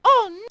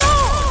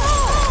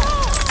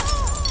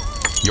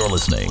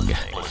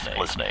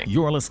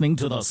You're listening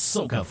to the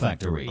Soca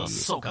Factory. The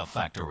Soca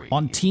Factory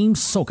on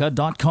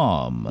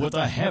TeamSoca.com with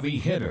a heavy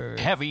hitter.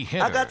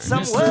 I got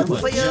some Mr.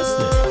 work for you.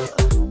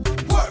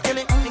 Work. Give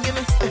me. Give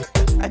me.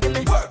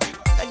 Work.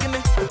 Give me.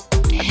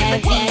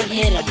 Heavy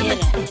hitter.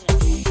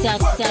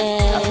 Soca.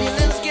 I feel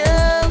this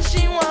girl,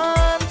 she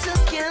wants to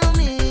kill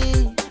me.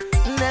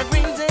 And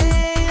every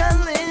day I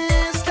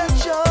list a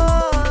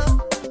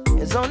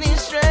chore. It's only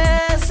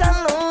stress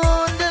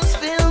alone that's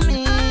fill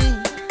me.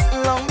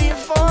 Long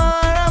before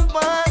I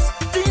bust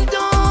the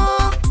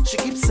door, she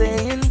keeps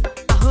saying,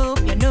 I hope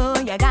you know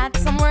you got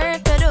some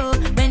work to do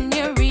when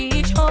you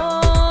reach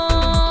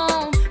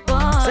home,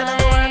 boy. Say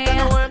I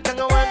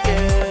go work,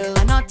 girl.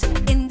 I'm not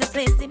in this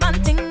lazy man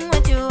thing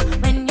with you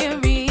when you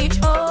reach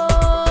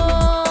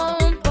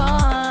home,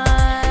 boy.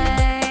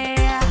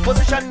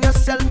 Position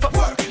yourself for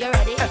work. You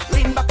ready?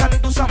 Lean back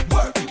and do some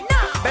work.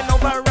 Now. Bend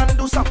over and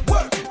do some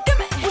work. Give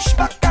me. Push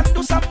back and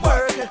do some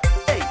work.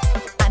 Hey.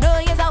 I know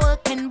you're a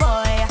working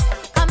boy.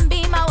 Come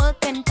be my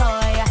working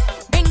toy.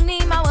 Bring me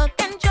my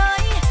working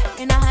joy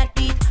in a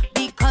heartbeat,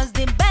 because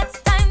the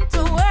best time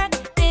to work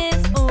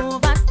is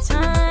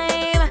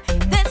overtime.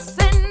 This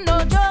ain't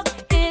no joke,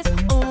 it's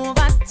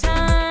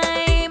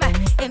overtime.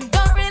 It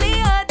don't really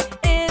hurt,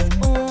 it's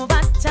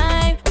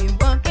overtime. We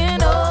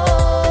working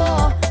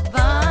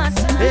overtime.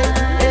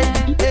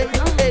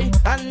 Hey.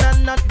 And I'm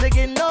not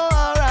taking no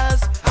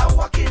hours. I'm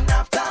working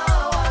after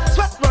hours.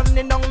 Sweat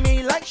running on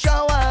me like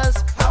showers.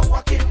 I'm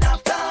working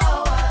after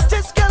hours.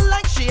 This girl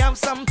like she have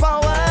some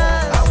powers.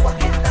 I'm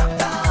working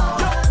after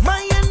hours.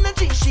 My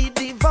energy she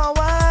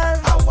devours.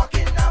 I'm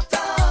working after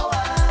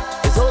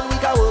hours. This whole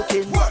week I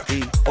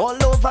working.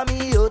 All over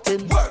me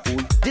hurting.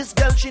 This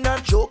girl she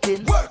not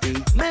joking.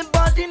 My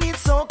body needs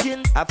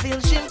soaking. I feel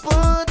she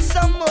put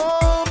some more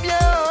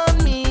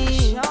on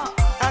me.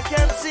 I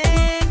can't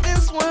take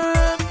this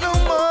work no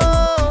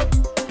more.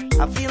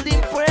 I feel the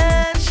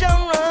pressure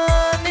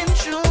running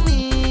through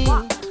me.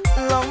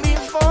 Long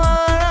before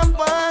I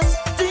bust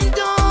the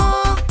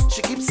door,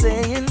 she keeps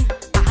saying,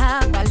 I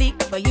have a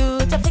leak for you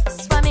to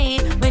fix for me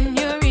when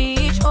you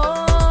reach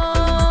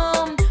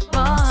home,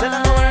 boy. "Said I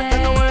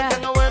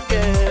work,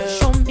 girl."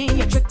 Show me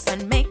your tricks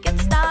and make it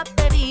stop,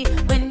 baby,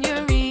 when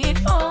you reach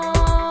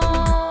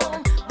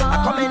home, boy. I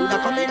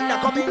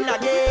come in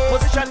again.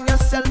 Position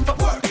yourself for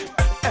work.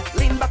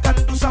 Lean back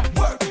and do some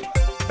work.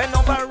 Bend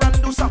over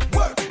and do some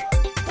work.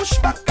 Push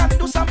back and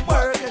do some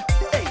work.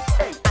 Hey.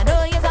 I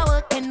know you're a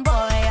working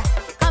boy.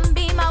 Come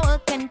be my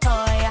working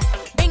toy.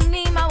 Bring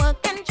me my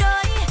working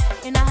joy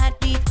in a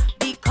heartbeat,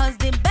 because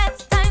the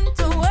best time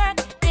to work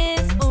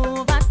is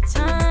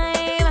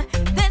overtime.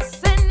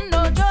 This ain't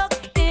no joke,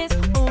 it's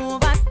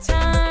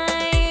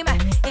overtime.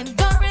 It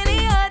don't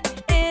really hurt,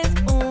 it's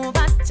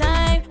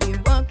overtime. We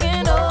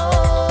working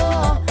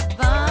overtime.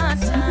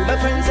 My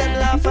friends and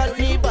laugh at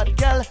me, but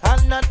girl,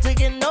 I'm not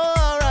taking no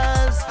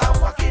hours.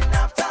 I'm working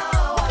after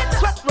hours.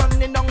 Sweat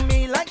running on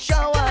me like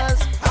showers.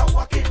 I'm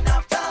working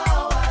after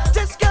hours.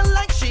 This girl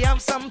like she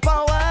have some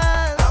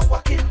powers. I'm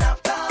working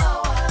after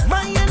hours.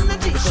 My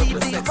energy she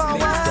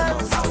devours.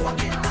 I'm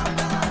working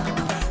after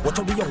hours. Watch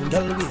how the young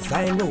girl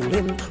waistline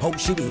rolling, how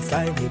she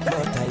waistline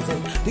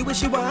hypnotizing. The way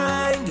she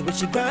whine, the way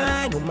she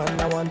grind. Oh man,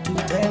 I want to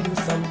tell you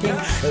something.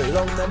 A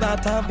long time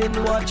that I've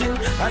been watching,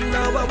 and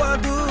now I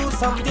want to do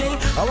something.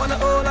 I wanna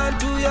hold on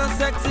to your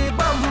sexy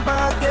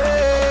bumper,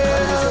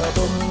 girl.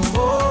 Boom,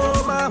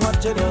 boom, I'm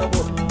watching your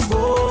boom,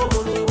 boom,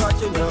 only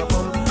watching your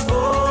boom,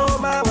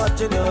 boom, I'm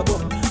watching your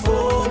boom,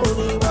 boom,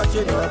 only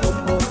watching your boom,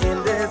 boom in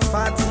this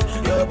party.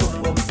 Your boom,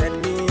 boom send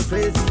me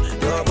crazy.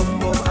 Your boom,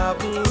 boom have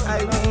me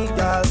irate,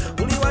 girl.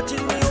 Only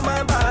watching me,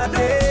 my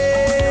body,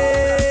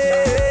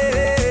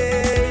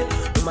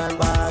 my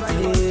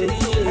body.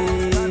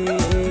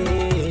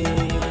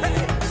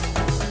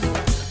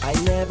 I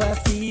never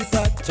see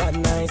such a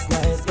nice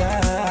guy.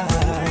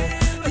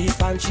 The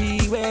pants she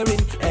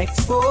wearing,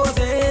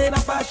 exposing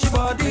a fashy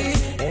body.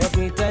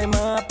 Every time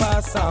I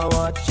pass, I'm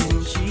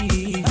watching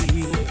she.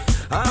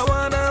 I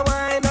wanna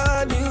whine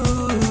on you,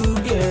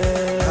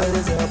 girl.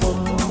 There's a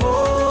boom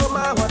boom,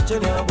 I'm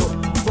watching your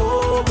boom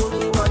boom,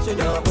 only watching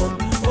your boom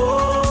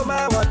boom,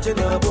 I'm watching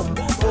your boom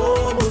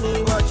boom,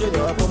 only watching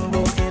your boom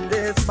boom in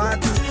this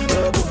party.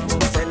 Your boom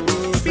boom send me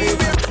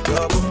crazy.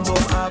 Your boom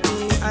boom have me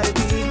ID,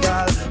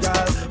 girl.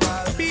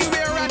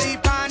 Beware of the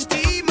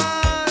panty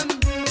man.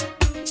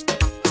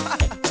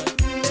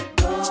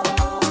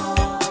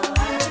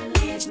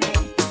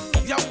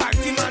 Yo,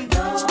 panty man.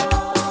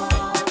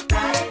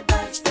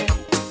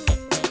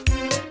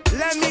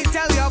 Let me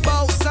tell you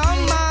about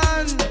some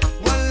man.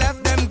 One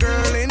left them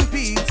girl in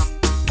peace.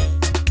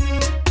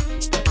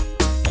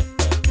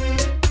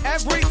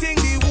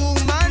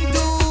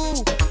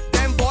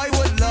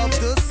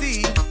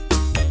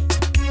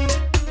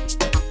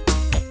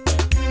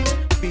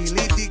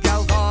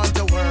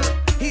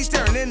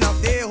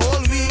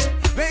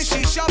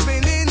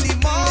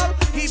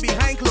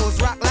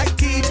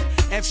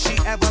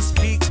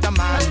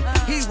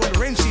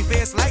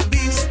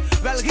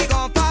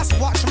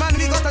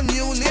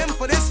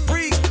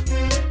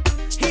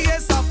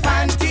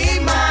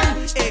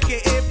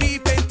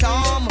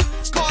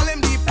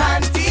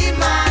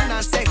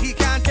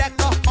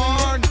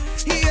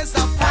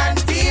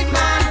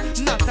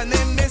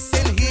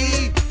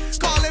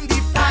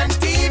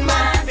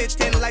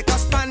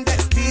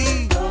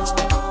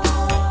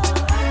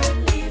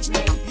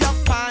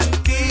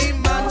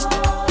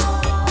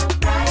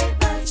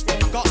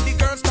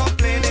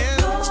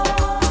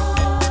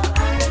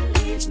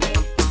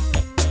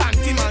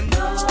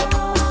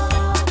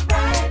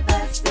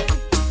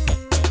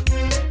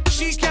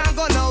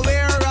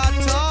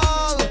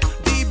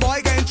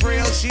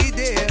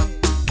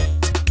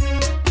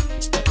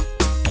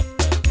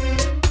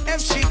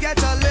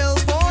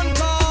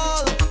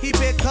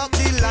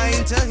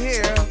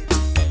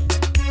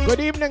 Good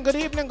evening, good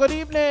evening, good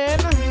evening.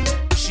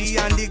 She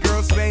and the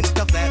girls went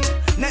to vet.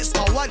 Next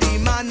hour the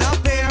man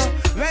appear.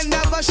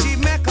 Whenever she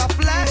make a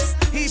flex,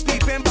 he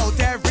peeping out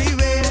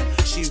everywhere.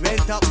 She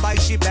went up by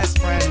she best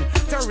friend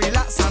to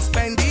relax and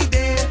spend the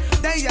day.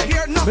 Then you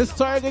hear no. Miss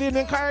Toy, good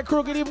evening. Kyle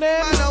Crew, good evening.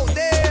 Man out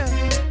there,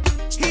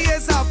 he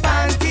is a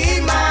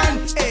panty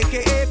man,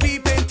 aka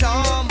peeping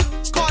Tom.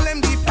 Call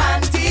him the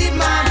panty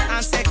man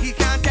and say he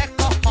can't take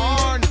a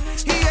horn.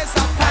 He is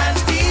a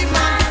panty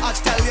man. I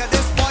tell you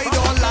this boy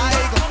don't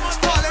like.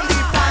 Call him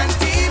the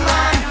panty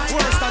man.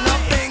 Worse than a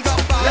finger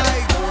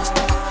bag.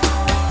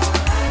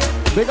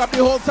 Big up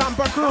the whole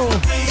Tampa crew.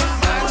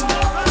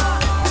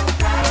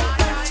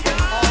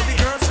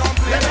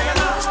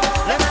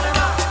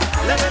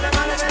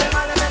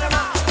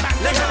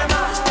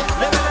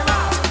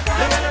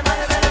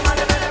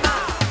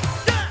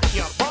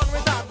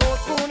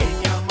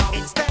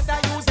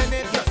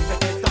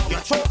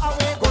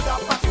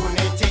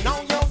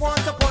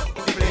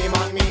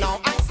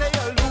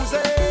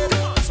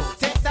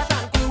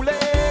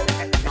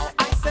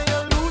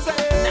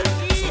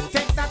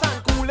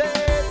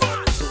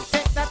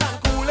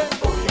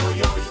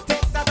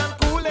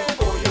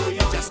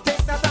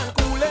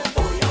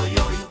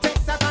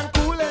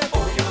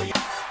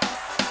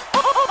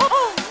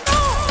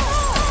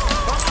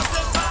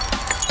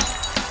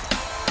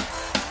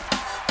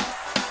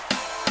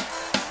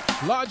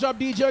 Large up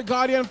DJ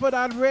Guardian for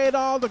that raid.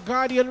 All the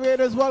Guardian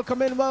Raiders,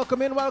 welcome in,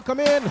 welcome in, welcome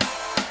in.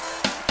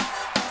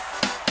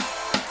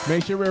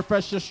 Make sure you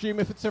refresh your stream.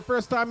 If it's your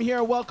first time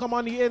here, welcome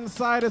on the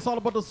inside. It's all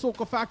about the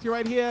Soca Factory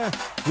right here.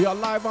 We are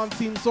live on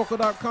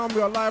TeamSoca.com.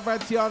 We are live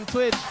right here on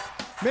Twitch.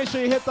 Make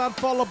sure you hit that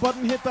follow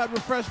button, hit that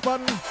refresh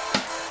button.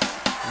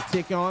 We're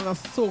taking on a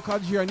Soca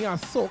journey, a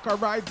Soca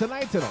ride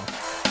tonight, you know.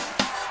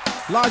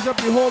 Large up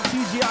the whole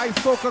TGI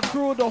Soca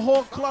crew, the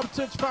whole Club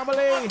Twitch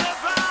family.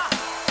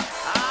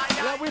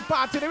 Yeah, we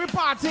party, we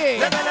party.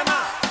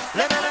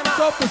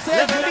 Soca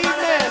says good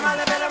evening.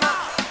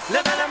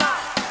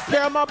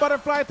 Caramel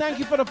Butterfly, thank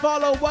you for the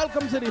follow.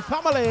 Welcome to the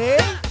family.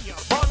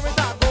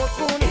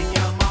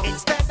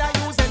 Instead of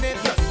using it,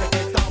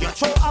 you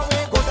throw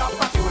away good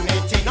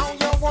opportunity. Now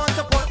you want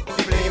to put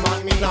the blame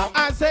on me. Now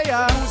I say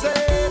you lose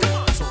it.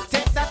 So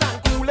take that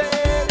and cool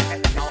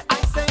it. Now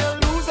I say you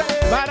lose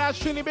it. Badass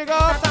Trini, big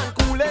up. Take that and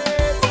cool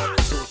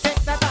it. So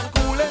take that and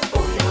cool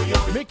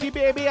it. Mickey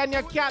baby and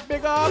your cat,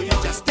 big up.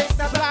 Just take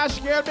that. Flash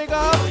girl, big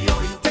up.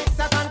 Take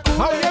that and cool it.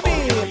 How you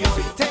mean?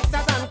 Take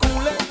that and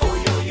cool it.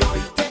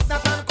 Take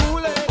that and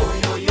cool it.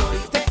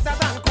 Take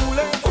that and cool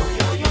it.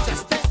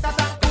 Just take that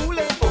and cool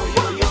it.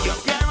 Your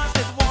parents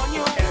did warn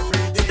you.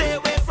 Stay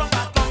away from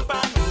that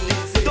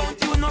company. Don't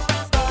you know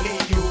friends calling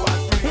you a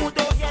friend? Who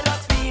don't get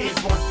us feel is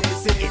what they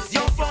say. It's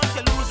your fault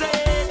you lose it.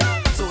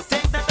 So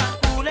take that and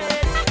cool it.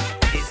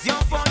 It's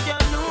your fault you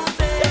lose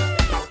it.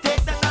 Now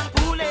take that and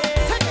cool it.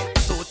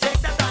 So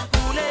take that and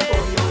cool it.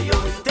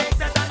 Take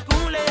that and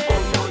cool it.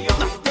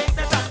 Now take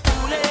that and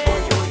cool it.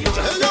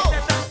 Hey yo,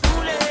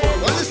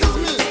 well this is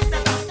me,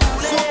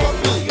 Super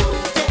B.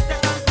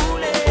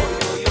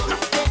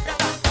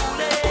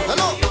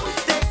 Hello.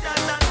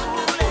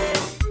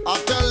 I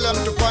tell them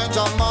to point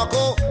on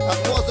Marco. That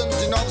wasn't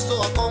enough, so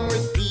I come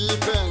with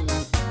peeping.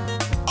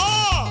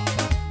 Ah!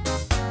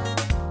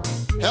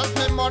 Help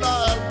me mother,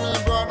 help me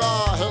brother,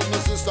 help me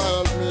sister,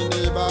 help me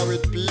neighbor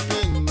with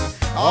peeping.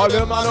 All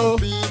the man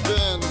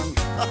peeping.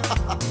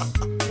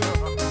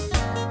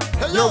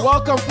 Hey, you're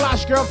welcome,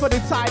 Flash Girl, for the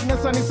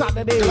tiredness on the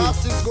Saturday.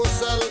 Glasses go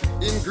sell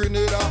in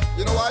Grenada.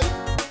 You know why?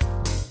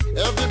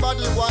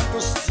 Everybody want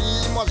to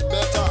see much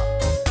better.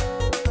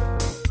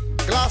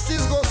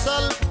 Glasses go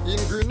sell in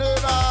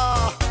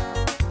Grenada.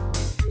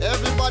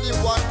 Everybody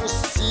want to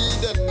see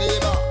the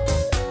neighbor.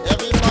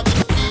 Everybody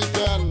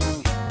peeping.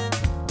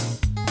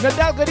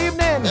 Nadal, good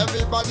evening.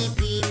 Everybody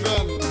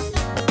peeping.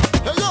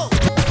 Hey yo,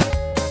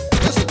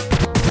 listen.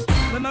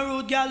 When my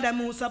rude girl them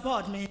who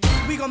support me,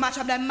 we gon' match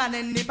up them man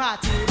in the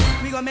party.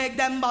 We gon' make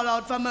them ball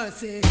out for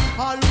mercy.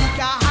 All who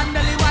can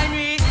handle the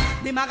winery,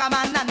 the maga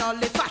man and all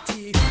the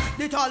fatty,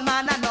 the tall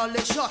man and all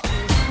the shorty.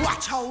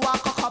 Watch how I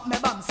cock up my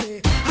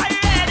bumsy. Are you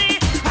ready?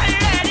 Are you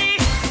ready?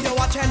 You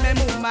watching me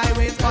move my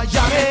waist for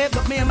jamming.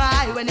 Look me in my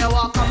eye when you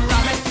walk come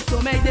ramming.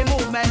 To make the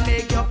movement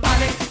make you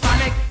panic,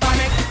 panic,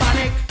 panic,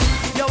 panic.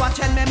 You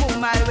watching me move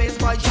my waist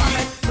for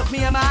jamming. Look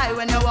me in my eye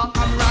when you walk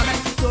come ramming.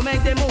 To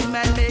make the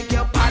movement make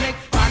you panic,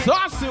 panic.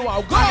 Saucy,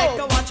 wow, go! Panic,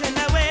 you watching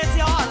the waist,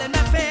 you all in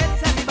the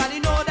face. Everybody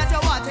know that you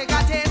want to take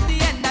a taste. The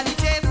end of the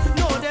chase,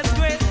 no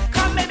disgrace.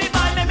 Come baby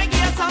boy, let me give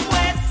you some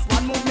waist.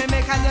 One move me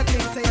make and you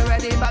think say you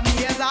ready. But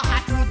me as a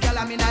hot rude girl,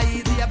 I'm in a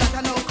easy. You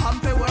better know come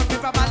to work me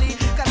properly.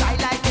 Cause I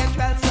like it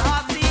well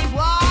saucy,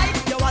 boy.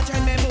 You watching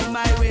me move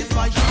my waist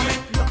for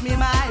jamming. Look me in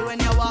my eye when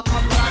you walk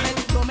up ramming.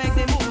 Don't make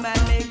the movement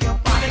make you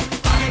panic,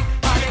 panic,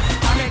 panic,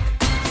 panic.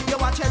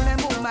 You watching me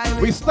move my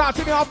waist. We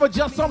starting off with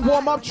just some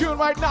warm-up tune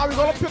right now. We're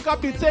gonna pick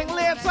up the thing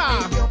later.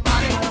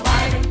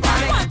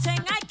 One thing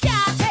I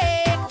can't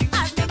take,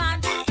 as the man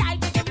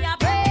decide to give me a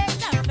break,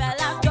 them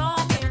fellas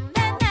talking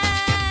neck.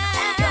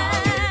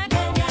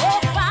 Oh,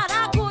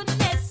 for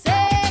goodness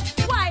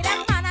sake, why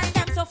them man and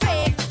them so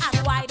fake?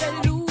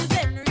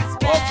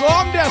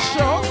 come there,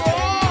 show.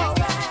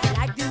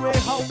 Like the way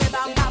how me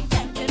bam bam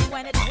tempting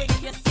when it's weak,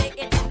 you say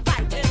it's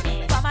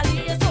inviting. Family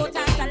is so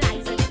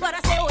tantalizing, but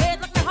I say wait,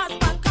 look my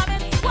husband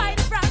coming. Why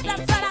the problem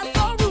fellas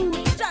so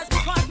rude? Just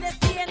because they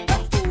see in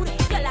good food.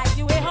 You like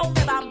the way how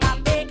me bam bam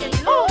making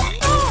low.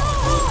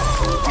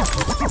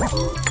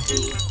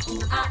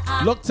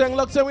 Look,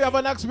 we have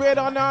a next raid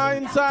on our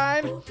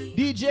inside.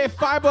 DJ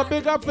Fiber,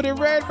 big up for the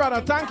raid,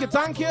 brother.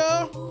 Thank you.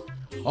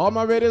 All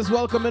my raiders,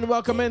 welcome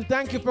in.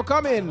 Thank you for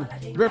coming.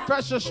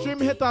 Refresh the stream,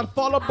 hit that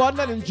follow button,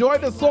 and enjoy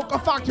the Soca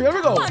Factory. Here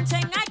we go. One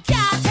thing I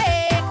can't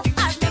take,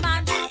 as the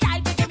man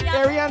decide to give me a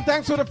Ariane,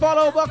 thanks for the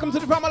follow. Welcome to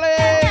the family.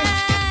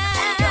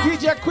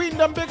 DJ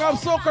Queendom, big up.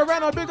 Soca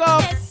Renner, big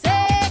up.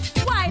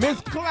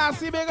 Miss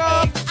Classy, big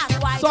up.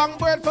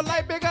 Songbird for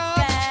life, big up.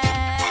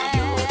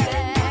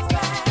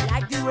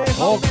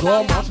 Oh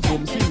God, watch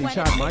boom, see me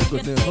chat, my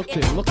goodness,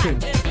 looking.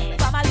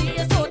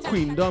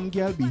 Queendom,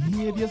 girl,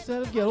 behave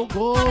yourself, girl,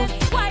 go.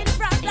 Why the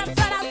problem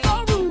fellas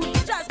so rude?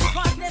 Just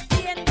because they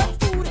see in good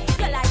food.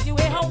 You like the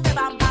way how me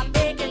bam bam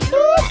making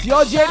loose.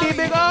 Yo, JD,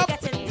 big up.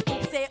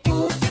 Say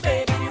oops,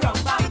 baby, the wrong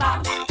bam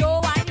bam.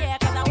 Don't want here,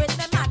 cause I with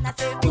the man, I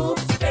say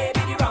oops, baby,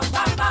 the wrong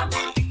bam bam.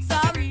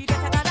 Sorry, get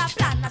another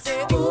plan, I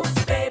say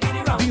oops, baby,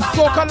 the wrong bam bam.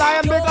 Soca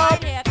Lion, big up. Don't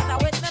want here, cause I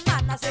with the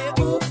man, I say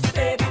oops,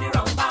 baby, the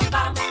wrong bam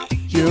bam.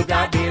 You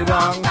got me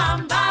wrong.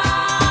 Bam bam.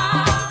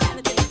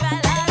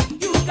 Fellas,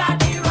 you got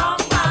me wrong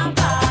bam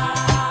bam.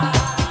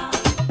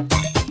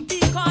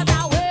 Because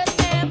I with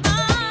the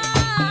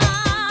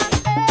man,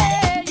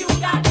 hey, you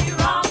got me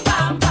wrong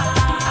bam bam.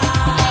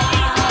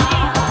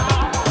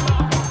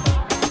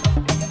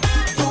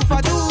 Do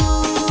for do,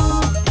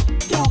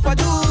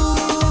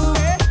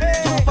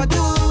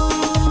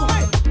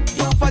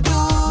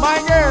 My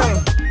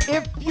girl,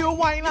 if you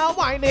whine, I'll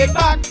whine it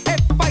back.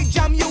 If I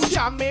jam, you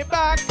jam me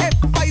back. If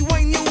I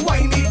whine, you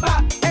whine me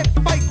back.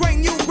 If I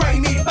grind, you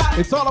grind me back.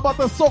 It's all about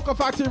the Soca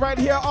Factory right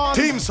here on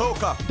Team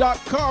Soca.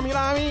 .com, you know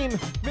what I mean?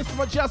 Mr.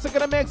 Majestic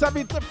gonna mix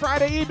every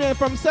Friday evening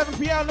from 7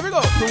 p.m. There we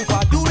go. Do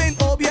for doing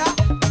obia.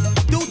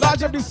 Do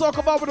Large up the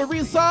Soca bar with a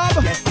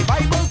resub. yes, the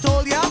Bible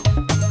told ya.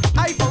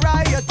 I for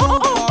I do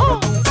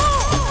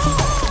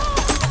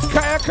for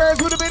Kaya Kurz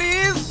with the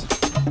biddies.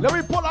 Let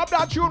me pull up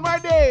that tune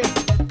right there.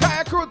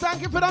 Kaya Crew,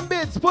 thank you for them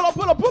bits. Pull up.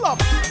 do for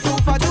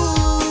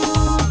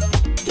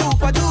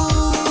do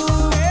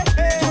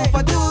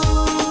for do.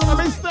 Let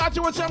me start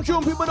you with some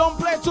tune. People don't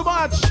play too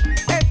much.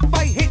 If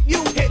I hit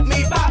you, hit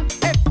me back.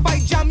 If I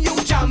jam you,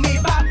 jam me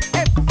back.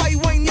 If I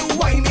whine you,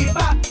 whine me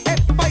back.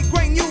 If I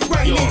grind you,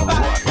 grind me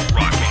back.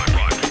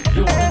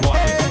 You're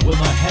rocking with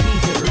a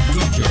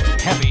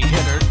heavy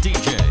hitter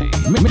DJ.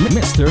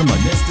 Mr.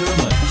 Majestic.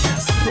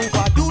 Do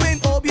for doing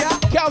obia.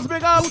 Kels,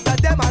 big up. Do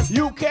them as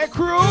UK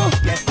Crew.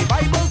 yes, the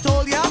Bible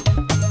told ya.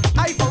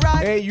 I for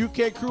I. Hey,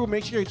 UK Crew,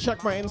 make sure you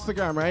check my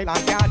Instagram, right? I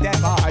can't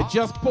I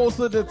just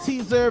posted the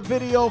teaser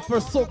video for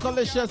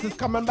Soca-licious. It's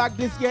coming back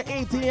this year,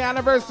 18th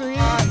anniversary.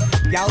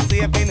 Y'all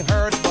saving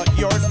hers, but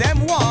yours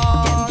them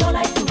want.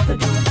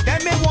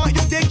 Them may want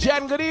you dig,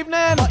 Jen, good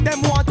evening. but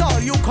them want all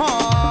you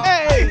can.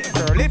 Hey.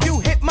 Girl, if you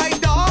hit my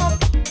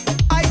dog,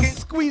 I can.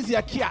 Squeeze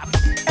your cats.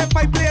 If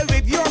I play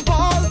with your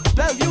ball,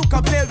 well you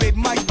can play with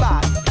my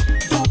bat.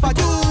 Do for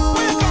do,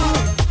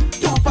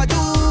 do for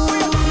do,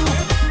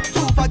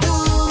 do for do,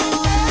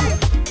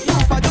 do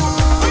for do.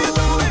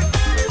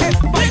 If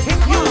I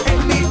hit you,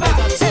 hit me back.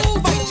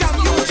 If I jam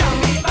you, jam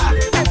me back.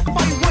 If I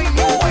whine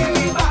you, whine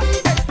me back.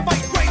 If I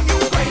grind you,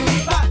 grind me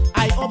back. I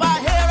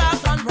overhear a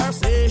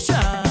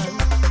conversation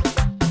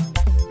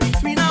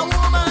between a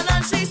woman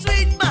and she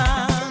sweet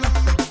man.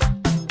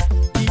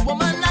 The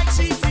woman like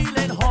she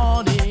feeling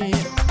horny.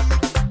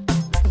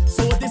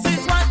 So this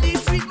is what the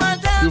sweet man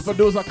tells. You for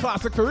those are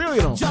classic for real,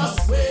 you know.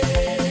 Just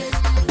wait,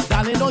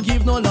 darling, don't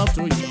give no love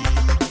to you.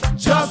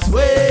 Just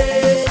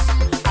wait,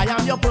 I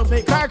am your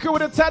perfect. Kaka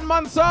with the 10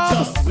 months up.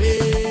 Just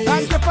wait,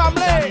 Thank you,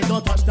 family. darling,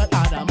 don't touch that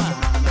other man.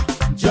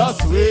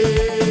 Just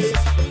wait,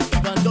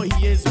 even though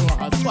he is your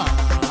husband.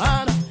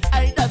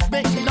 I just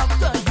make love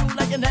to you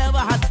like you never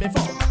had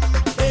before.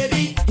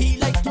 Baby, he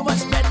like too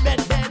much bed,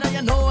 and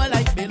you know I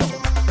like below.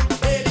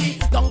 Baby,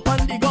 don't pon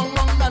the gong,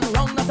 and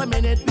wrong, not a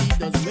minute we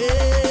just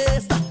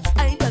waste.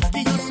 I just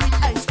give you sweet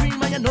ice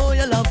cream, and you know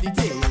you love the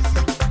taste.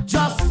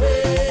 Just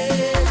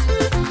wait,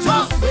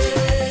 just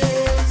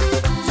wait,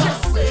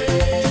 just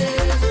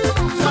wait,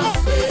 just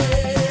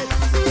wait,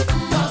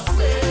 just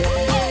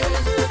wait,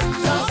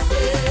 just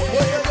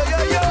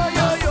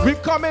wait. We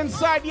come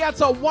inside yet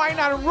to wine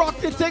and rock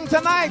the thing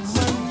tonight.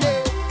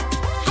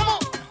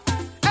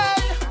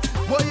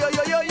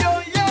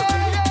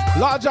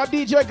 Large up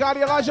DJ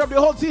Gotti, large up the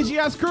whole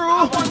TGS crew.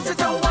 I want you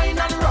to wine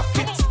and rock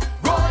it.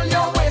 Roll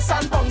your waist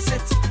and bounce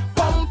it.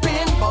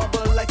 Pumping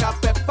bubble like a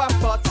pepper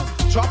pot.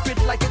 Drop it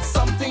like it's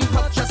something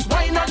hot. Just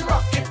wine and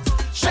rock it.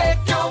 Shake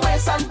your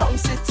waist and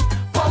bounce it.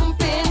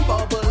 Pumping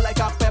bubble like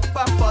a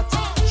pepper pot.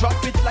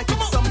 Drop it like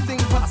it's something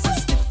hot.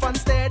 Stiff and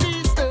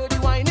steady, sturdy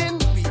whining.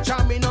 We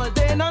jamming all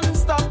day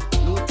non-stop.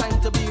 No time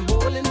to be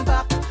holding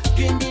back.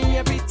 Give me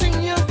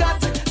everything you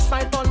got.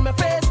 Smile on my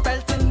face,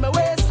 belt in my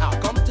waist. I'll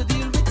come to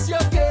deal with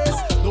your case.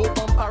 No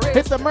bumper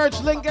the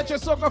merch link. Get your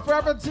Soca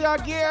Forever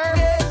gear.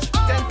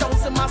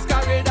 10,000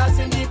 masqueraders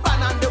in the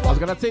pan and the I was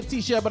gonna say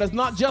t-shirt, but it's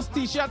not just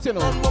t-shirts, you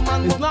know.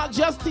 It's not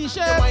just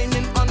t-shirts.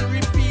 Whining on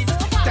repeat.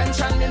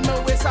 Tension in my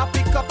waist, I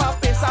pick up a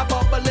pace, I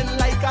bubbling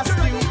like a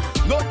stew.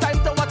 No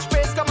time to watch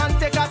face, come and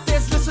take a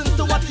taste. Listen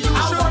to what you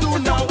should do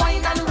now.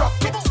 Wine and rock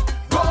it.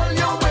 Roll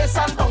your waist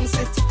and bounce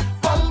it.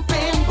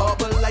 Pumping,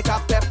 bubble like a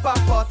pepper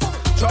pot.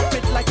 Drop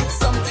it like it's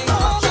something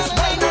hot. Just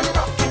wine and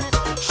rock it.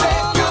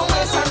 Shake your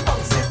waist and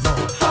bounce it.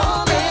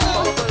 Pumping,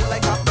 bubble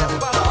like a pepper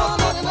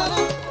pot.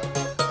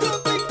 Don't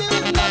think there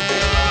is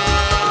nothing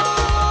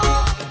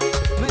wrong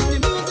when the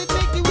music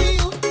take the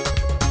wheel.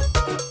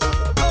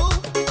 Oh,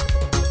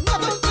 I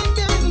don't think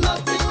there is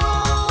nothing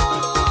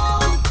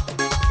wrong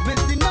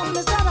with the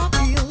numbness that I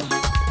feel.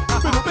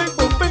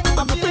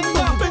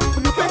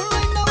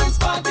 Right now it's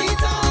party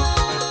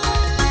time.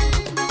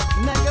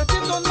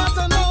 Negative don't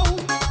matter now.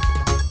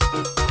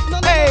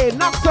 Hey,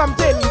 knock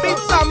something, beat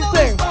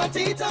something.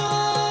 Party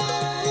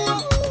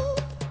time.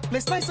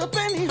 Let's nice up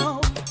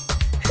anyhow.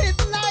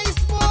 It's nice,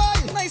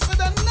 boy. Nicer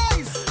than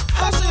nice.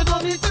 I sure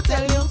don't need to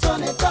tell you,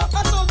 turn it up.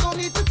 I sure don't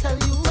need to tell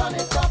you, turn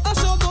it up. I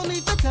sure don't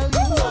need to tell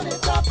you, turn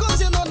it up.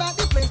 Cause you know that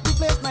the place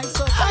nice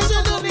up. I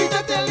sure don't need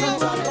to tell you,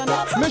 turn it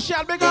up.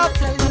 Michelle, big up.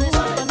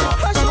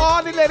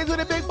 All the ladies with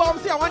the big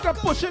bumps here, I want you to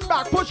push it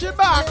back, push it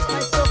back.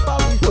 Nice up, I'll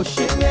be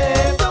pushing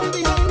it. Down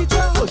behind the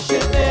truck, pushing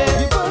it.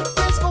 The bird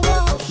place for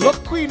what?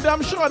 Look, Queen,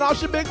 damn sure now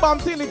she big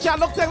bumps in the chat.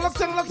 Look, thing, look,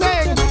 thing, look,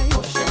 thing.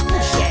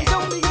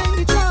 Down behind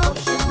the truck,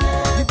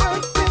 the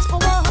bird place for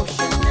what?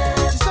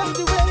 Just love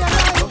the way I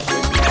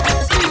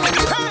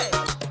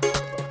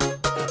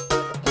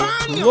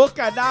like. Look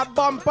at that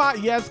bumper.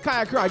 Yes,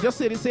 Kaya Cry. Just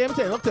say the same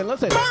thing. Look, thing, look,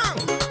 thing.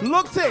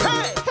 Look, thing.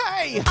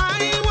 Hey.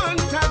 I want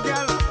a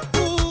girl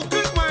who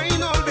could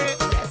wine all day.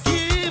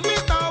 Give me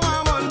all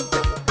I want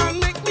and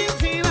make me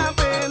feel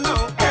happy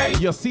now. Hey.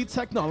 You see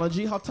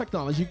technology, how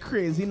technology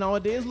crazy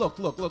nowadays. Look,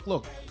 look, look,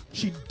 look.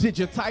 She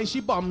digitized,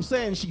 she bumps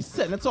and she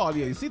sent it all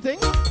here. You see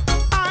things?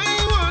 I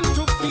want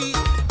to feel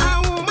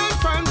a woman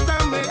front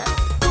of me.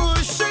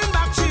 Pushing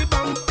back she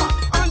bump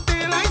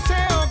until I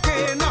say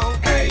okay now.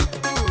 Hey,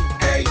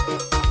 hey,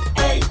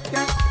 hey,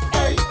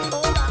 hey,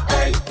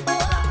 hey,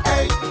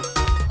 hey.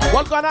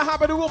 What gonna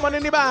happen to the woman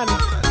in the band?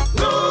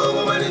 No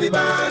woman in the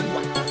band.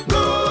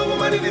 No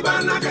woman in the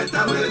band, I get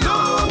away.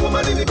 No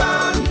woman in the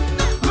band.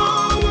 No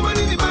woman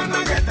in the band,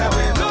 I get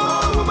away. No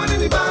woman in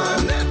the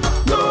band.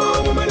 No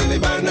woman in the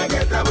band, I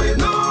get away.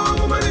 No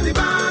woman in the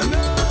band.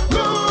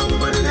 No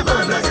woman in the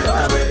band, I get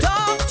away.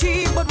 Talk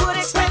cheap, but what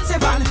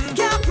expensive man.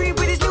 Can't creep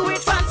with his new age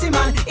fancy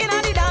man. In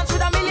the dance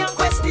with a million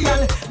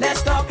questions.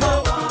 Let's talk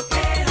now.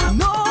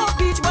 No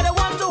beach, but I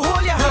want to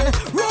hold your hand.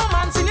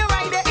 Romance in your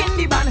right there in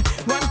the band.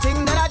 One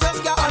thing that I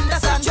just can't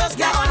understand.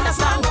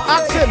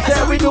 Ask him,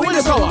 say we doing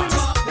this or what?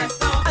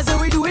 I say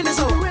we doing this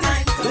or what?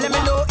 Let me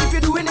know if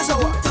you're doing this or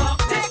what.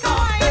 Take a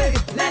wine.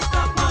 Let's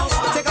talk more.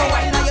 Take a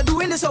wine. Now you're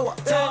doing this or what?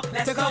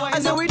 Take a wine. I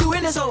say we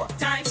doing this or what?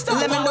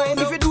 Let me know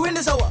if you're doing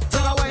this or what.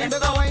 Take a wine.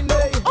 Take a wine.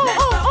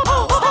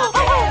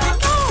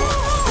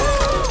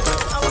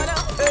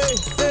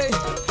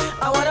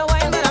 I wanna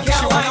wine, but I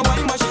can't wine. I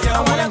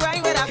wanna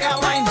grind, but I can't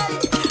wine.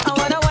 I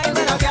wanna wine,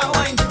 but I can't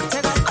wine.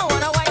 I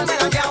wanna wine, but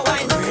I can't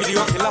wine.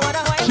 She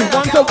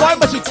wants to wine,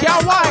 but she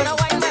can't wine.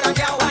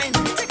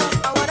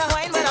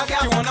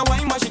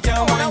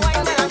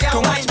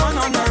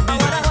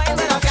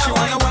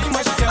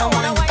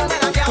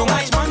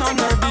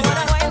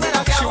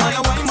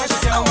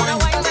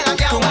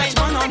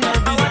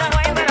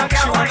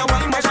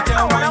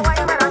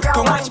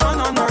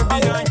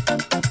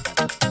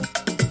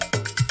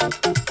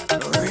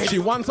 She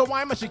wants to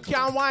wine, but she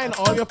can't wine.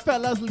 All your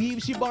fellas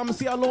leave, she bums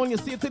here alone. You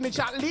see it in the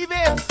chat, leave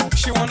it.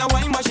 She wanna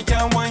wine, but she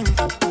can't wine.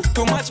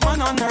 Too much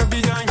man on her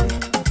behind.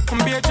 I'm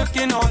beer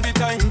chucking all the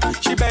time.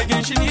 She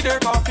begging, she need her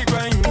coffee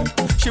grind.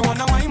 She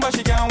wanna wine, but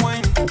she can't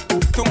wine.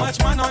 Too much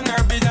man on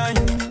her behind.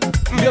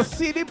 You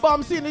see the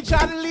bums in the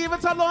chat, leave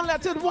it alone,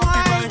 let it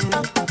wine.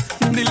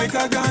 The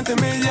liquor gone to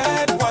me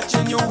yet.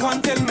 Watching you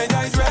until me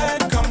eyes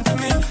red. Come to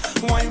me,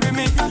 wine with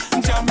me,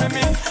 jam with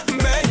me,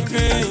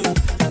 baby.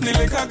 The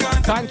liquor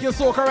gone. Thank you,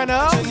 Soca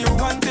Renner. Watching you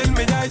until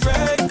me eyes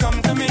red.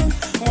 Come to me,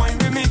 wine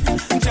with me,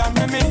 jam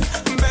with me,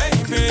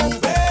 baby.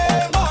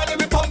 Hey, money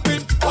we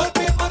pumping, all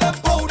paper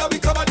and powder we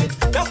covered it.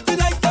 That's the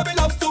life that we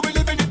love, so we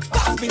living it.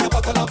 Pass me a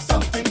bottle of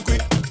something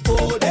quick.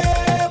 Oh,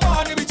 hey,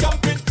 money we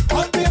jumping,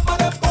 all paper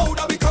and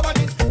powder we covered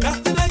it. That's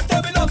the life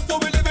that we love, so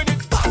we living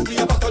it. Pass me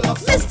a bottle of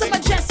something. Mr.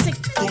 Majestic.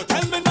 Don't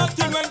tell me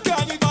nothing when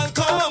carnival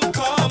come.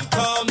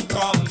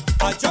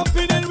 I jump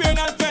in and rain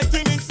and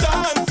sweating in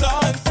sun.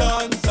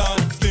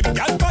 Slim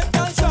gal, fat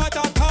gal, short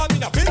and tall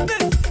in a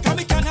business. Can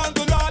we can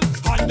handle all.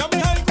 Hand on me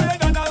high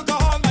grade and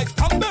alcohol like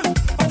stumble,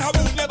 but I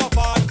will never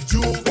fall.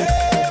 Juve,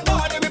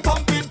 money we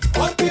pumping,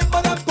 all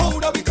paper and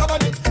powder we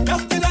covered it.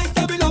 That's the life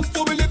that we love,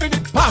 so we living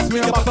it. Pass me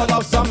a bottle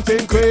of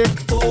something quick.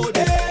 Oh,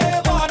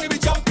 hey, money we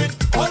jumping,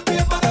 all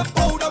paper and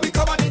powder we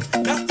covered it.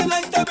 That's the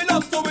life that we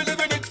love, so we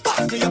living it.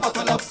 Pass me a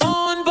bottle of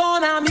Son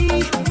bon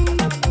ami,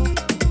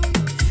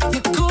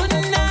 you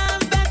couldn't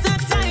have better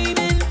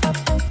timing.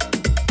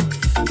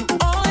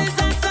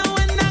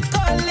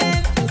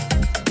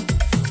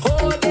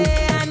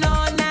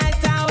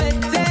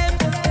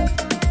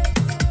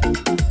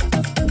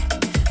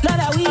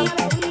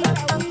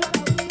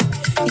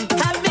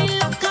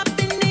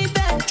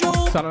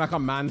 Sounded like a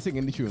man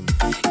singing the tune.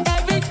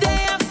 Every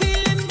day I'm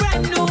feeling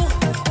brand new.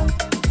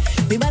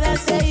 Me mother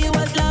say it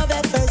was love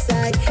at first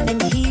sight, and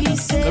he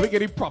said. Let me get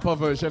the proper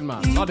version,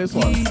 man. Not this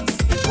one. He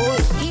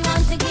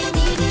wants to give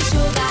me the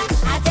sugar.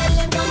 I tell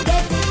him don't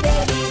get it,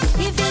 baby.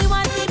 If he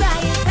wants me by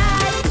his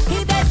side,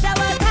 he better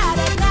work hard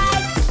at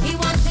night. He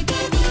wants to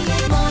give me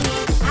his money.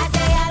 I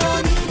say I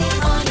don't need his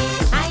money.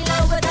 I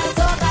love with a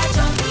soca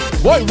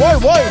junkie.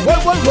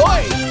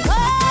 Boy.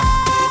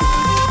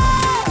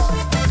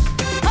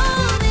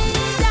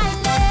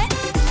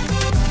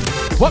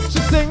 What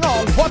you sing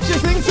on? What you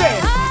sing, say?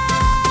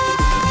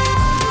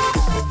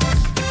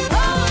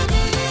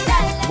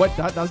 What,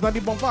 that's not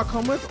the bumper I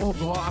come with? Oh,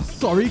 God,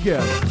 sorry,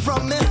 girl.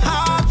 From the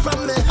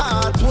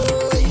heart,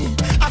 boy.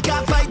 I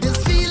can't fight this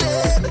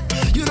feeling.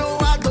 You know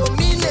I don't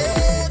mean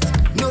it.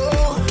 No,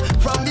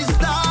 from the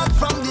start,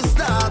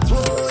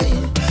 boy.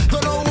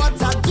 Don't know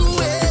what I'm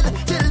doing.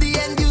 Till the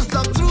end, you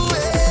stuck through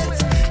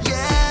it.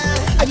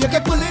 Yeah. And you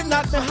get pulling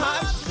at my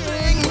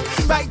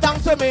heartstring. Right down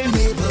to me.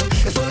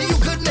 If only you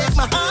could make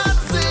my heart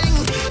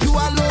sing. You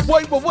are love. Boy.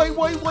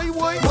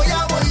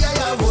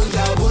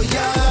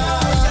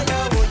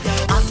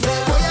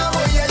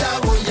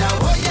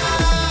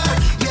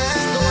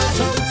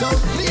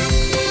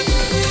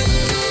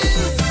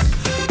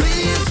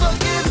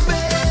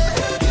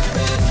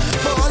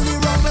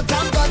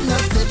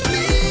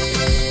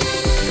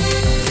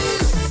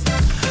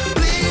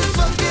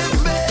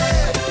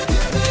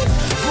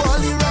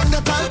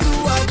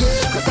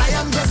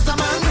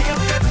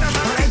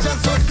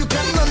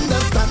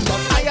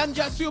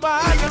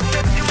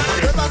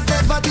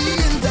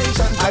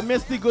 I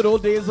miss the good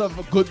old days of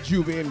good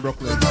Juvie in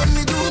Brooklyn.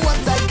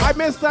 I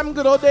miss them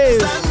good old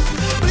days.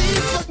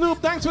 Snoop,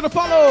 thanks for the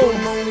follow.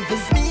 Don't know if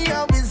it's me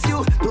or it's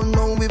you. Don't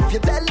know if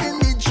you're telling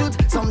the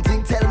truth.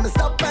 Something tell me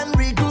stop and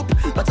regroup,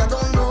 but I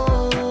don't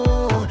know.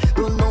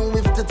 Don't know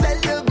if to tell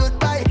you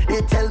goodbye.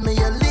 They tell me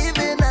you're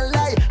living a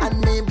lie, and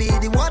maybe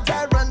the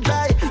water run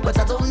dry, but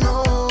I don't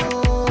know.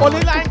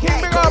 Only line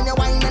came up. When you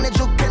whine and you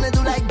joke and you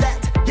do like that,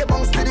 you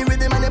bounce to the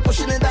rhythm and you're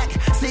pushing it back.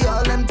 See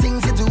all them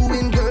things you're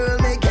doing, girl,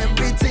 make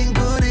everything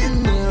good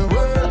in the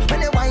world.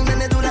 When you whine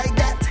and you do like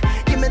that,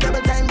 give me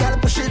double time, gotta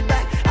push it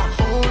back. I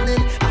hold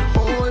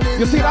it.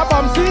 You see that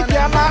bum seat,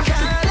 yeah, man?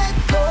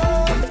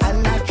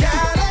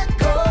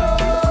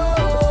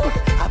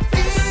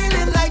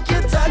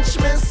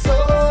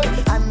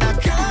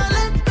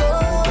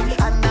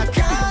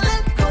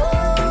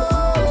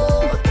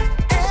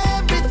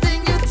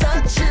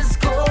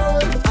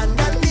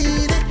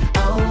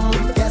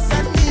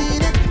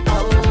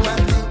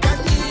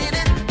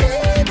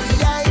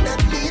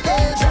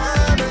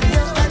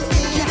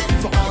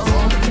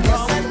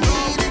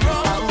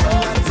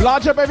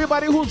 Large up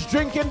everybody who's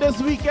drinking this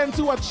weekend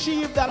to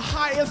achieve that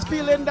highest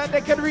feeling that they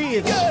can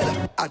reach.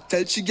 I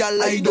tell she gal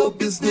I do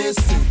business.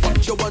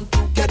 What you want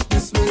to get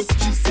dismissed?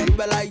 She say,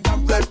 well, I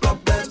have got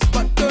problems,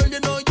 but girl, you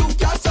know you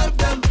can't solve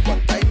them.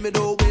 What time me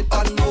do wait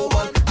on no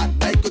one? At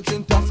night go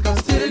drink vodka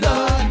till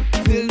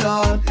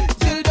dawn.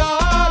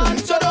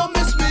 So don't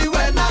miss me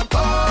when I'm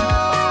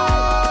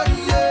gone,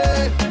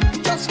 yeah.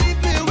 Just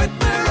leave me with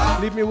me,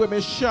 rock. Leave me with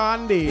me,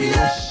 Shandy.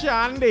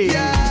 Shandy.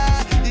 Yeah.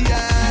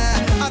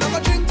 And I'm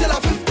gonna drink till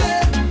I'm 50.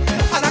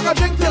 And I'm gonna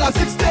drink till I'm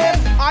 60.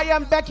 I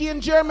am Becky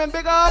in German,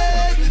 big up.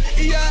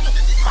 Yeah.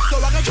 So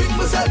I can drink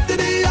myself to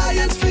the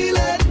highest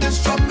feeling.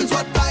 This drum is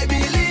what I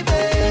believe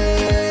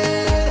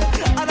in.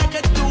 And I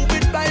can do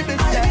it by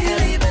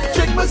mistake.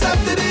 Drink myself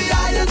to the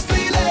highest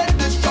feeling.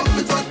 This drum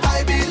is what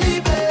I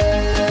believe in.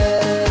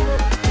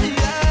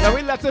 Yeah. Now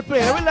we let it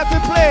play.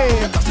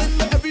 Passing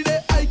me every day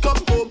I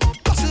come home.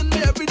 Passing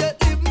me every day,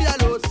 leave me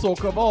alone.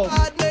 Soca bomb.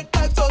 I'd make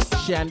life so sad.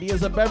 Shandy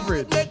is a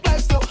beverage. Make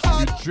life so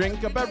hard. You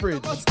drink a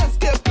beverage.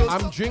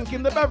 I'm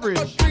drinking the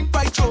beverage. Drink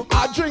right through.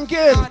 I'm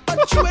drinking.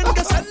 But you ain't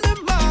gonna send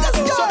them out.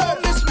 So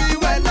don't miss me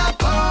when I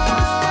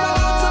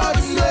come.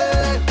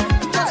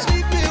 Just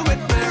leave me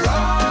with me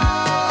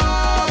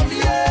wrong.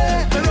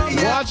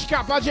 Yeah. Watch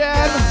Kappa Jen.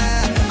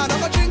 And I'm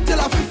gonna drink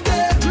till I'm 50.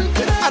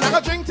 And I'm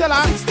gonna drink till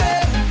I'm 60.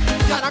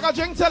 And I'm gonna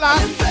drink till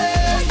I'm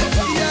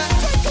Yeah.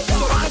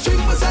 So I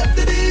drink myself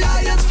to the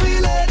highest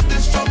feeling.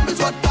 This drum is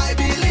what I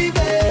believe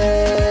in.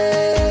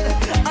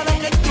 And I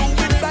can do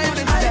it by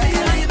mistake.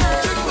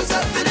 Drink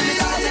myself to the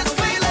highest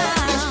feeling.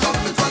 This drum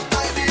is what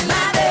I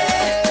believe in.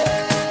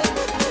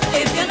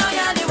 If you know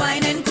you're the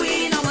whining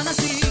queen, I wanna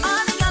see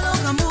all the girls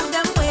who can move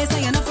them ways, so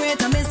you're not afraid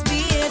to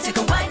misbehave. Take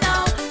a wine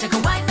now,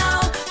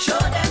 show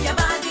them your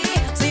body,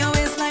 so your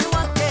waistline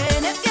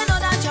walking. If you know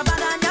that you're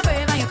bad and you're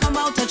brave and you come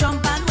out to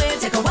jump and wave,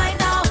 take a wine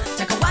now,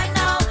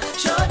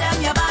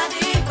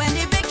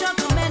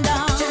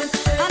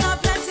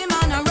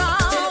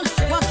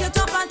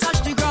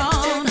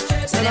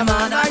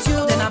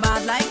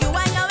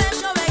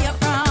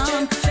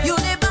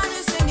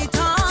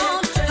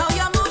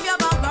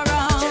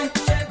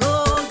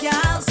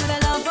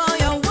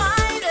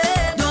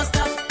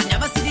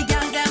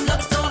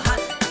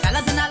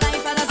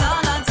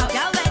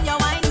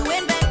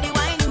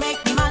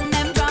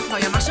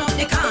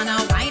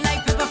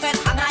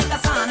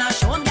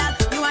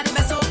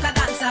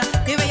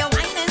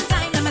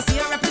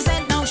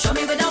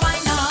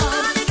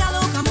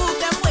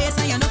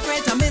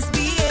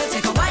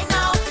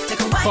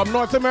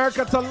 North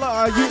America to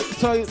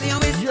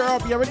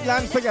Europe, yeah, we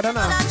dance together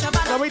now.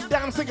 So we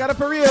dance together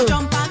for real.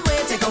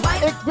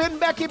 Ik ben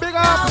Becky, big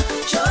up.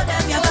 Show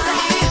them your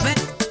vibe.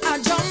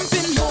 I jump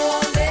in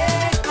all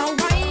day, I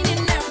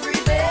whining every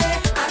day,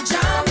 I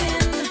jam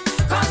in,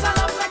 'cause I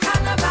love the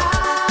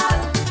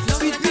carnival.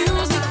 Sweet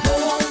music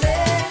all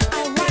day,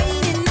 I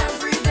whining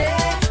every day,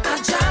 I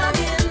jam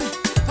in,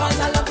 'cause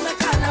I love the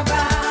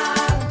carnival.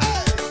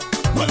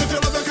 Well, if you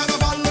love the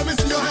carnival, let me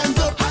see your hands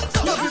up.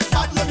 Love it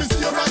hot, let me see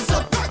your hands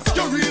up.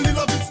 You really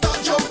love it,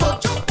 start jump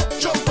up,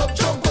 jump up,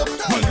 jump up.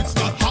 Well, it's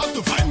not hard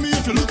to find me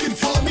if you're looking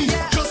for me.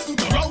 Just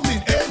look around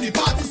in any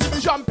party, see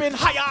me jumping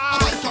higher.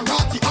 Like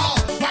karate,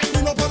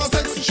 winding up on a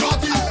sexy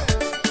shorty.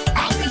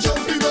 I'll be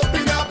jumping up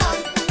in a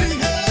band,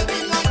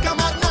 behaving like a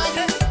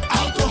madman.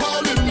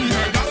 Alcohol in me,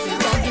 I got me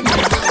rocking my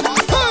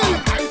band.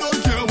 I don't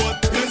care what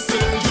they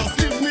say, just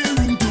give me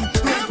room to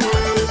break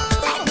away.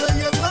 I'm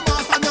playing the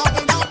mass and you're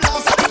gonna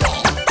blast it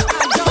all.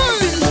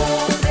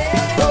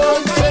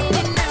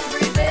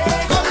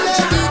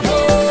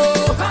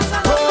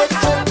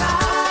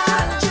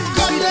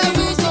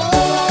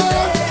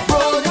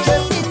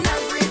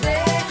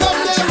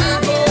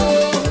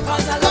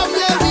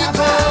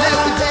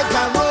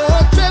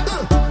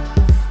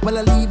 Well,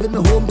 I leave in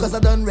my home 'cause I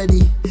done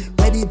ready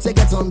to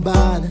get on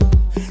board,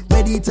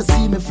 ready to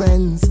see my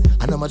friends.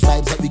 I know much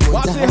vibes that we going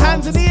Watch to your have.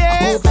 hands in the air.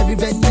 I hope every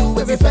venue,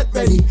 every fete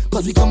ready,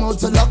 'cause we come out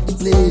to lock the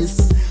place,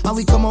 and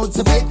we come out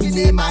to make me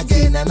name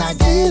again and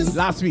again.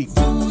 Last week.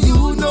 Do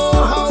you know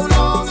how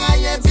long I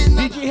have been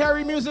DJ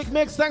Harry Music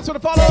Mix, thanks for the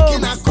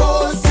taking follow. a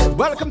course?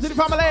 Welcome to the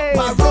family.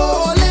 By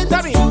rolling.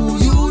 Tommy. Do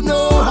you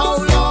know how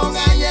long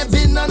I have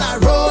been on a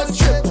road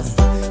trip?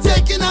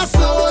 Taking a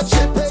slow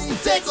trip,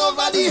 take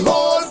over the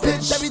whole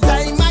pitch. Every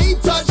time I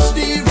touch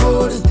the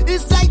road,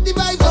 it's like the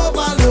vibes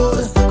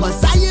overload.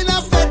 'Cause I in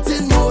a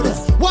fetting mode.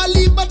 Wanna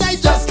leave but I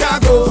just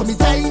can't go. From the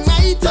time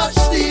I touch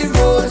the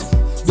road,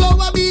 go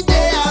a be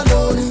there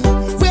alone.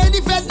 Where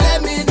the fed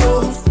let me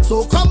know.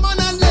 So come on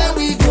and let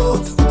we go.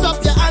 Put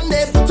up your hand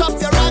there, put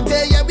up your rag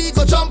there. Yeah, we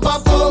go jump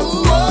up,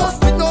 oh.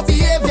 With no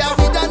behavior,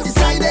 we done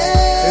decided.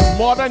 It's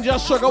more than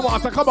just sugar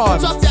water, come on.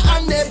 Put up your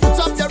hand there, put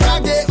up your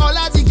rag there. All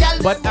of the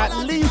girls. But at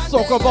least,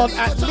 Soca, but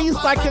at least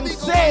I can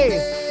say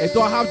it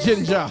don't have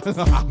ginger.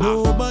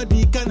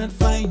 Nobody cannot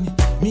find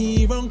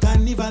me around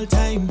carnival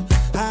time.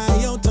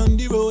 I out on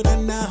the road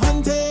and I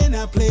hunting,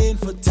 I playing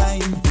for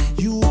time.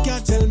 You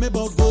can't tell me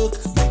about work,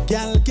 my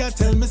gal can't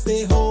tell me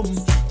stay home.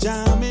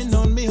 Jamming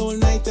on me whole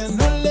night and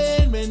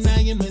rolling when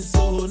I in my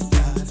zone.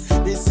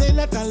 God, they say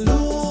that I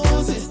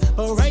lose it,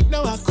 but right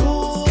now I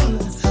cool.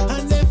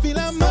 And they feel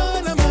I'm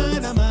mad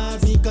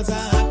because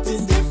I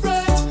acting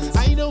different.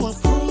 I don't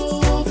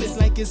approve it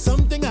like it's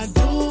something I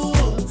do.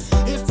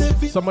 If they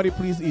feel Somebody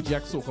please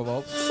eject Soca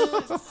Vault.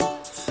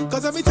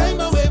 'cause every time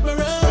I wave my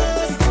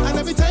run, and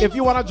every time If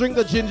you want to drink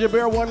the ginger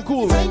beer one,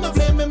 cool. I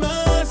play my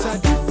mass are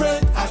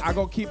different. I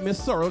go keep Miss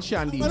Sorrel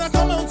Shandy. When I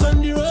come out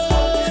on the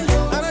road,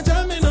 and I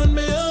jamming on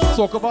my own.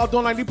 Soca Vault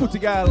don't like the putty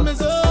gal.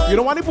 You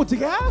don't want the putty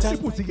gal? The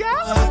putty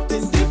gal?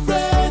 Acting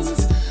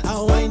different, I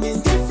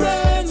whining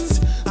different,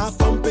 I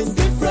pumping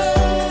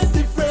different,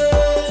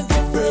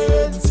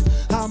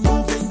 I'm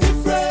moving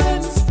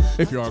different.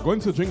 If you are going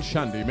to drink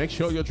shandy, make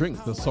sure you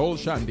drink the soul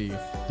shandy,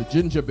 the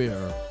ginger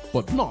beer,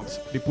 but not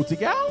the putty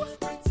gal.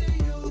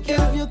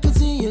 If you could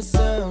see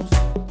yourself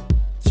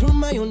through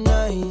my own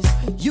eyes,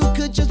 you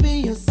could just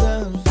be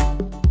yourself.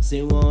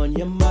 Say what on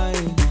your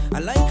mind. I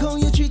like how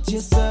you treat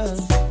yourself.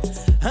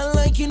 I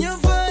like in your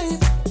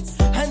vibe,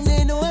 and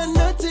they don't have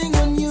nothing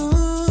on you,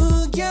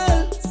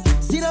 girl.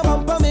 See the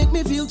bumper make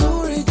me feel to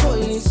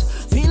rejoice.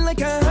 Feel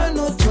like I had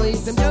no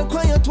choice. Them girl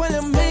quiet when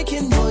I'm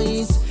making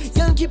noise.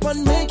 Girl keep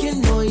on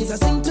making noise. I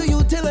sing to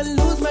you till I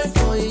lose my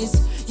voice.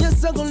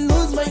 Yes, I'm gonna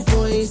lose my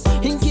voice.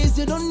 In case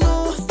you don't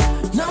know,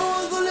 now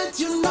I'm gonna let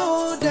you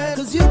know that.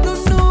 'Cause you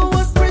don't know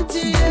what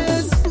pretty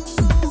is.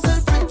 So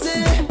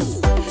pretty,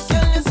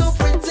 girl, you're so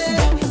pretty.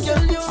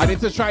 Girl, I need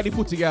to try the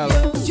putty gal.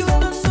 you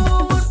don't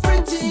know what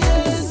pretty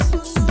is.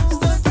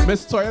 So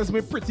Miss Toya's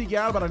my pretty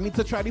gal, but I need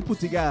to try the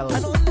putty gal. I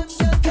know that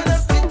girl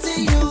cannot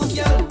pity you,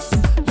 girl.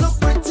 Look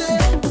pretty,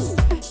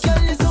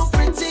 girl, you're so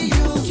pretty,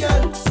 you,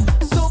 girl.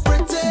 So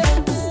pretty,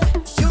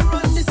 you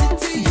run the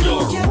city, you,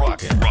 You're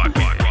rocking.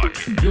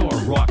 You're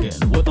rocking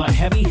with a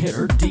heavy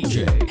hitter DJ.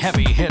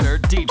 Heavy hitter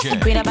DJ.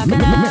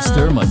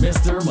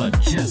 Mr.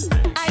 Mejustik.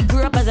 I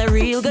grew up as a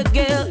real good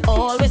girl,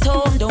 always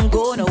home, don't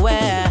go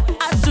nowhere.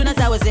 As soon as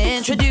I was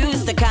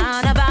introduced to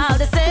carnival,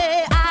 they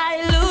say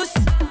I loose,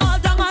 all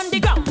down on the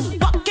ground,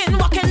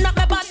 walking up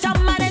my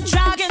bottom, and then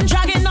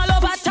dragging all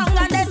over town,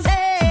 and they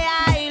say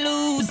I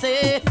lose.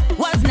 It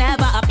was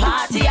never a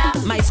party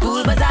at my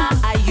school bazaar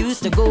I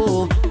used to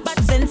go, but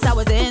since I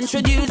was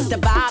introduced to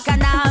back,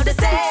 and now they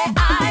say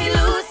I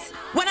lose.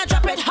 When I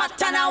drop it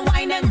hot and I'm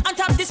whining on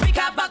top the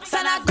speaker box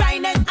and I'm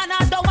grinding, and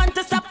I don't want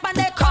to stop, and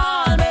they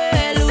call me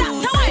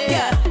Lucy.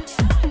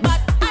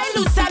 But I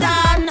looser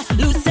than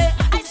Lucy,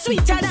 I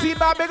sweeter than See,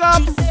 Bob, big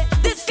up.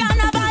 this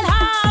carnival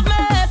have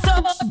me so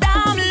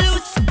damn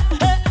loose.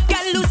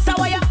 Get loose,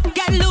 how you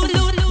get loose,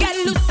 get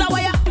loose, how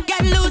you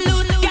get loose,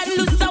 get loose,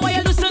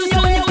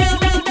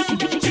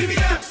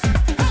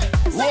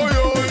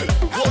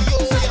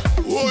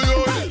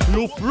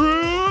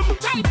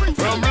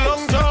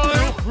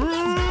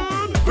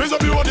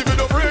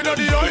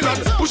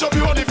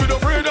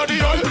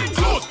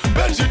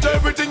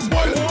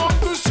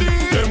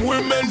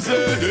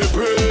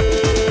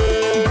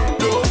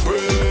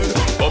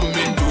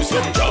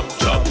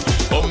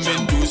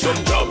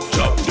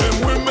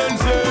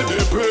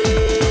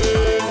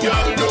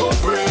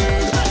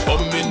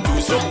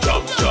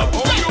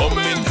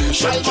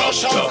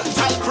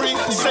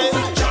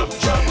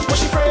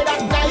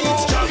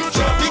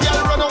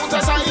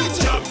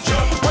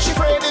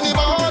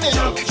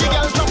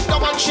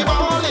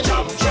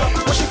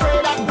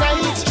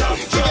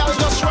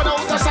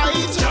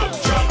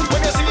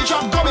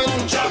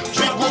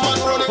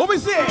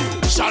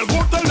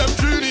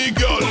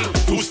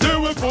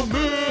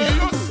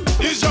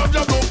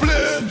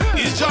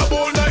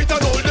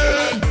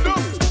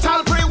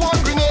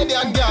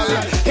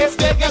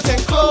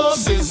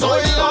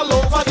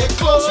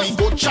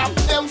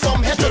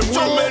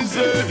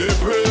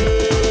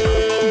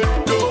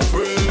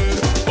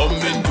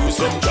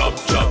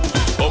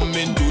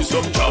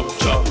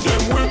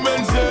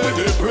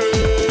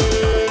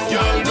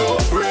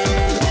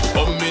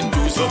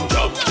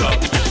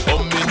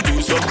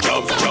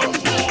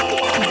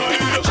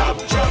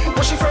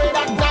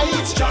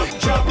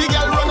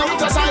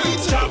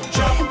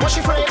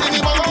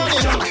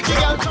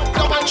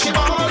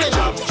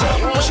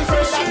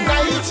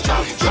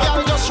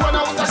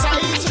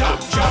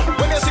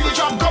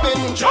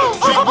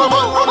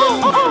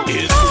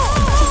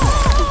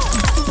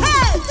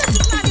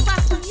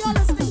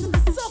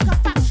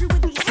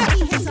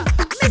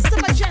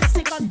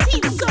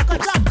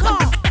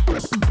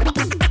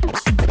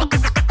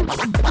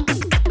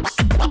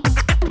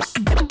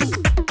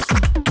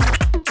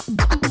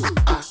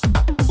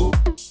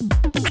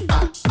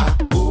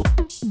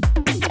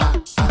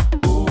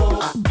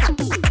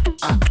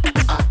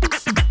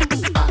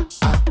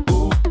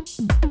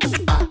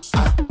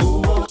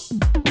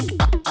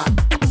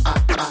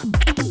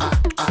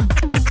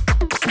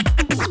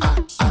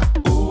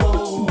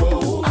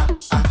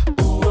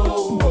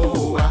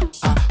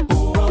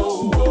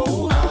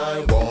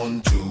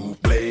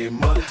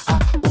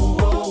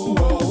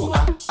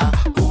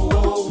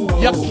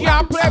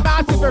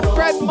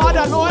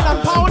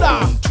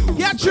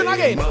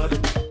 again.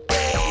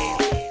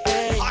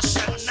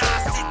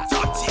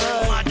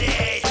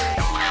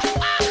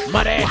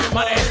 Money.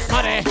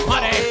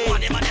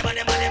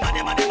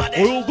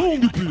 Oil down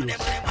the place.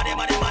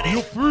 You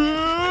afraid?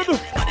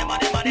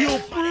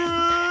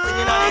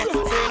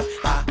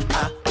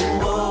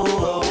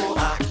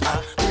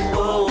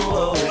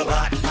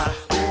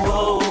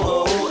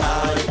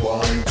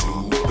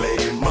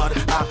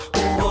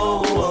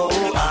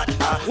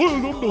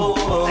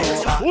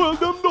 Well,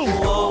 them do.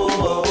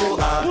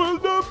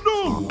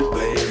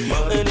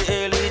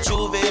 Early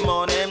Juve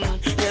morning,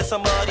 yeah,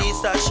 somebody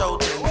start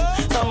shouting.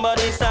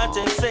 Somebody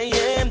started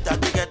saying that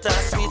we get a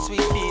sweet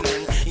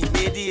feeling.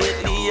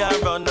 Immediately I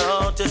run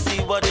out to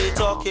see what they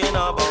talking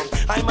about.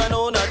 I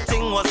know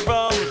nothing was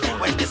wrong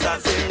when they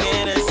start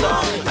singing a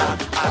song.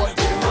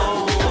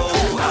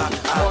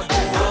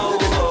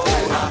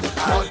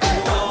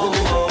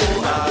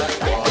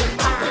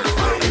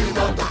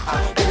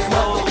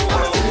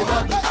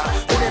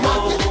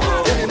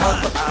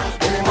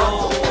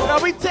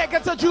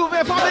 To Juve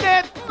for a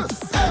minute.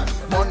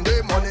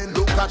 Monday morning,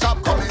 look a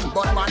job coming,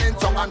 but man in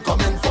tongue and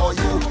coming for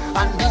you.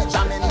 And me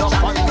jamming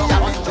up on the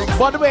drinks.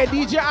 By the way,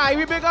 DJ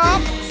Ivy, big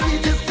up.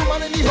 Sweetest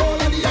woman in the whole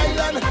of the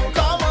island.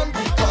 Come on,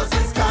 because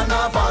it's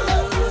carnival.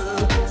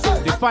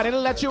 They finally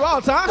let you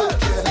out, huh?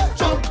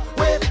 Jump,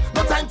 wave,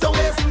 no time to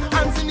waste.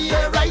 Hands in the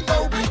air right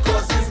now,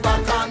 because it's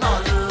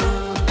bacchanal.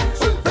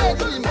 So pray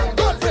to the moon,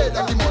 don't pray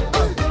to the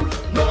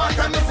moon. No one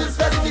can miss this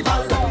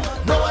festival.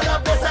 No other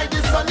place like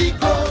this on the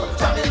globe.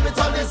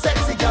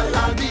 Sexy girl,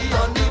 I'll be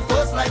on the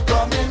first night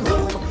coming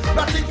home.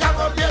 Nothing can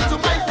compare to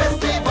my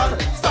festival.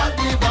 Start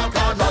the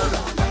bacchanal.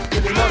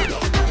 In the mud.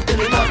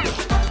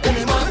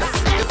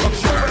 From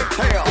Sugar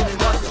Tail.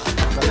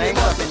 The names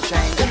have been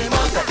changed. In the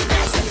mud.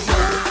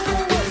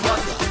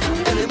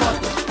 Then we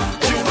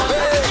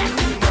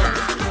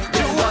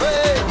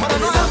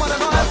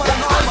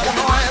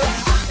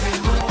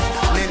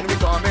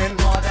coming.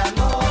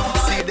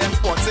 See them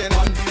sporting.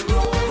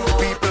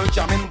 People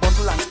jamming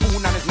bottle and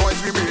spoon and it's noise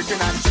we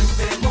making and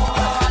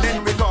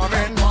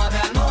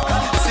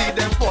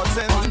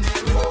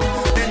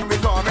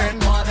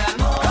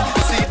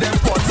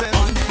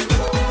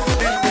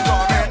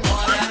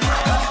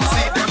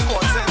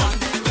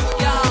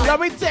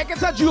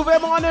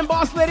Juve morning,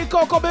 boss lady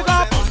Coco, big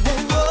up.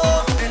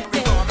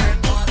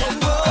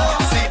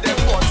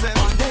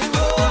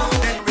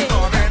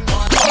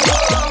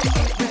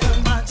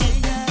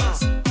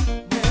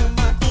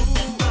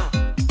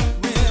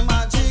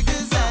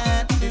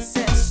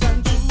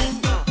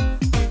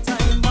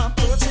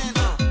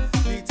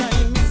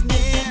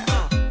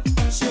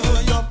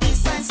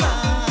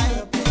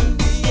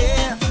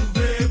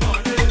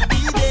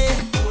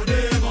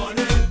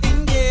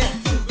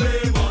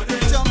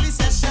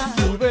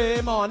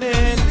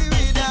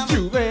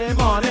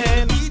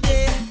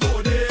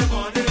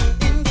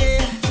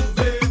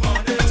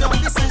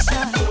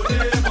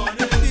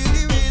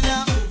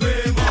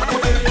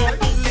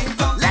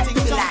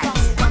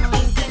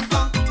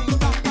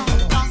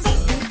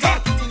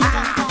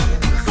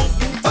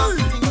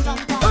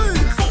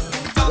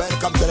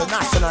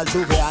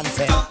 Juve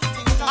anthem.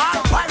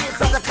 All pirates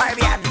of the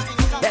Caribbean,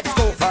 let's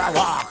go for a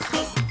walk.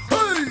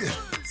 Hey,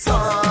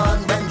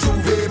 son, when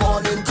Juve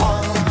morning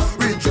come,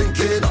 we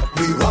drinking up,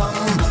 we rum,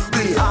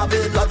 we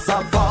having lots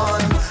of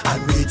fun,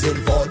 and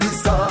waiting for the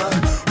sun.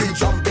 We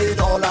jumping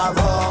all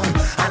around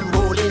and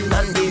rolling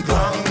on the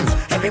ground.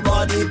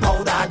 Everybody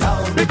powder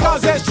down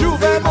because it's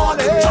Juve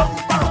morning.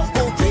 Jump around,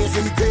 go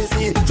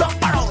crazy,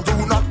 jump around,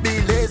 do not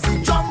be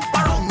lazy. Jump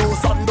around, no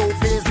sun, no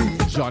phase.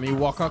 Johnny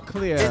Walker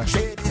clear.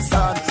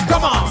 Son,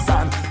 come on,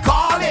 son,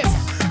 call it.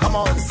 Come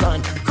on,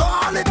 son,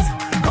 call it.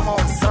 Come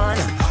on, son.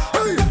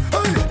 Hey,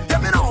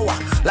 get me now.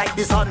 Like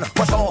the sun,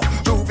 for sure.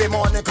 Juve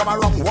morning, come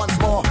around once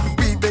more.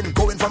 We've been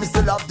going from the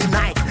still of the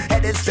night,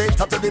 headed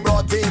straight up to the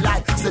broad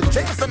daylight. Still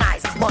drinks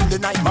tonight. Monday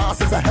night mass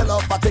is a hell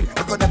of a thing.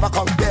 We could never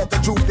compare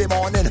to Juve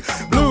morning.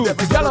 Blue,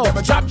 yellow,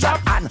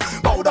 chop, and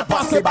powder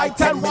pussy by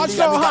 10. Watch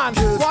your hand,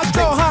 watch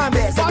your hand,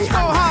 watch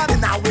your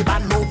hand. Now we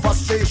ban no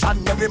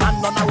frustration. Every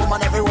man on a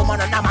woman, every woman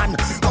on a man.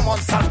 Come on,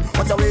 son,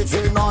 what you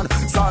waiting on,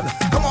 son?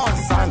 Come on,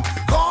 son,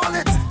 call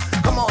it.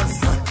 Come on,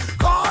 son,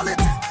 call it.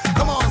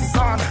 Come on,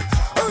 son.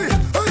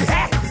 Hey,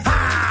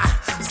 ha,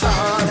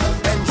 son.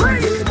 And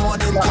drinking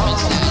morning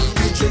come,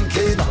 we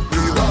drinking up,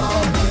 we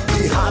rum,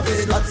 we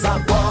having lots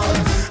of fun,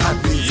 and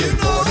we waiting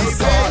for the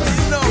sun.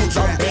 We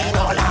jumping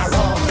all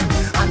around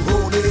and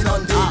rolling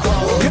on the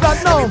ground. You don't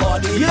know,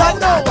 you don't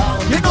know,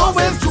 you know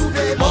where's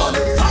Juve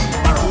morning. Jump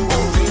around, go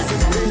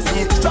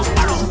crazy, jump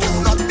around, do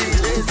not be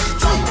lazy.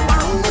 Jump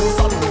around, no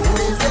sun, no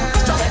crazy.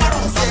 Jump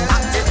around, some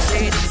active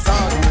shady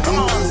sun. Come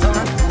on,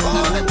 son,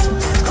 call it.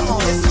 Come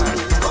on, son,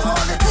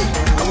 call it.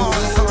 Come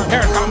on, son.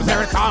 Here it comes,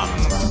 here it comes.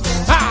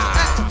 Ha!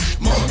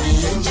 Money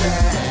in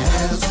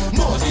jazz,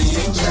 money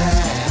in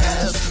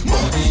jazz,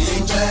 money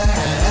in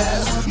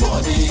jazz,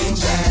 money in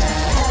jazz,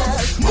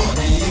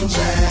 money in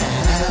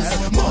jazz,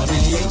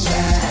 money in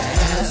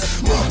jazz,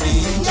 money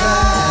in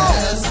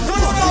jazz.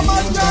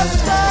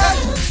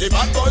 The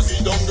bad boys we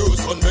don't do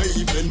Sunday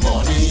evening.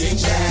 Money in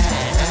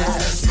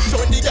jazz,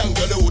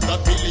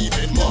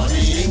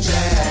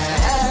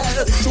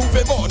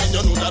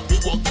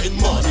 working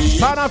money.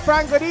 Tana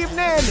Frank, good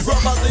evening.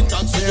 Robbers in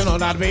gangs, you know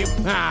that, babe.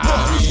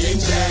 Money in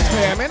jail.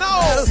 Hear me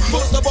now.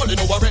 First of all, you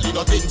know I really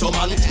not into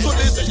man. So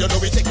they say you know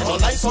we take it on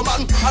life, so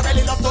man. I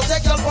really love to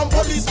take girl from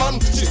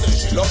policeman. She say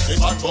she love the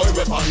bad boy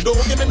weapon.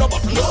 Don't give me no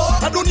button, no.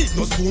 I don't need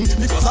no spoon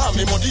because I'm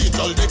a money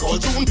until they call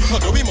June. I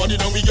do we money,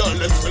 now we girl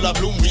them still a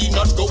bloom. We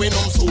not going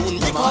home soon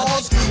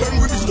because when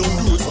we reach down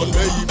to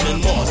Sunday evening,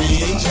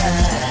 money in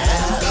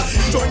jail.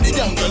 Join the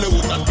gang, girl, who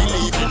not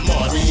believe in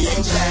money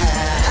in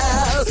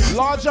jail.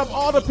 Large up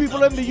all the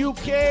people in the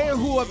UK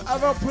who have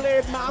ever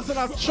played Master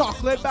of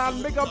Chocolate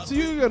Band. Big up to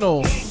you, you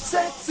know.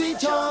 Sexy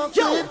chocolate.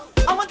 Yo,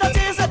 I want to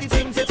taste of the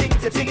thing.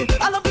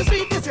 I love the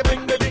sweetness you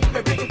bring.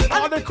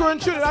 All the crew in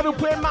Trinidad who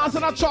play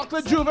Master of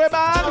Chocolate Juve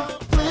Band.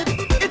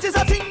 It is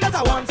a thing that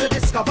I want to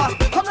discover.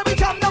 Come let me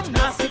calm down,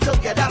 nasty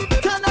together.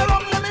 Turn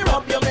around, let me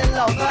rub you, me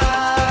lover.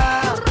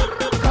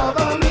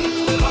 Cover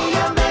me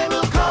and I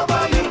will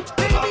cover you.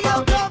 Baby,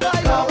 I'll cover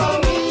you. Cover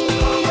me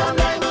and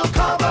I will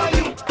cover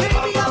you.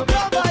 Baby, I'll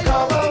cover you.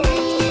 Cover me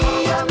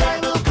and I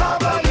will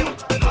cover you.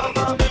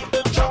 Cover me,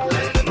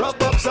 chocolate.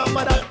 Rub up some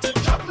of that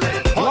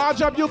chocolate.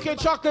 Large up UK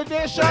Chocolate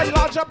Nation.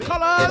 Large up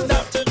colors.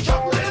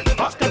 Chocolate.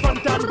 Back the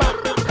front and back.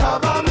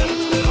 Cover me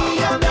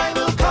and I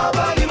will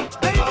cover you.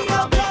 Baby,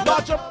 I'll cover you.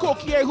 Large up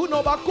Cookie. Who know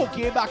about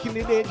Cookie back in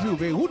the day, Juve?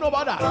 Who know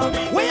about that?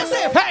 Where you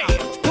say? Hey!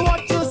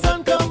 Watch your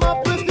son come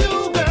up with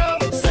you, girl.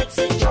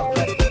 Sexy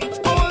chocolate.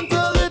 I want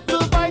a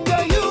little bite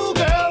of you,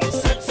 girl.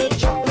 Sexy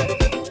chocolate.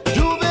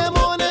 Juve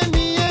more than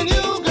me and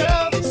you,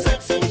 girl.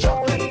 Sexy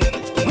chocolate.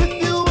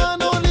 With you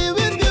and only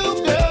with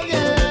you, girl,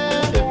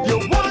 yeah. If you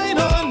whine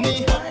on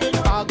me,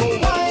 I'll go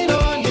whine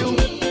on you.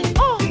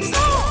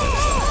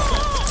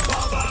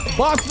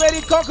 Boss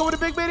Lady Coco with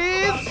the big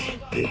bitties.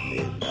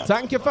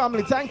 Thank you,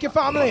 family. Thank you,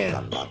 family.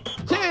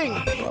 Ting.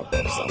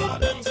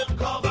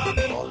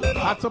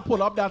 Had to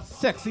pull up that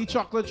sexy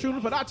chocolate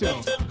tune for that, you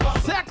know.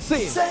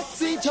 Sexy.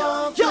 Sexy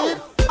chocolate. Yo,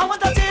 I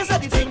want to taste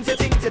of the thing.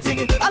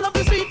 I love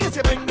the sweetness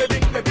you bring.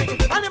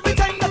 And every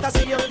time that I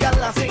see you,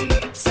 girl, I sing.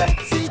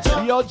 Sexy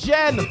chocolate. Yo,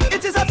 Jen.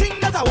 It is a thing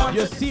that I want.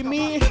 You see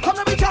me? Come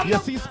let me calm You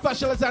see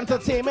Specialist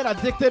Entertainment,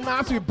 Addicted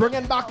Mass. We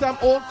bringing back them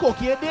old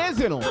Cookie days,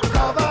 you know.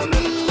 Cover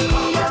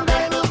me and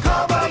I will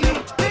cover you.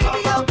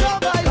 Baby, I'll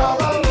cover you.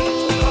 Cover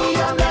me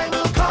and I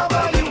will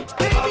cover you.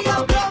 Baby,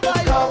 I'll cover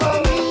you. Cover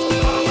me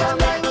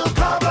and I will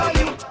cover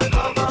you.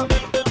 Cover me,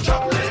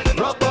 chocolate.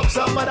 Rub up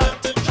some of that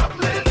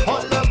chocolate.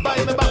 Hold up by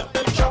me back,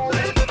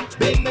 chocolate.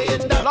 Baby, in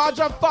that. Large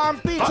up Farm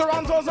P,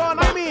 Toronto's on,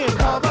 I mean.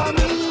 Cover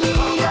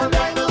me and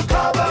I will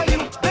cover you.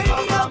 Baby,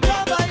 I'll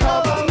cover you.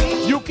 Cover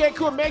me. UK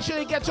crew, make sure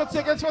you get your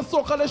tickets for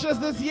Soca-licious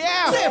this year.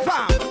 Say,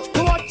 fam.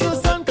 Watch your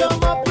son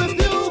come up with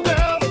you,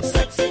 girl.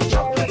 Sexy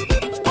chocolate.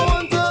 I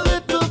want a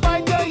little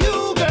bite of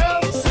you,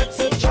 girl.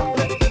 Sexy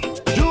chocolate.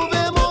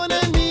 Juve more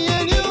than me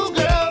and you,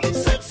 girl.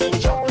 Sexy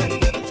chocolate.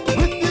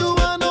 With you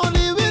and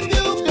only with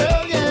you,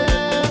 girl,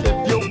 yeah.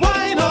 If you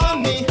whine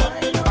on me,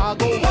 I'll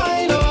go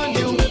whine on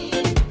you.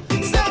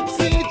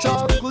 Sexy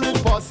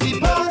chocolate posse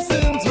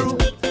passing through.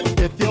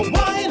 If you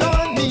whine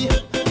on me,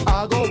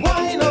 I'll go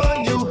whine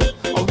on you.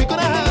 Or we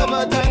gonna have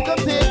a time to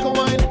take a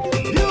wine.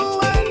 You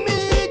and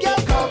me,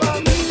 girl, cover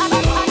me.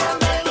 And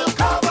I will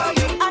cover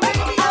you. And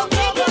I'll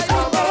make it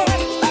cover me.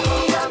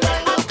 And I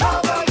will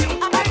cover you.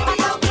 And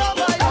I'll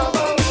cover you.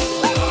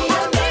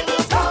 I'll make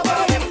it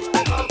cover you.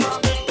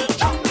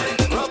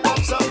 Chocolate, rub up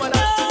some of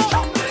that.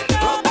 Chocolate,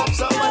 rub up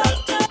some of that.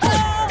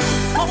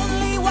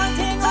 Only one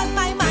thing on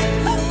my mind,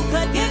 you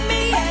could give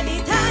me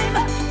anytime.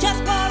 Just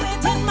pour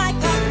it in my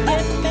cup,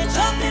 give me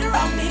chocolate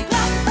around the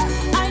clock.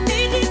 I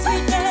need this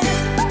sweetness,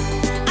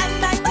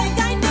 and I think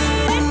I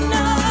need it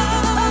now.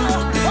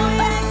 Oh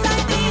yes, I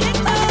need it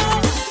now.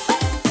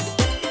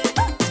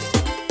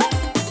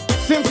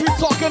 Since we're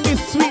talking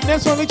this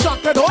sweetness from the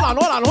chocolate, hold on.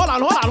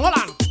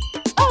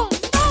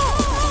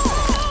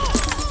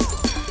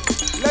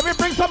 Let me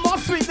bring some more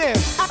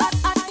sweetness.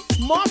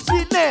 More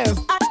sweetness.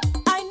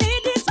 I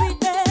need this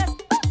sweetness.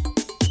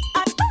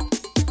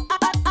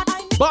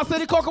 Boss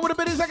Lady Coco with the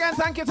biddies again.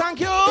 Thank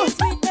you.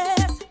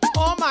 Sweetness.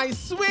 Oh, my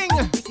swing.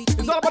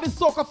 It's all about the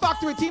Soca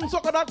Factory.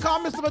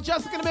 TeamSoca.com. Mr.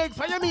 Mejustik in the mix.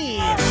 How you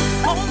mean?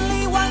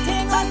 Only one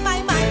thing on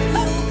my mind,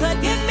 you could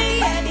give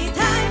me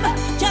anytime.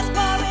 Just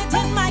pour it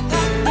in my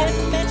cup, give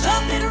me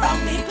chocolate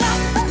around the clock.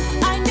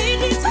 I need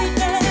this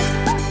sweetness,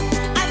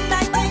 and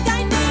I think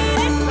I need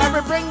it. Let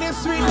me bring this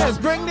sweetness.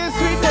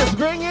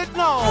 Bring it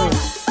now.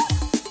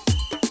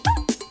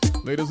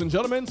 Ladies and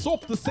gentlemen,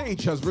 Soap the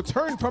Sage has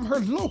returned from her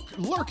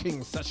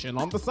lurking session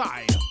on the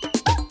side.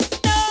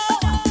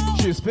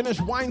 She's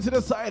finished wine to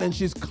the side and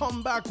she's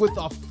come back with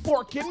a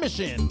forking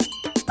mission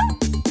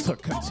to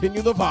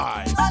continue the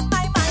vibes.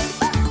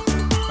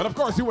 And of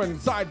course, you were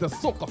inside the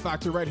Soca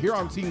Factory right here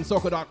on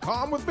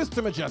TeamSoca.com with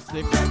Mr.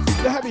 Mejustik,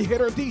 the heavy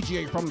hitter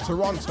DJ from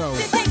Toronto.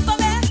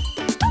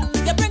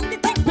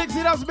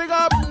 Pixie, that's big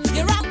up.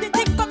 You rock the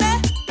thing for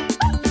me.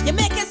 You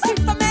make it sweet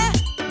for me.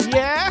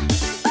 Yeah.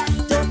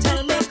 Don't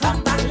tell me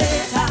come back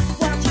later.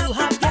 What you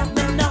have get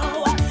me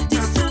now. The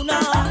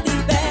sooner the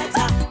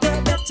better.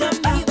 Give it to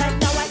me right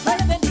now. I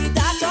crave and need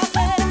that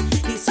chocolate.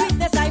 The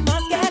sweetness I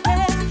must get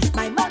it.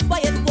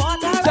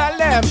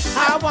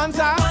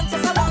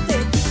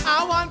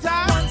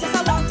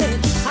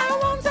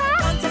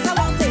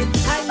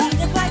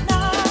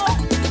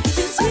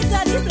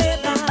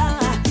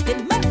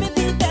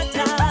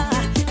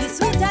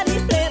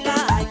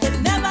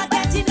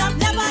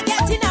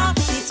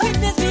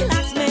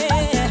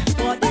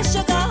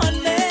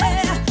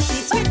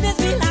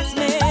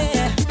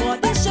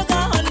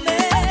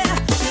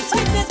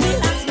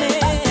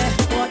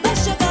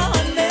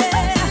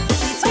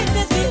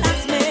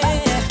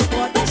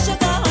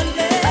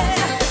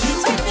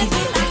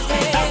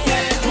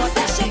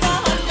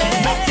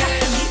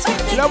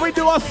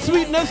 our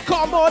sweetness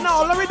combo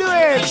now. Let me do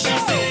it.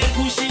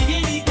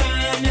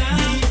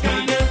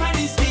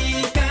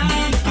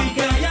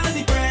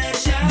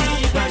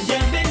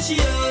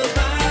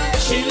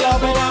 She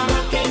love her.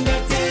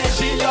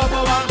 She love her.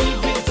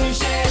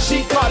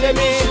 She calling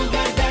me.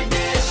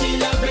 She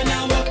love when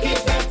I walk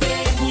it that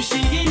day.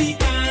 Pushy in the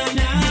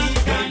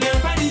corner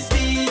for the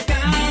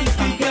speaker.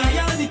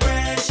 Girl, the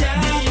pressure.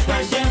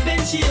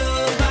 Then she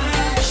over.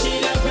 She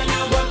love when I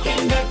walk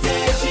in that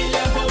day. She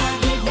love how I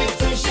give it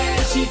to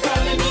share. She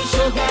calling me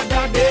sugar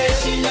daddy.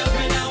 She love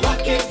when I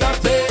walk it that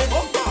day.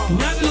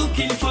 Not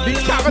looking for the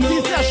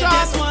cavity session.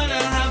 Just wanna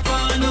have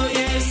fun, oh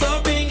yeah.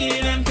 So bring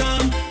it and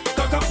come.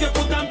 Cock up your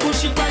foot and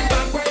push it right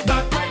back, right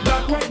back, right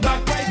back, right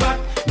back, right back.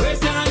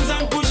 Raise your hands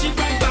and push it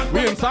right back.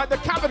 We're inside the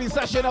cavity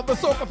session of the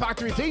Soca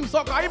Factory. Team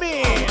Soca, I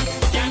mean.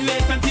 Can't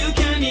wait until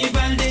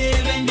Carnival Day.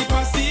 When the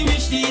posse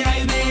reach the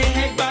highway.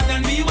 Head back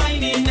and be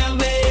whining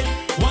away.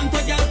 Want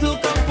a girl to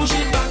come push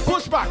it back.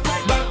 Push back,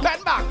 right back,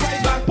 bend back,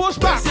 right back. Push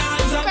back,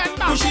 bend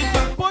back, push it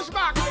back. Push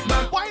back, right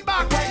back, wind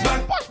back, right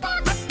back. Push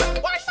back, wind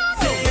back.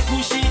 Say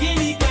push it in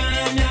the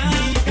corner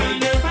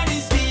for the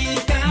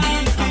speaker.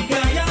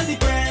 Girl, the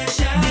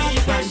pressure.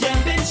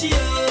 Then she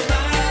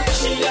over.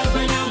 She love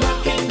when I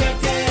walk in the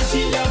tail.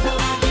 She love how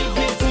I give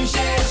it to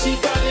share. She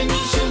calling me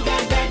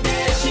sugar daddy.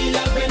 She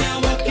love when I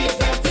walk in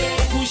the tail.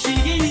 Push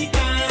it in the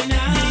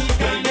corner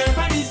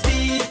for the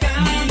speaker.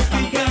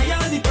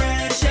 Girl, the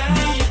pressure.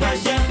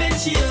 Then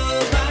she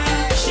over.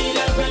 She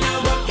love when I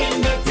walk in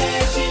the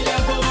tail. She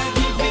love how I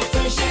give it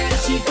to share.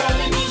 She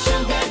calling me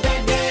sugar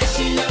daddy.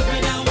 She love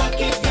when I walk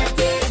in the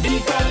tail. She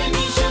calling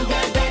me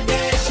sugar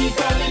daddy. She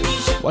calling me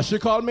sugar. What she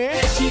call me?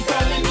 She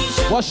calling me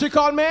sugar. What she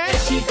call me?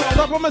 She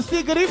calling me.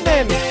 Mejustik, good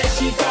evening.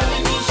 She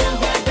calling me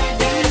sugar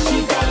daddy. She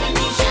calling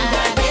me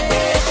sugar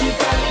daddy. She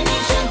calling me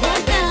sugar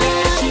daddy.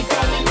 She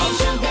calling me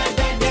sugar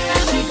daddy.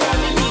 She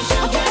calling me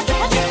sugar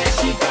daddy.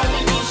 She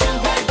calling me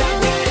sugar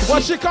daddy.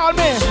 What she call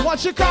me? What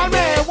she call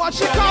me? What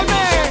she call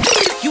me?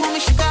 You want me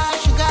sugar,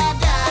 sugar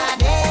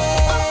daddy.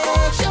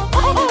 So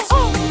fine and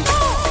sweet.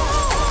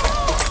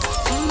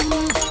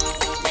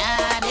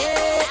 Daddy.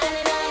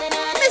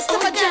 Mr.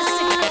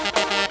 Mejustik.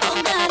 Oh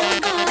God, oh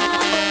God.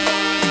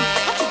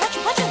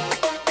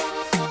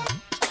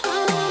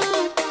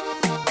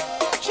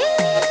 Watch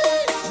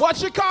it. What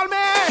she call me?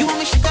 You want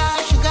me sugar,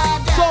 sugar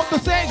daddy. So the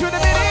sage with a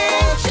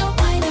minute. So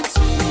fine and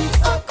sweet.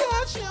 Of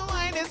course you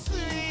wine is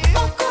sweet.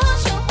 Of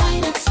course you're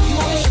fine and sweet. You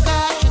want me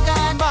sugar,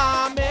 sugar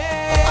Mommy.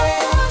 Of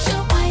course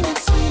you're fine and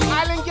sweet.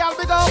 Island girl,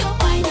 big up. You're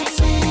fine and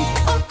sweet.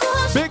 Of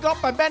course. Big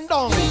up and bend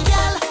down. Every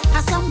girl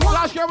has someone.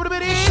 Flash girl with a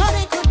minute. Sure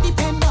they could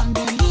depend on,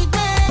 believe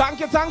me. Thank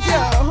you, thank you.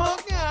 Oh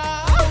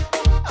God.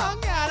 Oh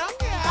God, oh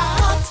God.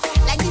 Hot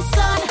like the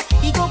sun,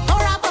 he go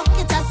pour a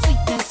bucket of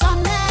sweetness on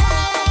them.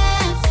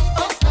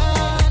 Oh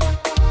God,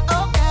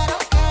 oh God,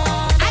 oh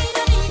God. I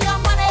don't need your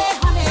money,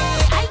 honey.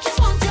 I just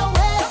want your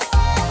ways.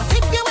 But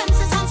if you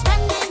insist on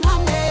spending,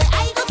 honey,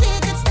 I go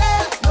take it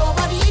still.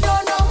 Nobody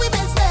don't know we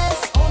business.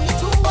 Only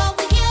two are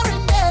we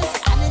hearing this.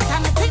 And it's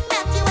on the thing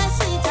that you are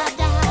sweeter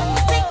than.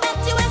 The thing that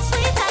you are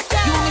sweeter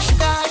than. You want me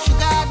sugar,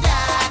 sugar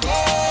daddy.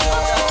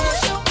 Of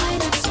course you're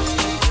fine and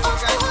sweet. Of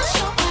course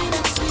you're fine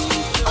and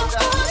sweet. Of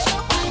course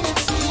you're fine and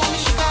sweet. You want me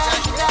sugar,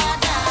 sugar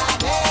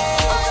daddy.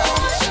 Of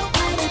course you're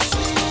fine and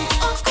sweet.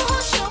 Of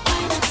course you're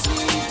fine and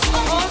sweet.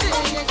 All day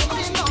you're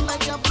getting on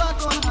like your blood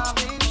don't have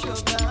any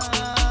sugar.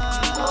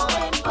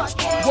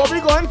 What we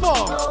going for?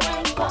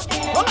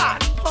 Hold on.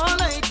 All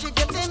night you're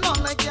getting on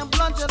like your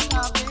blood just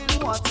having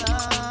water.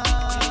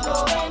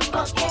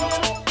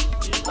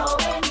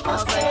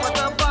 Cause I put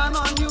a ban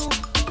on you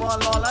for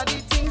all of the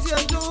things you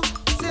do.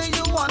 Say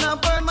you wanna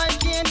burn my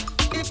skin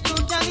if you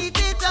can eat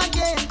it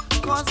again.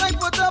 Cause I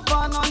put a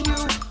ban on you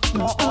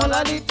for all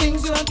of the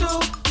things you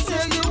do.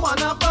 Say you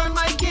wanna burn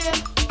my skin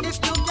if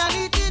you can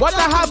eat it What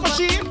the again. hell for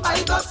she?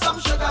 I got some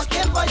sugar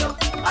cane for you.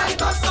 I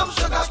got some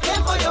sugar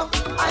cane for you.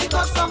 I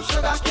got some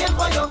sugar cane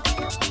for you.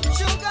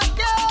 Sugar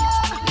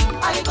cane.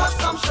 I got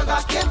some sugar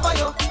cane for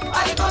you.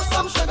 I got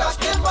some sugar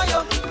cane for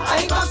you.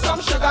 I got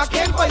some sugar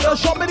cane for you.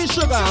 Show me the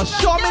sugar.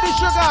 Show me the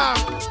sugar.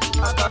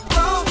 I got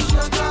brown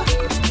sugar.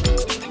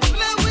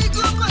 Let we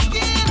go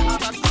again. I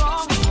got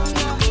brown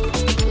sugar.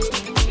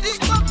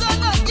 Dig up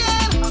that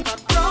again. I got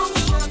brown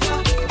sugar.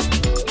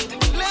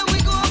 Let we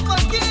go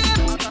again.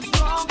 I got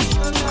brown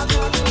sugar.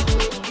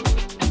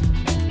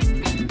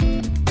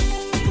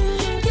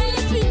 Can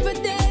you speak for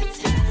this?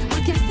 I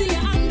can see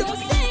your hand, don't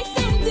say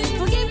something.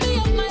 Forgive me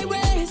of my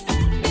ways.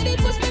 Baby,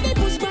 push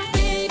back,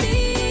 baby.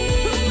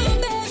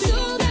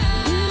 Sugar,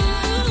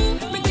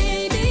 my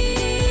baby.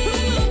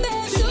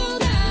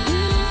 Sugar,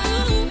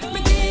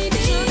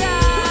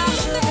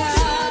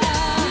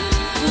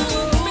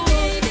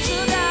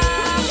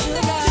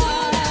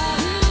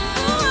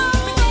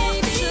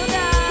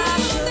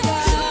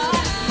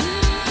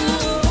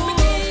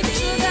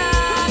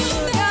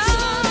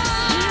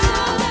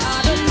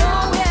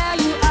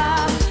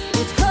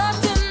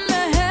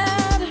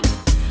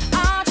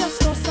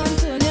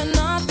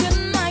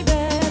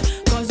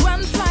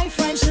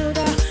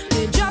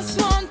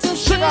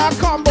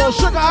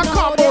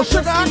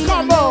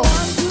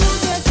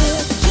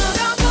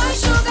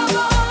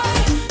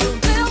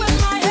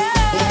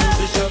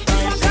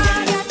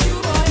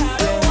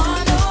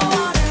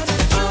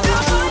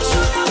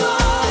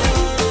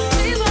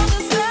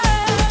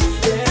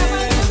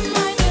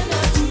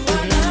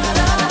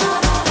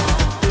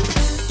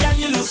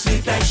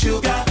 sweet like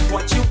sugar.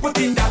 What you put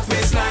in that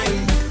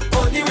waistline,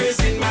 only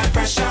raising my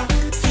pressure.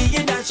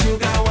 Seeing that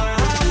sugar wine,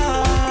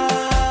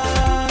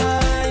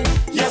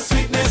 your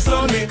sweetness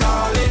only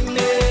calling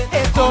me.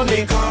 It's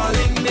only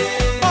calling me.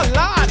 Oh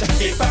Lord,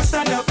 if I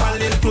stand up a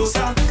little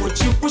closer, would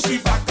you push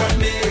it back on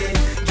me?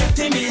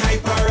 Getting me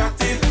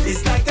hyperactive,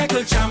 it's like a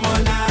good jam all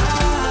night.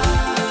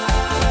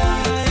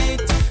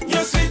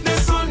 Your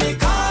sweetness only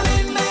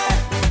calling me,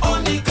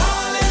 only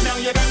calling. Now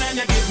you're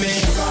gonna give me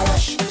sugar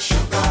rush,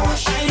 sugar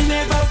rush. I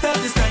never felt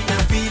this kind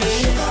of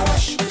feeling. Sugar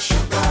rush,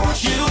 sugar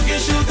rush. You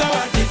give sugar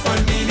a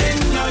different meaning.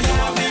 Now you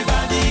have my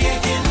body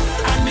aching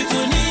and me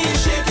two knees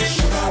shaking.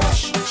 Sugar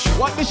rush, sugar.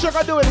 What the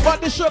sugar doing? What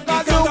the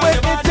sugar doing?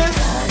 It is.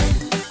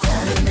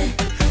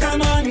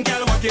 Come on,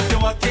 girl, walk it, you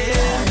walk it.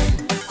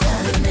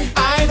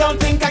 I don't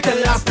think I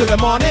can last till the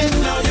morning.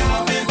 Now you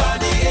have my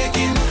body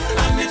aching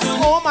and me two.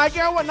 Oh my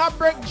girl, when I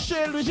break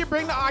shit, we should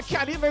bring the I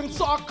can't even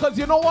talk, cause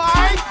you know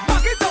why?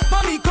 Back it up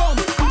for me, come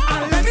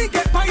and let me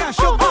get by your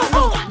sugar.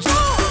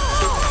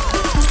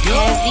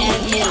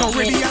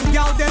 Caribbean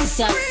girl, them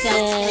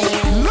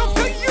look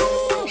at you.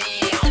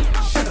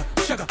 Sugar,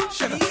 sugar,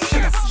 sugar,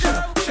 sugar,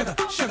 sugar, sugar,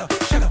 sugar,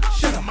 sugar,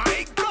 sugar.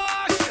 My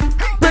gosh,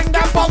 bring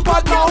that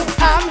bumper now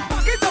and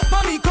back it up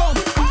for me, come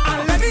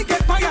and let me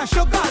get by your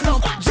sugar,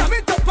 love. Jam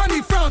it up on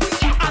the front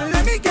and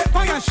let me get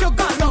by your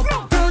sugar, love.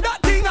 Turn that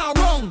thing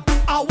around.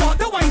 I want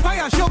the wine by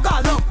your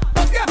sugar, love.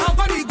 Up your hand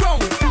on the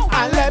ground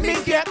and let me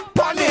get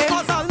on it.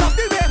 Cause I love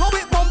the way how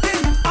it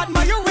bumping,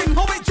 admiring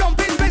how it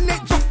jumping. When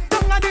it jump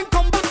down and then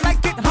come back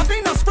like it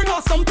having a spring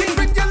or something.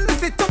 When you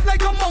lift it up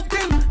like a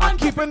mountain I'm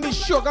keeping the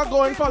sugar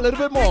going for a little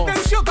bit more.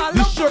 them sugar, The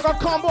love. sugar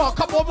combo, a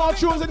couple more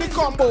tunes in the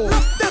combo.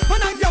 Them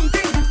fun and young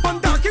thing, fun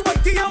darky,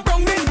 whitey and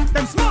brown men.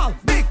 Them small,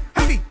 big,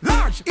 heavy,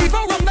 large, even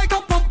run like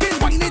a pumpkin.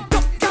 Wind it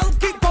up, girl,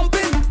 keep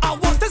pumping. I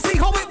want to see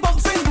how it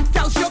bouncing.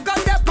 Girl, sugar,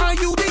 that pan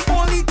you the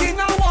only thing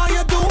I want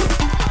you do.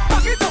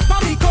 Back it up for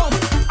me, come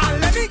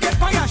and let me get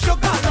by your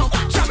sugar, love.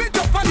 Jam it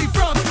up on the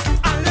front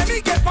and let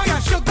me get by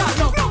your sugar,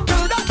 love.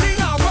 Turn that thing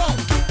around.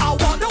 I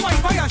want the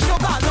wine by your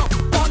sugar, love.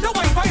 Want the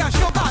wine by your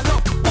sugar,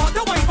 love. Want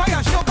the wine by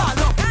your sugar,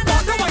 love.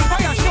 Want the wine by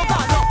your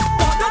sugar, love.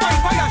 Want the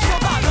wine by your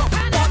sugar, love.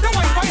 Want the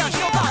wine by your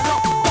sugar,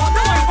 love. Want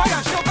the wine by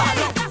your sugar,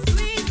 love.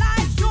 Sweet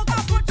like sugar,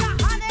 put your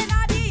hand in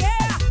the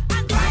air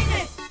and grind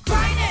it,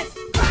 grind it,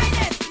 grind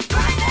it,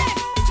 grind it.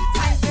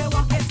 Time to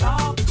walk it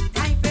up,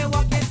 time to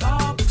walk it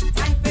up,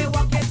 time to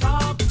walk it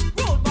up.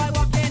 Road boy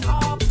walking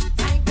up,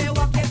 time to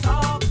walk it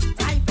up,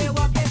 time to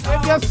walk it up.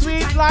 If you're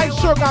sweet like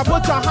sugar,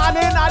 put your hand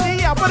in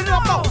the air, put it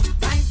up now.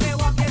 Time to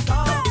walk it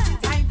up,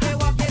 time to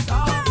walk it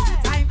up,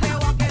 time to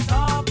walk it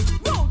up.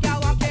 Road you're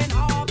walking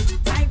up,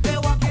 time to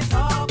walk it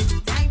up,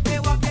 time to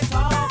walk it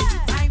up,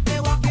 time to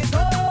walk it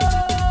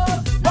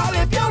up. Well,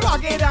 if you're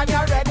rugged and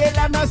you're ready,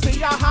 let me see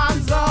your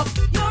hands up.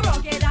 You're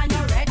rugged and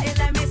you're ready,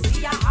 let me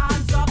see your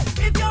hands up.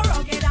 If you're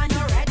rugged and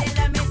you're ready,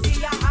 let me see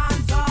your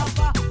hands up.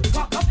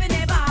 Walk up in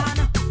the van,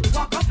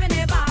 walk up in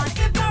the van.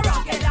 If you're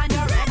rugged and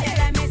you're ready,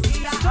 let me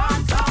see your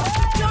hands up.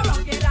 You're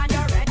rugged and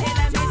you're ready,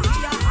 let me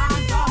see your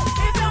hands up.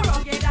 If you're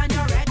rugged and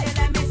you're ready,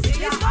 let me see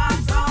your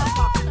hands up.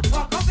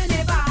 Walk up in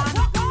the van,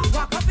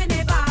 walk up in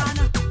the van.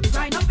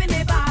 Grind up in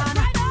the van,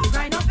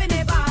 grind up in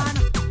the van.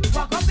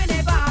 Walk up in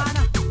the van,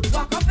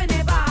 walk up in the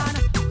van.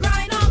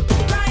 Grind up,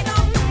 grind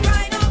up,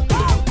 grind up,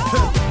 go,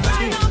 go.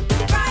 Grind up,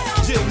 grind up.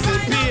 James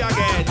and P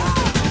again.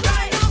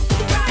 Grind up,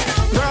 grind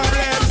up.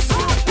 Problems.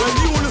 When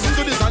you listen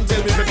to this and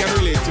tell me if you can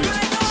relate to it.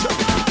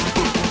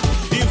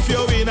 If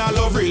you're in a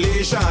love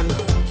relation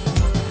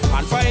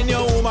and find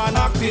your woman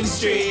acting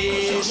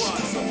strange,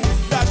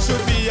 that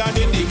should be an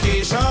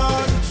indication.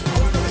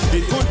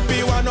 It could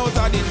be one out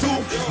of the two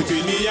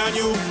between me and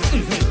you.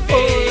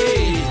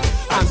 Hey,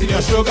 hands in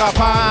your sugar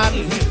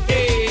pan.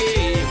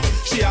 Hey,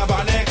 she have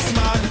an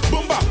ex-man.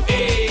 Boomba.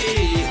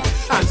 Hey,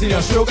 hands in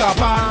your sugar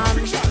pan.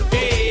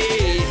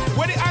 Hey,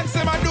 what the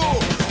answer man do?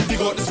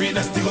 Dig out the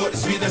sweetness, dig out the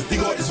sweetness, dig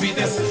out the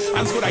sweetness.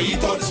 Hands could I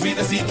eat out the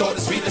sweetness, eat out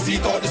the sweetness,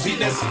 eat out the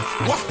sweetness.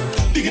 What?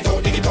 Dig it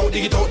out, dig it out,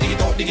 dig it out, dig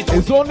it out, dig it out.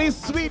 It's only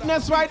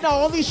sweetness right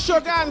now, only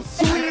sugar and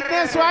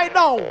sweetness right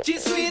now.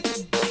 She's sweet.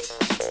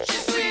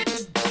 She's sweet.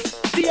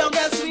 The young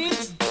girl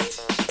sweet.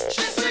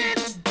 She's sweet.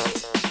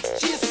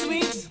 She's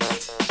sweet.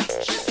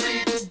 She's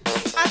sweet.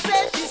 I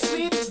said she's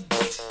sweet.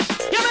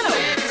 You know.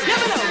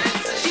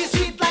 She's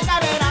sweet like a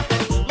red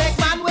apple. Make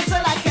man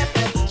whistle like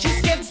kettle. She's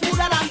skin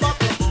smoother than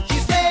butter.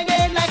 She's staying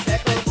in like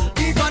peckle.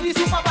 The body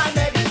super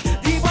banded.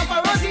 The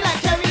bumper rosy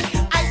like cherry.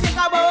 I think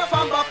I borrow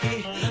from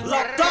Bucky.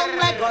 Locked down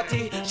like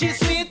Gotti. She's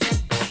sweet.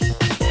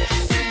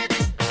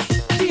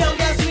 The young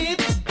girl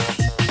sweet.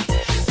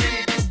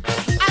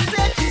 I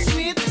said she's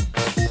sweet.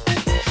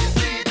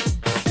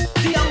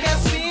 The young girl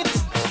sweet.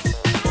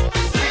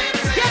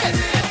 Yes.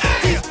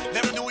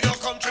 Never knew your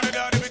country, me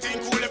got everything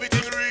cool,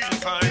 everything real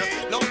fine.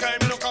 Long time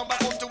me no come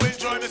back home to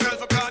enjoy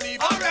myself a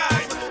carnival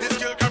time. This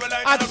girl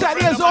Caroline, I tell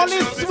you, it's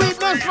only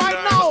sweetness right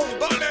now.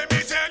 But let me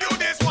tell you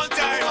this one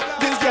time.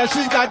 This girl,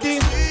 she's got the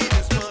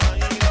Sweetest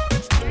mind.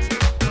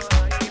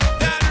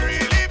 That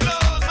really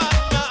blows my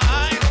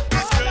mind.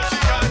 This girl, she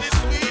got the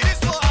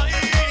sweetest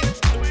wine.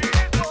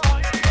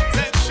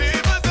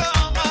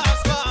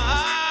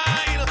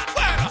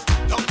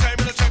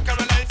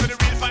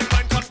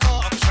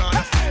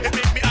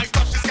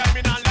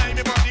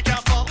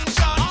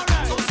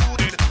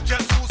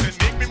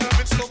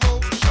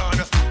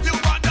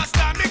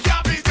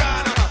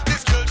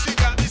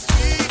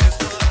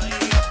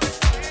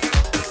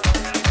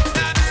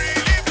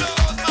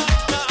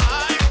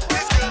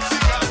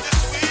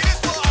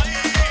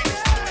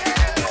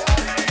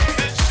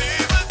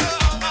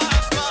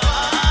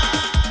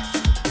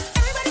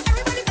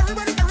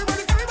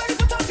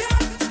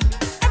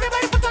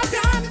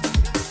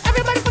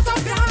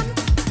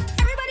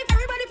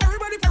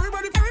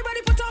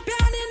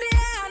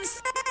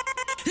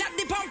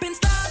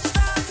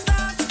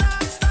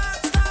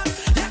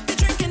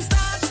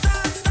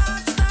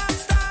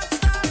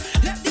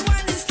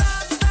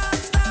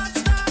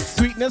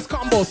 Sweetness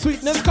combo,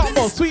 sweetness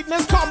combo,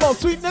 sweetness combo,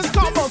 sweetness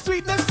combo,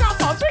 sweetness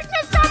combo,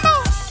 sweetness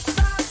combo.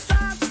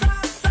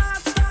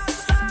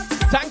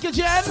 Thank you,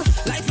 Jen.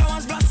 Like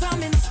flowers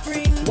blossom in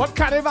spring. What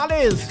carnival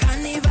is?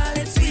 Carnival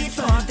is sweet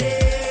for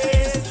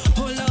days.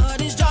 Oh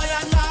Lord, is joy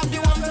and love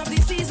the warmth of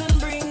the season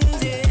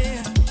brings.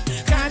 Yeah.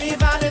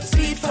 Carnival is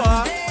sweet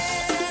for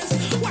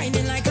days.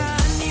 Whining like an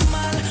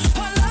animal.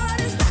 Oh Lord,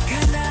 is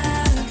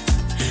bacchanal.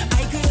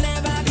 I could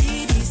never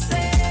be the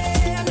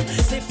same.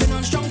 Sipping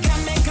on strong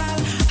chemical.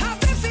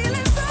 Happy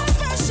feeling so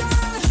special.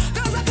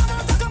 Cause I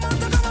come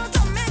out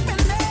to make me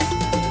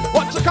live.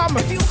 What you come?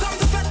 If you come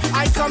to fed,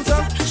 I come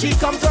to, she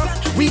come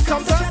to, we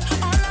come to.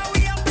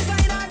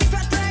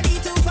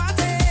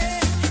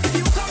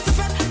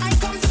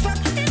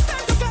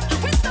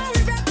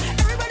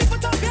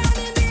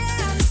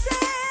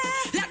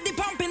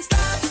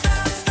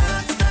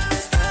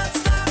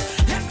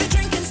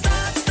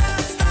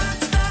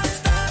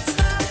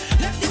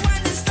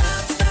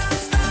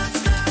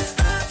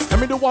 Let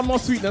me do one more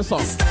sweetness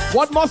song.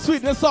 One more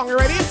sweetness song. You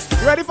ready?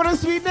 You ready for the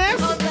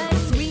sweetness?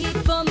 Sweet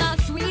for my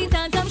sweet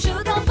and some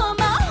sugar for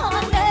my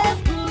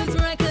honey. Who's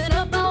record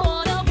up? I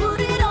wanna put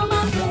it on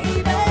my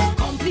baby.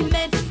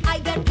 Compliments, I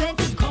get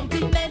plenty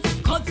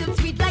compliments. Cause it's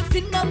sweet like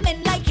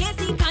cinnamon, like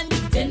hazy candy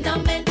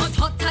cinnamon. But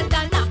hotter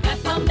than a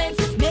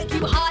peppermint, make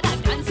you harder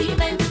than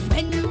cement.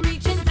 When you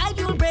reach inside,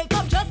 you'll break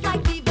up just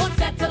like the boat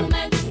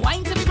settlement.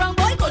 Wine to the wrong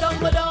boy, go down,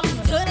 go down.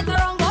 Turn it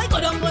around, boy, go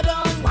down, go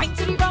down. Wine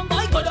to the wrong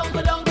boy, go down,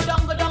 go down, go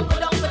down, go down, go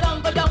down, go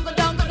down, go down, go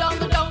down, go down,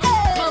 go down.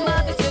 Come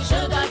on, this is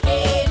sugar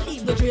cane.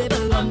 Leave the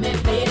dribble on me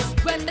face.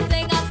 When the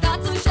thing I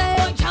start to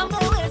shake, jump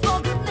away for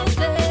goodness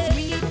sake.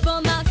 Sweet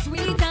for my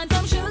sweet and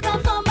some sugar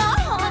for my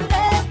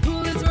honey.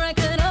 Who's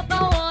record up? I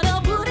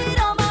wanna put it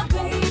on my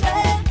baby.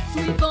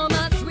 Sweet for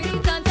my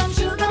sweet and some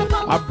sugar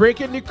for my I'm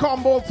breaking the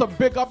combo to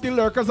pick up the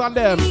lurkers on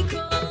them.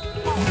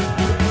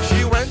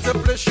 She went to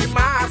play she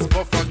mask,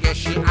 but forget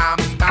she am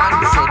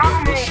done. So the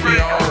pushy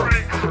out,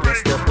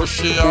 yes the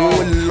pushy out.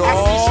 Oh Lord, I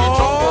see she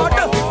jump over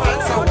the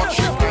fence and what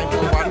she kind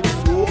of want to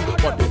do,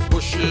 but the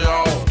pushy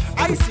out. I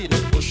see the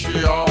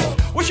pushy out.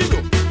 What she do?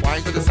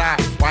 Wind to the side,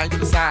 wind to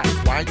the side,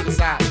 wind to the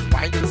side,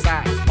 wind to the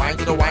side, wind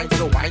to the wind to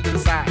the wind to the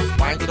side,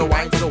 wind to the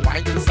wind to the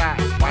wind to the side,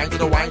 wind to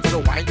the wind to the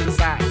wind to the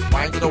side,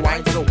 wind to the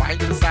wind to the wind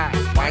to the side,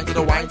 wind to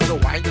the wind to the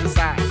wind to the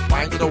side,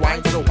 wind to the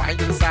wind to the wind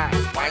to the side,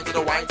 wind to the wind to the wind to the side, wind to the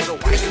wind to the wind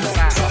to the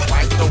side,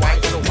 wind to the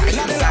wind to the wind to the side, wind to the wind to the wind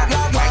to the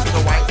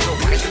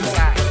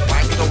side,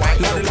 wind to the wind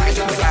to the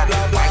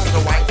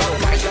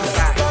wind to the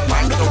side,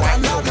 wind to the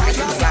wind to the wind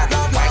to the side,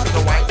 wind to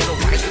the wind to the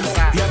wind to the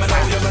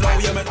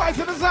side. Right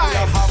to the side.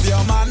 I have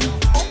your man,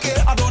 okay,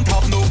 I don't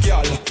have no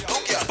girl,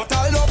 but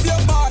I love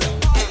your man.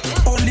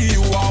 Only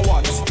you I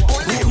want.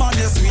 Good man,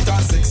 you're sweet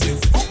and sexy.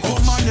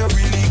 Good man, you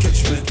really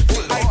catch me.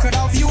 I could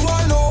have you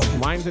alone.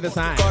 Wind to the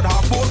side. Could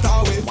have both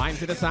away. Wind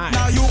to the side.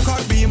 Now you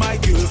could be my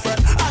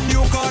girlfriend, and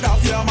you could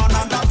have your man,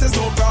 and that is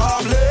no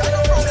problem.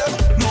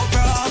 No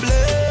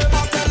problem.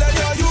 I'm telling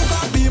you, you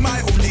could be my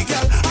only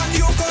girl, and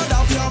you could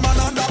have your man,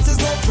 and that is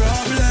no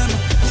problem.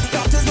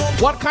 That is no.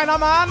 What kind of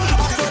man?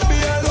 I could be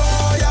a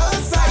loyal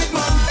side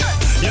man.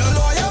 You're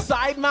loyal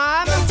side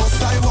man.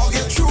 First I walk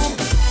it through.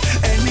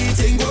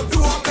 Anything you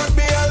do, I could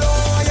be a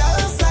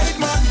loyal side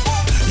man.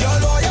 You're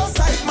loyal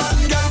side man,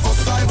 girl.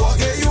 First I walk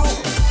it you.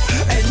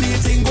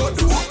 Anything you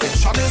do,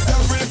 attention is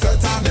every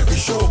fete and every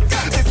show.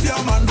 If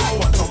your man don't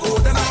want to go,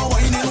 then I'm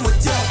whining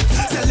with you.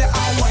 Tell you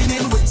I'm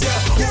whining with you.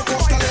 Your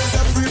crush is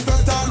every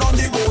fete and on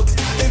the boat.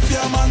 If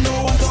your man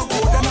don't want to go,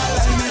 then I'm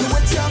lining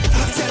with you.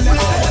 Tell you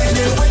I'm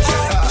whining with you.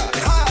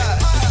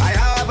 I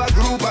have a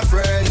group of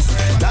friends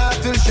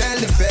that will share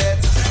the fete.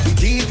 We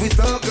keep we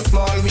circle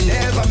small, we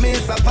never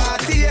miss a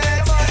party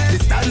yet.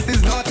 Distance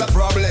is not a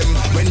problem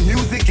when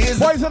music is.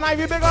 Boys and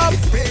Ivy, big up.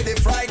 It's Friday,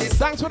 Friday.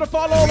 Thanks for the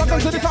follow. Welcome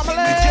to the family.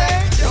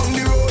 Down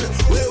the road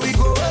where we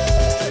go.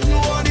 No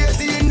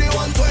 180 in the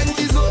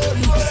 120 zone.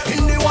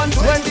 In the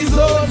 120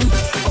 zone.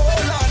 Oh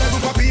Lord, a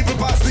group of people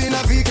pass in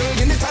a vehicle.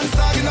 In the sun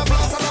star, in a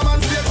blast, and a man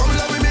straight come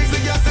like we mix the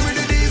gas with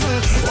the diesel.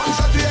 One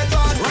shot we head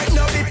on. Right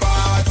now the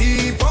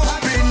party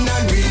pumping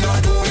and we not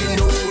going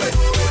nowhere.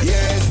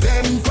 Yes,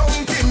 them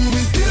counting,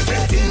 we still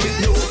betting with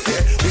no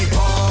fear. We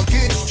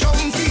pockets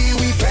chunky,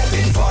 we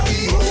betting for the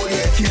whole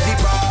year. Keep the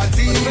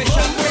party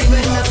pumping.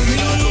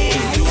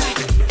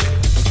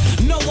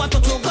 No one to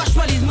throw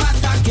gospel is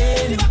master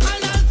again.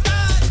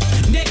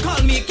 They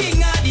call me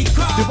king of the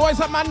crowd. The boys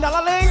at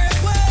Mandala Links.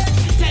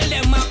 Tell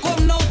them I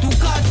come now to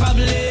cause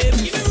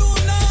problems.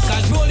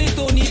 Cause rolling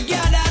don't need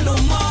gather no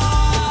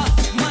more.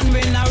 Man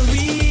when I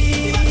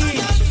reach,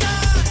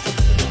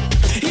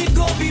 it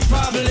go be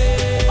problem.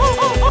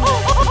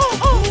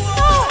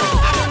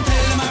 I don't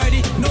tell them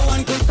already, no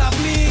one can stop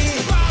me.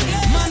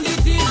 Man,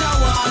 this is a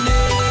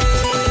warning.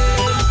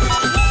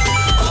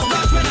 Oh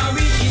gosh, when I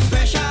reach it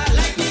special,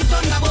 like me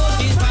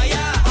thunderbolt is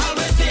fire.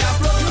 Always stay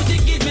afloat,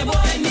 music gives me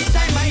both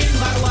anytime I in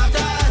bad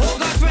water. Oh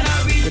gosh, when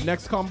I reach The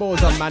next combo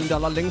is a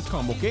Mandela Links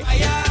combo, okay?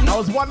 That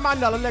was one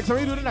Mandela Links. Let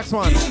me do the next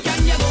one.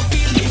 can you go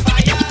feel the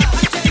fire?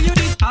 I tell you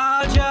this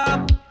all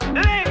job.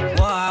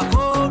 Walk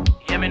out.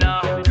 Hear me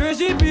now.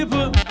 Crazy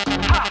people.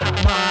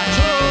 March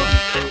out.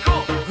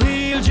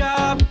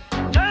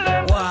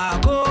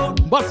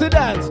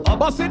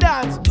 Bossy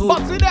dance,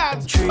 bossy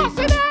dance,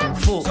 bossy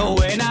dance. 4. So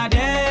when I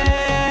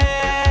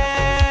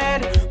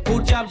dead,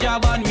 put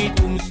jab on me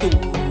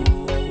tombstone.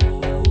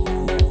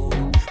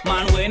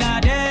 Man, when I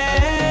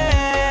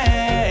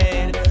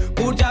dead,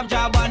 put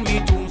jab on me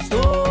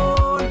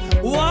tombstone.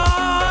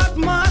 What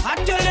man?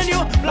 I'm telling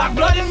you, black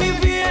blood in me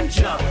vein,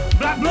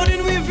 black blood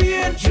in me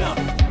vein,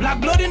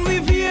 black blood in me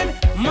vein.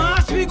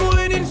 Mass we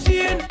going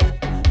insane.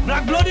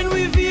 Black blood in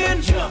me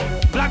vein,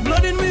 black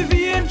blood in me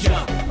vein,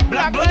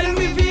 black blood in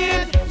me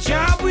vein.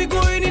 Jab we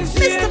going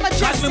insane.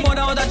 As me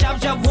mother was a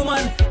jab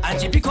woman,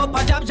 and she pick up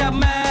a jab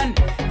man.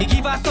 He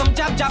give her some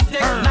jab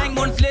sex. 9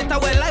 months later,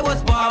 well I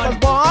was born.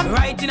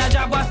 Right in a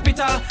jab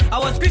hospital. I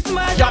was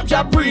Christmas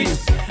jab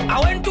priest.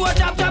 I went to a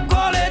jab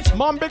college.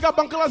 Mom big up,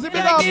 Uncle Ozzy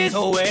big up.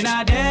 So when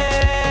I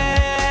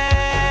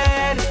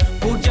dead,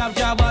 put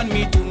jab on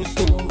me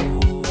tombstone.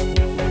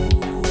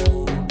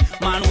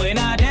 Man, when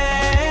I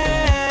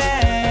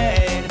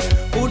dead,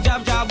 put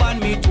jab on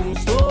me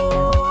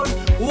tombstone.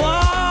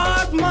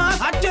 What man?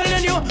 I'm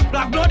telling you,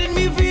 black blood in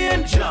me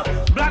vein,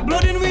 black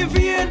blood in me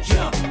vein,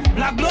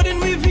 black blood in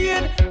me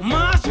vein.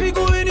 Mass we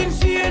going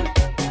insane.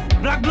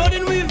 Black blood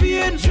in me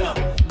vein,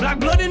 black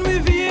blood in me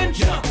vein,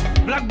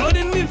 black blood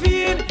in me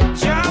vein.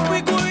 Jab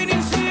we going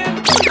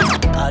insane.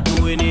 I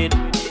doing it.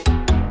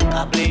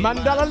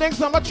 Mandela Links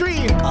number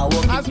 3.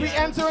 As we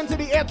enter into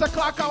the 8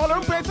 o'clock hour,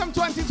 let's play some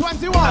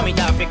 2021. I'm an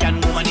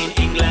African woman in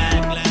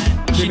England.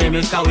 She name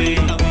is Kawi.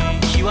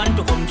 She want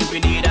to come to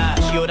Grenada.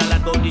 She heard a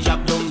lot about the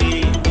job down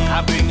there.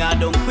 I bring her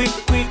down quick.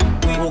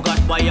 Oh God,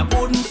 why you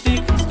couldn't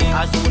stick?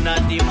 As soon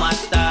as the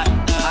master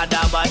had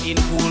a bar in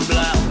full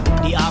black,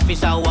 the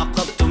officer walk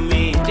up to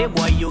me. Say,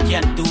 boy, you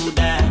can't do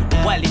that.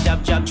 While the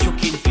jab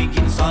choking,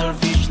 faking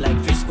saltfish like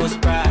Frisco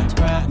Sprat.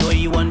 No,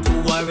 you want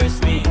to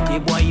arrest me. The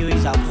boy, you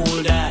is a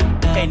fool that.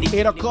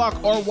 8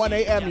 o'clock or 1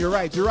 a.m. You're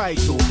right.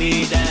 So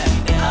be that.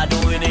 I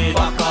doing it.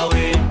 Fuck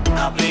away.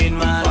 I playing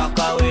man. Fuck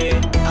away.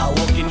 I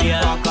walk in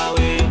here. Fuck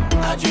away.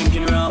 I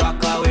drinking rum.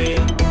 Fuck away.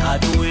 I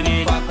doing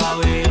it. Fuck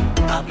away.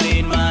 I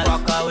playing man.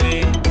 Fuck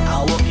away. I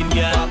walk in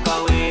here. Fuck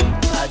away.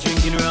 I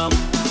drinking rum.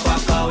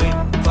 Fuck away.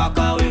 Fuck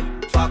away.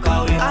 Fuck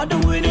away. I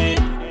doing it.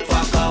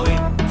 Fuck away.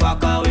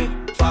 Fuck away.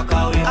 Fuck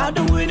away. I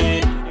doing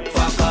it.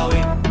 Fuck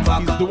away.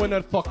 Fuck away. He's doing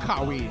it for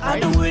Kawi. I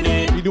doing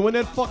it. He's doing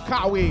it for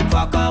Kawi.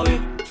 Fuck away.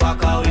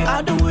 Fuck away.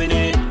 I doing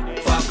it.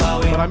 Fuck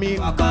away. But I mean,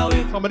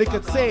 somebody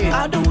could say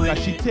that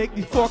she take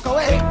the fork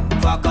away.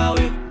 Fuck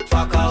away.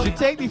 Fuck away. She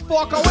take the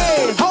fork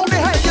away. How the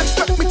hell you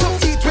expect me to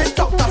eat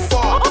without the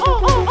fork?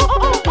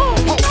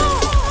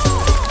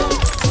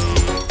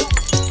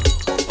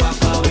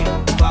 Fuck away.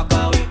 Fuck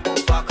away.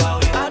 Fuck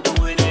away. I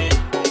doing it.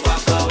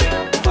 Fuck away.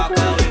 Fuck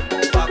away.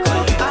 Fuck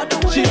away. I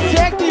doing it. She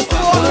take the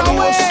fork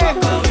away.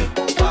 Fuck away.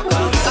 Fuck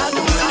away. I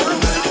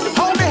doing it.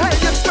 How the hell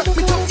you expect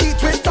me to eat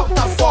without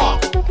the fork?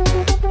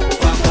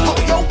 How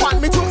you want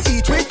me to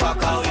eat with?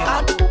 Fuck away.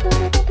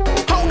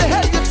 How the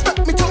hell you expect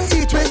me to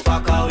eat with?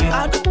 Fuck away.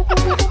 How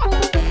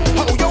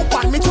you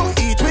want me to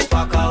eat with?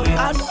 Fuck away.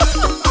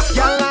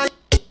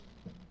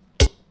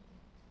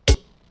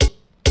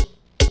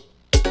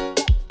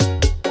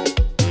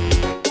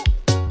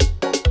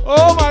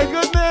 Oh my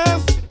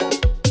goodness!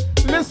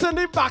 Listen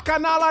to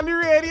Bacchanal on the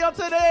radio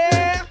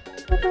today.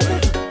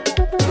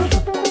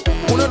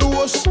 One of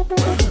those.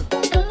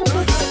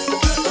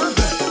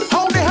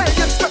 How the hell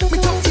you expect me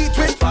to eat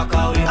with? Fuck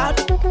away.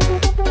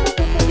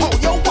 How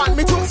you want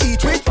me to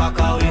eat with? Fuck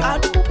away. How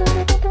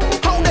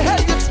the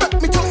hell you expect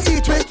me to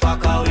eat with?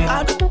 Fuck away.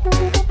 How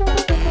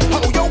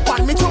you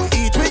want me to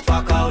eat with?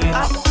 Fuck away.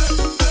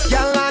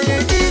 Girl, I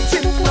ain't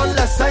eating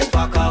unless I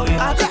fuck away.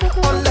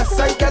 Unless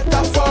I get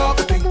a fork.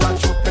 You think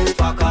that you pay?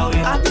 Fuck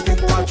away. You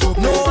think that you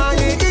pay? No, I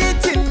ain't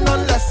eating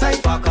unless I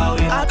fuck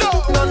away.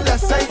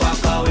 Unless I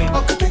fuck away.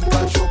 You think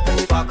that you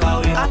pay? Fuck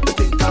away. You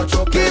think that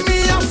you pay? Give me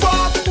a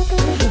fork.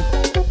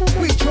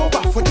 Reach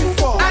over for the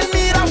fork. I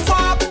need a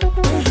fork.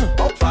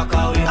 Fuck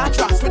away. I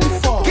trust for the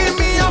fork. Give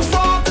me a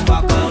fork.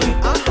 Fuck away.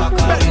 Fuck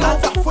away. Bend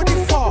over for the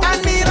fork. I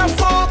need a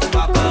fork.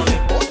 Fuck away.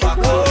 Fuck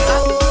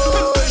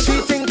away.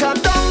 She think I'm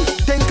dumb,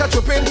 think I'm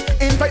tripping.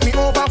 Invite me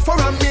over for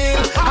a meal.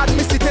 Had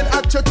me sitting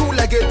at your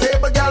two-legged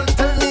table, girl.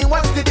 Tell me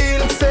what's the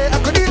deal. Say I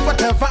could eat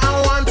whatever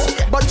I want,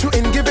 but you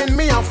ain't giving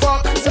me a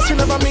fork. Since you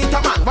never meet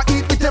a man, what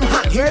eat with them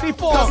hand? Ready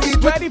for? Oh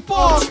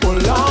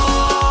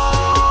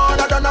Lord,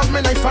 I don't have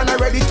my knife and I'm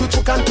ready to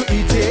choke and to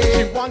eat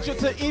it. She wants you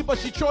to eat, but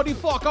she throw the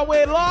fork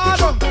away, Lord.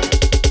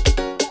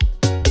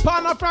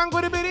 Pana Frank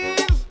with the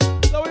biddies.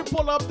 Now we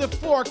pull up the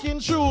fork in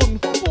tune.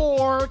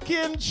 Fork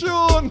in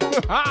tune.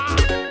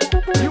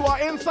 You are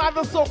inside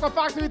the Soca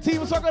Factory,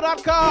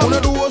 TeamSoca.com. One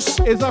of those.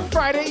 It's a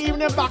Friday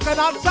evening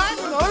Bacchanal time.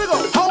 Now we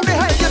go. How the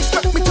hell you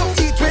expect me to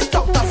eat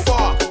without a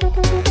fork?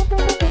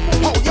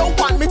 How you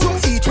want me to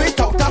eat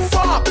without a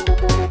fork?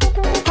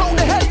 How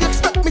the hell you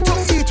expect me to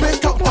eat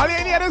without a fork? All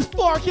you hear is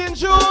fork in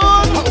tune.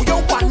 How you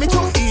want me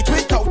to eat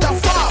without a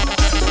fork?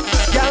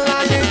 Girl, I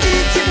ain't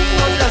eating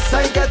unless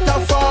I get a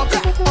fork.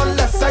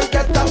 Unless I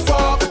get a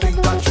fork. You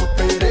think that you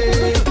pay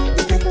it?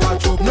 You think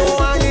that you pay? No,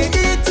 I ain't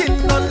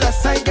eating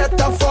unless I get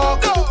a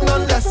fork.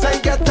 Unless I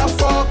get a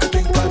fork. You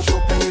think that you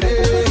pay it?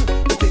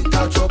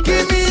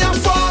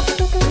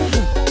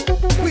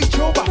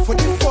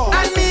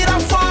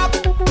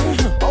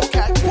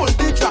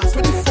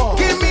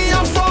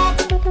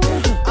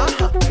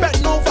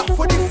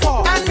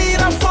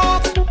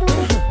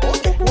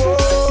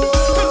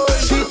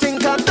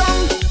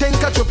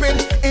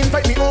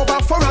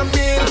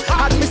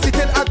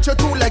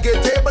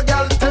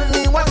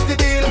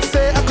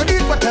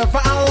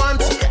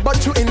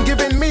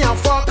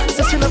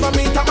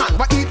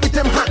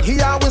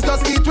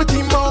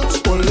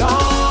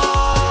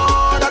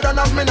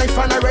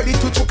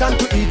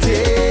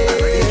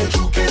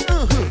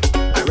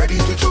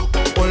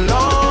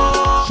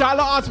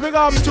 Arts, big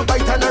up. To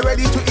bite and I'm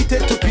ready to eat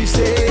it to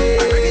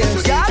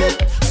pieces. Got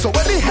it? So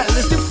what the hell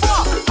is the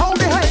fuck? How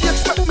the hell you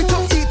expect me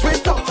to eat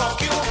without?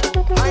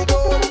 I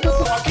don't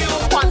know.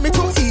 Want me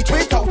to eat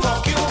without?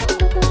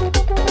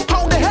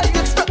 How the hell you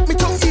expect me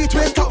to eat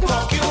without?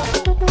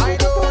 I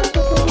don't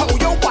know. How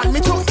you want me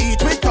to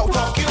eat without?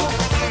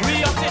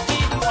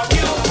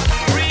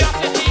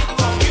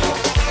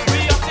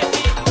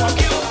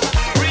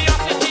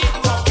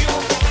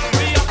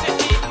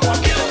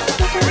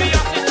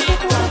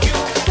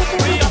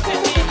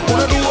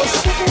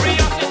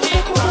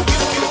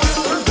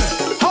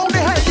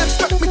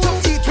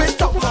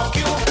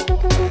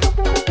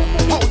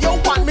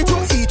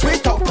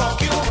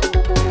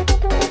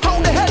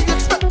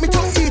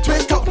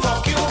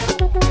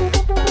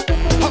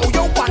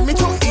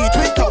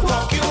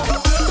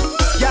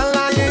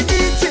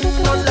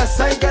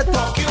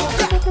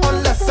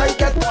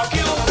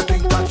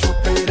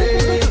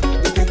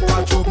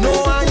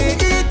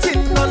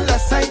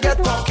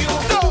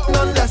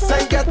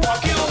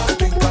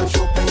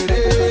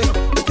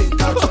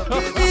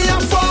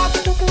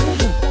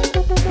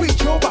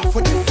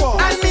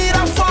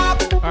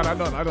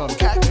 I don't.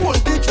 Can't pull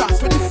the dress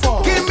for the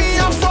fork. Give me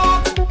a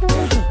fork.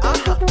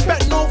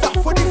 Bend over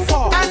for the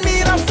fork. I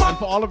need a fork. And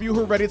for all of you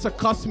who are ready to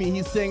cuss me,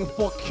 he's saying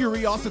for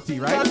curiosity,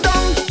 right?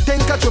 Don't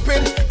think I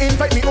tripping.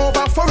 Invite me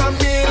over for a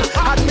meal.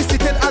 Had me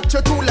sitting at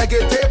your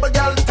two-legged table,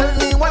 girl. Tell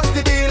me what's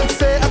the deal.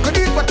 Say I could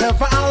eat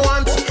whatever I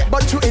want,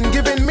 but you ain't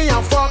giving me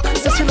a fork.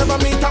 Says you never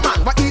meet a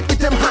man, but eat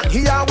with him hand.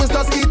 He always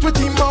does eat with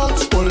him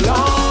mouth. Oh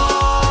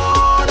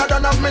Lord, I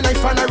don't have my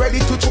knife and I'm ready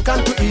to choke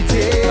and to eat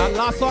it. That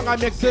last song I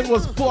mixed in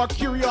was For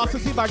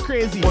Curiosity by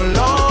Crazy. Oh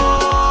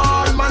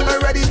Lord, man,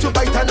 I'm ready to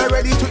bite and I'm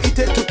ready to eat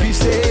it to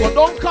pieces. But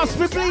don't cuss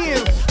me,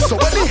 please. So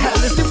what the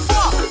hell is the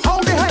fork? How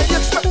the hell you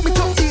expect me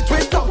to eat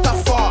without a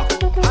fork?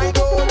 I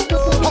don't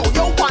know. How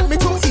you want me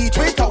to eat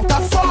without a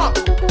fork?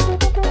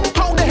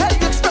 How the hell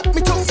you expect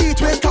me to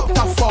eat without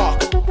a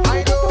fork?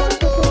 I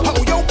don't know. How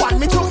you want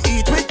me to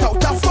eat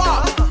without a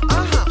fork?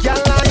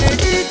 Girl, I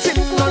ain't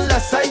eating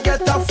unless I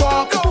get a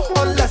fork.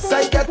 Unless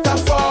I get a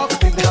fork.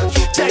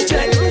 Check,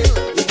 check.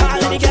 All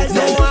of the girls,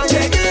 no one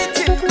ain't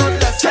eating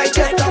unless I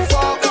get a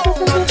fork.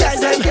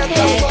 Unless I get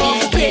a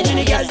fork. Paging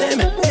the girls, them.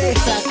 Hey,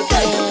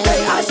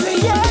 I say,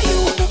 yeah, you.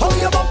 How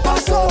you bumper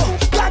so?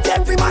 Got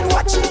every man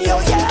watching you,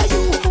 yeah,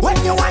 you. When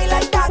you whine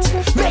like that,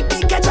 make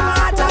me get a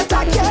heart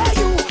attack, yeah,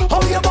 you.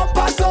 How you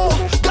bumper so?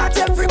 Got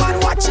every man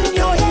watching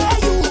you, yeah,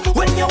 you.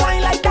 When you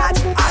whine like that,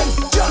 I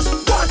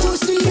just want to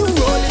see you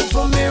roll it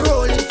for me,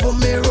 roll it for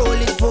me,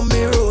 roll it for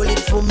me, roll it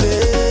for me.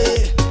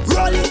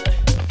 Roll it,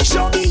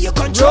 show me you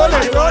control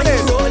it, roll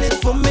it, roll it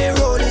for me,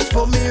 roll it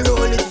for me,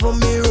 roll it for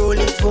me, roll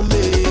it for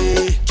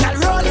me. Can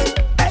roll it,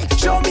 hey,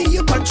 show me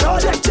you control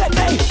it, check,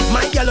 hey.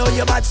 My girl, how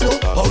you bad so?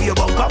 How you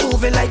bumper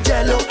moving like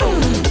jello?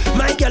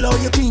 My girl, how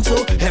you clean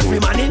so? Every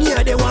man in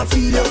here they want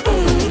feel you.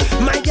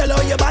 My girl,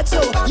 how you bad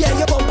so? Yeah,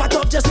 you bumper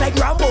tough just like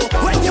Rambo.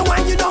 When you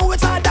whine, you know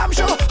it's a damn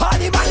show. All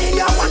the man in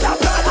here want a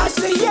plan. I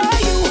say, yeah,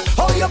 you.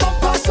 How you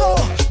bumper so?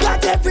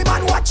 Got every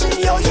man watching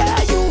you,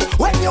 yeah, you.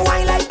 When you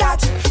whine like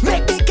that,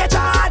 make me get a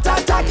heart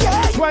attack,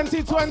 yeah.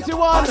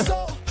 2021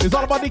 is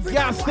all about the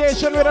gas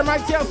station with the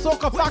right here,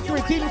 Soca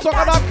Factory,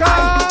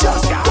 TeamSoca.com.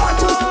 Just want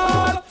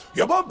to.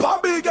 Your bumper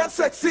big and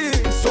sexy,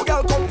 so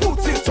girl come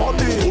put it on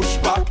me. Push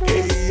back,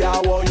 hey, I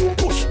want you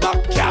push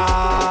back,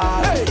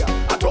 yeah. Hey,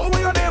 I don't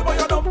want your name or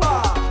your number.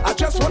 I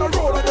just wanna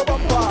roll on your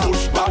bumper.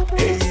 Push back,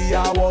 hey,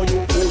 I want you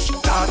push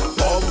that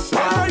bumper.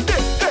 Right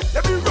there, hey,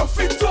 let me rough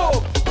it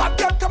up. Hot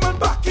girl come and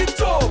back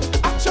it up.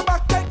 At your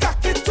back and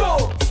cock it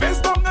up.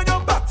 Face down and your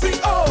batting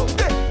up.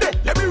 Hey,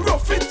 let me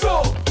rough it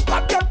up.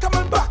 Hot girl come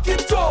and back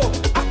it up.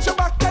 At your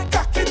back and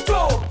cock it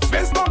up.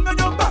 Face down and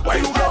your batting up. Where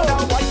you get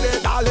that white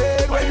there,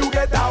 darling? Where you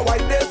get that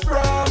white there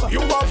from? You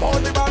have all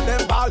the man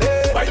them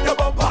ballet. When your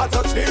bumper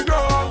touch the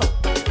ground,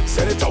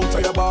 send it out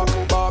to your back,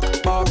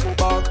 back, back,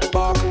 back,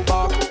 back,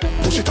 back.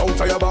 Push it out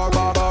to your back,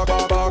 back, back,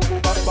 back, back,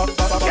 back, back,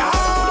 back.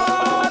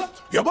 Yeah,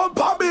 your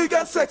bumper big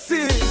and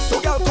sexy,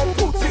 so girl come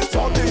put it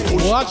on me.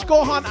 Push Watch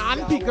Gohan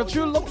and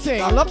Pikachu look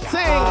ting, look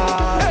ting.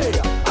 Hey,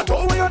 I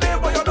don't want your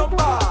name or your number.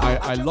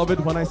 I love it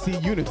when I see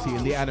unity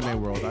in the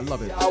anime world. I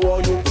love it. I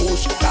want you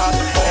push that.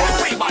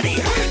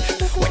 Everybody,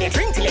 when you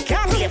drink till you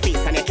can't feel your feet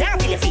and you can't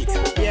feel your feet.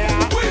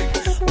 Yeah.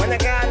 When the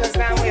girl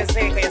understand what you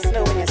say, cause you're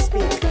slow when you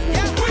speak.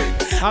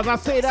 Yeah. As I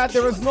say that,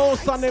 there is no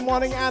Sunday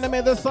morning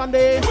anime this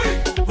Sunday.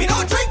 We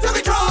don't drink till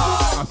we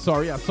drunk. I'm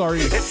sorry.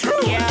 It's true.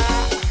 Yeah.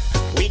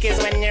 Week is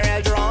when you're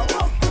real drunk.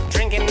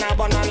 Drinking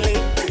abundantly.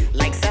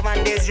 Like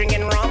 7 days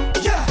drinking rum.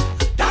 Yeah,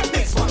 that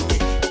makes 1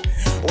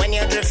 week. When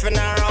you're drifting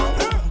around.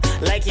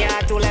 Like you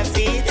had 2 left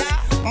feet.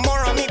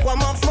 More on me,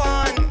 more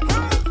fun.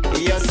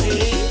 You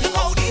see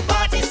how the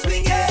party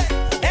swinging.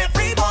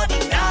 Everybody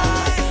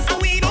nice.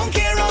 And we don't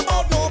care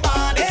about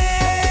nobody.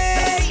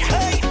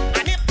 Hey,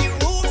 and if the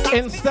rules are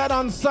Instead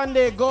on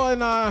Sunday, go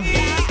and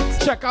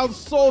check out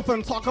Soap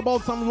and talk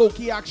about some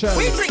low-key action.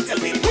 we drink till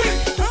we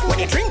when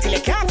you drink till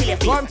you can't feel your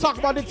feet. Go and talk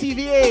about the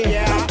TVA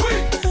Yeah.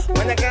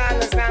 When the girl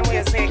understand what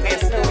you say,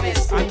 cause you're slow when you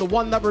speak. and the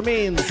one that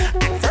remains.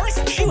 At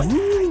first, she was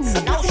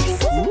Now she's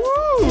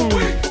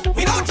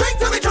we don't drink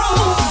till we drunk.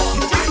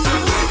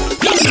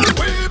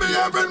 We be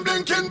having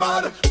blinking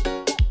bad.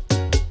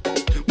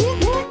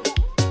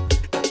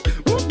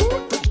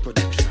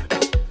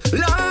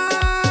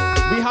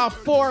 We have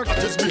fork.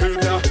 Just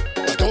behavior.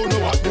 I don't know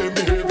what their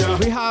behavior.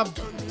 We have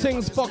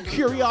things for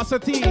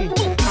curiosity.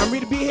 And we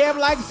behave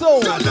like so.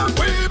 We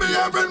be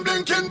having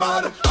blinking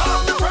bad.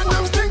 All the friends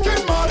them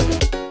stinking mad.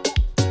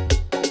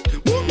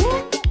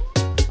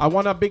 I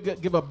want to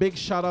give a big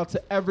shout out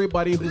to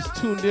everybody who's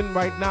tuned in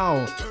right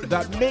now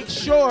that make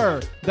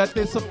sure that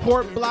they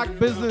support black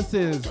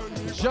businesses,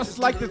 just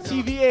like the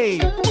TVA.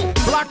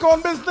 Black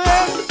owned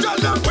business.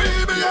 We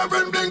be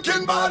having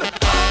blinking bad.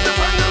 All the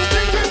friends them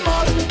stinking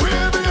mad. We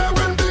be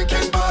having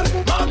blinking bad.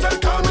 Martin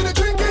call me the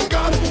drinking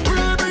god. We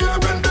be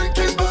having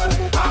blinking bad.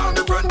 All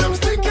the friends them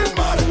stinking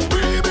mad.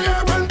 We be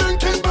having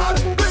blinking bad.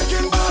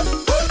 Blinking bad.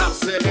 I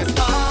say it's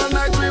all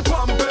night we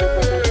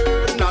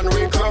pumping and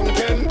we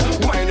crunking,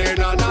 whining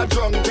and a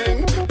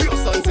drunking. Pure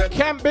sunset.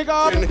 Camp big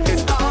up.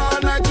 It's all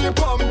night we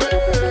pumping,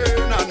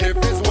 and if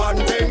it's one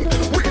thing,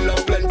 we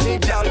love plenty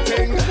gal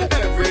thing.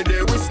 Every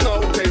day we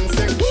snouting,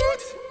 sing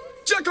what?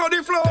 Check out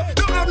the flow.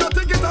 Don't have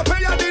nothing, get a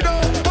pay at the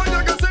door. But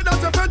you can say that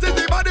your friend is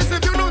the baddest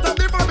if you know that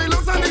the family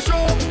looks on the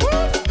show.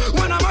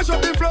 When I mash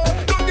up the flow,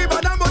 don't give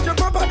a damn about your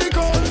property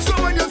code. So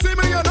when you see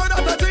me, you know that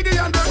I take it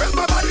and the rest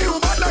my body who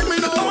bad like me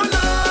know. Oh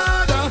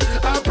Lord,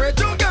 I pray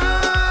to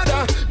God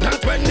that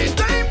when the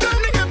time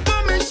comes to get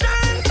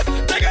permission,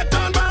 take it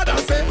down bad and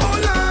say, oh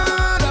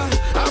Lord,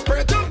 I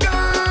pray to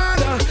God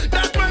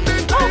that when the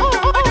time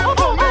comes to get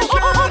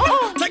permission,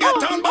 take it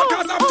down bad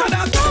cause after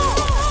that.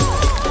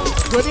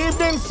 Good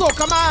evening,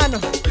 Soca man.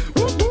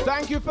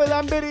 Thank you for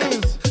them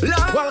biddies.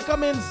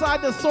 Welcome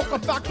inside the Soca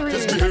factory.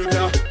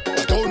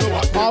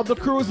 All the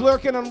crews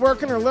lurking and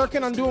working or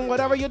lurking and doing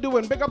whatever you're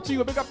doing. Big up to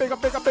you. Big up, big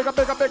up, big up, big up,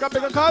 big up, big up,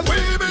 big up, cuz.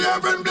 We be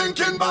having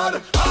blinking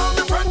bad. All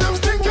the friends them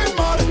stinking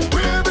mad.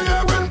 We be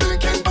having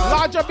blinking bad.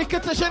 Large up the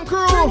kitchen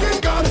crew.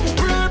 Blinking God.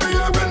 We be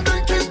having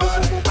blinking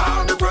bad.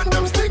 All the friends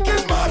them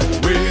stinking mad.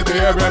 We be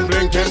having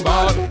blinking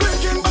bad.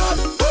 Blinking bad.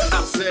 I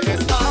say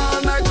it's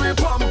all night we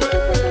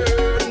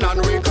pumping and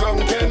we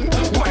crunking,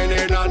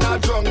 whining and a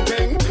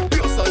drunking.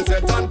 Pure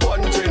sunset and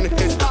punching.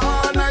 It's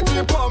all night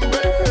we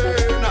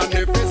pumping, and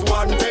if it's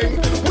one thing,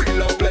 we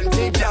love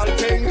plenty gal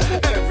thing.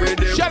 Every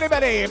day. Shelly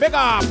Betty, big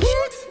up.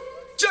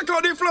 Check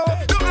out the flow.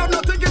 Don't have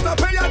nothing, get a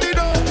pay at the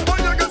door. But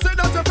you can say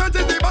that your friend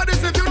is the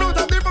baddest if you know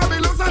that the family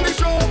looks on the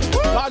show.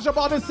 Large up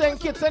all the St.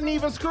 Kitts and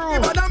Nevis crew.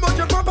 But I'm about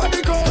your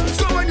property code.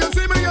 So when you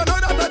see me, you know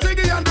that I take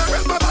it and the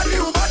rest my body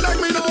who bad like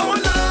me know. Oh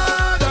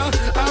Lord,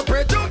 I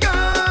pray to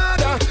God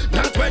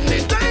that when the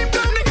time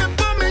comes to get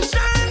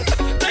permission,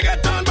 take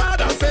it down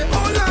bad and say,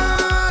 oh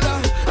Lord,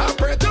 I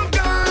pray to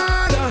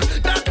God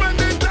that when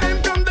the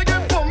time comes to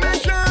get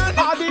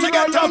permission, take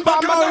it down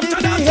bad cause after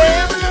that we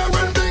be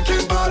having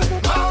blinking bad.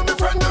 All the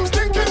friends them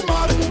stinking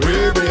mad.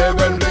 We be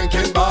having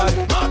blinking bad.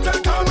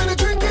 Martin call me the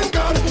drinking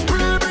god. We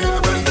be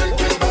having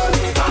blinking bad.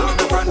 All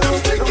the friends them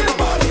stinking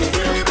mad.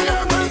 We be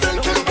having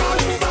blinking bad.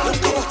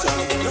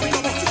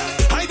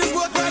 I just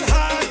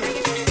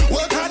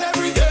work hard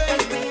every day.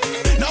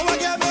 Now I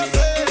get my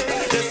pay.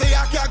 They say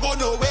I can't go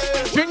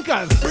nowhere.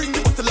 Drinkers. Bring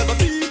the bottle of a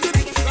beat it.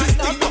 This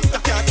thing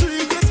doctor can't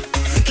treat it.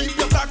 Keep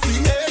your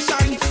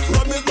vaccination.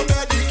 Rum is my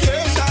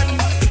medication.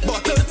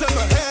 Bottle to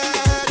my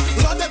head.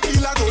 Lord, they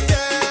feel I go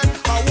dead.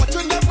 I'm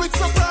watching them with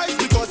surprise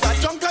because I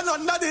drunk and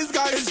under this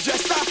guy. It's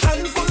just a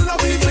handful of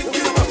weed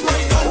drinking up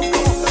right now.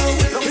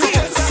 It's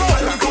just a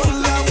handful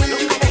of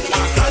weed.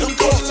 A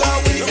handful of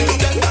weed. It's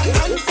just a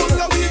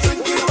handful of weed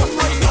drinking up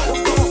right now.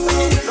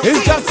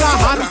 It's just a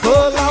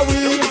handful of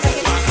weed.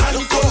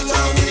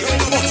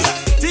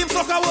 Team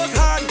Soca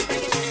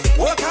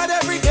work hard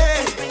every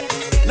day.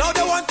 Now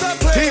they want to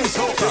play. Team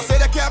Soca. They say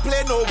they can't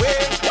play no way.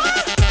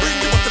 Bring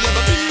the bottle of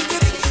a beat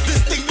it.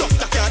 This thing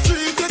doctor can't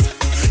treat it.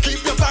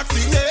 Keep your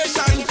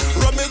vaccination.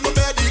 Rum is my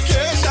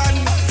medication.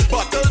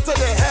 Bottle to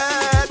the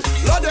head.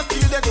 Lord, they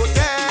feel they go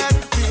dead.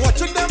 We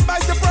watching them by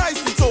surprise.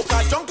 Team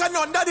Soca drunk and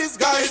under this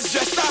guy. It's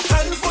just a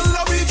handful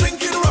of weed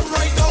drinking rum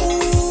right now.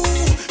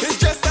 It's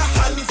just a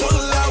handful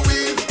of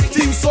weed.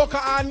 Team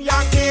Soca and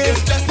Yankee.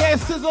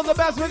 Cases of the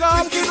best, big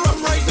up. Drinking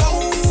rum right now.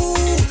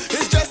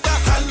 It's just a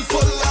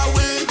handful of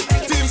weed.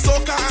 Team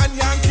Soca and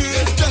Yankee.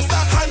 It's just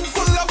a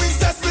handful of weed.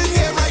 Sessing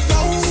here right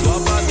now.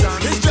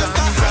 It's just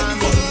a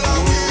handful of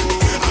weed.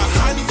 A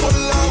handful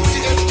of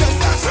weed. It's just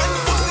a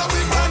handful of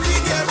weed. Brandy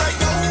here right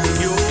now.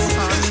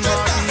 It's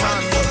just a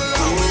handful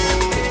of weed.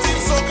 Team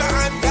Soca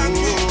and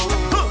Yankee.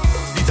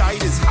 The tide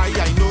is high,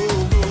 I know.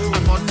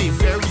 I'm on it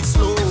very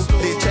slow.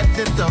 They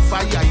checked in the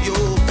fire, yo.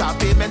 Car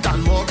payment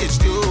and mortgage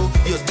due.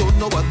 You don't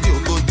know what you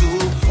go do.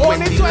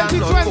 Only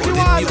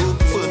 2021.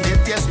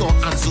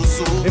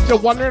 If you're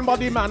wondering about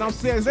the man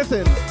upstairs,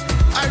 listen.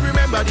 I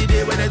remember the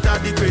day when it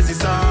had the crazy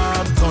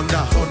storm.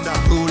 Thunder,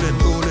 rolling,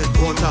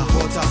 water,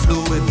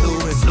 flowing.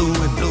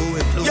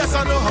 Yes,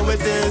 I know how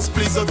it is.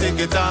 Please don't take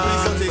it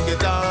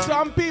down.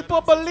 Some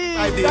people believe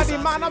that the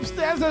man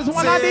upstairs is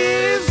one of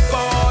these.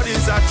 God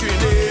is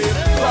actually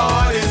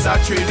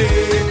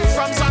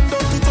from Sando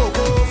to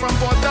Togo, from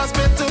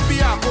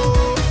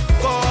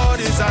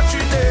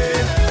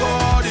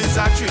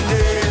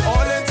Trinidad.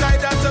 All inside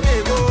that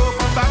Tobago,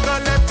 from back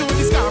on left to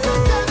the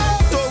Scarborough.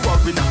 Don't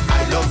worry now,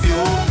 I love you.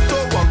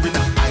 Don't worry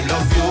now, I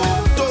love you.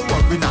 Don't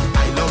worry now,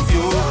 I love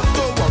you.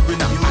 Don't worry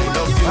now, I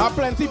love you. There are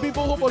plenty of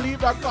people who believe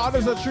that God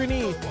is a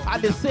Trini.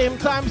 At the same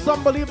time,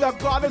 some believe that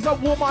God is a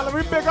woman. Let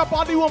me pick up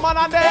on the woman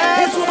and there.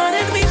 This woman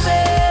in me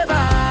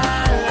favor.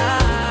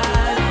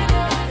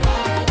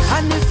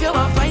 And if you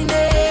are fine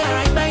there,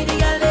 right by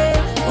the alley,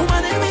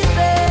 woman in me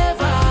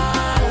favor.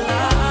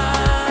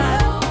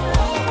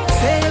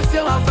 Say if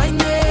you are fine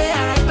there,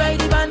 right by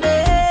the band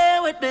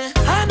with me.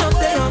 Hand up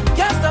there,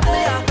 can't stop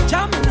there,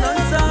 jamming on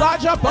some.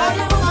 Large up,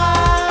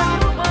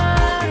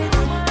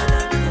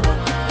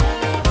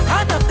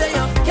 Hand up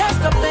there, can't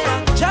stop there,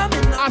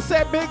 jamming. I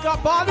said big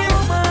up on it.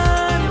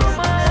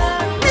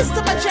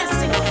 Mr.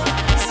 Majestic.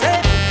 Say,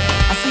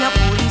 I see a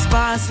police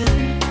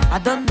passing. I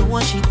don't know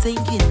what she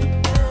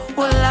thinking.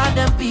 Well, a lot of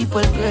them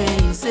people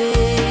crazy.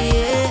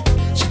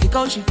 She kick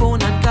out she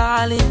phone and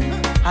calling.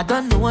 I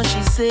don't know what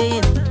she's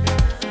saying.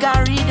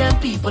 Carry them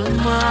people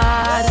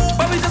mad.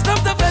 But we just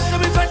love the vet, let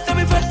me vet, let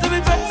me vet, let me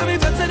vet, let me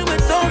vet, and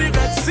with no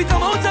regrets. We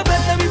come out of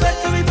bed, let me vet,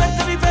 let me vet,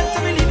 let me vet,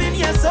 and we living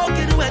here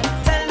soaking wet.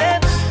 Tell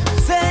them,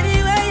 say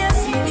anyway you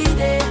see me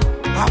there.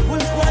 I will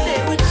squad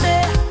there with me.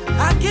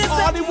 I give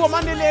all the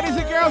women, the ladies,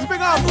 the girls,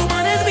 big up.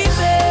 Woman is me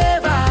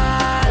favor.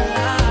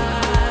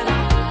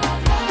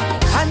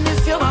 And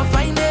if you are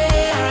fine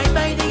there, right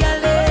by the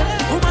alley,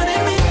 woman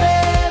in me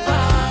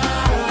favor.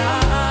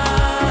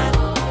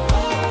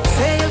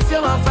 Say if you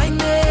are fine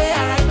there,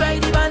 right by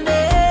the band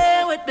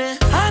with me.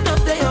 Hand up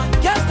there,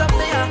 can't stop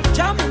there,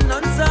 jamming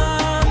on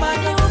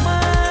somebody,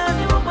 woman.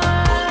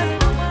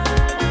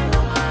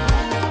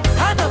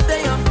 Hand up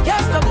there,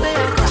 can't stop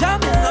there,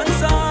 jamming on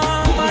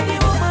somebody,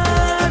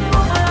 woman.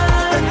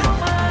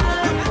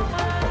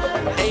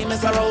 Hey,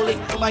 Mr. Rowley,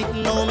 you might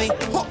know me.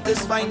 Hope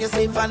this fine, you're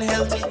safe and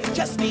healthy.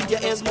 Just need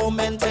your ears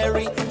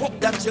momentary. Hope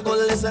that you go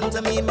listen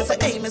to me. Me say,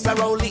 hey, Mr.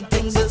 Rowley,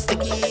 things is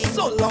sticky.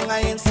 So long I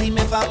ain't seen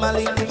me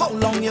family. How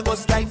long you go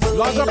stifle me?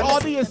 Lots of all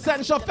the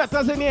essential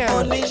fetters in here.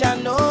 Oh, Nisha,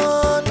 no.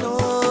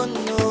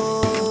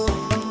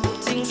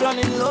 Things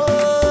running low.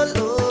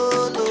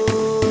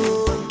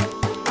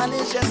 And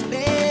it's just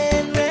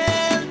been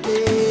real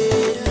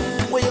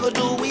big. What you gonna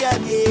do, we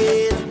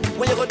again?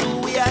 What you gonna do,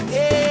 we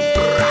again?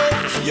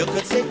 You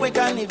could take away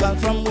carnival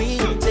from we,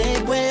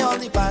 take away all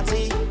the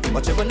party,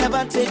 but you could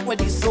never take away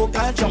the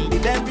soca drum be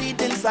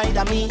buried inside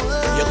of me.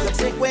 You could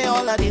take away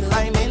all of the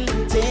liming,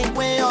 take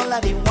away all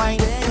of the wine,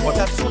 but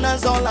as soon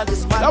as all of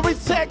this man, let me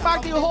take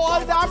back the whole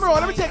damn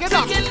road. Let me take it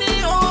up. Taking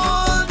the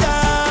whole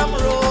damn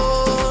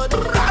road.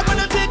 I'm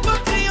gonna take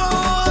back the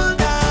whole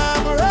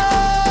damn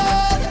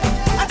road.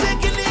 I'm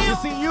taking the you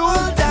see you,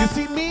 you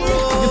see me,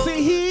 you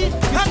see he,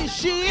 you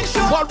see she.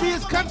 What we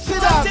is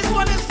considered. This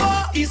one is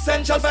for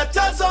essential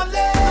veterans only.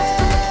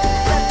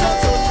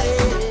 Veterans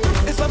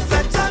only. It's for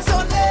veterans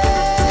only.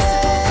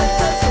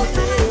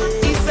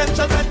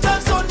 Essential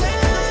veterans only.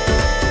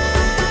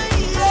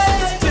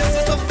 Yeah. This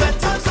is for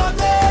veterans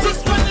only. This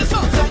one is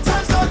for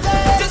veterans only.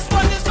 This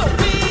one is for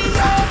me.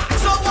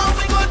 So what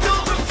we gonna do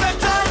with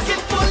veterans?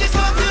 Get police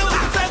for you.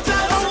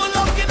 Veterans who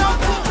looking up.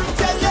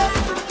 Tell you.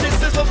 This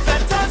is for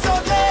veterans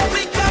only.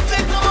 We can't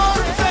take no more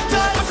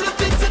veterans. What's the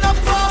beating up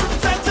for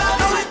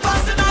veterans? We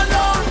passing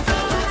along.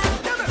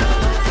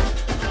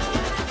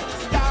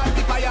 Start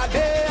the fire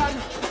day,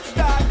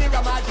 start the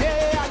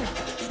Ramadan,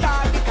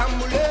 start the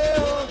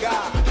Kambulega.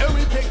 Then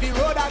we take the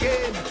road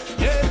again.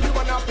 Yes, we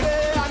wanna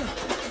play and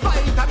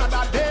fight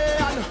another day.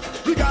 And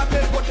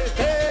regardless what they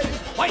say,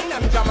 wine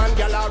and jam and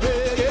gallery.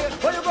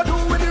 What you gonna do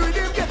when the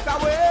rhythm gets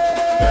away?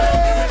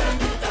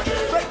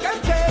 Break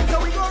and change, so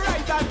we go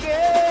right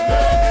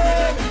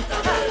again.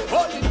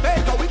 Hold it back,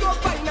 so we go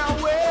find our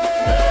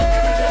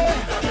way.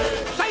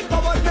 Shine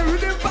forward the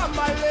rhythm from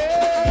my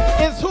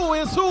leg. Is who?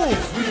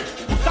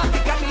 Start the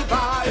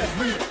carnival,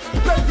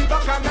 plenty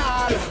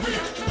bacchanal.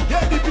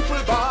 Yeah, the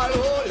people ball,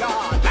 oh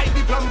Lord, light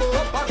the flambeau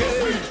up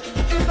again.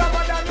 It's a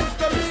modern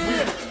mystery.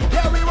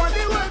 Yeah, we want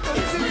the world to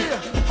see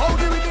how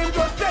the rhythm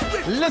goes set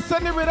with. Listen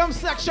to the rhythm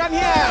section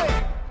here.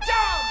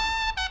 Jam!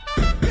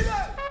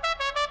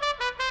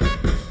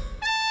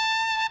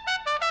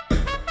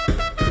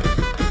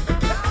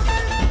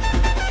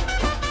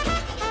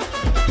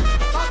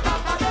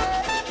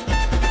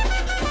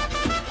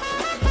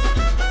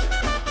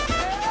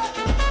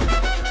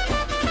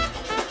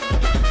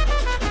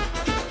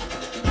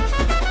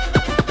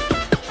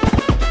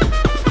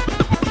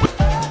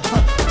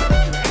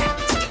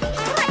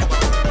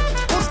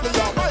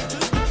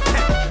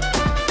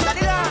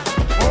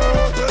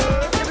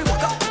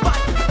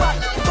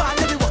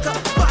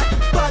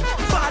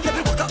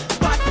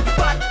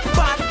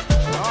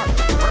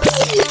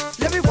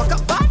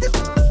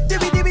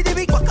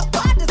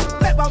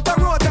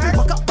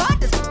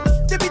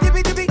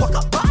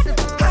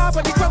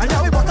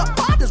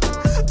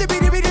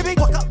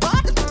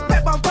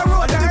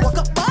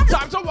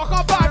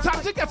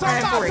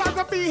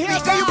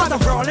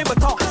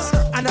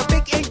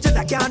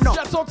 man up.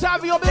 That's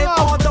Otavio, big They up.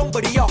 fall down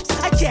by the ups.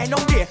 I can't no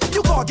there.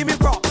 You can't give me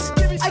props.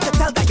 I can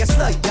tell that you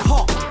slide, you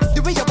hot.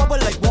 The way you bubble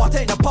like water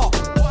in a pot.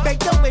 Back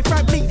down away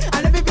from me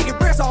and let me be the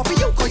press off of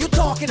you, cause you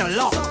talking a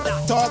lot.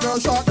 Tall girl,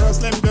 short girl,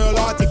 slim girl,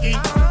 or ticky.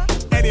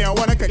 Any I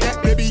wanna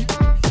get baby.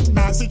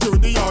 Nancy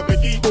Judy or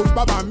Vicky. Move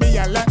by me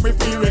and let me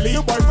feel really.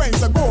 Your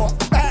boyfriends are go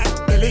back,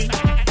 Billy.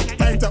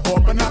 Time to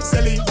open up,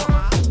 silly.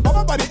 Come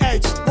up on the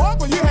edge, go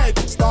up on your head.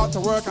 Start to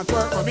work and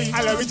twerk for me.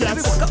 I love you, just. Let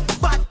me walk up,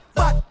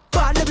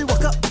 bad, let me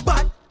walk up,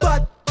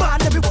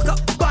 bad, let me walk up,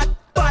 bad.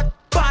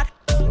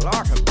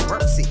 Lord have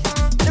mercy.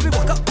 Let me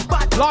walk up,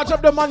 bad. Large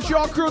up the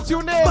Montreal crew,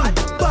 tune in. Bad,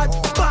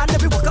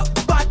 let me walk up,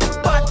 bad.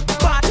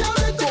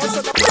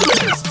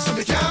 So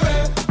me carry.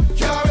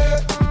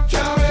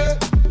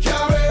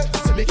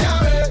 So me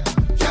carry.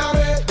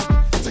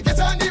 To get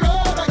on the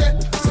road again.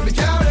 So me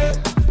carry.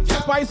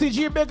 Spicy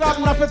G, big up.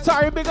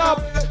 Nafatari, big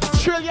up.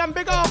 Trillion,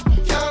 big up.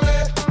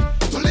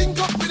 To link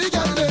up with the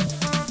girl there.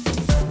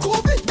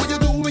 COVID, what you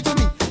do with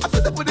me? I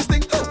feel up with this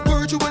thing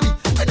virtually.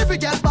 And every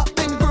girl back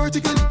then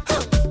vertically.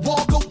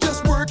 Walk out,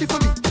 just work it for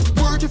me.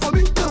 Work it for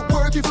me,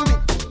 work it for me.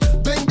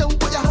 Bend down,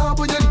 put your hand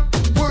on your knee.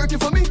 Work it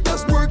for me,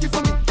 just work it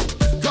for me.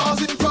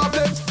 Causing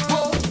problems.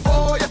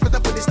 Oh, you feel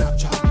up with the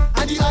Snapchat.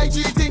 And the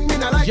IG thing, me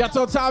not like. Jet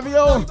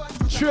Otavio,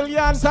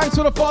 Trillion, thanks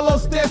for the follow.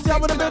 Stacey,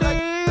 I'm with the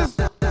biddies.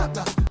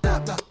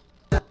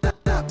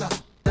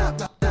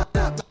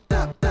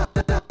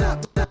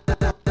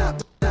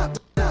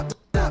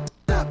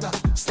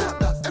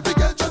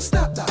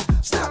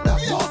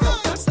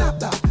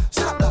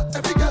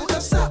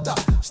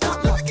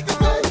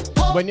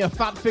 When you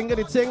fat finger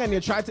the thing and you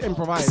try to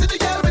improvise.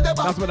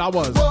 That's what that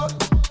was.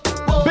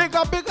 Big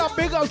up,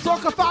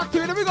 Soca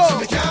Factory, there we go.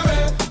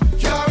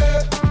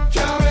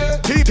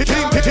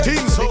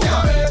 Team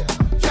Soca.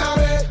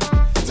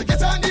 To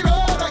get on the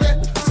road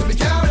again. So me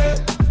carry.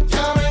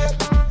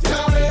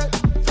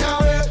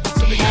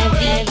 So me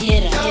carry.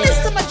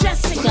 Mr.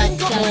 Majestic.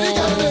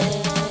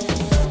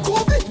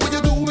 COVID, what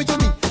you do with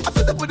me? I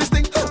feel up with this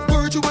thing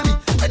virtually.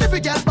 And every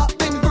girl back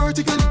then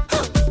vertically.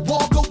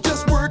 Walk out,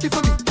 just work it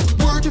for me.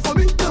 Work it for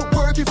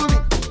me.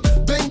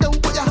 Bend down,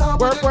 put your hand.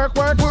 Work.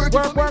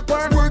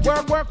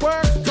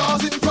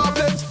 Causing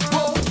problems.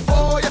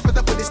 Oh, you feel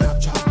up with the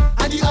Snapchat.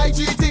 And the IG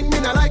thing, me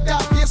not like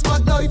that.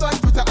 Facebook Live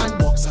and Twitter and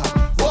WhatsApp.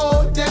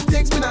 Oh, them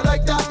things, me not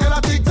like that. Girl, I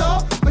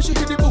TikTok, when she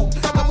hit the boom.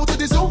 Come out to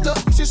the Zoom, look.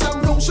 She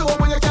some room show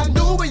what you can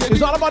do when you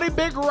It's all about the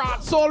big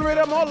rat soul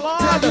rhythm, oh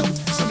Lord.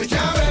 So me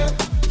carry.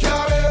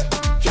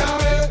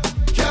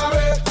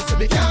 So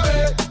me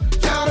carry.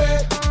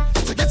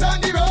 To get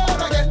on the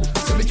road again.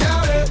 So me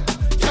carry.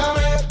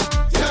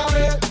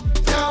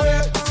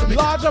 So me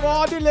Large of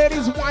all the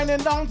ladies winding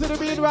down to the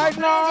beat right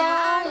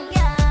now.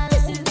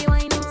 This is the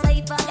wine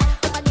cipher.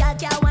 If a girl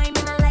can't wine,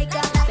 me not like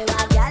her. If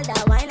a girl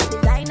that wine up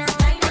designer,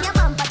 and your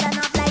bumper turn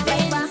up like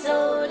paper.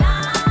 So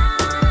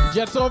long.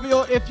 Jet Otavio,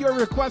 if your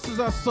request is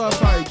a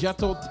Jet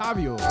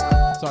Otavio.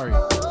 Sorry.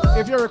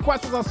 If your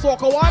request is a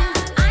Soca one,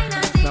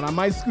 then I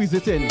might squeeze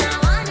it in. There's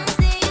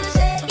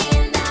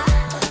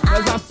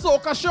a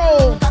Soca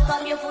show.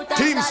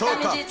 Team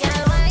Soca.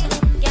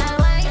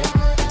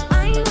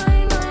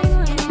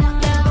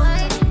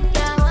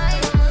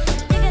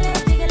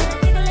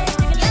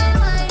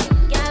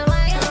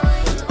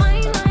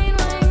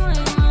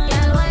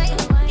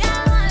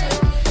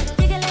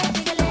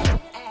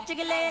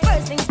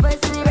 First things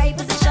first, in the right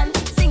position.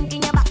 Sink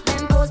in your back,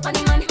 then pose for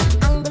the man.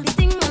 Angle the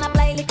thing and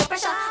apply little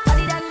pressure.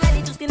 Body done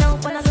ready to skin out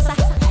for the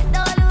salsa.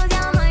 Don't lose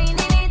your mind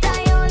in it. I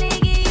only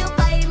give you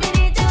 5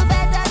 minutes. You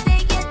better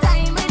take your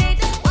time with it.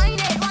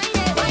 Wind it.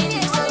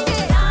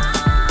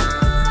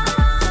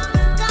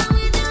 Come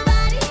with your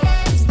body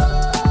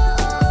exposed.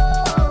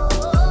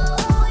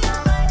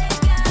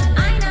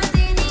 I not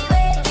see the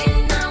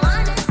waiting. I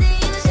wanna see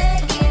you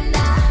shaking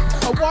that.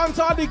 I want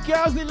all the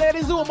girls, the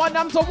ladies who want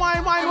them to wine.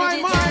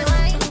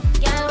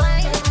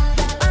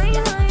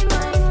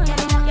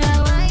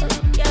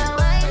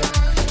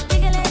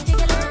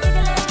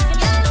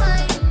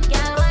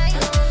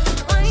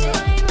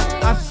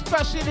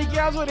 Especially the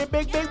girls with the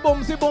big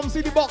boomsy,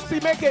 the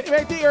boxy, make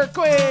the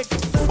earthquake.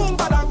 Boom,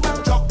 badang,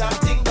 bang, drop that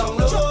thing down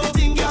low. Drop the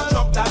thing, girl,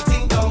 drop that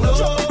thing down low.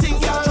 Drop the thing,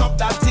 girl, drop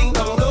that thing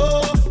down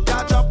low.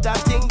 Girl, drop that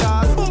thing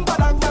down. Boom,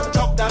 badang, bang,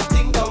 drop that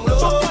thing down low.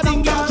 Drop the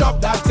thing, girl, drop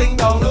that thing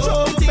down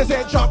low. They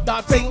say drop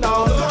that thing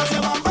down. Cause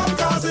your bam bam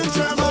causing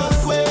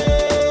tremors.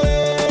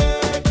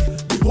 Quake.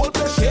 The whole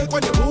place shake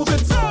when you move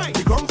it.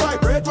 The ground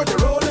vibrate when you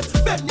roll it.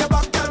 Bend your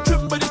back and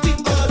tremble the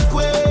thing goes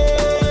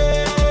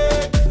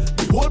quake.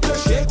 The whole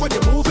place shake when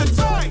you move it.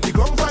 The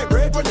ground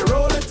vibrate when you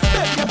roll it.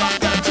 Bend your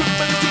back and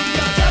tremble the thing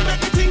goes.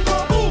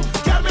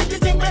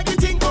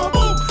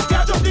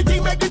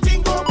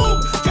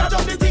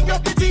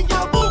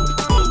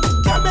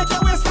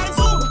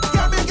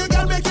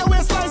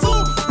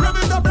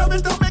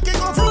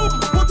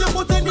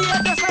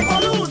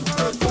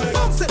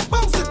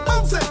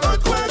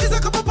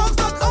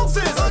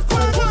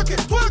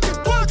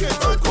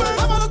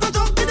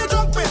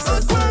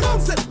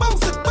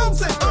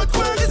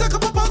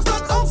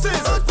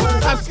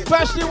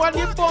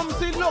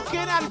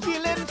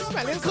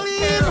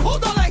 clean. Who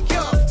don't like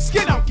you?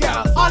 Skin up,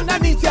 girl.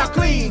 Underneath you're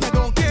clean. I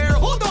don't care.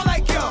 Who don't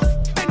like you?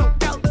 I know,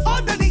 girl.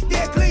 Underneath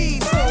they're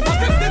clean. So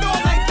what if they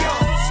don't like you?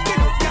 Skin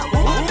up,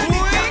 girl.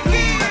 Underneath they're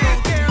clean. I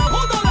don't care.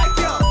 Who don't like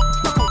you?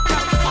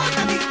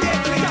 Underneath they're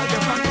clean. Girl,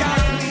 you're from girl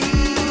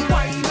clean.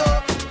 Wind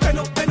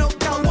up, bend up,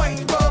 girl.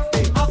 Wind up.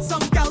 They have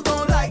some girl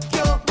don't like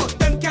you, but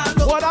them girl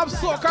look. What up,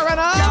 Soca right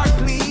now? Girl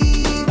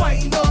clean.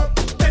 Wind up,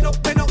 bend up,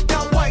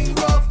 girl. Wind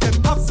rough. Them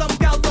have some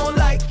girl don't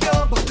like you,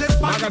 but live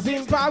back.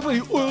 Magazine pad with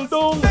you all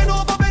down. Bend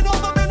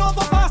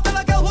over fast. Tell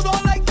a girl who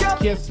don't like you.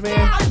 Kiss me.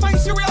 I find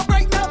she real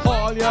right now.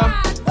 All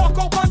ya. Walk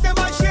up on them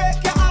and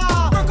shake your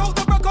arm. Break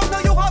out, now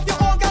you have your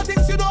own girl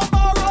things you don't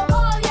borrow.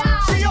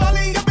 She all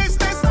in your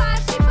business.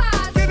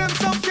 Give them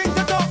something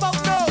to talk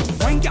about now.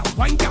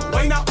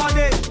 Wine up on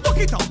it. Look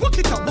it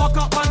up, walk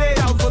up on it.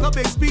 I'm full of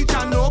big speech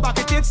and no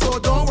back it, so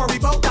don't worry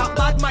about that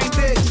bad mind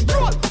bitch.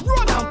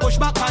 Roll and push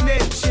back on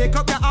it. Shake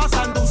up your ass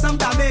and do some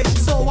damage.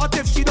 So what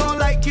if she don't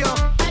like you?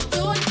 I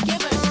don't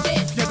give a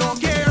shit. You don't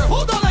care.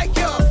 Who don't like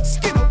you?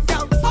 Skin up,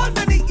 girl.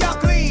 Underneath you're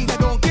clean. You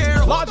don't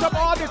care. Large up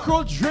all the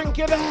crew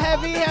drinking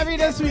heavy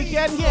this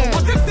weekend, yeah.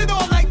 What if they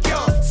don't like you?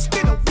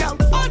 Skin up, girl.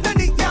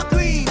 Underneath you're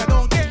clean. You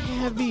don't care.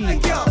 Heavy.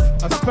 Like you.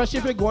 Especially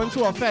if you're going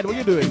to a fed, what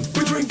you doing?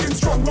 We drinking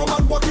strong rum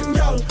and walking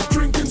gal.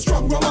 Drinking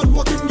strong rum and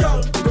walking gal.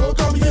 We don't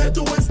come here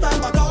to waste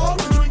time at all.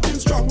 We drinking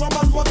strong rum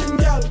and walking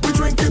gal. We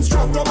drinking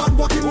strong rum and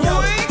walking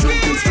gal.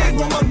 Drinking strong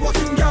rum and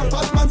walking gal.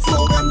 Batman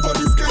slogan for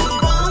this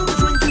carnival. We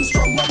drinking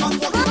strong rum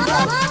and walking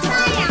gal.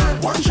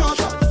 One shot,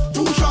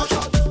 two shot,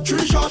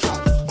 three shot.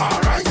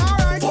 Alright.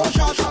 Four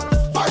shot,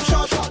 five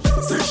shot,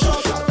 six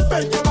shot.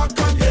 Bend your back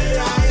and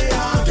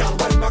yeah. Girl,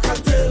 bend back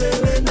and tail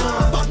it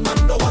now.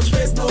 Batman don't watch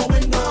face no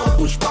winner.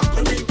 Push back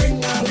and we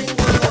ding a ling.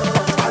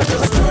 I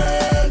just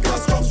drink a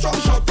strong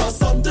shot or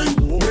something.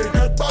 We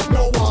get back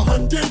now a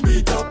hunting.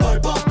 Beat up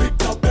piper,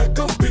 picked up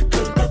pecker,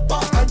 pickle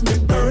pepper, and me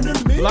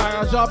burning me.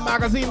 Large up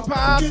magazine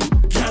pad.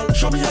 Girl,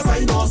 show me a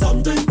sign or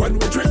something. When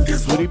we drink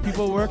is Get these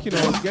people work, you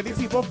know. Get these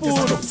people food.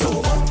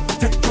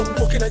 take some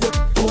walking and you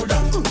hold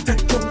on.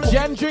 Take some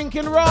Jen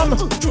drinking rum.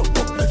 drunk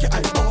up like your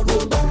eyeball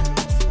roll back.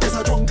 Yes,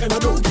 I drunk and I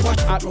don't give a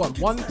At what,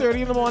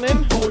 1:30 in the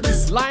morning? hold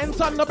this. Lion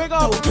Thunder Big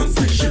Up.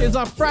 It's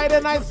a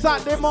Friday night,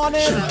 Saturday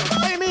morning.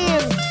 I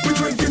mean, We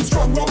drinking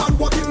strong rum and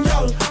walking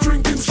gal.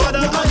 Drinking strong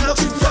rum and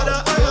walking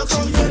gal.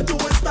 Come here to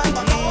waste time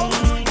at all.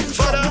 Drinking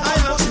strong rum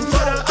and walking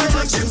gal.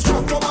 Drinking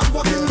strong rum and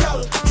walking gal.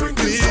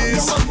 Drinking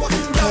strong rum and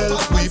walking gal.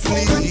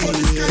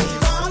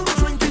 We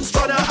drinking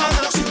strong rum and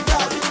walking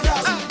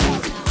gal.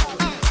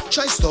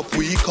 Try stop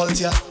we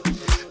culture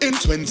in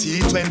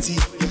 2020.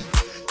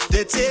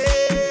 They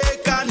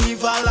take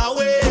carnival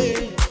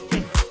away.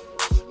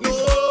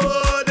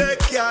 No, they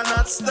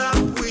cannot stop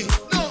we.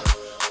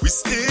 We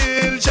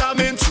still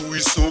jamming to we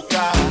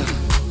soca.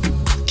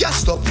 Can't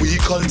stop we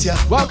culture.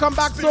 welcome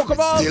back, Soca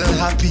Ball. Still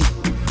happy.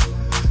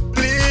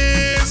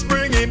 Please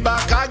bring it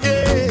back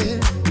again.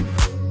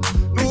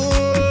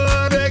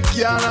 No, they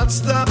cannot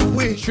stop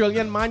we.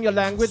 Trillion, mind your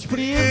language,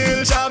 please.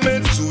 Still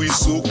jamming to we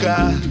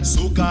soca.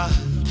 Soca.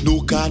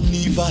 No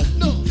carnival.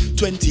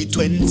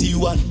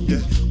 2021.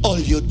 All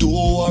you do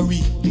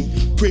worry.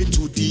 Pray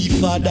to the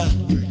Father.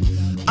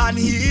 And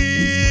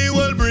He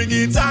will bring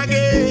it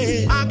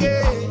again.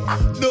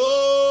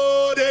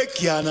 No, they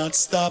cannot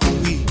stop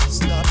we.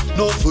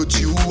 No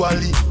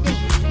virtually.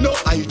 No,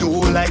 I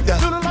don't like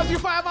that. Love you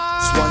forever.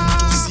 Just want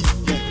to see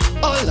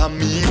all of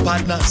me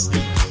partners.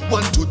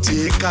 Want to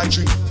take a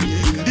drink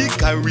in the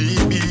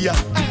Caribbean.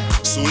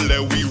 So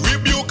let we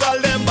rebuke all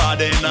them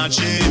bad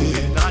energy.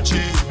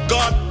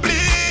 God,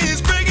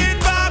 please bring it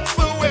back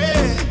for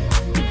way.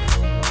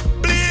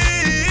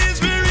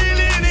 Please, we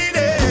really need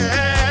it.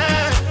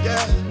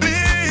 Yeah.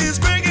 Please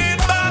bring it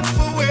back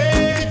for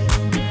way.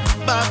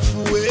 Back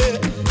for way.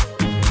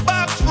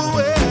 Back for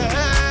way.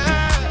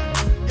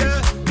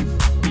 Yeah.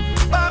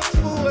 Back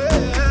for way.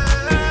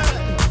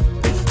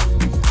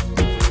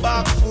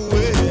 Back for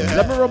way.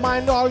 Let me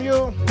remind all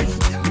you,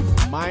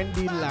 mind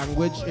the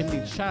language in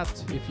the chat.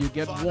 If you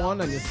get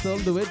one and you still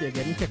do it, you're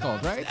getting kicked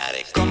out, right?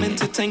 Coming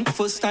to think,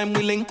 first time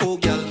we link, oh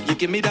girl. You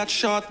give me that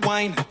short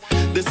wine.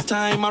 This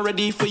time I'm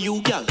ready for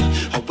you, girl.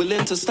 I'm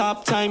willing to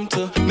stop time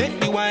to make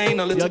me wine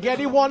a little. You get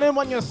the warning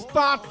when you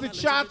start the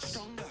chat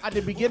at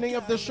the beginning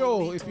of the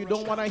show. If you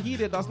don't want to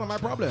heed it, that's not my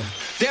problem.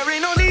 There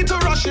ain't no need to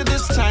rush it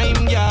this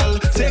time, girl.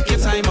 Take your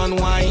time and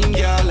wine,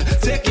 girl.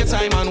 Take your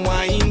time and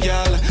wine,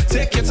 girl.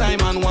 Take your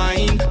time and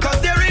wine.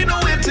 Cause there ain't no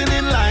waiting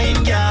in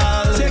line,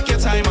 girl. Take your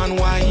time and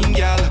wine,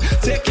 girl.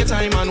 Take your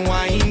time and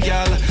wine,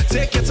 girl.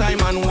 Take your time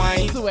and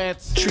wine. Sweat.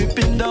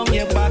 Tripping down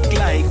your back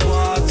like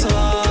water.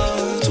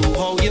 To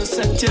how you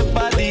set your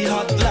body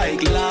hot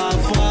like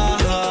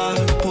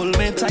lava. Pull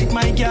me tight,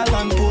 my girl,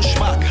 and push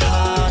back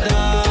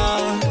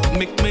harder.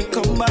 Make me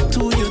come back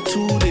to you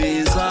 2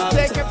 days after.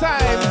 Take your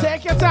time,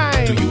 take your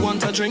time. Do you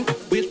want a drink?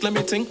 Wait, let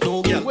me think.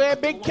 No, girl. Where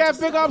Big Kev,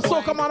 big up,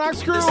 Soca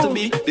Monarchs crew. This to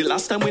be the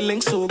last time we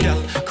link, so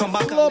girl, come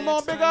back Slow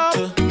mo, big up.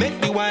 to make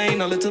me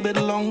wine a little bit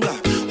longer.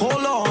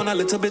 Hold on a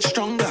little bit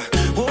stronger.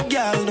 Oh,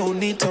 girl, no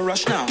need to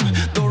rush now.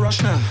 Don't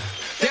rush now.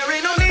 There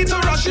ain't no need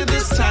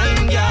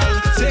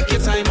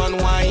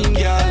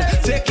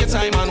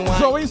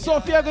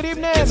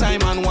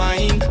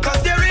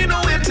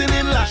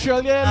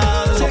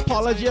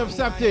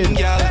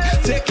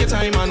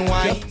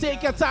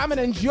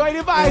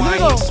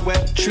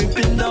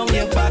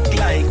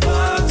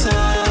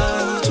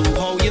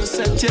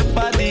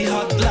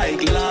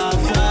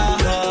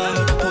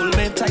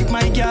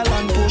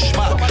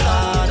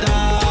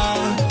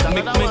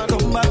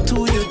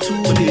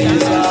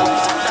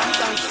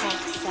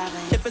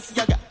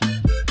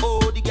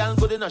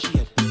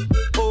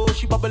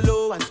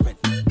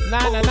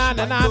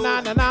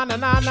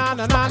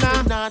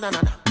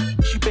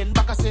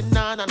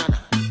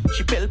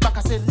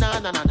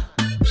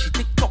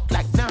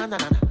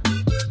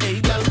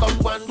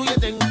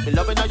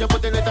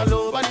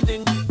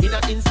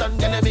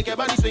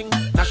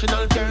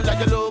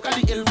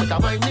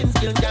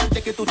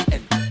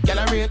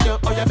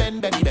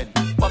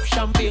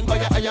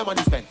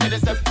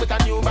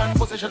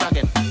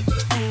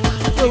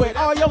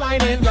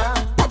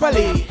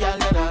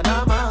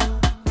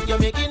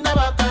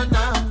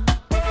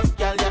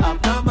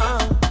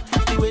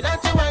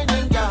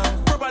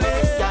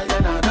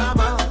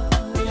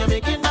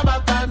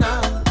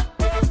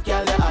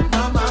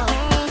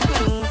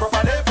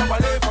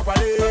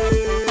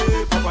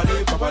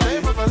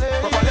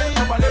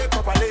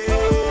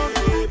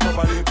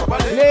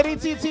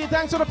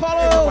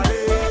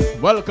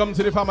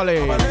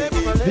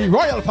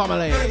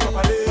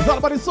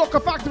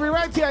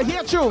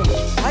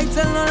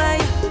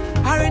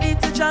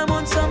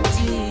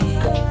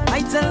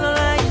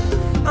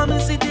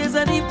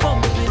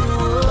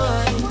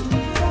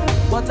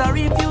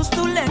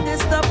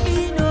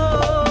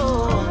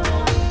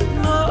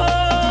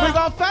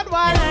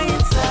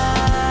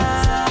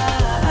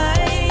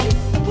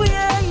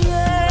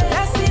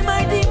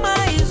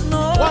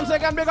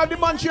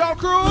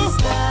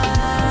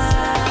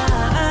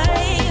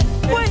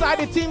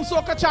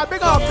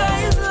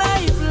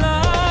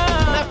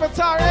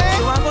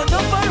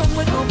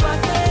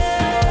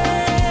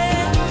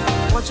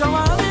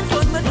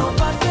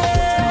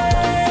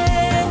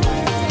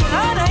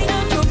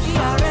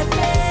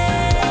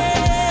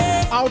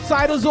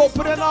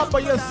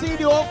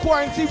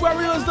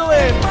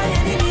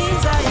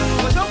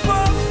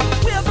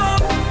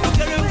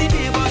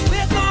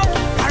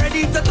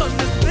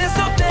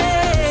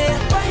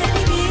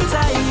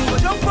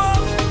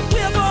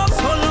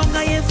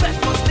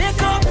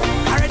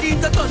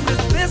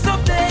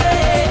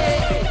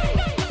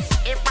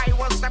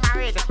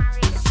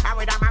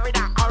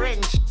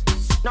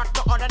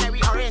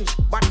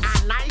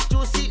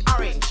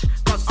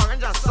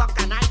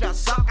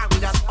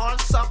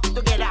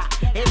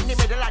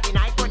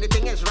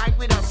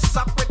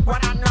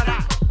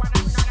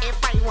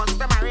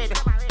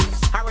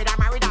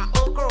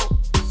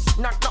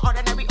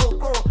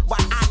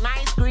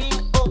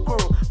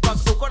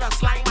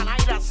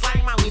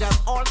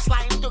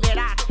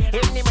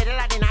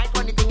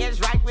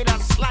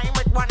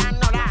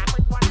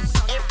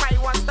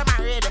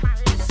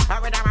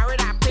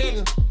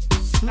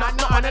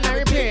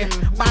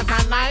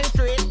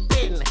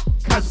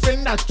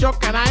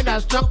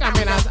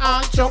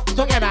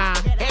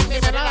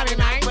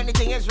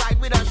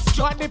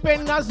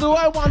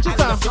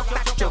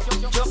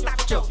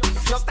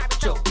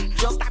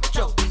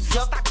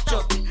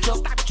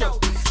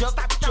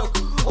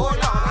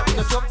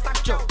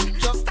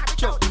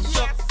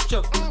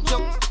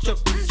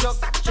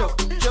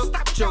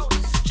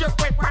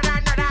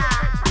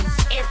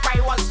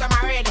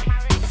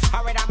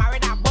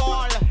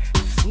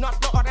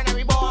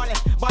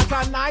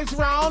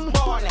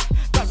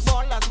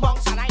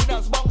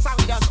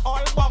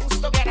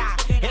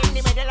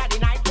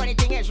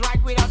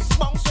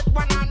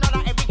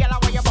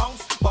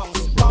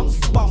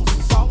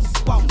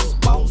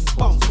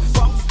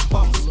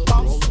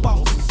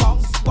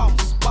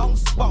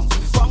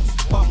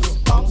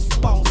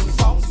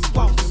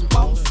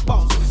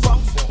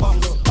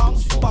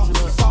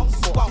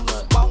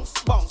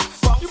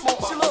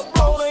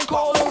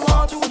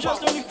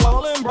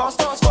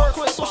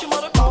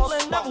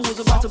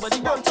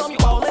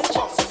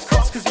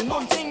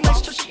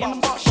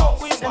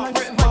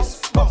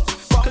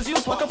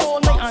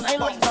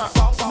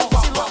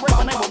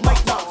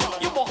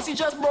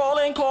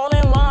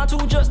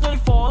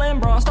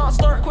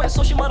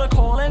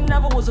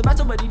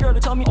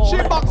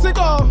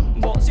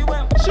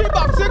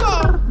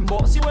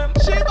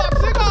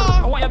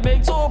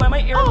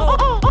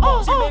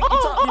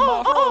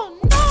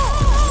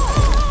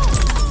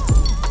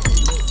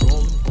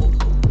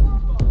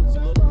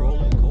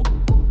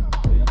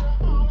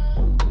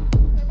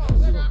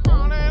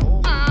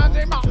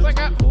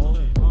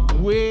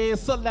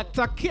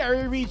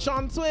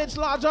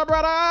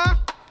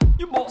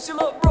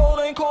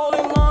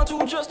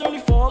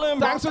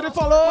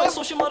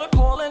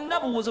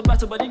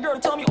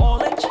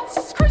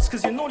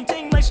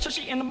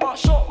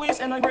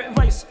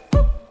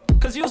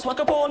Cause you swag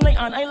up all night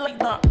and I like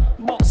that.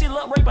 Boxy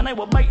look rape and I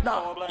will bite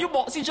that. You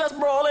boxy just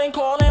brawling,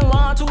 calling,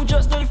 line two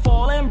just dirty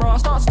falling. Bra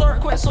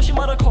start quit, so she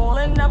mother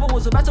calling. Never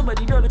was a better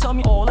buddy girl to tell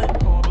me all in.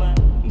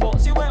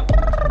 Boxy went,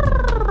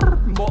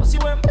 boxy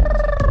went,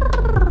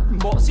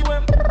 boxy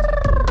went,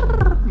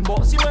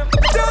 boxy went,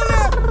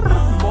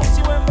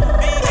 boxy went,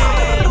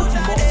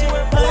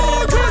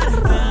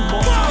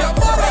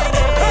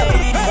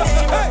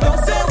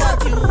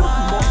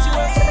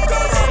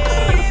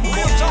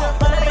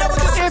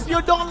 If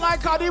you don't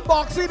like how the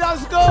boxy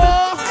does go,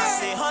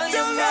 say all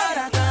your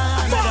mother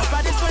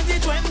this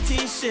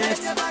 2020 shit.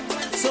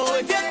 So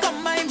if you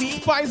come by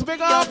me, Spice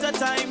big up. the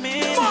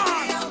timing,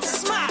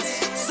 smash.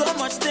 So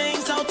much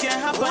things out here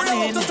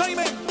happening,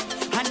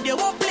 and they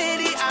won't play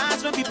the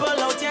ass when people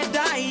out here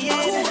dying.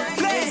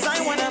 Cause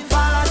I wanna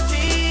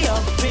party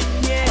up in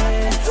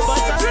here, but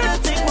I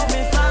don't think about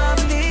my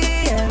family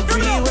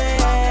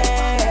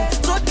everywhere.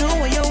 So do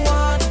what you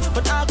want,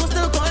 but I go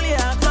still call you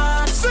a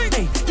class.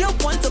 Hey, you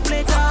want to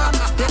play dumb,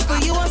 therefore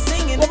you are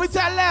singing. What we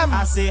tell them?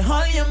 I say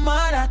all your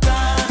mother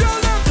can.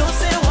 Don't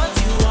say what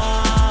you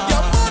want.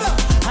 Your mother.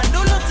 I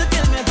don't look to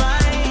kill me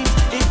vibes.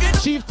 If you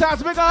Chief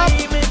Tats big up.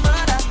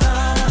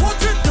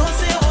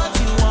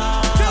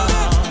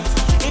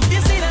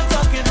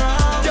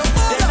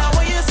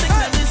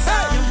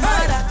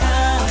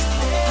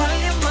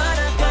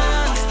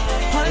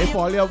 If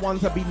all you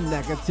want to be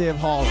negative,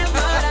 Hall.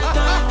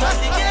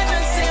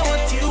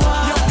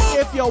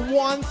 If you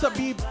want to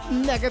be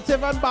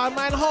negative and bad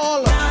mind,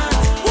 Hall.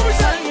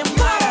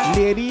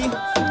 Lady.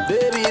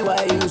 Baby,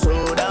 why you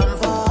so damn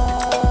far?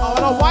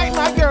 I want a white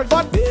man girl,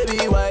 but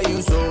baby, why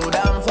you so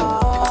damn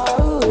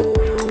far?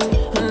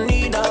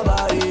 Need a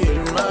body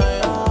in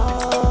my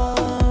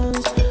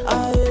arms. I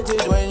hate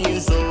it when you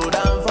so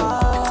damn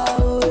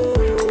far.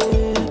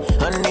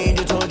 I need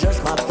you to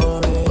just back for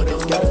me.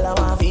 Girl, I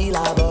wanna feel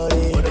our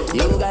body.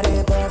 You got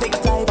a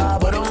perfect type of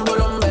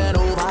bottom, bend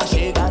over,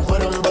 shake that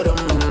bottom.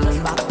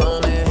 Just back for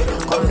me.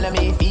 Come let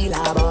me feel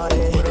our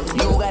body.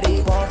 You got a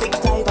perfect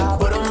type of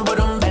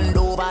bottom, bend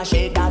over,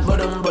 shake that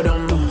bottom.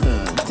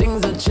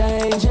 Things are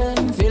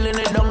changing, feeling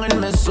it down in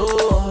my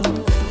soul.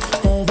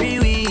 Every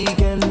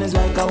weekend is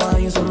like I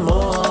want you some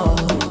more.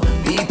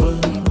 People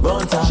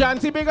won't talk.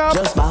 Shanty big up.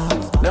 Just back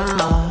them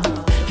up.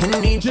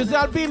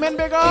 Giselle Beeman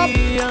big up.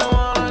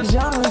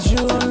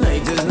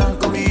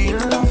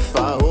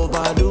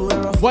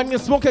 When you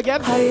smoke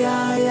again,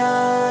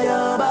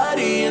 your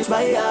body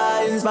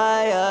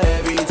inspire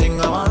everything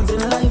I want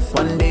in life.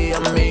 One day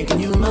I'm making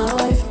you my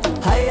wife.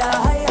 I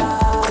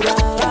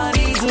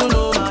need to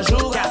know my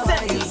sugar.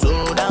 Why you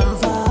so damn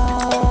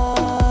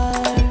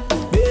far?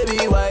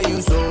 Baby, why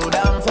you so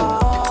damn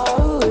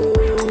far?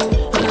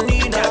 I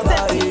need a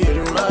body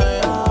in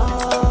my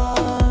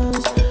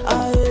arms. I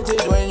hate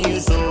it when you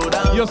so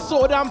damn. You're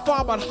so damn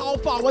far, but how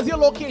far was your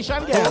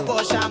location, girl? Oh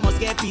gosh, I must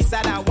get piece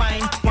of that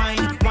wine.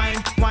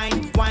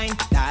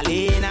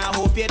 Darling, I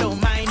hope you don't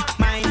mind.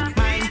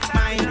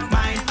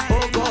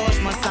 Oh gosh,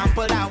 must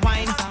sample that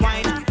wine.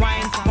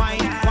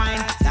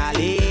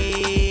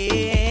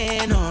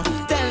 Darling,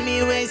 tell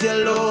me where's your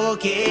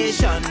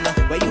location?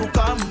 Where you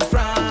come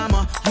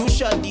from? You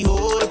shut the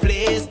whole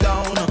place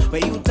down.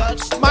 Where you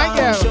touch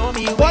down, show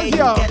me where you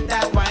get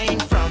that wine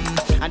from.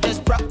 And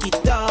just rock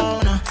it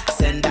down.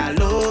 Send that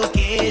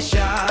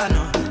location.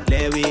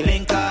 Let we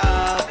link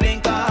up.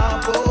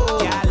 Oh,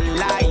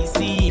 girl, I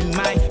see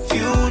my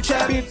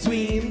future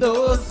between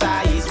those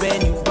eyes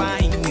when you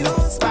find you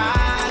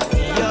spark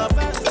me up.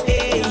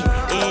 Hey,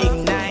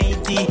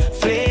 ignite the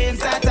flames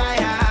that I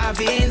have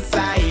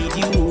inside.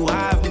 You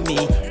have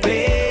me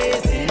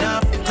blazing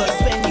up.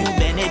 Cause when you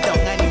bend it down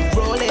and you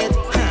roll it,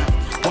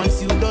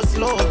 once you don't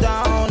slow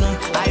down,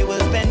 I will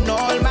spend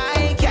all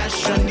my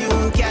cash on you,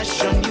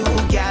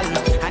 girl.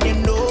 And you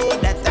know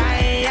that I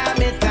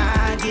am a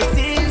target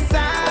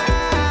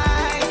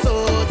inside. So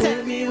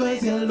tell me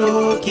where's your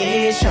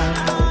location?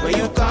 Where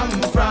you come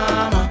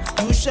from?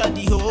 You shut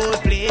the whole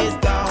place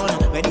down.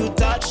 When you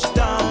touch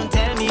down,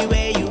 tell me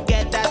where you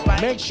get that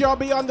wine. Make sure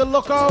be on the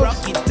lookout.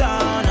 Rock it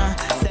down.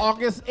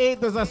 August 8th,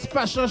 there's a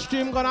special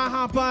stream gonna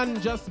happen.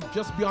 Just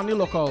be on the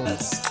lookout.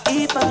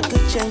 If I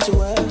could change the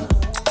world,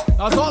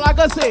 that's all I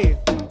can say.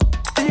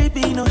 There'd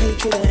be no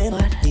hatred in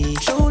my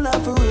show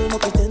love for real, no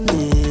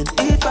pretending.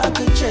 If I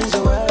could change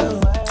the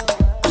world,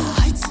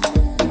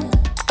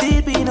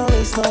 there'd be no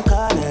race, no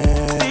color.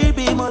 There'd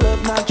be more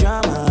love, not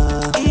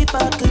drama. If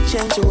I could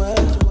change the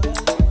world,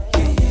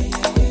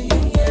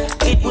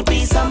 it would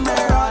be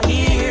somewhere out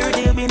here.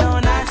 There'd be no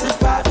 9 to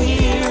 5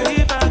 here.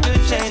 If I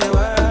could change the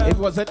world, it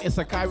was at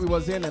Isekai we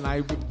was in, and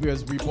I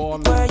was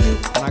reborn,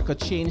 and I could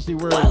change the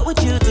world. What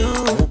would you do?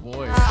 Oh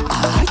boy.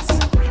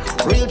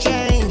 Real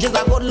change is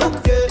a good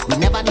look. We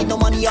never need no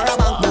money or a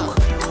bank book.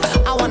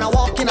 I wanna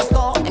walk in a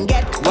store and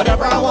get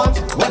whatever I want,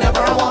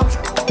 whenever I want.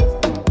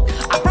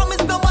 I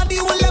promise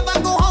nobody will ever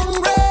go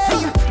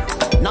hungry.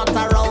 Not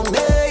around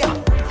me.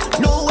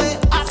 No way,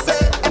 I say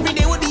every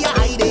day will be a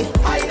high day.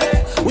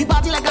 We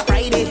party like a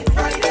Friday.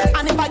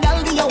 And if a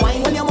girl do your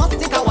wine, well you must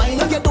take a wine.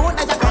 If you don't,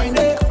 that's a crime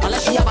day.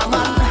 Unless she have a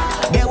man,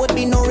 there would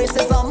be no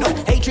racism,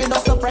 hatred or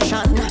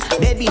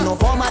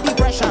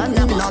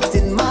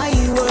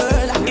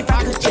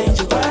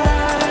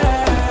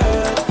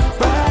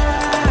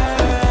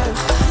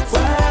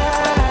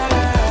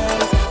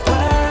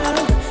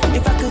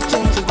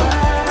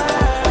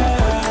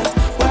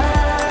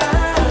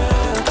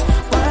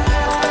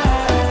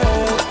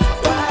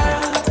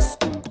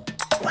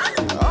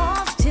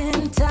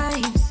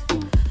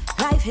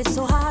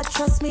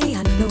trust me,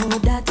 I know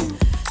that.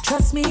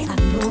 Trust me, I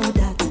know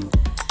that.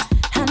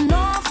 And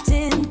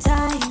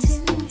oftentimes,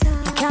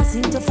 you can't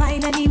seem to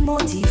find any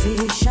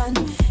motivation.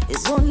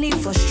 It's only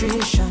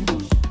frustration.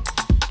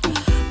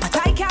 But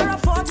I can't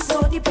afford to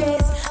slow the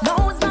pace.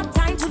 No, it's not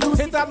time to lose.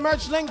 Hit that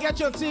merch link, get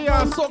your tea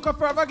on Soca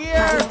Forever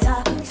gear.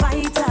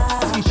 Fighter.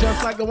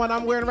 T-shirts like the one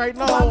I'm wearing right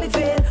now.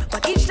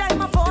 But each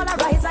time I fall, I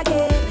rise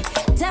again.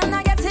 Till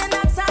I get in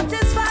that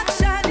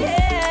satisfaction, yeah.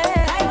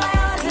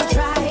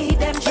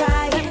 Them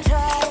try.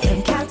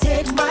 Them can't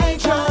take my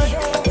joy.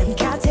 Them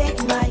can't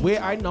take my. Wait,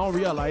 I now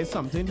realize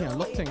something here.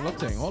 Look thing.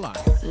 Hold on.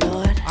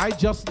 Lord. I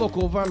just look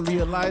over and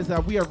realize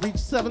that we have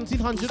reached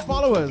 1,700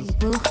 followers.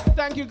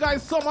 Thank you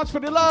guys so much for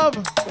the love.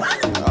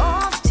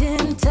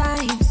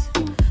 Oftentimes,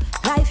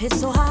 life hits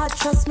so hard.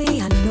 Trust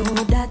me, I know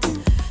that.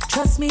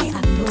 Trust me,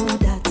 I know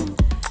that.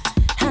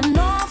 And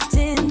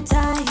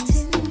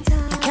oftentimes,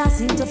 you can't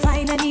seem to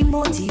find any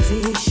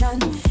motivation.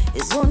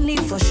 It's only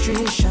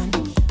frustration.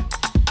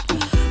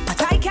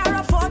 But I can't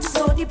afford to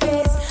slow the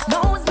pace.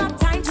 No, it's not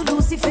time to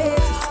lose the faith.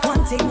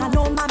 One thing I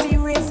know, mommy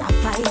race a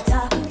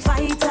fighter.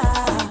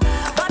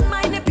 But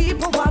mind the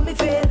people want me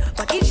fail.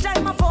 But each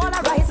time I fall,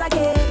 I rise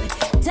again.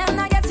 Till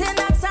I get in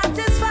that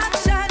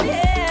satisfaction,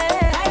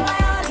 yeah.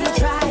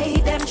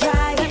 Them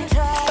try.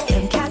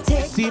 Them can't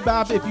take. See,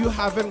 Bab, if you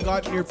haven't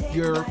gotten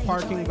your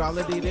parking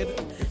validated,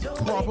 it's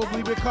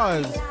probably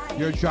because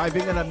you're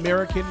driving an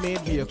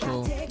American-made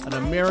vehicle, an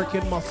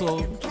American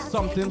muscle,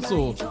 something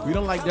so. We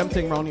don't like them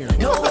thing around here.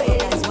 No way,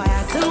 that's why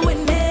I still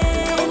winning.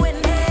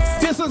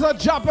 This is a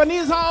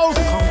Japanese house.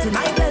 Come to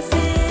my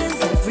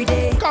blessings every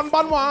day.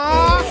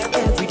 Kanbanwa.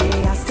 Every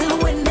day I still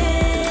winning.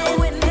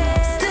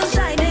 Still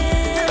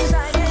shining.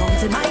 Come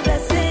to my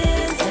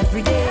blessings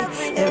every day.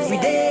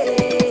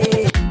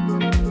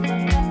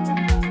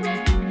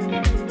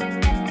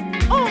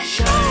 Oh,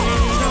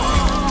 shine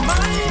on my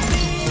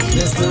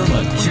Mr.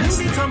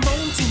 Mejustik. It's a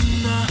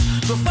mountain,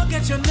 don't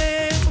forget your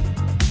name.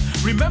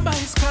 Remember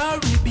his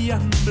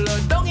Caribbean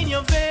blood down in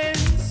your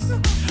veins.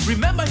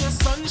 Remember your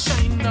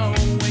sunshine now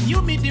when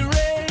you meet the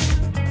rain.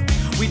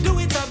 We do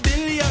it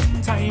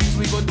 1,000,000,000 times,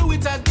 we go do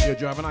it again. You're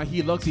driving a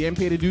Hilux, you ain't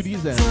pay the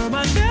duties then. Firm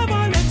and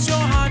never let your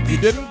heart be. You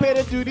didn't pay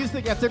the duties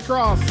to get it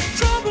crossed.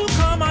 Trouble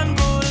come and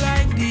go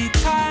like the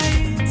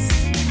tides.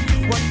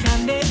 What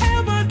can they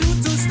ever do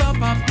to stop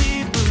our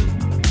people?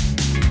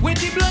 With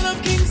the blood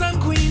of kings and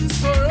queens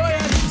so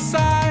royal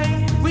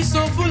inside. We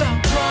so full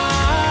of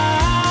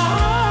pride.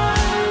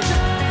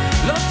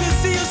 Love to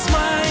see you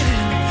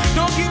smiling.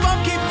 Don't give up,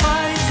 keep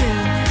fighting.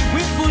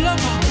 We full of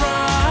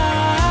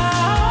pride.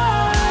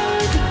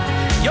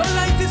 Your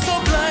light is so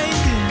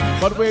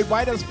blinding. But wait,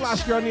 why does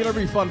Flash Girl need a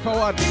refund for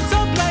what? It's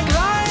up like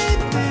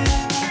lightning.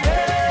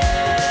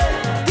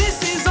 This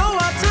is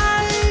our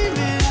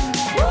timing.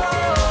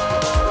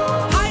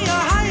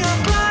 Higher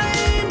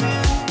climbing.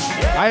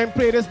 I ain't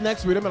played this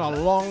next rhythm in a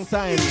long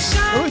time.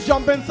 Let me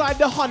jump inside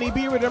the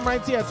honeybee rhythm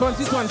right here,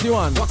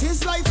 2021. What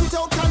is life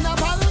without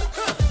carnival?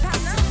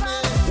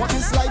 What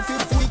is life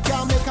if we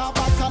can't make a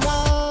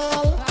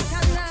bacchanal?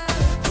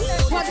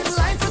 What is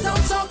life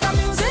without soca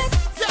music?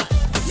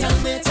 Tell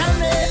me.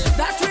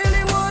 That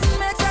really wouldn't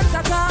make sense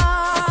at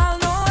all.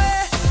 No way.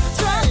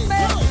 Trust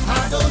me. I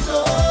don't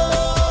know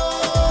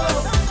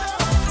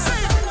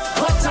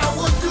what I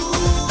would do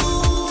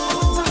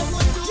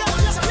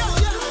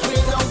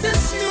without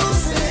this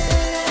music.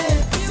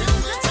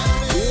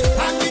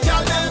 And we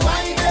got them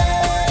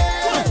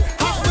winding.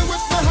 How we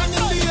with my hand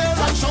in the air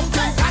and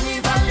shouting.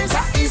 Carnival is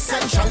an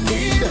essential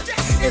need.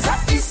 It's an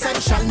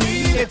essential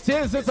need. It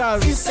is, it's a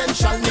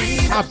essential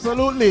need.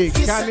 Absolutely.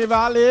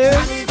 Carnival is.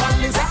 Carnival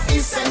is an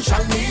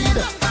essential need.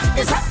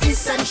 It's an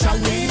essential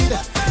need.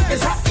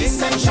 It's an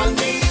essential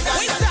need.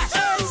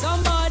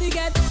 Somebody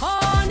get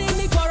on in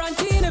the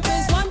quarantine. If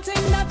there's one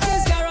thing that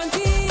is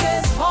guaranteed,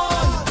 is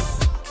home.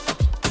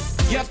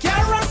 You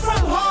can't run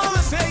from home.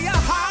 Say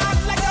your heart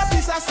like a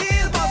piece of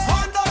steel, but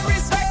home don't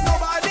respect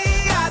nobody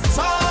at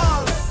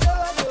all.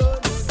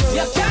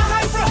 You can't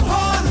hide from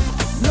home.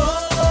 No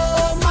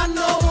man,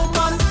 no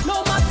woman. No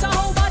matter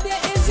how bad it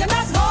is, you're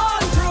not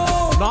home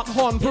proof. Not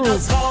horn proof.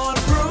 It's home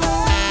proof.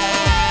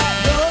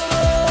 No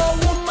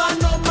woman,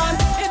 no man.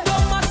 It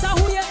don't matter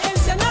who you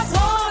is, you're not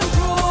home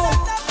proof.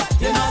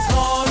 You're not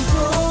home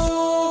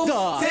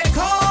proof. Take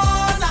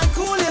on and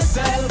cool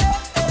yourself.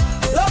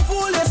 Don't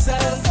fool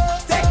yourself.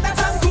 Take that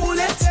and cool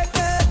it.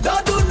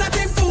 Don't do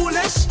nothing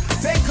foolish.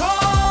 Take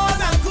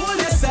on and cool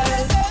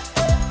yourself.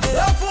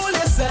 Don't fool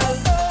yourself.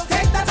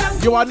 Take that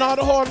and You are not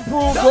horn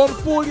proof. Don't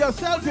fool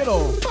yourself, you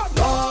know.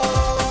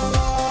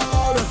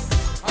 Lord,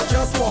 I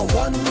just want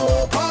one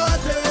more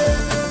party.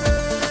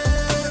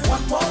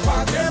 One more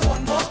party,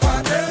 one more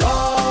party.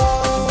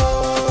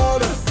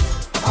 Lord,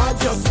 I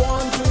just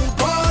want to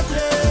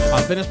party.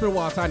 I'm finished with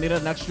water. I need a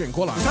next drink.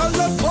 Hold on. Tell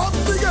them pop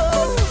the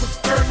girl.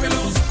 turn me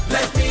loose,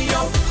 let me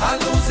out. I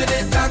lose it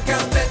and I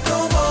can't take no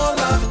more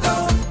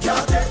lockdown.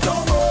 Can't take no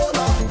more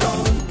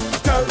lockdown.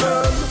 Tell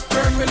them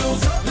turn me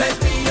loose, let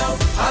me out.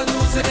 I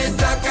lose it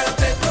and I can't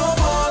take no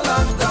more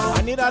lockdown.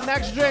 I need a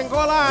next drink.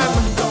 Hold on.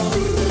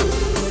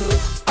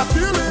 I'm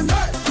feeling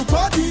to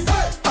party.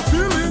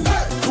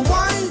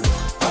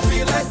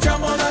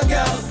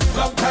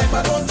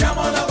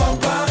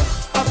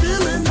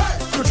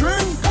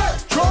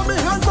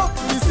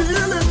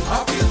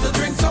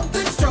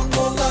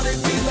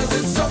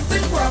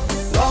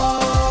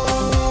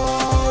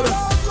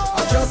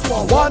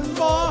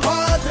 more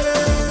party.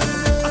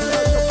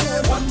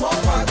 One more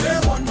party,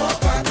 one more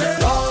party.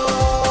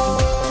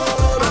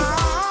 Lord,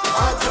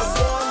 I just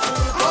want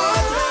to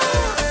party.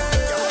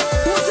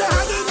 Put your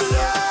hand in the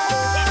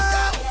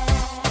air.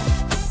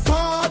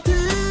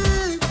 Party,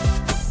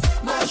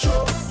 mash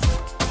up.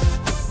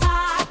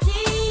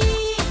 Party,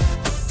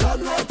 turn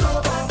right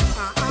over.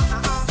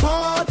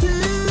 Party,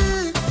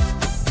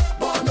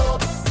 burn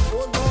up.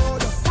 Oh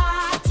Lord.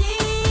 Party,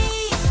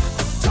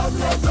 turn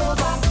right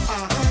over.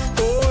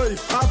 Boy,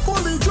 I'm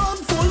fully drunk,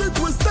 fully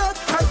twisted,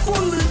 and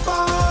fully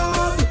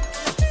bad.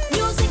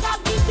 Music up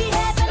keep me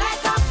head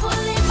like I'm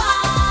fully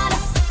mad.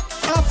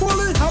 I'm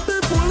fully happy,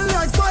 fully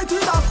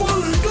excited, I'm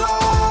fully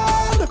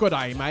glad. Good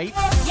eye, mate.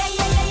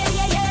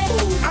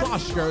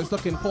 Gosh, girls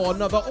looking for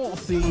another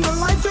Aussie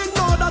Life in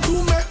order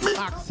to make me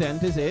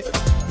accent, is it?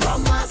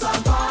 romance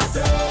and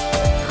party.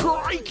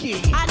 Crikey!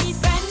 I need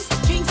friends,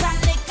 drinks and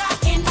liquor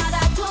in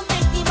order to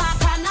make the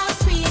bacchanal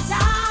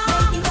sweeter.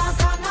 Make the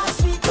bacchanal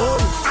sweeter.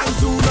 As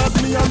soon as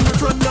me and my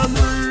friend them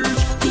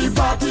reach, the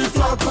party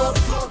flock up,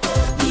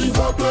 the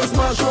whole place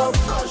mash up.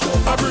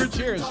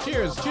 Cheers,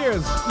 cheers,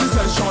 cheers.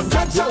 Listen, Sean,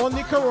 get The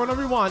only Corona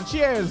we want.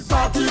 Cheers.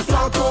 party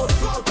flock up,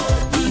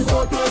 the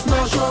whole place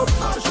mash up.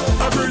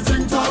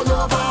 Everything turn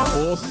over.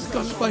 Oh,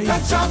 scotch by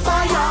Catch a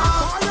fire.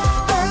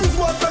 That is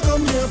what I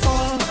come here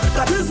for.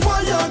 That is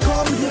why I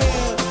come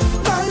here.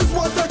 That is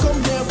what I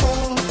come here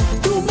for.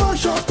 To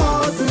mash up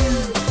party.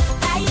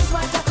 That is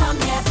what I come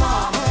here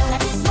for.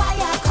 That is why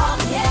I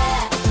come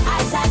here.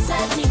 As a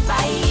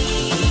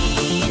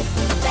certified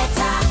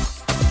better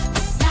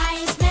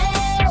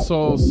niceness. So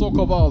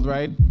Soca Vault,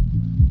 right?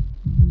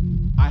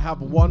 I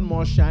have one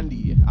more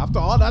shandy. After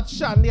all that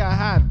shandy I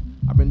had,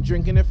 I've been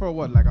drinking it for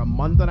what, like a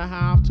month and a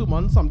half, 2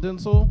 months, something.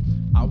 So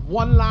I have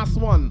one last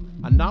one,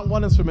 and that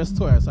one is for Miss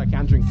Toya, so I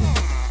can't drink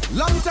it.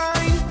 Long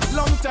time,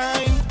 long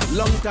time,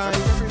 long time,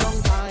 very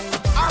long time.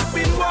 I've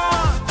been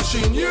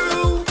watching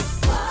you.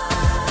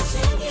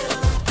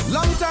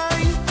 Long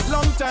time,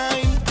 long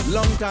time,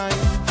 long time.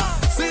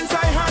 Since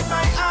I had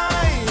my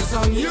eyes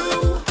on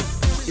you.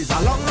 It's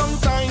a long, long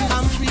time.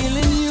 I'm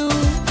feeling you,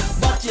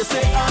 but you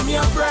say I'm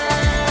your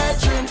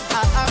brethren.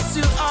 I ask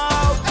you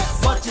out,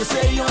 but you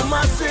say you're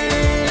my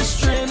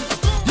sister.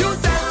 You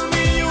tell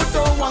me you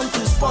don't want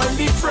to spoil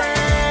the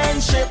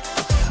friendship.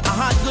 I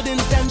had good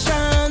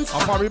intentions.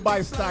 I'll probably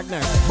buy Stag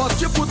next.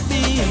 But you put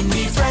me in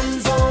the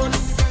friend zone.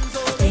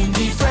 In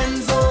the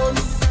friend zone.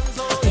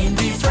 In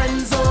the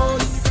friend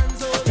zone.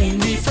 In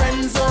the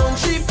friend zone.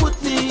 She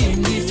put me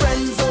in the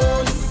friend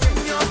zone.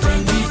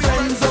 In the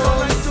friend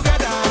zone.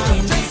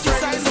 In the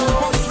friend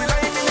zone.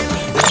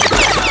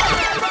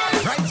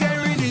 Right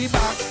here in the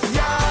back.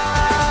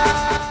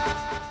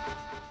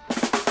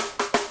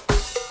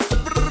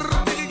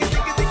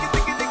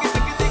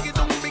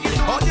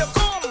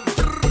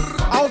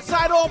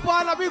 Outside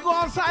open, we go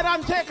outside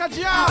and take a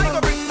job. I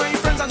could bring my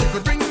friends and you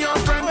could bring your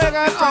friends. We're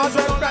gonna all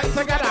get back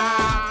together.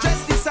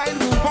 Just decide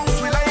who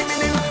bounce will I be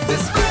in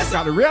this place.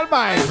 Got a real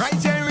vibe. Right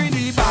here in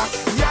the back.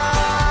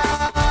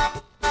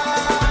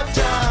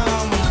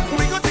 Jam.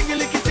 We go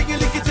tingy-licky,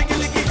 tingy-licky,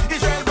 tingy-licky.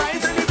 Israel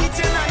vibes and we beat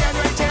you now and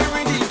right here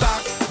in the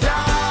back.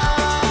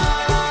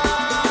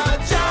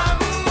 Jam.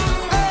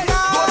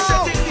 Go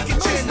straight in the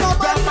kitchen.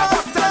 Grab my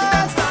bottle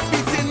and start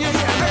beating your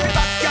hair. Every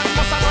back can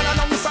must have an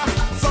announcer.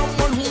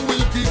 Someone who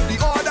will give the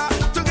order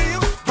to give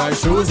you My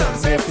shoes and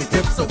safety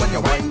tips. so when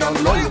you wind down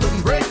low, you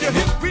wouldn't break your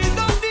hip. We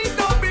don't need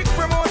no big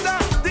promoter.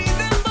 The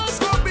neighbors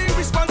go be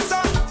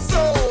responsible. So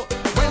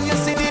when you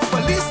see the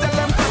police, tell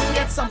them come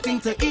get something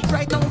to eat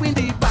right now in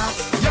the back.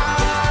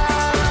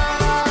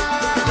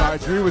 I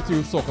agree with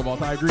you, Soca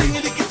Vault. I agree.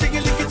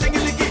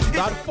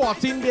 That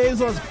 14 days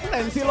was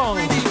plenty long.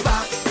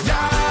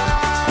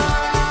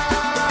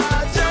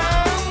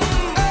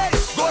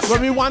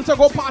 When we want to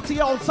go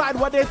party outside,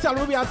 what they tell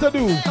me we have to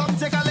do? Come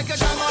take a lick of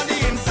sham on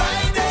the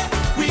inside there.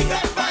 We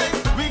got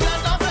vibes, we got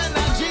enough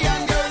energy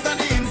and girls on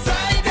the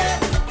inside there.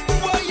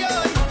 Boy, yo.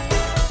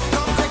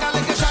 Come take a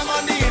lick of sham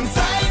on the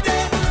inside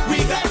there. We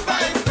got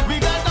vibes, we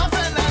got enough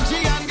energy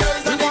and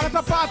girls on We wanted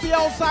to party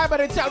outside, but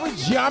they tell me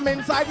jam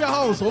inside your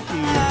house.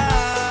 Okay.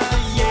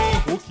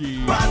 yeah.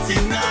 Okay. Party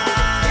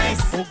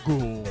nice. Oh, go.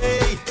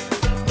 Hey.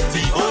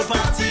 The old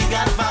party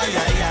got fire,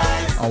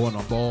 yes. I want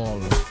a ball.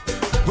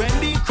 When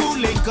the crew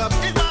link up,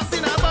 it's us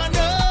in a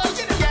bundle.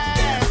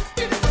 Yeah.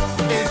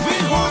 It's we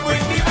who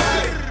bring the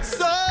vibe.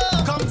 So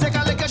come take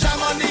a lick of sham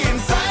on the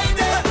inside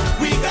there.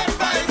 We got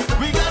vibes,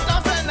 we got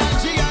enough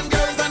energy and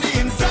girls on the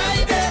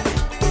inside there.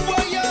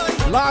 Boy,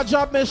 yo. Large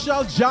up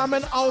Michelle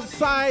jamming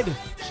outside.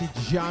 She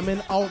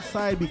jamming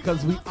outside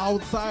because we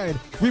outside.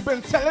 We've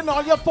been telling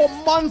all you for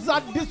months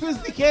that this is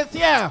the case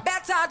here.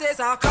 Better days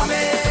are coming,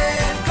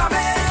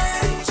 coming.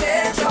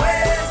 Change your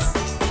ways.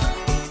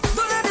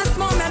 Don't let this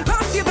moment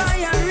pass you by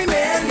and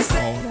remain the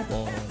same.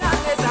 Better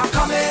days are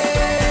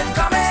coming,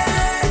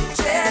 coming.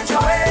 Change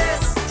your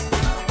ways.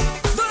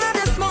 Don't let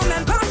this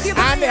moment pass you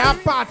by. And they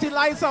have party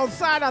lights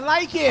outside. I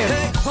like it.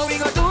 Hey, what we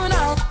gonna do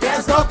now?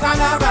 There's no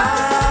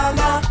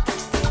carnival.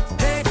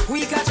 Hey,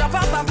 we can jump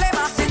up and play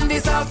mass in the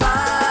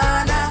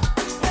savannah.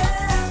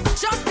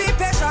 Just be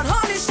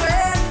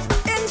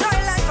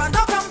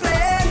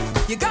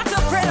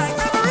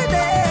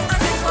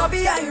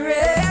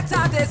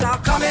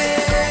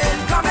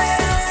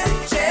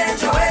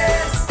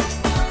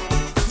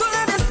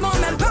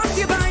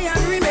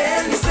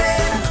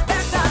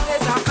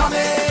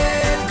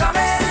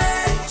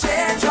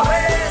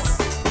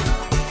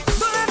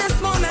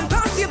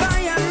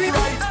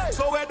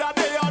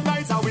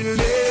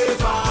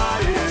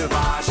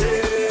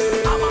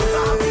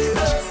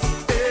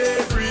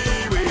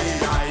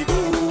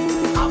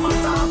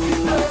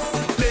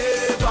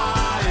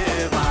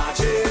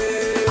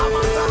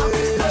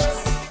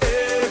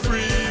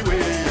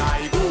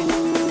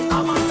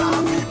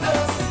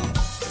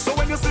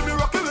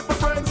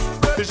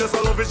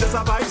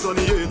a vibes on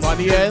the ends. On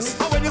the ends.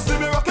 And when you see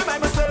me rocking by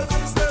myself,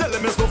 tell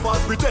them it's no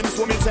false pretense,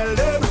 so me tell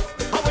them.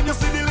 And when you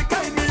see the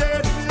liquor in me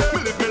head,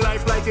 me live me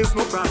life like it's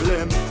no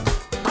problem.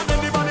 And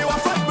anybody who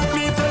fight with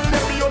me, tell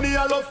them me only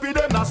I love for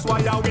them. That's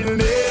why I will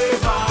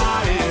never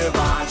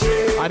ever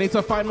change. I need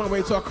to find my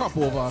way to a cup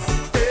over.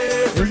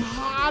 It's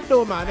hard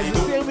though, man. It's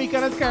the same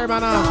weekend as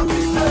Caravan.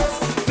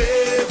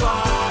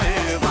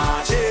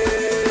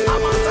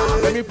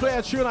 Let me play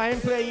a tune I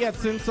ain't played yet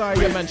since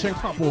you mentioned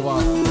cup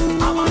over.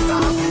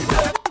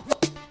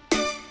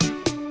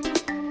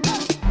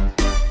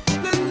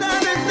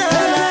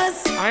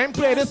 I ain't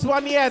played this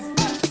one yet.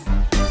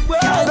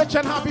 Rich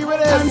and happy with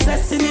it. And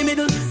zest in the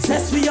middle,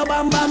 zest with your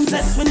bam bam,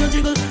 zest when you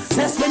jiggle,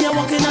 zest when you're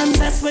walking and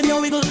zest when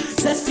you wiggle,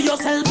 zest for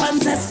yourself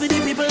and zest for the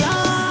people.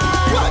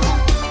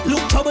 Ah.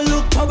 Look trouble,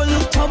 look trouble,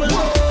 look trouble,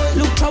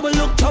 look trouble,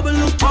 look trouble,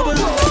 look trouble.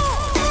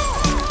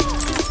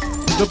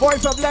 The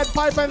voice of Lead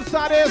Pipe and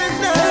Sadis.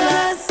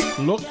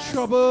 Look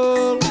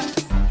trouble.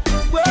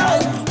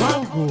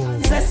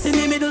 Zest in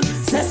the middle,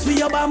 zest with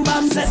your bam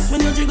bam, zest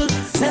when you jiggle,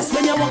 zest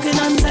when you're walking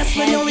and zest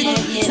when you wiggle,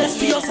 zest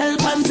for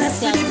yourself and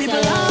zest for the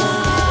people.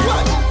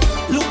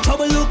 Look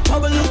trouble, look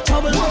trouble, look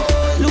trouble,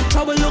 look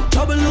trouble, look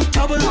trouble, look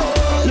trouble,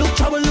 look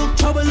trouble, look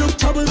trouble, look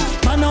trouble.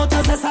 Man out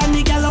of zest and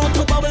the girl out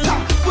to bubble.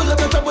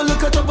 Look at trouble,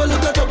 look at trouble,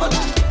 look at trouble,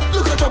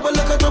 look at trouble,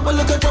 look at trouble,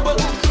 look at trouble,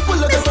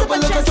 look at trouble,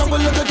 look at trouble,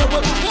 look at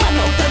trouble. Man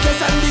out of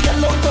zest and the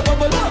girl out to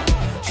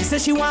bubble. She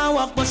says she want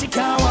walk but she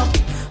can't walk.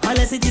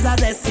 Unless it is a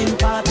zesting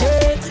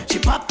party. She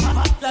pop, pop,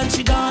 pop, and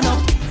she gone up.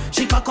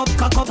 She cock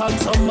up on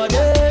somebody.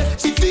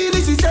 She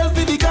feeling herself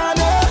in the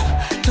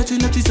corner,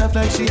 touching up herself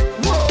like she.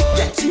 Whoa.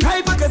 Yeah, she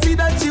hyper cause see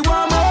that she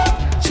warm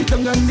up. She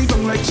tongue and the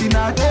tongue like she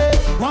not.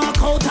 Walk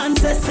out and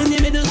zest in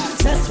the middle.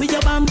 Zest with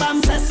your bam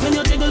bam, zest when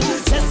you jiggle,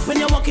 zest when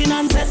you're walking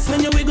and zest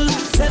when you wiggle,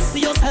 zest for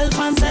yourself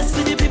and zest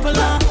for the people.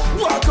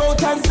 Walk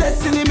out and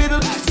zest in the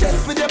middle.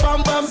 Zest with your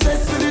bam bam,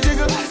 zest when you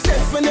jiggle,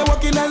 zest when you're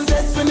walking and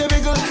zest when you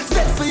wiggle,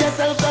 zest for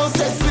yourself now,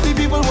 zest for the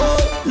people. Whoa.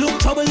 Look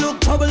trouble,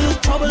 look trouble,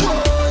 look trouble,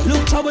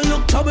 look trouble,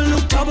 look trouble,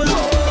 look trouble,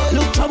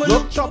 look trouble,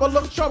 look trouble,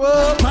 look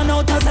trouble. Man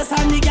out of zest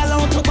and the girl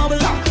out to bubble.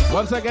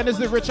 Once again, this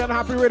is Rich and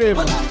Happy Rhythm.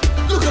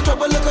 Look at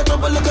trouble, look at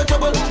trouble, look at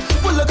trouble,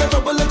 look at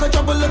trouble, look at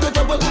trouble, look at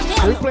trouble.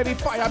 We play the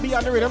fire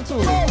beyond the rhythm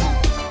too.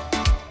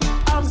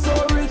 I'm so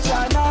rich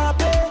and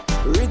happy,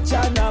 rich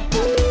and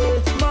happy.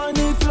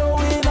 Money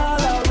flowing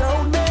all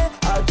around me,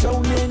 I'm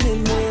drowning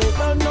in it.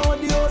 I know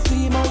the old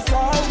team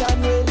outside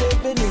and we're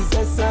living this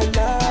as a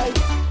life.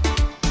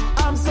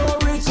 I'm so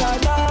rich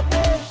and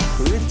happy,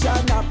 rich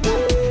and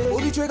happy. Pull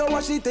the trigger,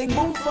 watch the thing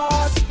move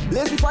fast.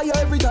 Blaze the fire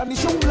every time the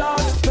show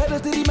blast. Pedal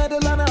to the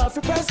metal and I have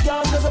to press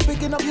gas. Cause I'm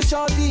picking up your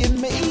shorty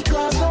in my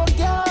E-class. Don't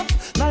gap,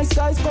 nice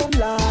guys come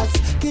last.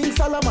 King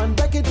Solomon,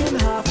 break it in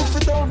half. If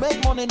it don't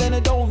make money, then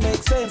it don't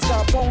make sense.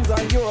 Got pounds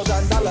and euros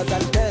and dollars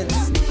and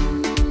pence.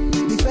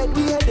 The Fed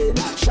we heading,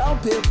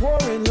 champagne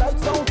pouring like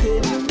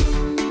fountain.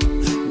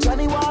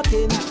 Johnny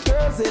walking,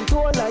 girls in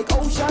tour like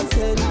Ocean's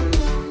 10.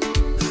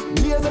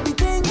 Blaze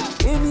everything,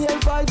 inhale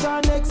vibes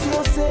are next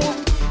year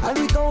sin. And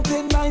we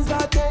counting lines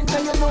that 10. Now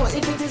you know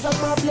if it is a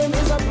problem,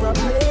 it's a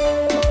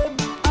problem.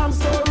 I'm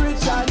so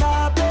rich and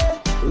happy,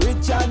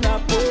 rich and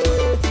happy.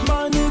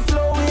 Money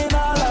flowing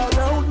all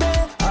around me,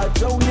 I'm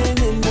drowning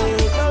in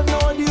it. I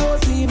know the whole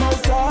team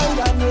outside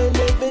and we're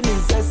living in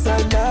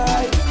incessant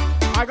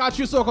life. I got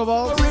you, Soca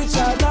Vault. Rich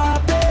and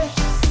happy.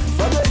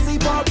 From the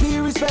C-Pop,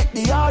 respect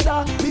the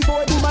order.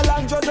 Before the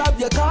Melandros have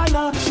your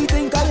corner. She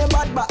think I am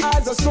bad, but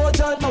as a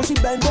soldier, now she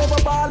bend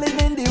over balling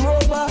in the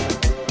rover.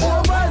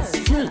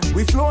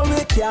 We flow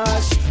with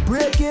cash,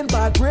 breaking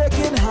back,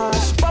 breaking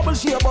hash. Bubble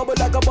share bubble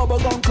like a bubble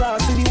gum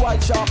class. See the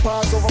white sharp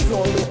pass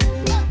overflowing.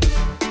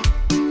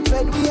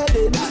 Fed we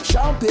heading,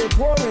 champagne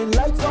pouring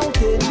like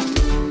fountain.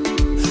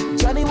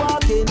 Johnny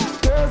walking,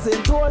 girls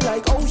in tour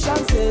like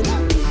Ocean's 10.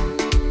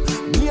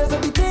 Blaze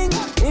everything,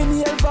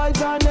 inhale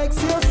vibes are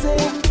next year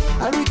sin.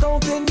 And we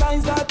counting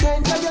lines that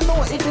 10. Now you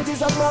know if it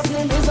is a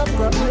problem, it's a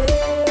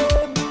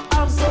problem.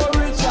 I'm so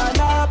rich and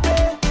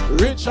happy,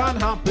 rich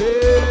and happy.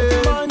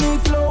 Money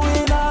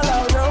flowing all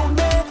around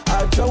me,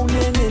 I'm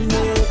drowning in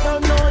it. I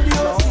know the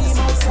whole team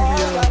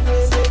outside and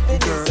we're living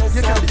this as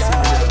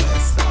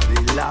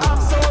I'm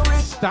so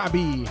rich.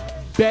 Stabby,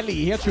 belly,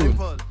 here tune.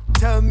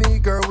 Tell me,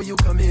 girl, what you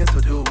come here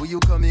to do? What you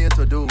come here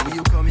to do? What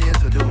you come here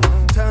to do?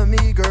 Tell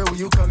me, girl, what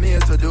you come here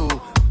to do?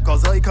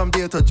 Cause I come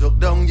there to joke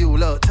down you,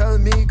 love. Tell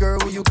me, girl,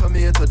 what you come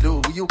here to do?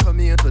 What you come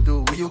here to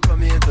do? What you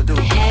come here to do?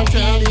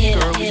 Tell me,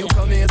 girl, what you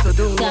come here to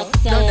do? No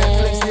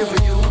Netflix here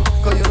for you.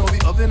 Cause you know we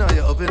up in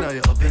your, up in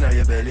your, up in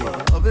your belly.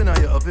 Up in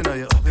your, up in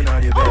your, up in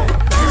your belly.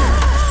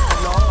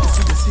 You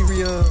see the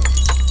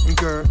serious?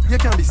 Girl, you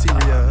can't be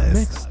serious.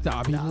 Make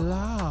Stabby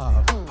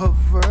laugh.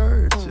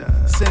 Pervert,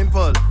 yeah.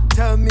 Simple.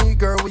 Tell me,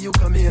 girl, what you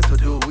come here to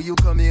do? What you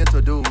come here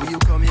to do? What you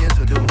come here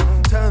to do?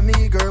 Tell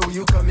me, girl, what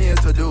you come here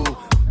to do?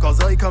 Cause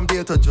I come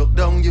there to joke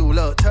down you,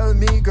 love. Tell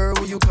me, girl,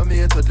 what you come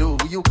here to do?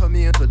 What you come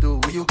here to do?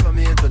 What you come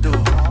here to do?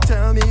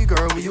 Tell me,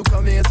 girl, what you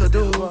come here to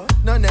do?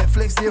 No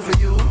Netflix here for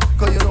you.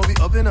 Cause you know we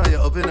up in your belly.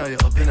 Up in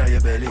your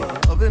belly.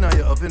 Up in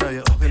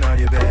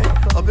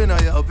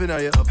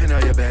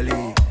your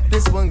belly.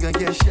 This one gonna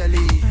get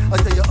shelly. I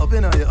tell you up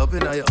in your belly. Up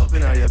in your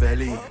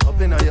belly.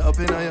 Up in your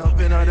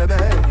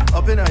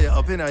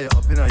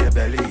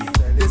belly.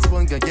 This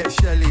one gonna get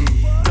shelly.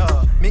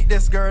 Meet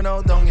this girl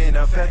now down in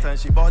a fat and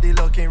she body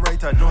looking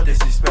right and no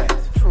disrespect.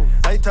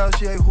 I tell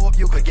she I hope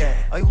you could get.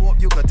 I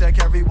hope you could take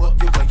every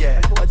what you could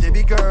get. A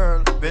baby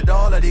girl with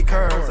all of the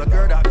curves. A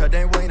girl that could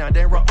then wine and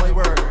then rock my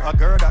word. A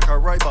girl that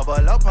could ride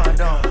bubble up and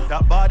down.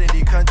 That bad in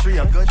the country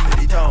and good for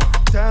the town.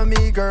 Tell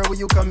me, girl, what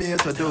you come here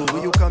to do?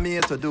 What you come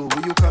here to do?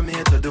 What you come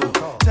here to do?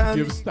 Tell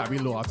me, what you come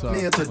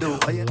here to do?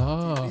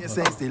 Here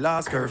since the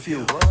last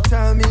curfew.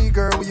 Tell me,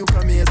 girl, what you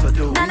come here to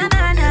do?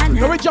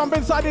 Can we jump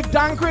inside the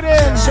dank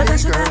rhythm? Sugar,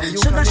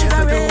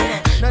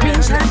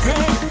 green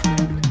champagne.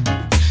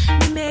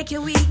 Make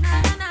you weak.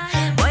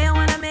 Boy, I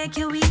wanna make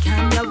you weak.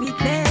 I'm your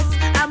weakness.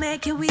 I'll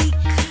make you weak.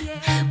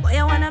 Boy,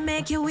 I wanna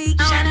make you weak.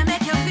 I wanna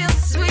make you feel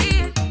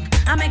sweet.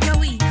 I'll make you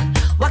weak.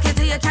 Walk it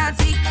till you can't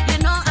speak. You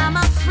know I'm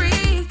a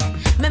freak.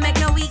 Me make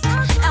you weak.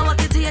 I walk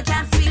it till you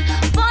can't speak.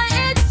 Boy,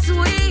 it's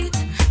sweet.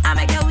 I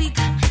make you weak.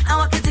 I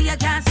walk it till you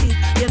can't speak.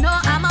 You know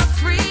I'm a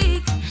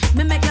freak.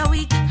 Me make you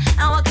weak.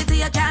 I walk it till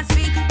you can't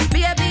speak.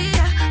 Baby,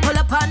 pull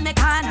up on me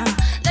corner.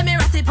 Let me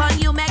rest it on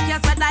you, make you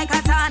sweat like a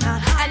sauna.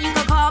 And you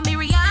can call me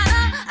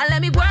Rihanna. And let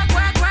me work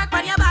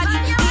on your body.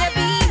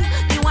 Baby,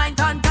 you wine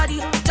on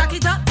body. Jack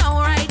it up, don't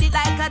ride it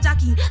like a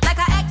jockey. Like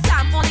an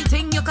exam, only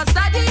thing you can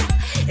study.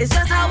 It's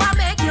just how I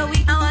make you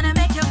weak. I wanna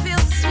make you feel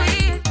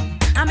sweet.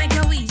 I make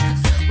you weak.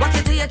 Walk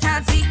it till you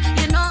can't speak.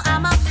 You know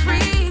I'm a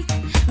freak.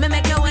 Me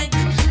make you weak.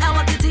 I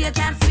walk it till you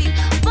can't speak.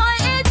 Boy,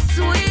 it's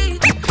sweet.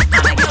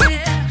 I make you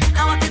weak.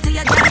 I walk it till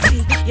you can't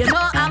speak. You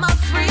know I'm a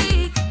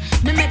freak.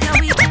 Me make you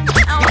weak.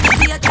 I walk it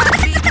till you can't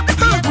speak.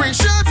 Green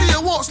shirt to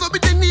your walks, love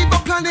it, they need a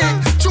planet.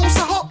 Choose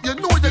a hop, you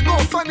know they go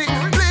funny.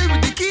 Play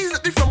with the keys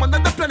that they from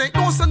another planet.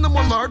 Don't send them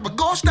on Lord, but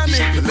gosh damn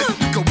it. You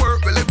can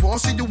work, well, they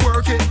won't see you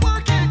work it.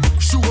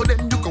 Show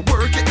them you can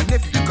work it, and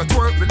if you can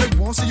twerk, well, they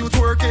won't see you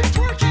twerk it.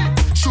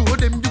 Show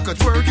them you can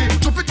twerk it.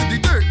 Drop it to the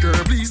dirt,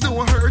 girl, please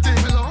don't hurt it.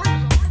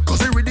 Cause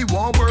they really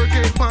won't work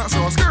it. Pass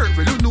or skirt,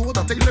 well, you know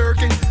that they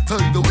lurking.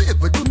 Tell you the way,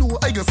 but you know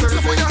I can serve it.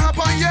 So for you hop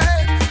on your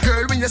head,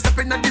 girl, when you're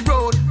stepping on the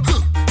road,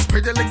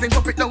 spread your legs and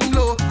drop it down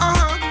low.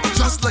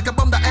 Just like a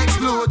bomb that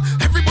explode.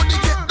 Everybody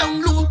get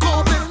down low,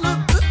 come in.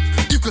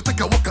 You could take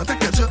a walk and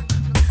take a jump.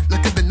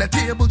 Like a dinner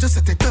table, just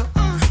set it up.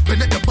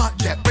 When at the back,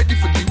 get ready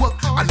for the work.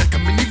 I like a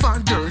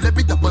minivan, girl, let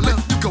me double up.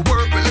 You can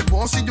work, well, it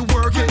won't see you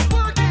work it.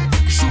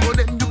 Show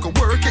them you can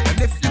work it.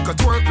 And if you can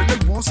twerk, well,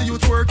 it won't see you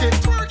twerk it.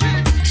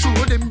 Show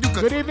them you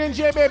can. Good evening,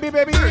 J baby.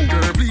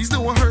 Girl, please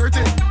don't hurt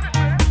it.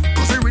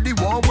 Cause they really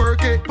won't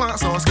work it.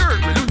 Pass or skirt,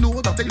 well, you know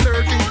that they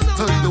lurking.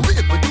 Tell you the way,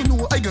 but you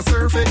know I can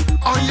surf it.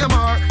 On your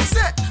mark,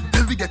 set.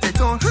 We get it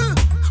on,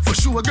 for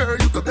sure, girl.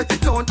 You can bet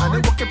it on, and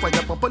I'm walking by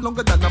your papa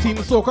longer than a Team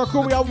Soca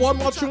crew. We have one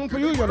more tune for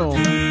you, you know.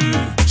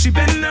 She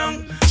bend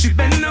down, she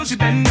bend down, she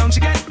bend down,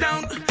 she get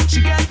down,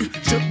 she get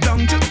jump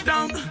down to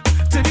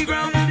the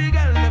ground. The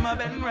girl them a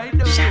bend right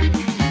down.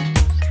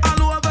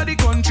 All over the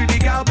country, the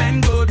girl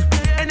bend good,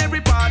 and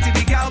every party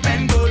the girl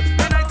bend good.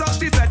 When I touch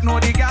the set, no,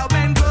 the girl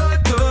bend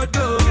good, good,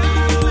 good.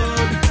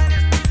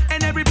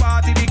 And every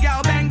party the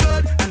girl bend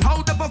good, and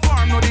how to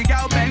perform, no, the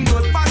girl bend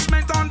good.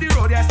 Bashment on the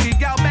road, yes, the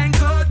girl bend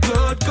good,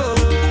 good,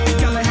 good.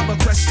 Girl, I have a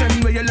question,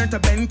 where you learn to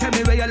bend? Tell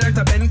me where you learn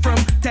to bend from.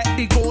 Take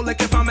the goal like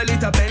your family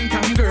to bend,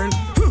 come girl.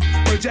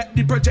 Project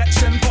the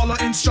projection, follow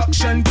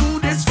instruction, do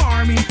this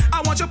for me.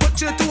 I want you put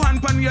your two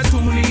hands on your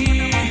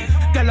toonie.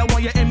 Girl, I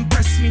want you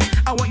impress me.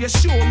 I want you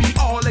show me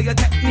all of your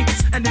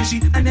techniques. And then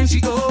she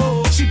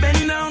oh, she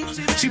bend down,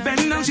 she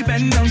bend down, she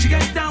bend down, she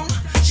get down,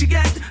 she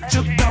get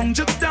jump down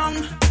to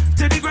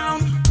the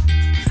ground.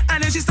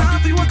 And then she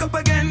start to walk up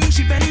again.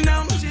 She bend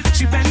down,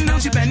 she bend down,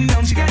 she bend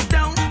down, she get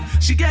down,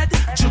 she get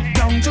jump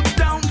down to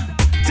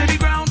the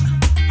ground.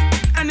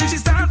 And then she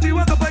start to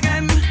walk up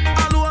again.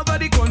 All over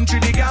the country,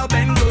 the girl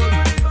bend good.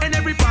 And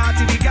every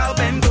party, the girl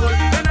bend good.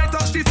 When I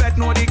touch the set,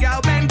 no, the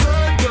girl bend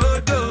good,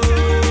 good, good.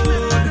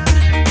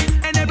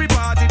 And every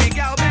party, the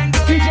girl bend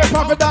good.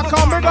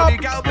 DJProphet.com, big up. The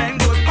girl bend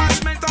good.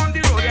 Bashment on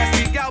the road, yes,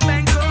 the girl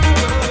bend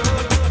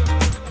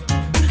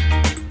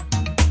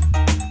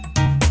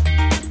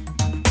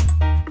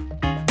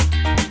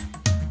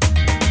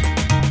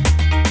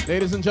good.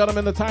 Ladies and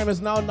gentlemen, the time is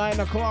now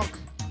 9 o'clock.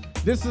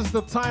 This is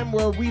the time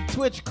where we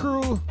Twitch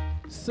crew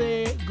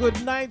say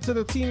good night to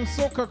the Team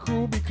Soca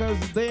crew because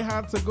they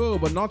had to go,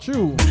 but not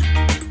you.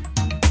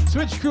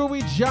 Twitch crew,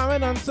 we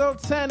jamming until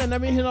 10, and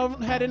then we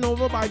heading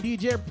over by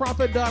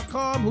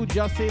DJProphet.com, who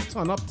just says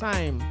turn up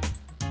time.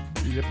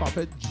 DJ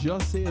Prophet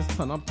just says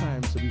turn up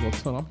time, so we go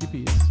turn up the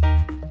piece.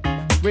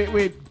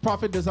 Wait,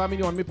 Prophet, does that mean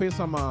you want me to play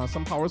some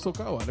power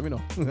soca? Oh, let me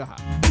know.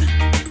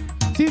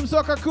 Team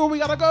Soca crew, we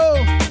gotta go.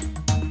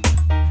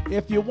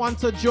 If you want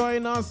to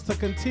join us to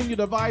continue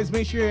the vibes,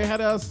 make sure you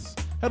head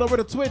over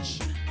to Twitch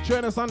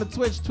Join us on the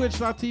Twitch,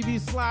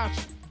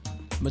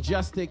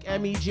 twitch.tv/Mejustik,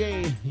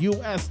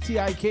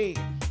 MEJUSTIK.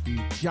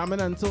 We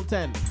jamming until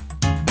 10.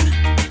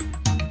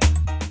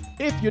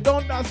 If you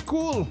don't, that's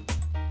cool.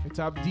 We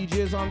have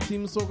DJs on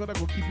Team Soca that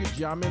will keep you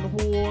jamming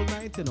whole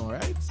night, you know,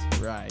 right?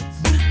 Right.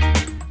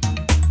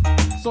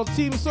 So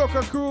Team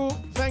Soca crew,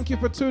 thank you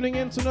for tuning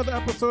in to another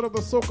episode of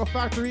the Soca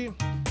Factory.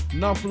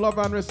 Enough love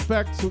and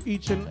respect to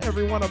each and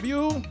every one of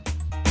you.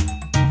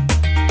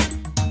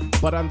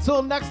 But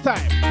until next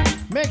time,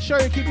 make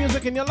sure you keep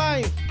music in your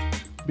life,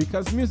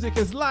 because music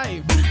is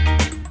live.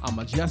 I'm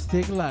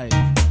Mejustik live.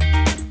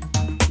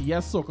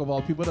 Yes, Soca, of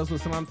all people that's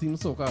listening on Team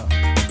Soca.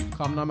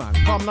 Come na man,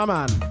 come na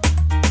man.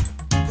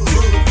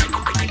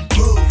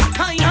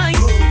 Hi, hi.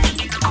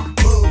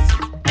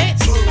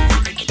 It's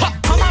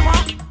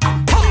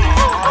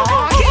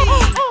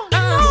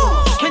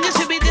when you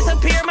should be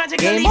disappear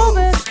magically. I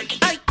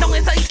don't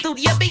it's like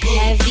studio beat.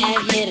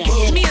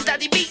 It's me and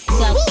Daddy B.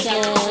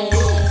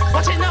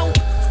 What you know?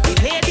 We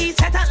ladies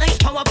set out like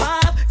power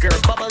pop. Girl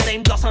bubble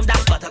name blossom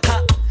that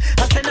buttercup.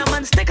 A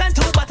cinnamon stick and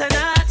 2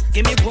 butternuts.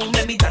 Give me room,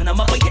 let me turn them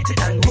up. I hit it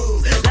and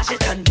move, lash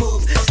it and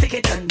move, stick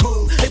it and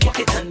move, I walk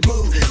it and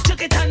move,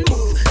 juke it and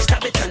move,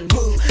 stab it and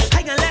move.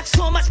 I got left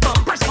so much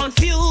bumpers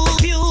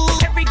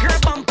confused. Every girl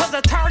bumper's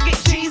a target.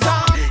 G's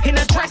on in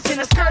a dress, in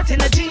a skirt,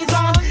 in a jeans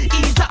on.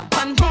 Ease up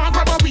and run,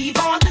 grab a weave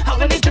on. How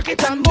when they juke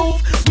it and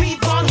move,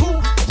 weave on. Who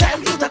tell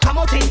you to come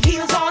out in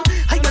heels on?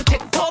 I gonna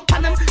take top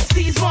and them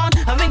seize one.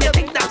 And when you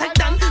think that I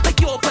done, like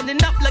you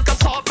opening up like a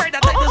soft bread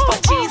that I just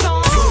put cheese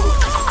on.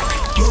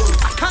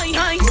 Hi,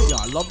 hi.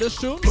 Yeah, I love this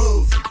tune.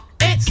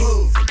 It's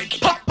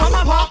pop,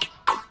 pop, pop,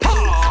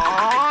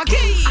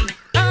 party.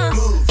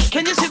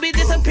 When you should be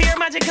disappear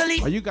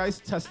magically. Are you guys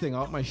testing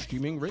out my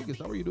streaming rig? Is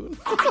that what you're doing?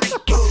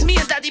 It's me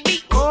and Daddy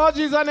B. Oh,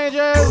 G's and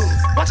Ages.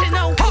 What you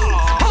know?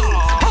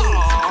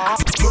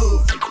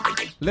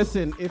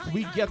 Listen, if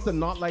we get the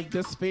not like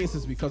this face,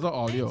 it's because of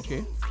audio,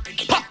 okay?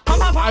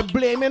 I'm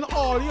blaming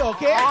audio,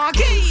 okay?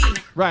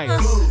 Right.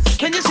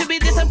 When you should be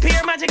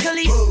disappear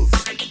magically.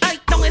 I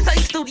don't it's like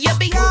studio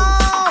B.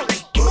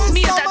 It's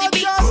me and Daddy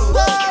B.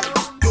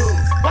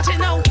 What you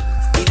know?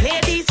 We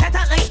ladies set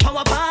out like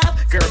power pop.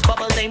 Girl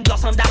bubble name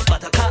blossom that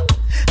buttercup.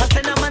 A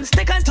cinnamon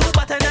stick and 2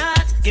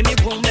 butternuts. Give me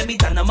room, let me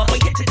turn them up. I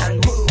hit it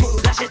and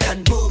move, lash it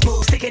and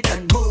move, stick it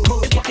and move,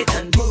 walk it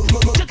and move,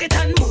 juke it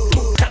and move,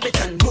 stab it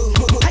and move.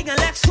 I got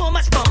left so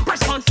much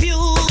bumpers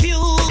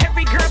confused.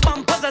 Every girl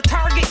bumper's a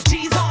target.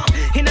 G's on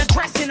in a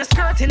dress, in a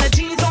skirt, in a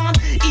jeans on.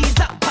 Ease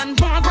up and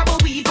run, grab a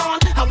weave on.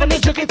 How when they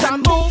juke it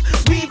and move,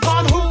 weave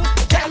on. Who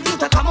tell you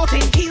to come out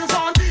in heels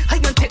on? I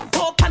gonna take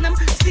top and them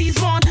seize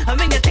one. And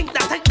when you think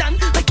that I done,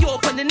 like you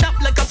opening up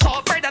like a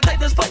soft bread that I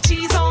just put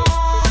cheese on.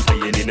 I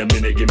ain't in a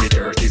minute, give me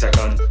 30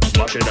 seconds.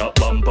 Wash it up,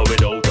 bumper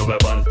without a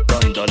weapon.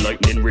 Thunder,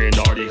 lightning, rain,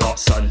 or the hot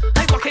sun.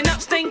 I walking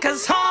up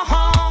stinkers, ha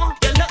ha.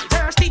 You look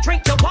thirsty,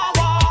 drink your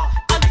wawa.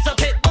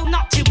 Elizabeth will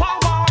not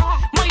chihuahua.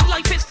 My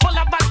life is full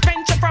of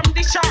adventure from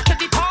the shark to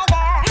the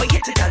tower. I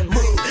hit it and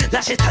move,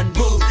 lash it and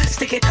move,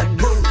 stick it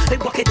and move, I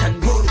walk it and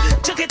move,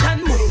 juke it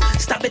and move,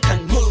 stab it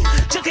and move,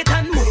 juke it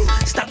and move,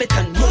 stab it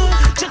and move,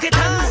 juke it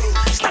and move,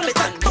 stab it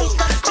and move,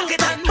 juke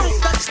it and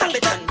move, stab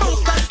it and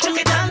move, juke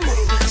it and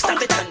move,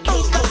 stab it and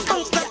move.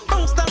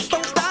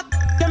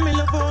 Tell me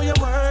love how you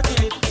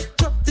working it.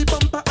 Drop the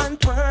bumper and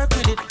twerk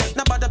with it.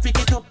 Now bother pick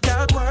it up,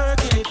 girl,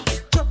 working it.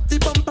 Drop the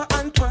bumper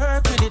and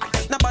twerk with it.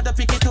 Now bother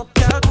pick it up,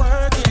 girl,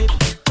 working it.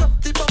 Drop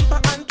the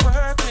bumper and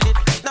twerk with it.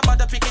 Now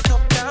bother pick it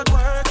up, girl,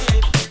 working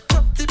it.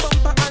 Drop the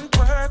bumper and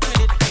twerk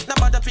with it. Now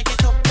bother pick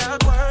it up, girl,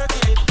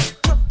 working it.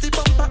 Drop the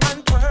bumper and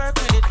twerk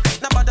with it.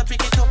 Now bother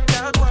pick it up,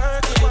 girl,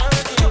 working it.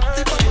 Drop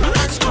the bumper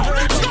and twerk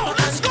with it.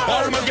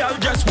 All my girl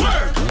just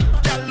work.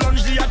 Girl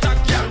lunge the attack,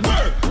 girl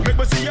work. Make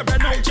me see you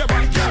bend out your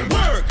back, girl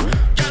work.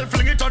 Girl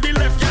fling it on the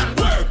left, girl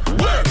work.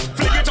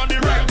 Fling it on the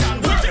right,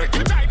 girl work.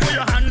 Put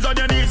your hands on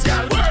your knees,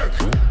 girl work.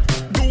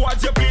 Do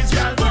as you please,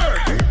 girl work.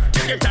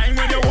 Take your time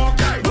when you walk,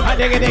 girl work.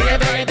 Dig it.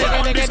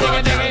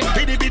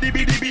 Bidi bidi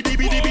bidi bidi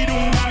bidi bidi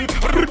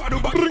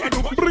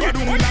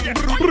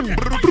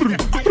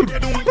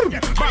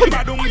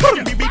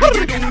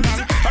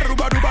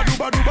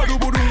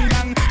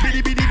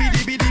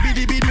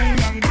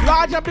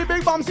Large up the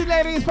big bouncy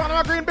ladies,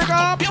 Panama Green, big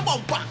up. You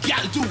won't rock,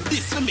 y'all do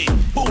this for me.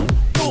 Boom,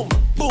 boom,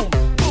 boom,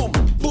 boom,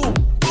 boom,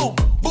 boom,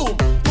 boom,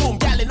 boom.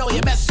 Y'all know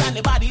your best and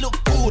the body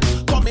look good.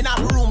 Come in our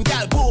room,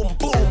 y'all. Boom,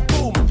 boom,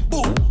 boom,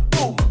 boom,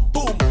 boom,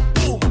 boom,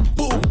 boom,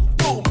 boom,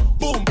 boom,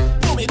 boom,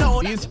 boom. You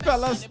know these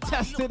fellas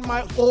tested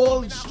my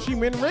old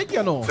streaming rig,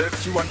 you know.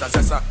 She want a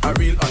zessa, a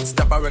real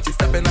unstepper. When she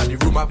step in the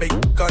room, a big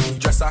gunny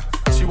dresser.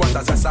 She want a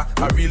zessa,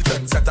 a real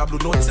trendsetter. Blue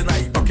notes in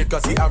her pocket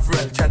cause he have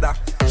real cheddar.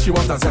 She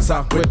want a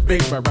zessa with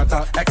big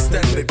beretta,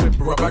 extended with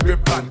rubber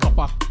grip and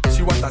copper.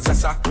 She want a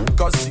zessa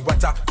cause she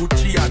want a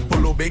Gucci and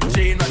polo, big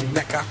chain and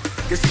necker.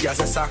 Yes, she a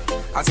zessa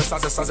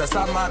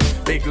man.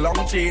 Big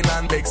long chain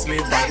and big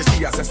slave bag. Yes,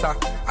 she a zessa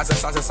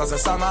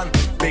man.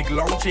 Big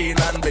long chain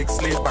and big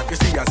slave bag. Yes,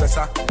 she a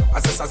zessa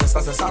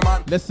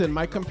man. Listen,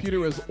 my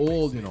computer is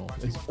old, you know.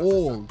 It's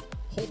old.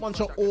 whole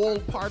bunch of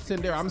old parts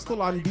in there. I'm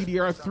still on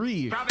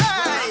DDR3.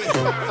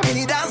 Hey,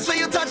 any dance where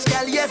you touch,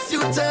 girl, yes,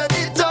 you turn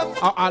it up.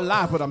 I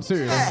laugh, but I'm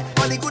serious.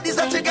 All the goodies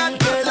that you got,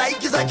 girl,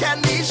 like is a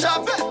candy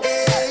shop.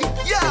 Hey,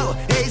 yo,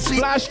 hey, sweet.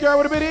 Flash girl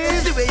with a bit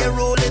is. The way you're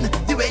rolling,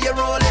 the way you're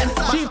rolling.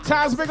 Chief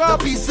Taz, big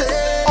up.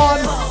 On,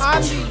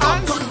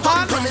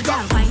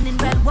 Whining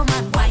red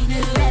woman,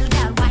 whining red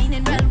girl,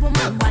 whining red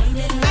woman,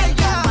 whining red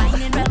girl,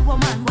 whining red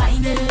woman,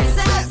 whining. Is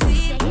that a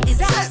scene? Is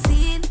that a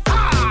scene?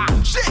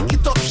 Shake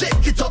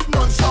it up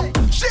non-stop.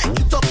 Shake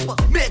it up,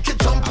 make it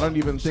jump. I don't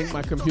even think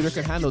my computer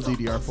can handle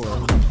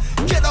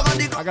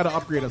DDR4. I gotta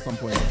upgrade at some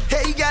point.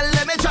 Hey girl,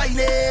 let me join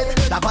in.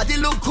 That body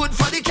look good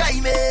for the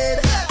climate.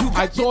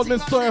 I told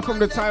Miss Toya from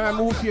the time I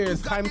moved here,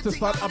 it's time to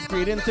start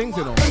upgrading things,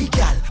 you know. Hey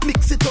girl,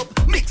 mix it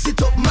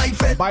up, my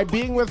friend. By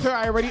being with her,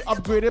 I already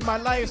upgraded my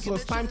life, so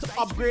it's time to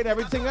upgrade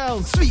everything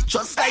else. Sweet,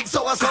 just like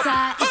sour. It's a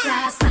snack.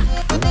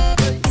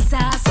 It's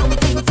a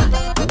something fun.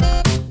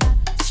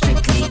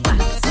 Strictly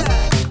facts.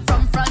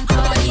 From front to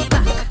the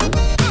back.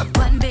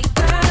 One big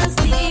girl's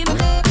team.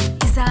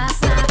 It's a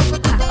snack.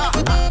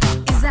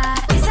 It's a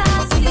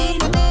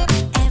scene.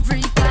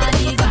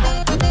 Everybody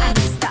back. And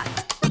it's that.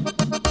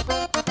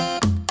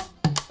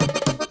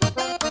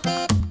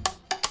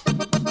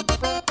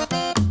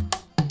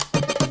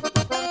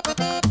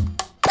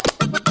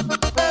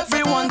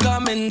 Everyone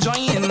come and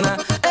join in.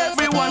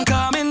 Everyone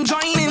come and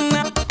join in.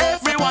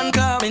 Everyone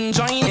come and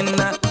join in.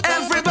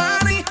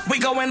 Everybody, we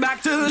going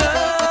back to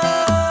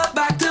love,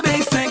 back to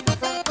basic.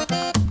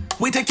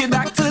 We take it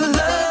back to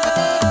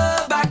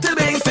love, back to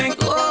basic.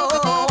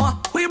 Oh,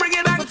 we bring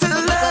it back to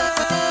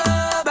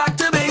love, back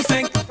to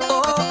basic.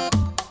 Oh,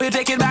 we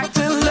take it back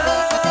to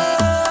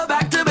love,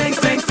 back to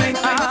basic.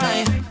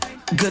 Aye.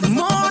 Good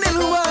morning,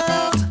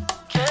 world.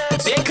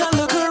 Take a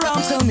look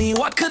around, tell me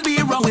what could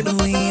be wrong with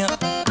me.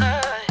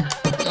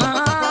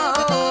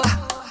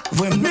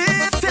 We're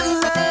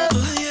missing love,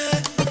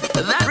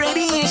 that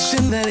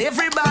radiation that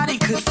everybody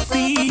could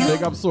feel.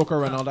 Big up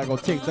Soca Ronald, I go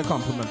take the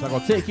compliment, I go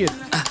take it.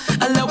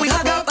 I love we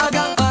hug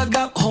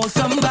up, hold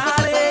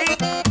somebody.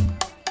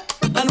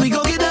 And we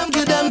go get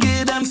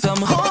them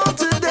some hold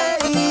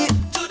today.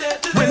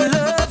 When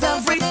love,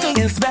 everything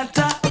is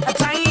better. A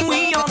time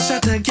we all share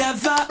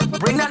together.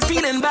 Bring that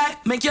feeling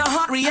back, make your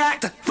heart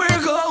react.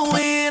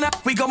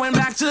 We going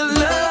back to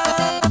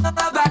love,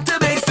 back to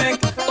basic.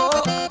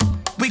 Oh,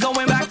 we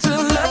going back to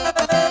love,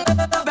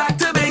 back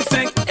to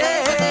basic.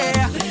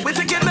 Yeah, we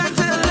take it back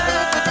to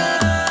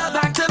love,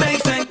 back to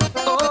basic.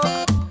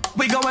 Oh,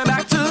 we going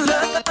back to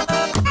love.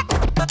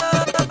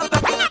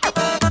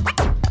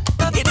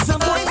 It's a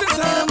voice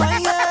inside of my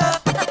head.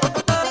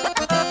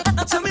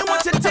 Now tell me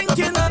what you're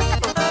thinking.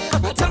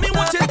 Tell me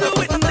what you're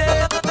doing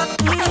there.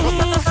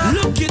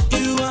 Look at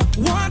you,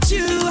 watch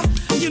you.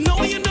 You know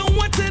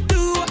what to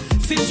do.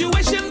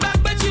 Situation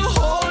back, but you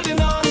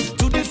holding on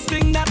to this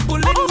thing that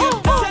pulling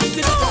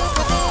you.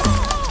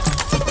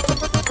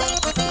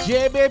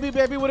 J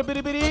baby with a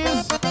bitty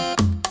bitties.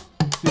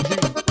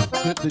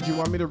 Did you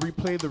want me to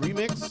replay the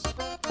remix,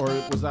 or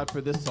was that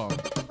for this song?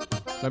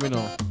 Let me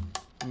know.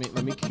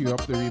 Let me cue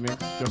up the remix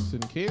just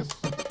in case.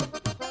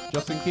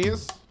 Just in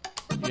case.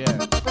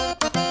 Yeah.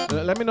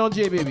 Let me know,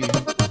 J baby.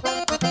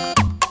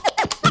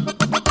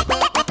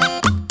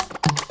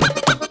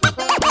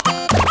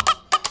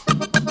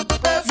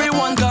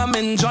 Everyone come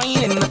and join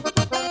in.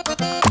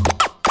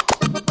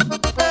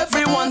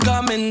 Everyone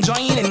come and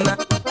join in.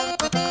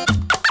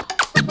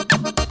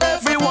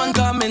 Everyone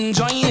come and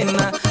join in.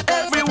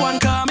 Everyone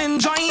come and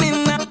join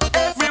in.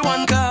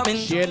 Everyone come and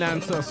she an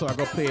answer, so I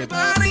go play it.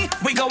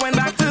 We going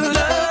back to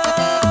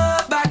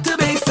love, back to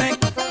basic.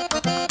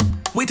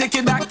 We take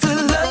it back to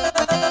love,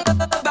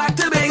 back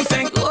to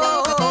basic.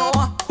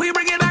 Oh, we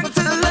bring it back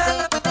to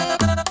love,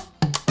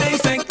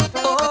 basic.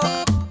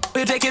 Oh,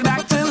 we take it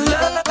back to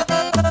love,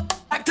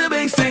 back to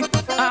basic.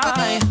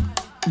 Aye.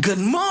 Good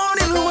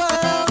morning,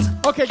 world.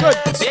 Okay, good.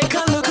 Take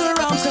a look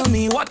around, tell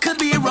me what could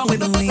be wrong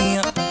with me.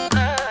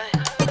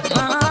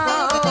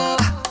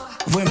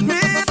 We're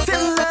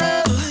missing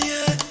love,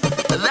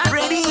 that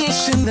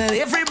radiation that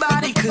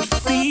everybody could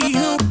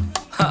feel.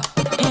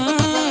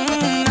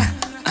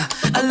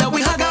 I love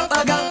we hug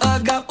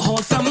up,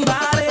 hold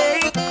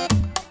somebody.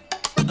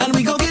 And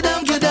we go get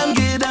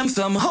them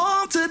some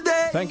home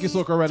today. Thank you,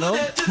 Soca Reynolds.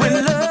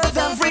 When love,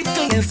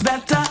 everything is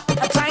better.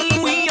 A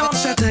time we all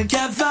share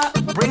together.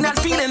 Bring that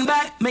feeling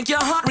back, make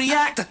your heart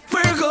react.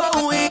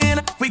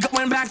 We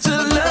going back to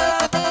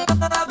love,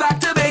 back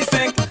to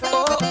basic.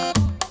 Oh,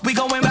 we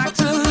going back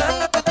to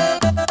love,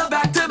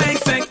 back to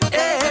basic.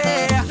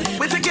 Yeah,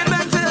 we take it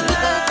back to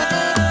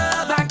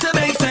love, back to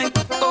basic.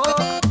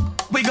 Oh,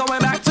 we going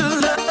back to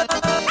love.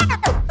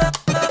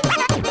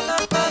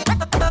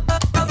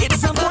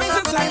 It's a voice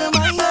inside of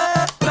my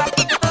head.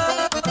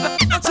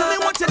 Tell me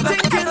what you're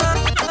thinking.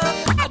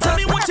 Tell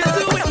me what you're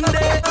doing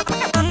there.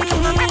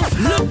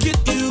 Look at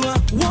you,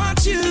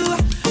 watch you.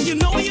 You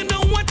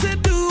know what to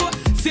do.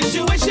 Situation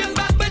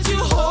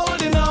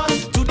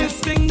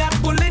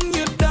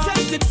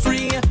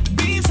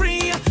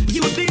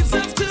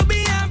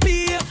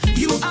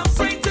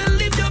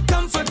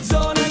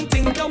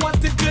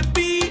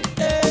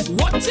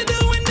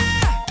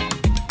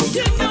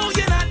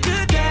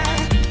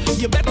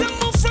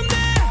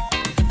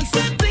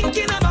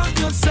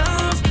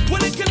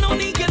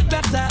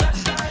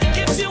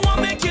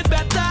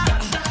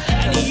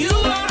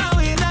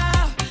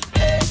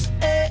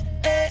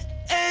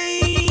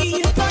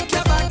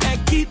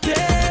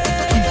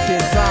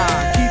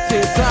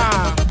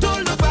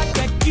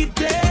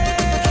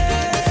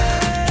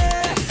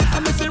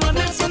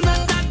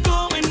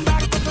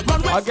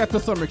get to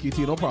some Ricky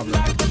T, no problem.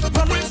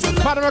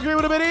 Padam agree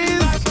with the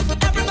biddies?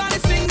 Everybody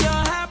sing your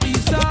happy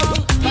song.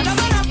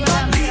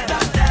 Leave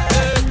that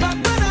there.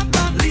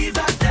 Leave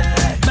that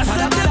there. That's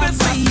not the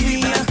best for you.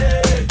 Leave that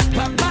there.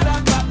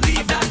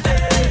 Leave that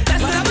there.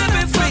 That's not the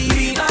best for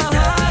you.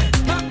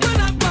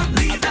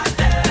 Leave that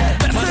there.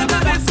 That's not the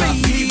best for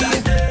you.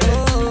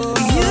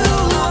 You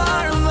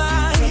are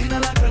mine.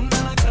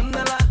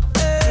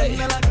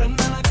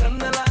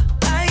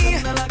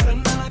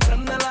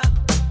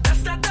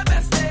 That's not the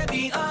best,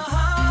 baby.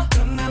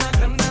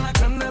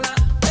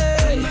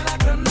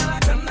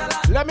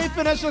 Let me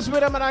finish this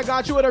with him and I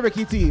got you with a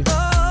Ricky T.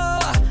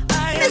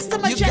 Mr.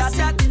 Majestic. You got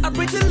that a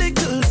pretty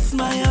little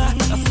smile.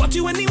 I spot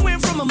you anywhere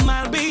from a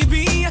mile,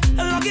 baby.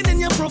 Logging in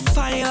your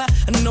profile.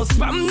 No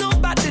spam, no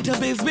bad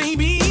database,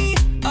 baby.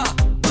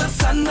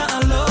 Plus I'm not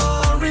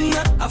alluring.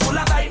 I full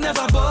of light,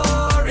 never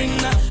boring.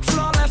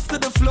 Flawless to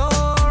the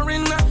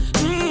flooring.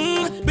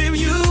 Baby,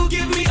 you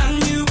give me a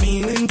new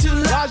meaning to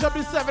life. Large up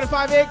the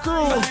 758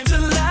 crew. To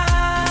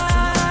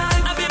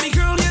life. Baby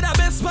girl, you're the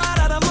best part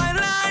out of my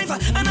life.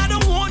 And I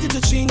don't want you to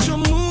change your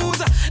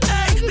moves.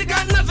 Hey, they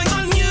got nothing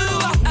on you.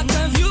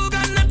 Cause you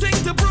got nothing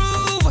to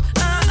prove.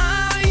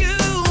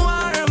 You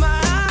are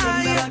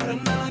mine.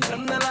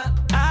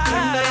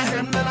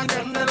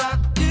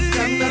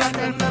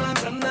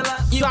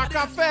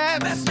 Soca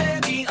Fed. I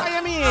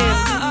am in.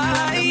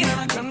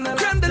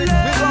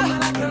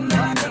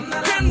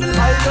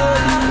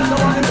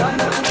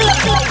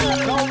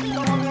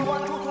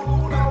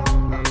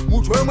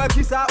 Mouchoué-moi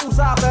qui ça où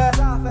ça fait.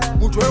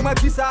 Mouchoué-moi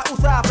qui ça où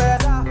ça fait.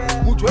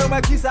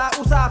 Mouchoué-moi qui ça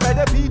où ça fait.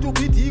 Depuis tout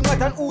petit, moi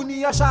t'en ou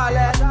ni à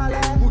chalet.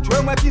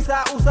 Mouchoué-moi qui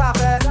ça où ça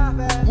fait.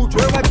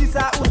 Mouchoué-moi qui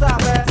ça où ça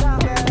fait.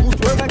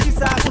 Mouchoué-moi qui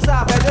ça où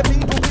ça fait. Depuis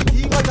tout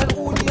petit, moi t'en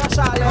ou ni à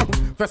chalet.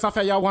 Fais ça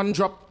fait ya one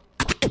drop.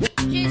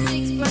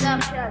 G6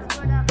 Production.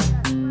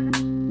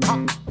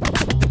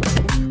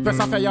 Fais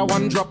ça fait ya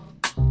one drop.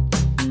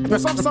 Fais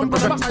ça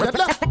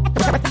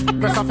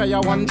fait ya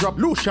one drop.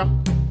 Lucia.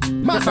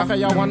 Fais ça fait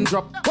ya one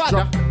drop.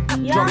 Drop.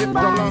 Drop it,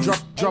 drop.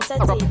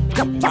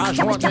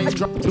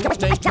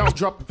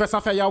 Drop. Fais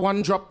ça fait ya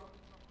one drop.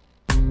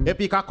 Et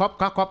puis cock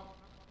up.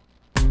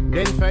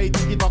 Then fait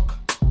TikTok.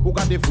 Ou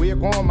gade fouye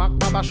kon mak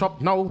baba shop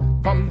now.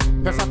 Come,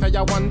 fais ça fait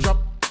ya one drop.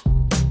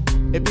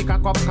 Et puis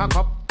cock up.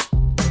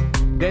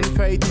 Then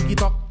fait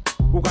TikTok.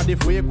 Ou gade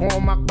fouye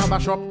kon mak baba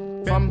shop.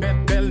 Femme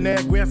belle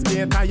nèg ouest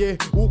bien taillé.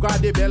 Ou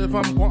gade belle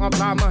femme kon en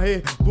plat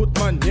manger. Tout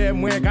manière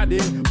moi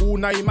gade ou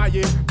na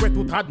imaye. Pour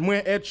tout rad moi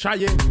être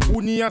chaillé.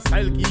 Ou ni un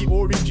style qui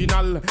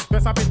original. Fais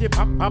ça péter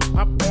pap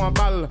kon en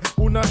balle.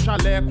 Ou nan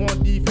chalet kon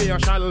di fait en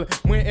chal.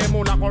 Moi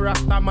aime la kon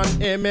rastaman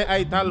aime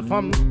aital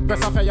femme. Fais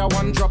ça fait ya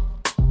one drop.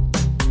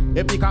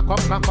 Et puis cock up.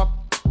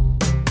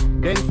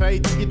 Then fait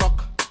TikTok.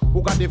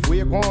 Ou gade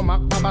fouye kon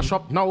mak baba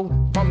shop now.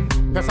 Femme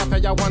fais ça fait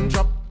ya one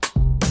drop.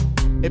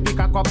 Et puis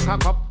cock up.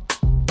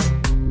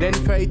 Then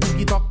fait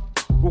TikTok.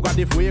 Ou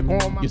gade fouye kon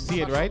mak. You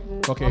see it, right?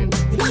 Okay.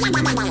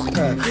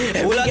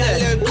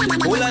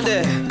 Oula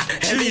de.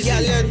 Every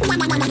gal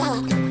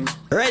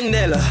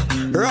Rendell,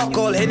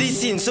 Rockall,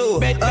 Edison, so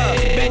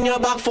bend your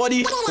back for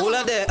the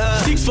Oula de.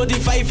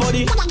 645 for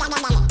the.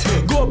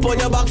 Go up on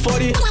your back for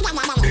the.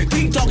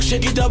 TikTok,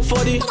 shake it up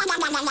for the.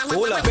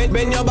 Oula,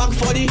 bend your back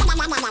for the.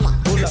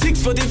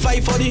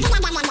 645 for the.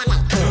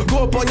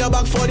 Go up on your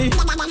back for the.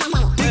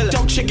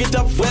 TikTok, shake it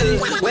up.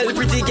 Well,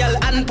 pretty girl,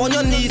 and on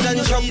your knees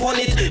and drop on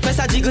it. Press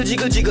a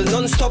jiggle,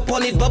 non-stop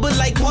on it. Bubble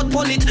like pot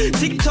on it.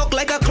 TikTok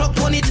like a clock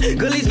on it.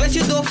 Girl, it's best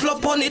you don't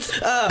flop on it.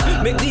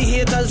 Make the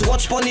haters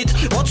watch on it.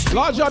 Watch.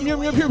 Large up,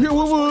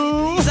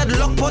 That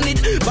lock on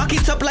it. Back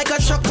it up like a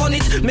shock on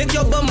it. Make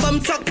your bum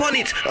truck on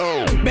it.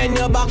 Bend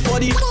your back for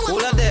the.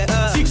 Hold up there.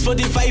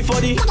 645 for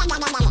the.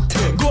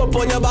 Go up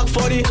on your back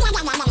for the.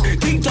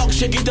 TikTok,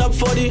 shake it up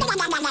for the.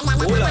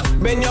 Hold up.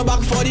 Bend your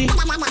back for the.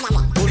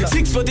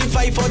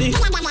 645 for the.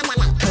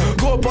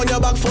 Go up on your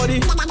back for the.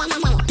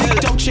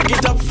 TikTok, shake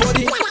it up for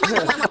the.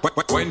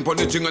 Wine pon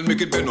the thing and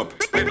make it bend up.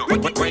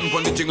 Wine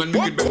pon the thing and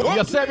make it bend up.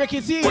 You say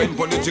Ricky T. Wine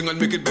pon the thing and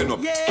make it bend up.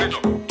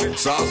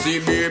 Saucy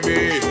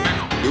baby,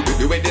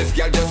 the way this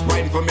girl just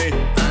wine for me.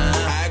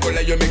 I go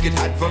let you make it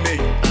hot for me.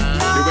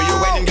 The way you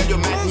wine and get you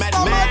mad.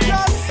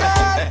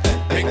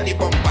 Make the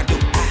bumper do.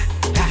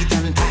 Tack it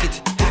and tack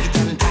it.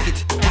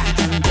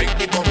 Make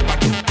the bumper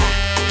do.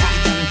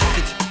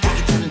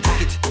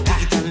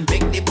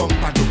 Make the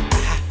bumper do.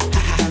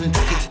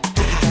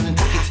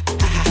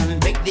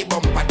 Make the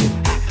bumper do.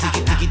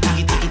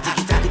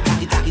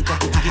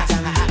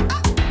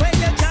 When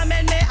you're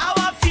jamming me,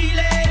 our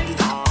feelings,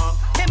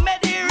 they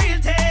make the real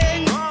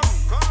thing.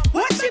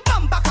 Watch the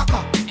bumper cock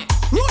up,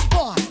 root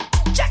boy,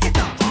 check it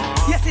up.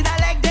 You see that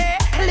leg there,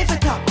 lift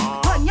it up.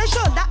 On your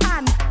shoulder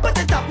and put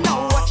it up.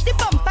 Now watch the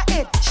bumper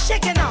it,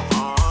 shaking up.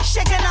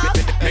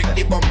 Make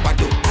the bumper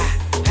do.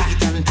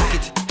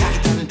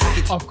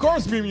 Of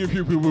course, me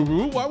people woo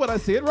woo. Why would I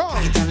say it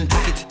wrong? Me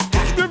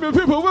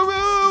people woo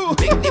woo.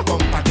 Make the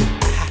bumper do.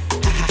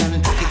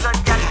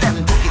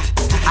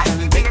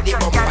 Make the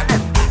bumper do.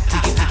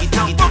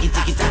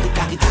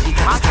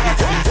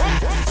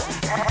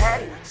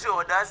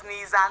 Shoulders,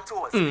 knees and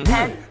toes.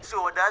 Head,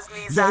 shoulders,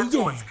 knees and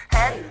toes.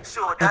 Head,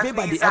 shoulders,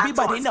 everybody, knees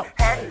everybody and know. toes.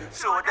 Head,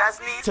 shoulders,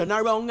 knees. Turn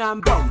around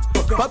and bend,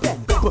 bend,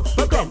 bend,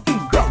 bend,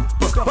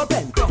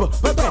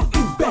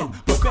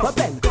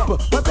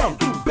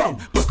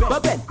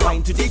 bend,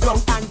 wind to the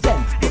ground and bend.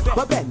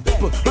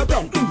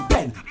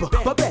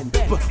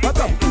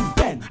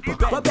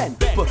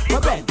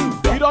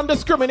 You don't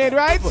discriminate,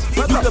 right? You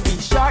could be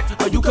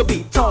short or you could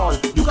be tall.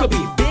 You could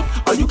be big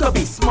or you could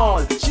be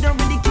small. She don't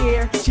really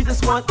care, she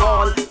just want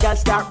all. Girl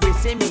start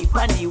racing me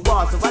on the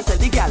wall. So I tell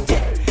the girl,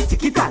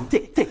 tick it and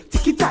tick, tick,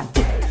 tick it and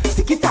tick,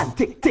 tick it and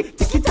tick, tick,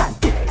 tick it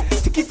and tick,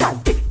 tick it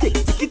and tick, tick,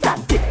 tick it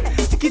and tick,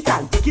 tick it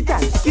and tick it and tick it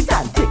and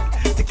tick,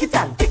 tick it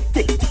and tick,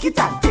 tick, tick it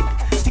and tick,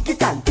 tick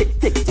it and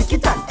tick, tick, tick it and tick, tick it and tick, tick, tick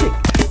it and tick,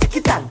 tick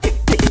it and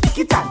tick, tick, tick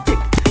it and tick,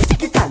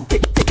 tick it and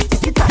tick, tick, tick it and tick, tick it and tick, tick, tick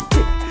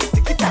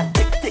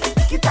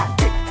it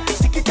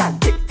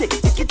and tick, tick it and tick,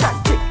 tick,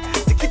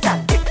 tick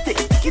it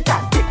and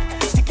tick,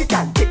 tick it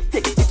and tick,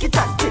 tick, tick it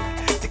and tick,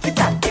 tick it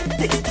and tick,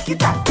 tick, tick it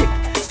and tick,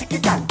 tick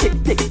it and tick,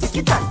 tick, tick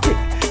it and tick,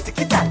 tick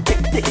it and tick,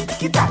 tick,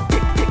 tick it and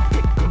tick.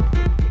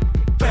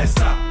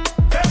 Festa,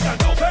 festa,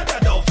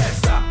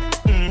 festa.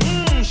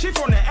 She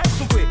from the X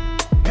to quit.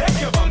 Make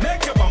your bum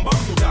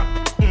to that.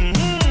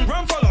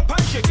 Run for the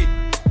punch, shake it.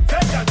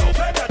 Festa,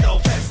 festa.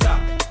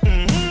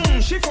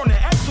 She from the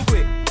X to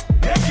quit.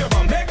 Make your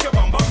bum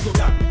to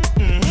that.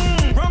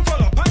 Run for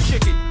the punch,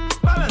 shake it.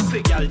 Balance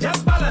it, girl,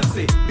 just balance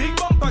it. Big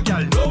bumper,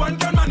 girl, no one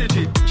can manage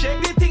it.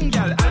 Shake the thing,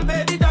 girl, and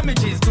pay the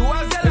damages. Do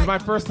as they like. It's my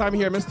first time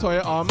here, Miss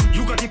Toya.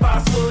 You got the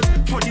password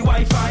for the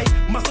Wi-Fi.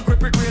 Must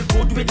grip it real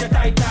good with your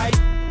tight.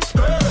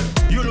 Skirt,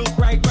 you look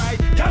right.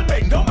 Girl,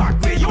 bend down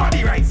back way, you are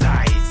the right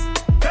size.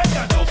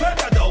 Festa.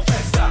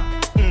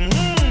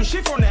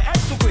 She from the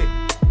X to quit.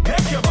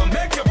 Make your bum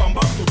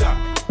to that.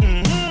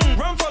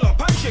 Run for the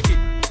punch, shake it.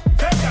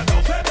 Festa.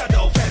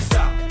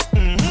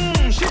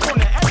 She from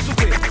the X to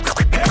quit.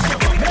 Make your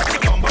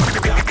bum to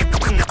that.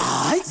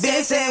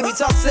 They say we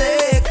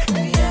toxic.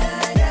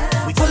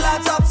 We full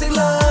of toxic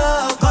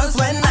love. Cause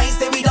when I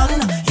say we done,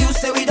 you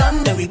say we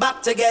done, then we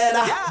back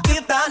together.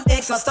 If that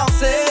makes us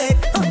toxic,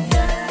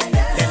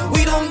 then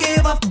we don't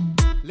give up.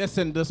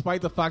 Listen,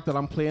 despite the fact that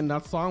I'm playing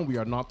that song, we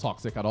are not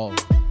toxic at all.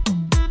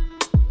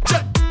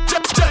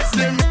 Just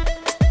him.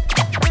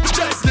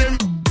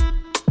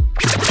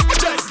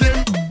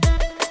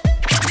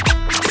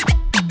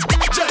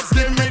 Just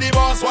give me the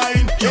boss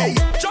wine. Yo,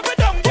 drop it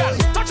down, girl.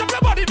 Touch up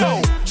your body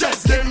now.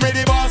 Just give me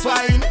the boss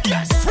wine.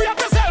 Yes, free up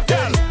yourself,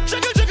 girl.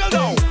 Jiggle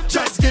now.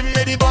 Just give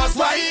me the boss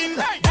wine.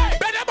 Hey,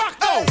 bend your back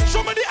now.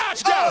 Show me the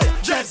arch, girl.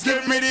 Just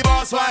give me the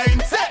boss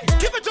wine. Say,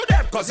 give it to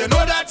them. Cause you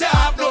know that you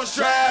have no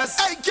stress.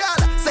 Hey, girl,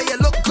 say you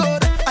look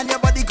good and your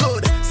body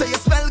good. Say you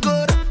smell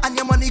good and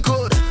your money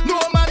good. No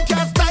man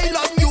can style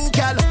on you,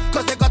 girl.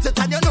 Cause you got it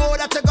and you know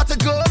that you got it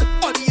good.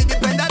 All the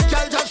independent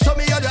girl, just show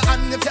me all your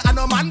hand. If you have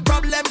no man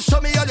problem,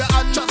 show me all your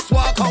hand. Just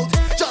walk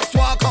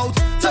out,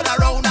 turn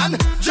around and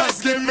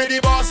just give me the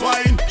boss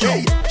wine.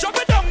 Hey, drop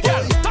it down,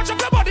 girl. Touch up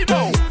your body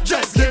now.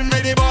 Just give me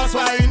the boss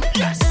wine.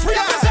 Yes, free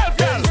up yourself,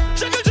 girl.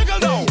 Jiggle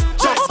now.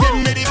 Just give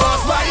me the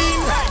boss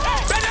wine.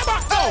 Bend your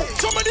back now.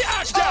 Show me the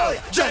arch, girl.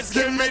 Just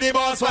give me the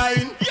boss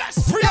wine.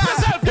 Yes, free up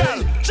yourself,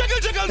 girl.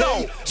 Jiggle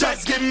now.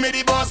 Just give me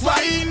the boss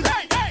wine.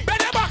 Hey,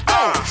 bend your back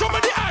now. Show me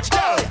the arch,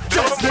 girl.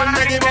 Just give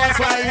me the boss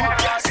wine.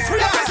 Yes,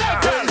 free up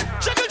yourself, girl.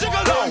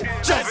 Jiggle now.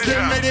 Just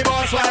give me the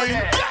boss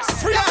wine. Yes,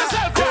 free up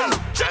yourself, girl.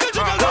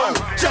 Jiggle now.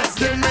 Just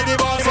give me the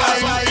boss wine.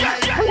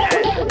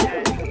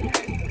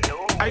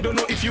 I don't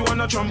know if you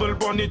wanna trumble,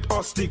 bonnet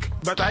or stick,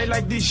 but I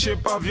like the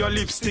shape of your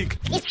lipstick.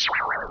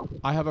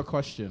 I have a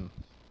question.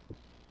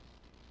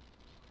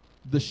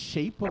 The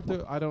shape of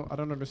the I don't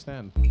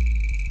understand.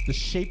 The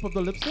shape of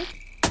the lipstick?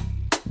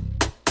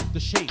 The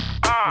shape.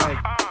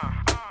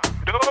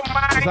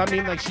 Does that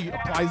mean like she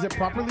applies it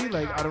properly?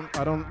 Like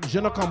I don't je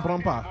ne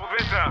comprends pas.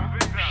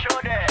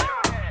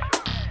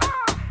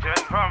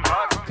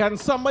 Can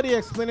somebody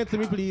explain it to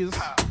me, please?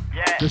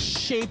 The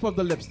shape of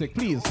the lipstick,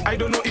 please. I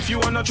don't know if you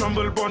wanna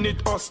trumble,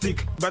 bonnet or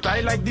stick, but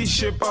I like the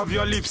shape of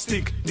your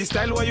lipstick. The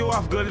style where you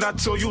have, girl,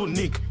 that's so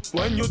unique.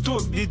 When you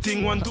talk, the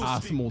thing want to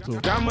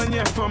speak. Ta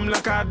manière femme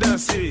la ka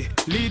danser,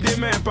 l'idée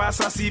même pas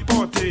ça s'y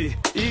porter.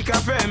 I ka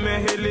fait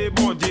mais hele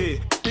bondé,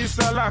 i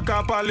sa la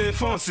ka parler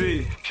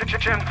foncé. Tu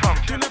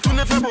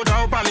ne fais beau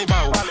da ou parler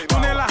bas. Tu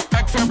ne la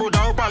ek fait beau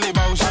da ou parler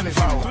bas.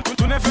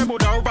 Tu ne fais beau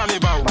da ou parler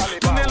bas.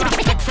 Tu ne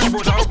la ek fait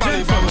beau da ou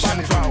parler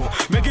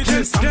bas. Make it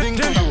just something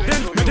to you.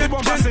 Make the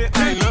bumper say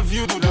I love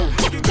you, do.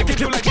 Make it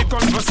do like it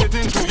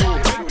conversating to you.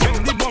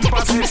 Make the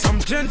bumper say some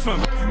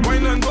gentleman.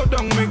 Wine and go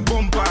down, make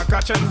bumper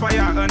catch on fire,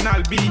 and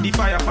I'll be the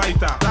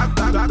firefighter.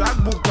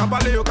 That book,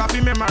 kabale yo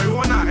kafi me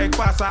marijuana, ek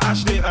pasa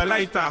ashde a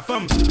lighter.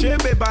 Femme,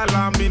 chebe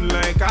bala min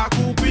like a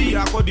kupi,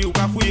 akodi yo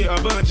kafuye a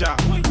banja.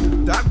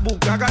 That book,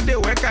 agade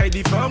weka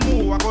di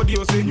famu, akodi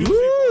yo se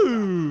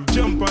new.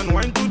 Jump and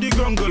wine to the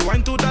grungle,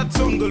 wine to that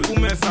songle, ou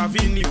men sa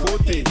vini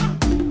fote.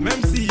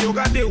 Même si yo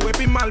gade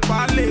wepi mal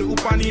parler, ou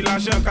pani la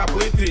jen ka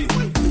prete.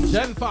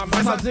 Jeune femme,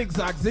 fais ça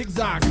zigzag,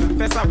 zigzag.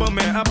 Fais ça bon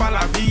mais un pas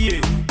la vie.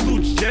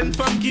 Toute jeune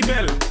femme qui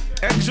belle,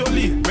 est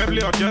jolie,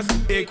 meublé or just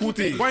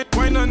écoutez.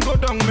 Wine explosion go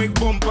down, make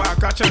bumper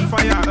catch on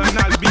fire, and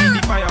I'll be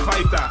the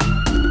firefighter.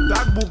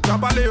 That book,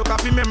 kabale yo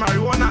kafi me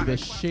marijuana. The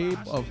shape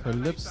of her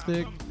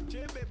lipstick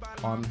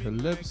on her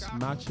lips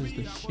matches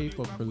the shape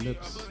of her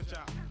lips.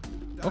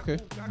 Okay.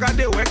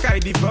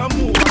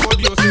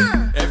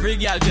 Every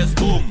girl just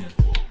boom.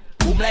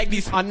 Boom like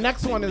this. Our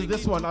next one is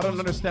this one. I don't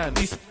understand.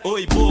 This,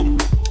 oi, boom.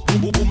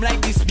 Boom, boom, boom like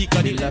this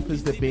speaker. The left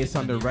is the bass,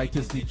 on the right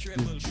is the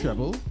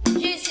treble.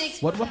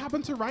 What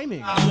happened to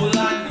rhyming?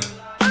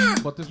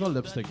 But there's no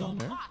lipstick on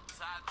there.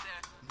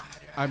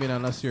 I mean,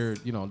 unless you're,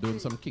 doing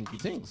some kinky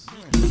things.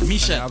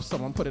 Misha. Have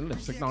someone put in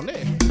lipstick down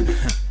there.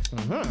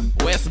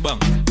 West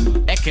Bank.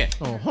 Eke.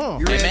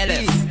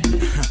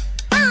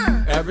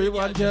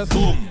 Everyone just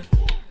boom.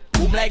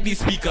 Boom like this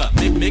speaker.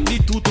 Make the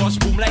two touch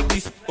boom like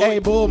this. Hey,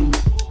 boom.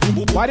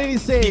 Why did he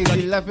say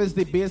the left is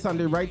the bass and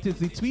the right is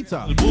the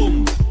tweeter?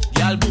 Boom.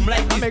 Y'all boom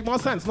like this. That make more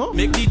sense, no?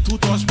 Make the two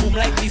touch boom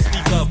like this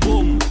speaker.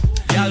 Boom.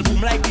 Y'all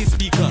boom like this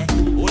speaker.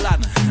 Hold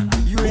on.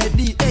 You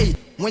ready? Hey,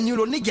 when you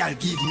don't need y'all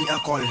give me a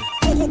call.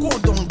 Go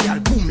down, y'all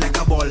boom like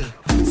a ball.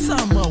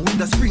 Summer,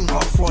 winter, spring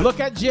or fall. Look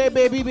at J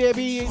baby,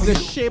 the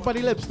shape of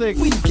the lipstick.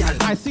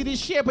 I see the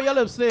shape of your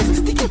lipstick.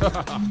 Stick it.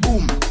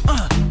 Boom.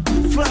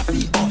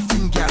 Fluffy or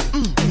thin girl.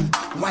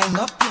 Wind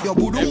up your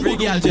booty. Every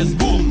girl just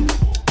boom.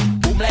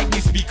 Boom like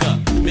this speaker.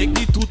 Make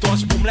the two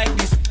touch boom like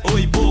this.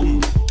 Oi,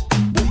 boom.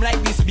 Boom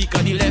like this speaker.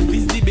 The left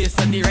is the bass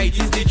and the right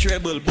is the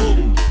treble.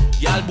 Boom.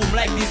 Y'all boom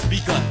like this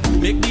speaker.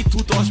 Make the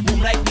two touch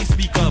boom like this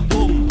speaker.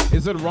 Boom.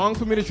 Is it wrong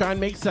for me to try and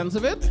make sense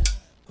of it?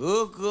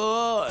 Oh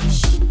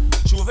gosh.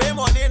 Juve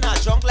money in a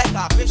junk like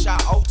a fish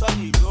out on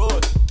the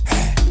road.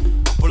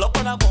 Pull up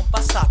on a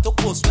bumper, start to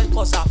post sweat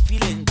cause I'm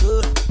feeling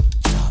good.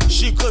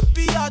 She could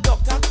be a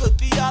doctor, could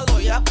be a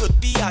lawyer, could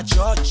be a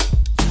judge.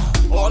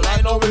 All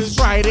I know is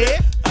Friday,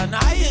 and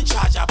I ain't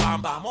charge a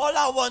bam bam. All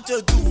I want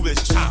to do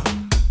is jam,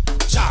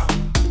 jam,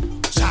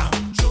 jam.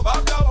 Chuba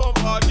the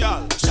bumper,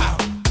 girl. Jam,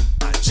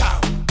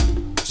 jam,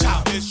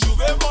 jam. It's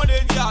Juve money,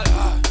 girl.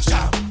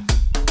 Jam,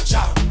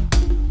 jam,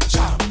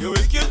 jam. You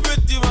wicked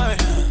with the man.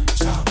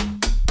 Jam,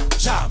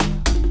 jam,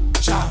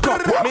 jam.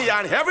 Me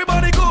and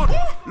everybody good.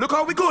 Look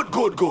how we good.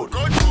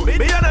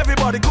 Me and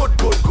everybody good.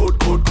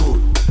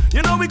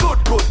 You know we good.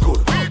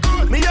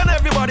 Me and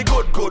everybody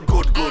good.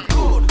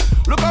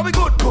 Look how we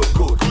good.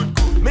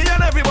 Me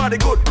and everybody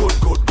good. So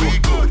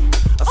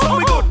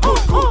we good.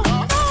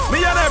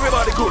 Me and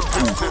everybody good.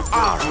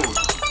 Alright.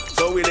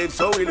 So we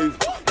live.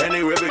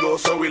 Anywhere we go,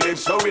 so we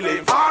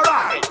live.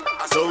 Alright.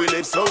 So we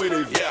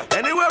live. Yeah.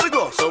 Anywhere we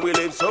go, so we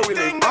live.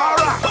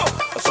 Alright.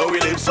 So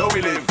we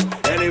live.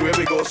 Anywhere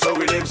we go, so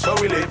we live.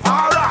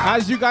 Alright.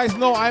 As you guys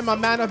know, I'm a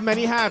man of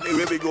many hats.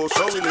 Anywhere we go,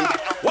 so we live.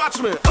 Watch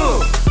me.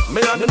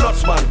 Me and the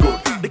nuts man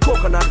good. The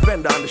coconut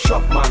vendor and the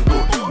shop man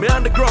good. Me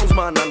and the grounds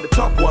man and the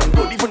top one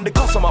good. Even the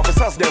custom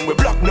officers them we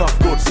block enough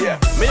goods, yeah.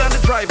 Me and the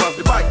drivers,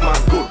 the bike man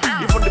good.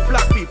 Even the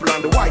black people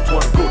and the white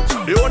one good.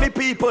 The only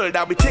people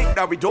that we think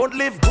that we don't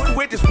live good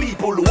with is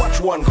people who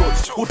watch one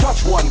goods, who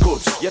touch one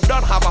goods. You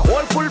don't have a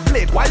whole full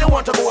plate. Why you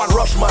want to go and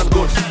rush man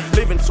goods?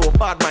 Living so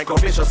bad, my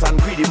vicious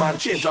and greedy man.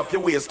 Change up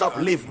your ways, stop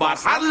live bad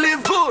and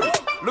live good.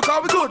 Look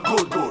how we good.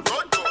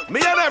 Me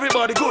and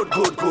everybody good.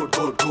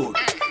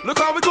 Look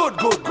how we good.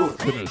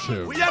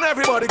 We and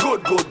everybody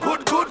good. I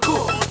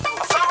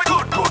say we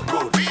good.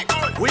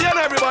 We and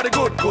everybody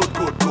good. You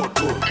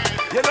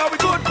know we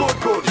good.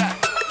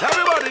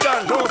 Everybody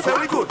done, don't say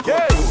we good.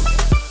 Yeah.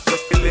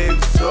 Just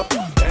live so.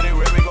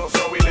 Anywhere we go,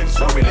 so we live.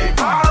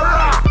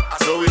 Alright.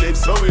 So we live.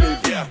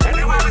 Yeah.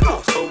 Anywhere we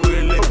go, so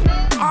we live.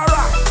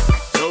 Alright.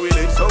 So we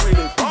live.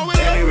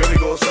 Anywhere we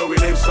go, so we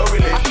live.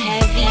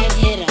 Heavy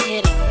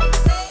hitter.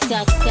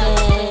 Soca.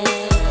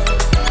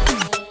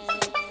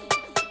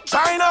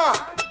 China.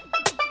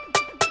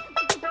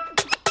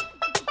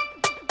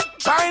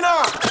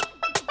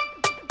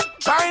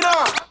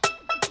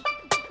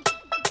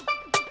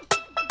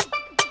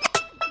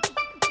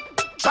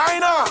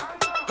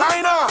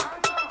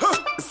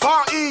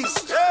 Far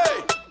East.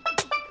 Hey.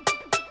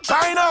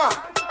 China.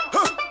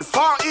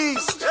 Far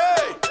East.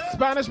 Hey.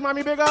 Spanish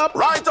mommy, big up.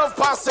 Rite of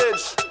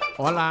passage.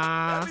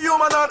 Hola. Every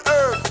human on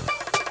earth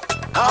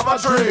have a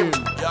dream.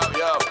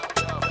 Yo.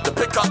 To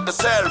pick up the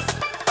self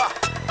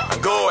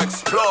and go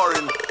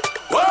exploring.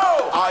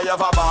 Whoa! I have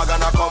a bag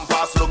and a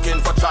compass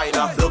looking for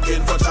China.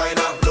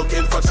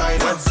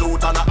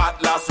 Wetsuit and a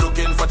atlas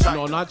looking for China.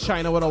 No, not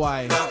China with a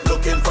Y.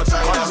 Looking for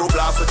China. Control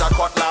blast with a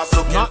cutlass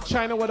looking. Not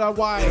China with a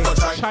Y.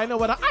 China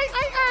with a I.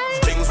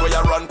 Things where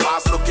you run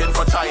past looking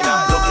for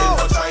China. Looking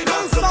for China.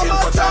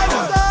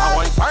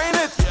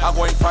 I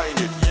won't find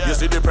it. You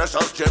see the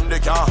precious gem, they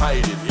can't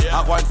hide it.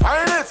 I won't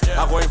find it.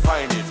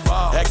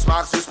 X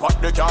marks the spot,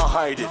 they can't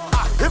hide it.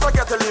 If I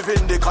get to live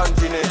in the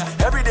continent,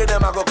 every day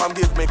them I go come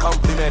give me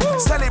compliment.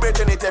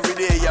 Celebrating it every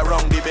day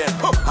around the bend.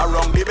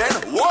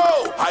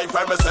 Whoa! I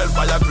find myself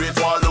by a great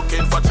wall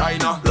looking for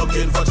China.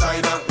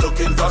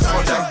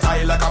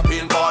 Projectile like a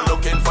pinball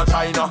looking for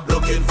China.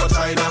 Really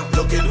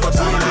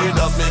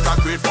does make a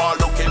great fall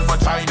looking for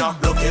China.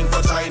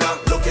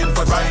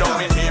 Right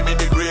down in here in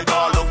the great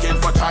wall looking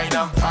for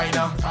China.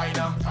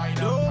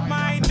 Don't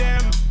mind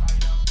them.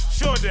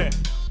 Show them.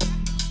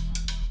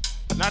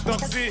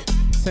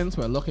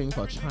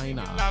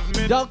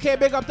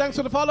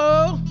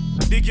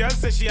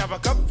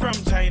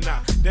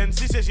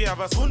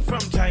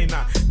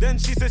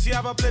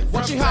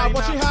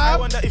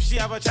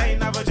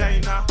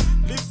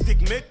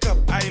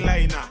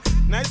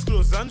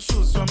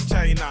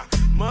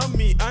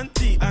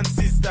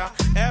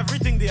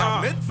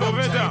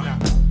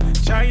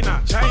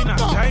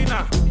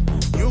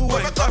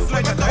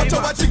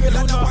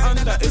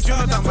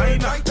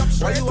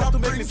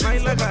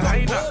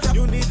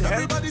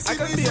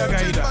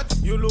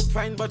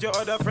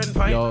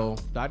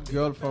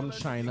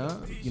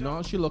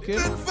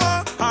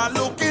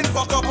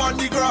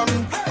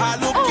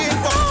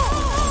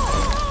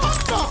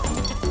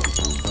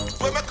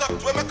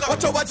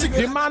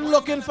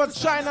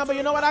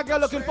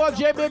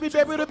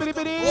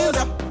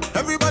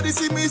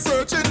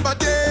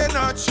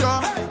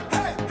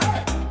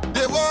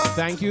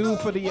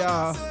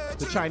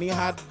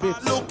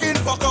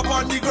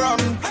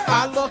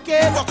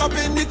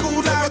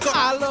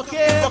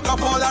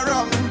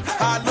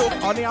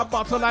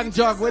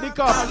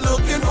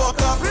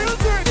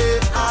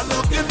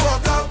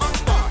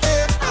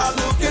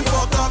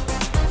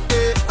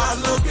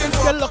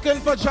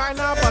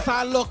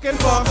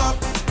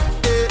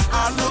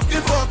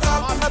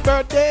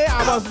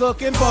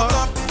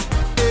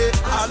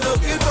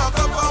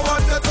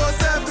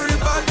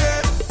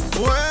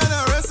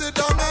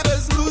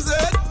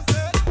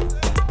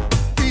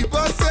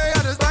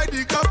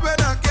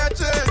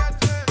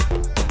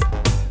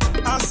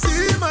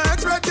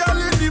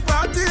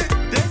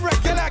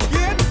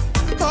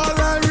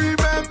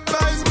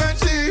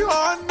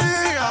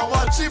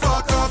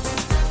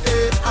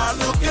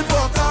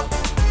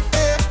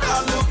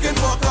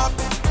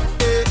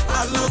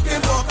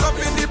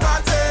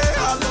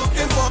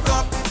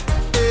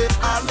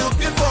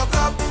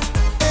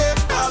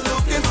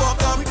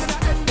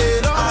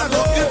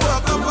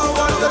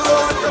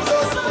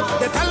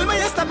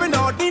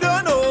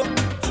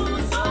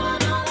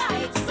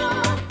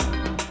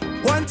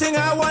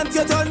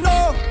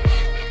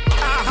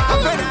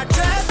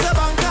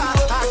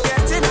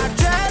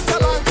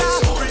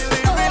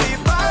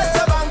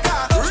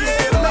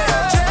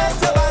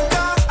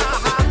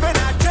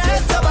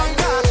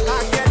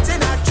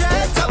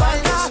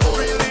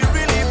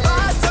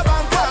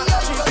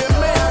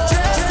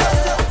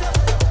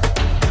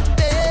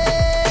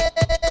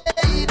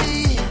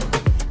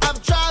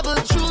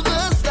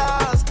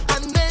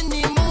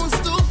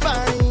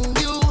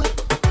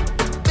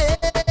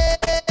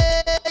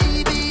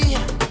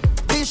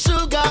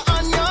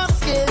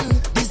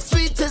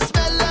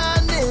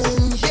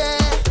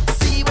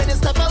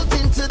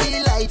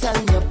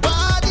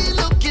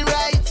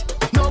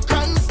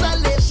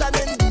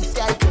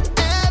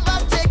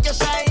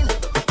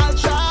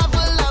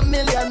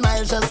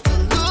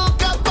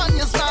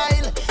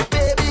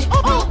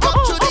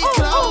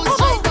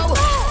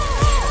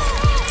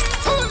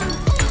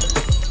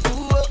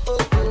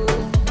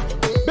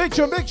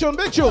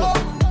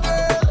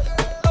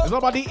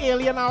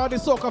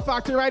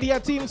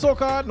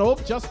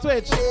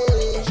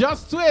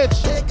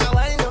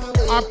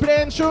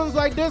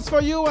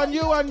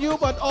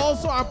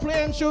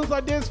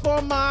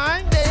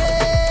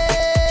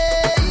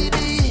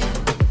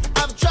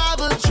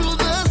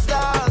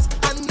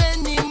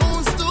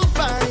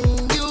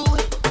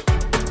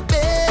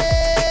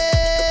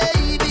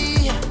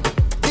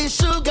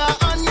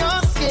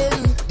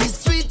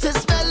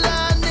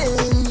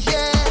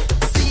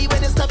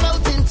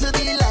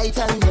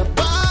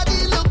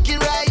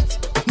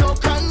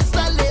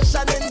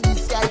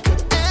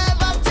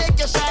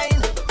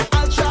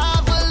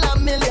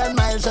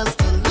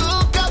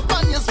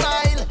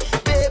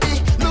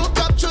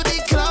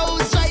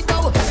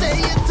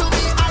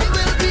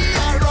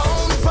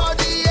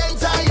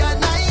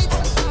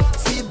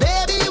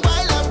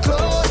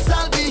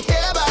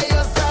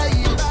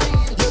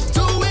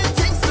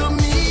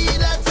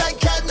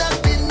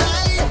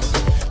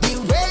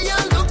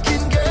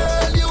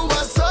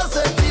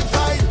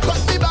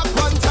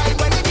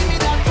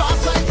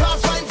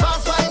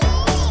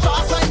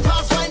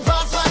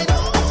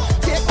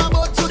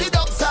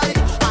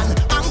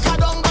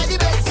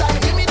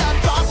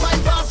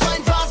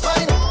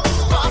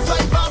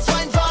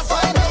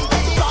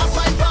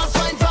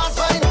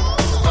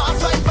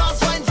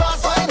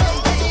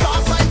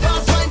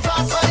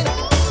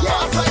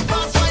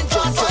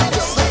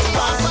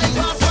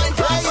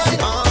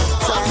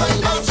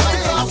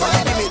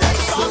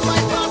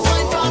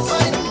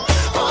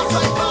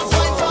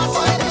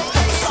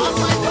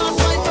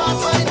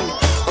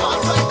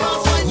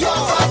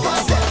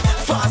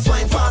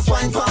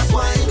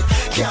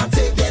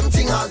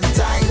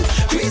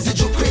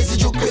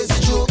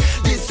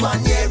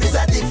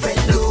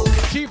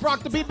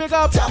 Rock the beat, big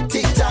up. Tap,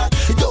 tick, tock.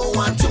 You don't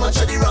want too much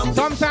of the rum.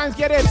 Sometimes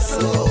get it.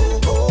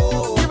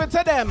 Slow. Give it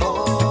to them.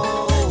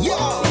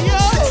 Yo.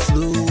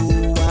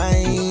 Slow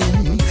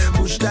wine.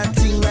 Push that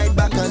thing right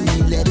back on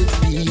me. Let it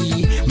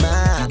be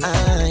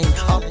mine.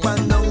 Up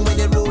and down when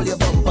you roll your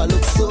bumper.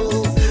 Look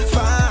so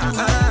fine.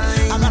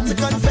 I got to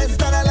confess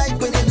that I like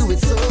when you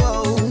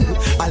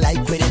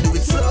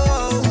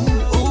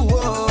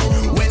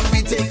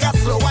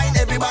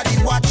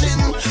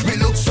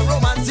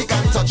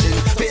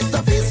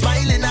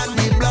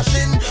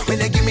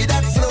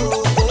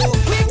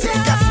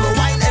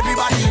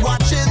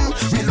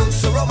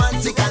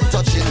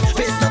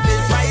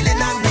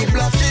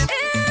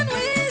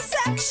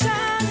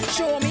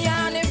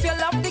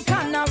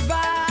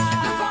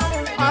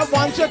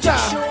Jaja.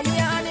 Show me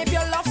and if you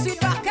love sweet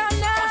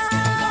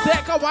bacchanal.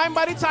 Take a wine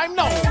by the time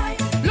now.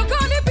 Look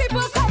how the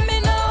people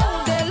coming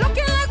now. They're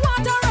looking like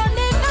water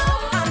running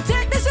now. And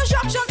take this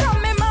instruction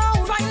from me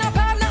mouth. Find a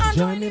partner and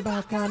join me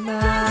bacchanal.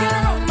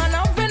 Drinking rum and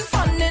having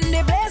fun in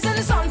the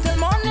blazing sun till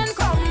morning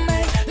come.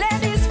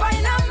 Ladies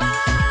find a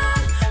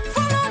man.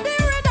 Follow the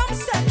rhythm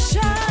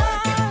section.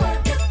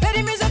 Let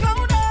the music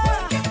louder.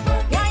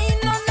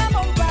 Wine on the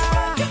bumper.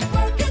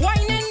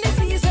 Wine in the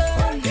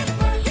season.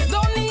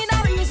 Don't need a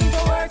reason to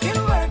work it,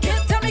 work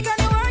it. Tell me, can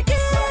you work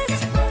it?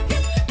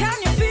 Can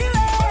you feel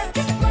it?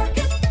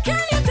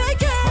 Can you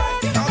take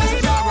it?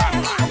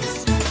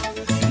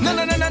 Na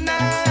na na na na.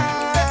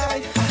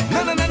 Na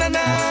na na na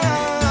na.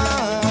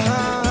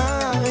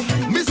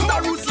 Mr.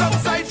 Roots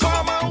outside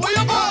farmer, where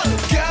you ball?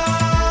 Girl,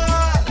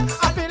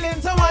 I'm feeling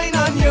to wine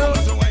on you.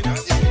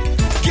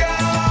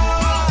 Girl,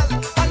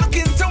 I'm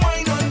looking to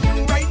wine on you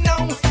right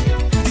now.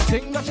 The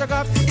thing that you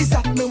got is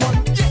that me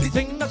one. The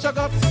thing that you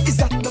got is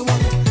that me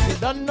one. You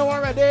don't know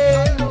already.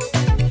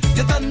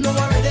 You don't know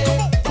already.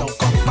 Now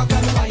come back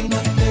and wine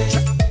on me.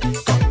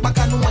 Come back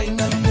and wine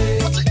on me.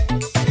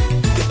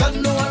 You don't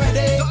know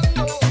already.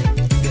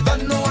 You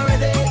don't know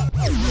already.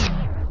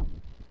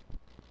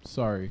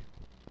 Sorry.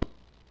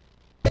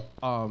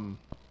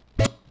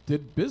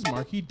 Did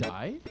Bismarcky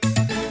die?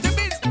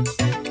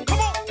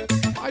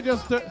 I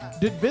just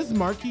did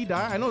Bismarcky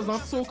die? I know it's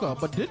not Soca,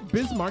 but did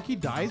Bismarcky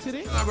die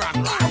today?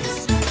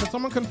 Can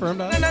someone confirm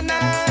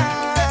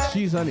that?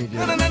 She's an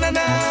idiot.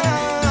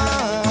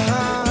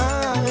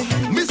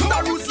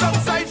 Mr. Roots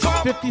outside for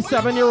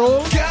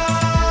 57-year-old. Girl,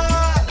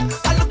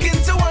 I'm looking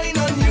to wine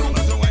on you.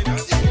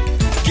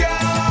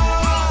 Girl,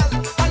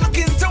 I'm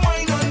looking to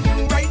wine on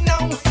you right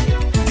now.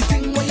 The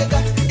thing what you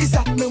got is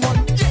that me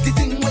one. The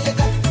thing what you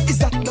got is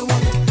that me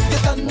one. You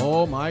done know.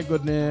 Oh my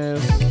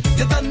goodness.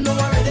 You done know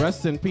already.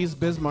 Rest in peace,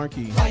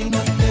 Bismarcky. Wine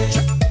on me.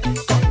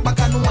 Come back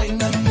and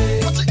wine on me.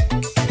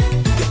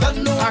 You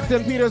done know.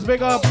 Acton Peters,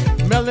 big up.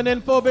 Melanin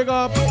Info, big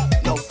up.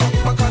 No, come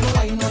back and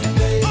wine on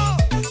me.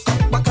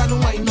 Come back and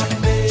wine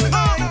on me.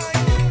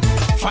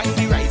 Find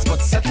the rights,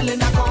 but settle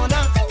in a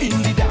corner.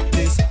 In the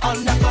darkness,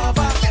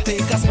 undercover.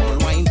 Take a small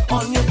wine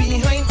on your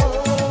behind.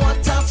 Oh,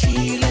 what a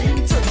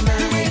feeling tonight.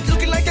 The way it's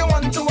looking like you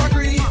want to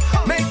agree.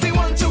 Make me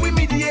want to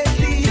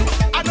immediately.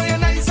 I know you're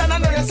nice and I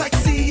know you're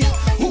sexy.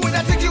 Who would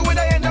I take you when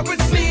I end up with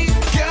me?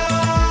 Girl,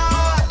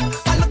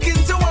 I'm looking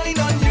to wine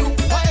on you.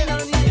 Wine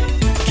on you.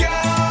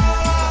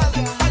 Girl,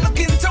 I'm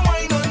looking to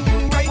wine on you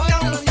right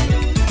now.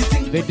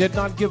 They did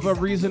not give a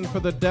reason for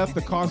the death,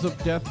 the cause of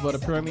death, but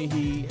apparently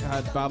he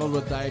had battled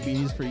with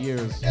diabetes for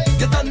years.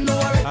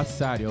 That's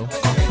sad, yo.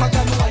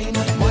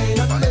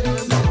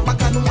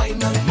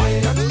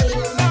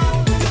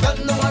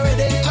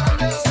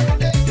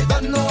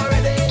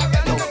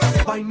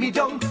 Wind me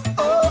down,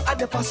 oh, I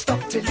never stop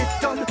till it's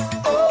done.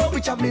 Oh, we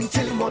jamming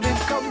till morning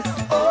come.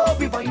 Oh,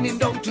 we winding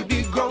down to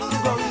the ground,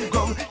 ground,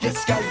 ground.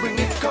 Yes, girl, bring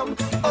it come.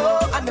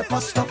 Oh, I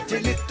never stop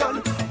till it's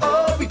done.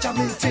 Oh, we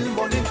jamming till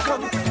morning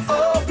come.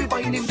 Oh, we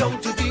winding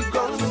down to the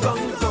ground,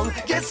 ground, ground.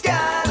 Yes,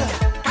 girl,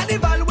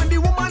 carnival when the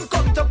woman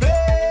come to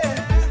play.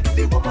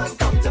 The woman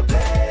come to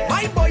play.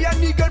 My boy and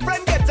me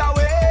girlfriend get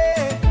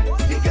away.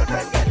 The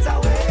girlfriend gets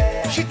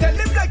away. She tell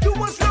him like you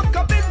was locked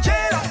up in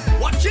jail.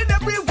 Watching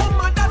every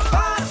woman that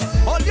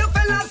pass. All you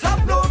fellas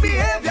have no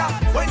behavior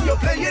when you're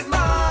playing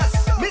mass.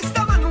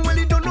 Mr. Manuel,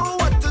 he don't know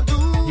what to do.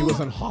 He was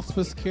on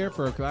hospice care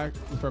for a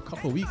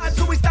couple weeks.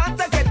 So we start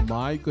to get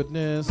My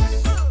goodness.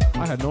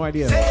 I had no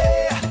idea.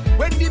 say,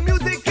 when the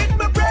music hit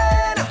my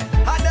brain,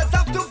 I just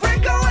have to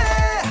break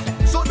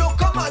away. So don't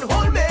come and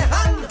hold me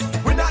hand.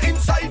 We're not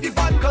inside the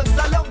van, cause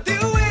I love the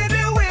way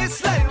the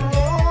waistline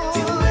rolls.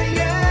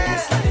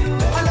 Yeah.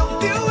 I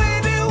love the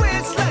way the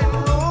waistline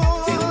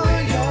rolls.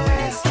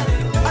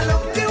 I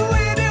love the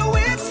way the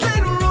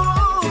waistline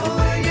rolls.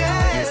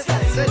 Yeah.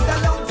 Said I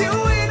love the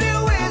way the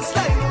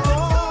waistline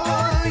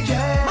rolls.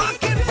 Yeah.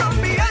 Marking from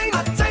behind,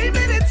 I'm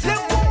timing it,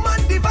 them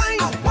woman divine.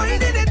 I'm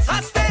winding it,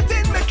 I stayed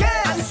in my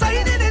care. I'm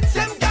signing it,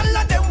 them gal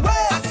of them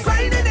way. I'm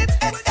grinding it,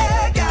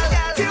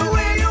 gal. The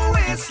way your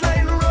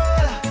waistline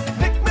roll,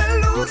 make me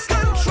lose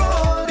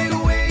control. The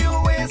way your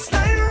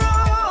waistline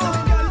roll.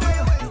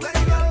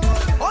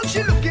 All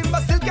she looking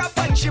but still can't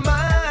find she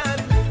man.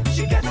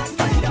 She cannot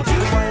find a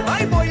man.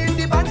 My boy in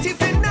the band, he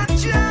finna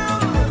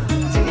jam.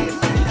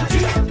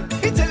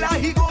 He tell her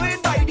he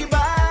going by the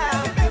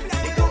bar.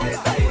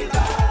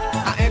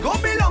 I ain't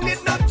gon' be long,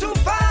 it's not too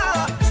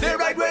far. Stay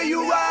right where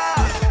you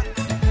are.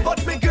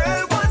 But my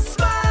girl was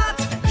smart.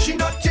 She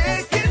not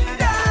taking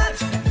that.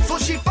 So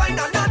she find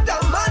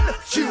another man.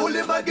 She will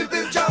never give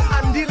him job.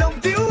 And he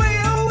love the way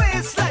her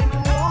waistline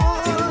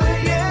rolls.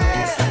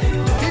 Yeah.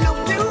 He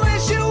love the way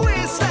she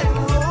waistline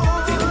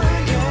rolls.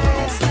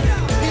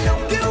 He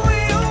love the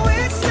way her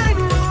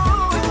waistline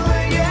rolls.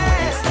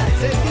 Yeah.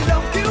 Say he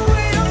love the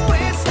way her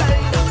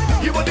waistline.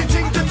 You want the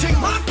thing to think,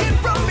 marking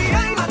from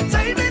behind. I'm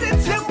timing it,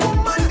 them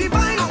woman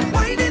divine. I'm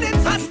winding it,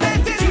 I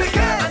stayed in the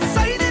care. I'm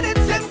signing it,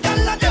 them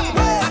gal of them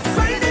way. I'm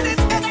grinding it,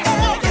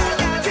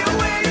 the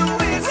way your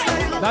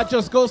waistline. That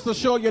just goes to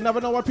show you never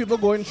know what people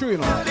going through, you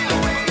know.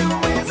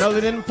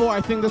 Melody info,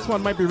 I think this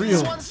one might be real.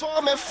 This one's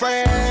for my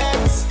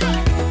friends.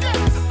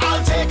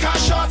 I'll take a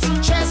shot,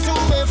 cheers to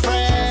my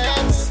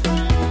friends.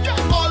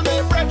 All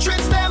my brethren,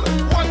 them,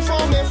 one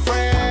for my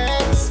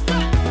friends.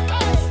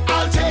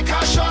 I'll take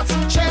a shot,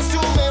 cheers to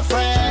my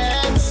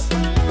friends.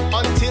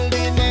 Until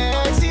the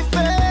next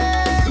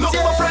event. Look,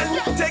 my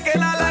friend,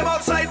 taking a life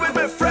outside with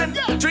my friend.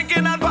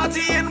 Drinking and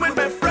partying with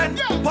my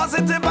friend.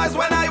 Positive vibes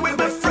when I with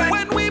my friend.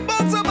 When we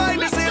both survive,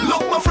 they say,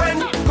 look, my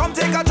friend, come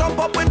take a jump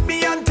up with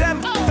me and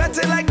them.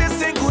 Betting like this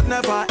thing could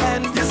never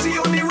end. You see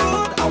on the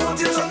road, I want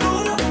you to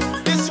know.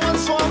 This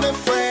one's for my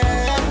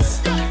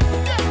friends.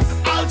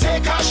 I'll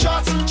take a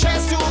shot,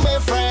 cheers to my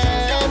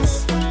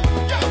friends.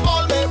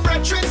 All my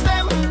brethren,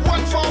 them,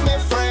 one for my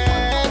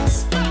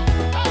friends.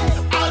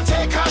 I'll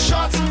take a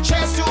shot,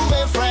 cheers to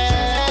my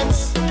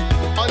friends.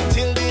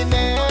 Until the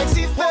next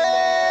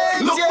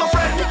event. Look, my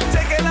friend,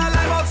 taking a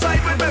life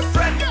outside with my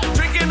friend.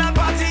 Drinking and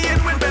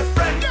partying with my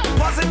friend.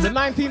 Positive The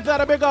 19th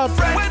that a big up.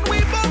 when we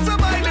both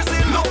survive, they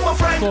say, look, my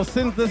friend. So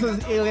since this is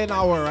Alien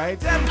Hour,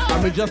 right?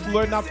 And we just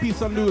learned that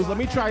piece of news. Let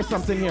me try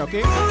something here,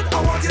 okay?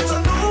 I want you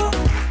to know.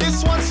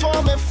 This one's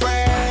for my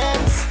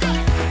friends.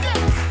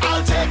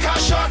 I'll take a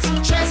shot,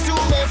 cheers to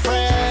my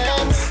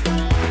friends.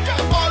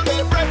 All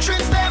my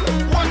brethren, them,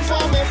 one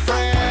for my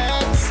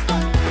friends.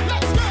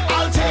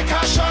 I'll take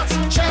a shot,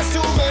 cheers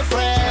to my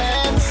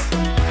friends.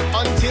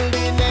 Until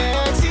the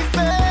next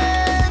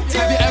event.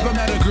 Have you ever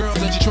met a girl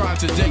that you tried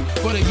to date?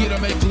 For a year to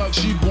make love,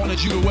 she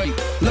wanted you to wait.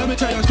 Let me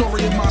tell you a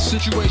story of my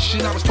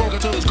situation. I was spoken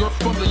to this girl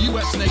from the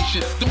U.S.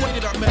 nation. The way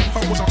that I met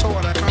her was on tour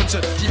at a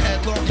concert. She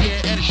had long hair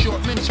and a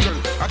short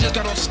miniskirt. I just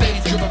got on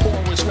stage, driven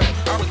forward with sweat.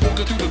 I was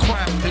walking through the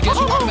crowd, and guess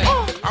who I met?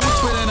 I was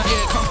spitting in her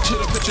ear, come to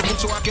the picture booth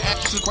so I can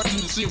ask you some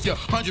questions to see if you're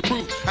 100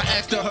 proof. I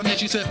asked her name,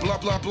 she said blah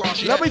blah blah.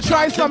 She Let me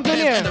try something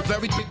here. And a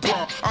very big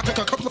bra. I took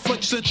a couple of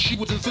flicks and she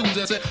was enthused.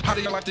 I said, how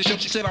do you like the show?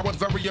 She said I was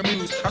very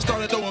amused. I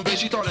started throwing bass,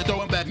 she started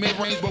throwing back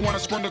mid-range, but when I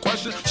sprung the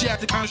question, she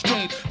acted kind of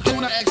strange. So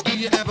when I asked, do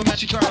you have a man?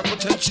 She tried to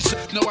pretend. She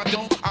said, no, I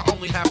don't. I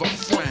only have a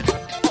friend.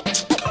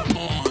 Come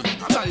on.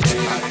 I'm not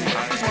even like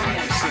that. That's what I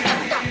want to say.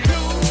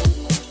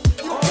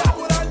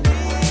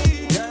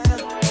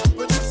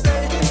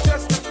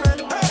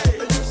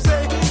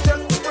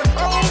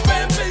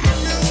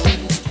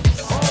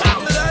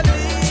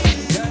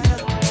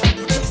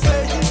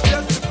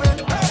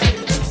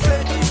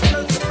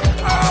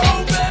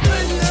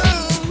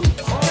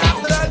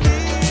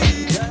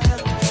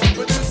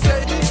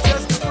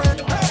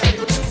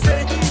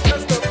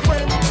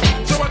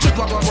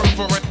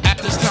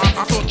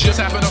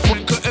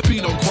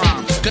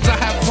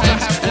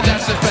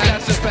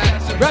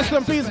 Rest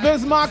in peace,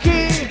 Biz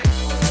Markie.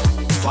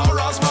 Far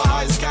as my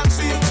eyes can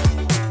see.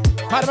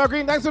 Padma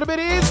Green, thanks for the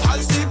biddies. I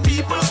see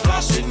people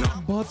splashing.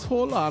 But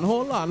hold on.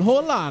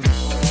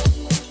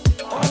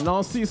 I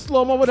now see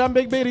slow-mo with them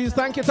big biddies.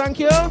 Thank you. Does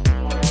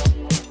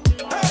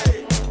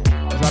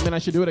that mean I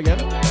should do it again?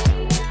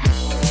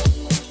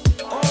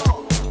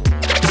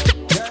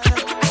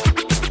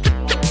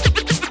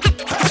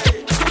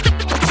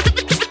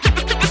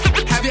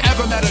 Have you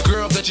ever met a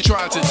girl that you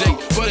tried to date?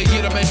 For a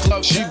year to make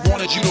love, she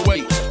wanted you to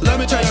wait. Let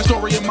me tell you a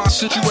story of my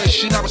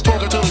situation. I was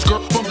talking to this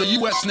girl from the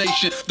U.S.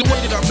 nation. The way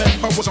that I met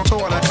her was on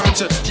tour at a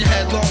concert. She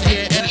had long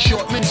hair and a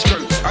short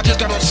miniskirt. I just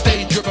got on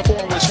stage, dripping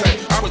forward with sweat.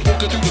 I was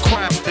walking through the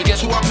crowd, and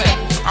guess who I met?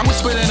 I was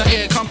spitting in her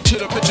ear, come to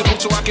the picture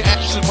booth so I can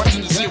ask you some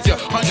questions to see if you're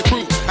 100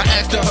 proof. I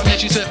asked her name,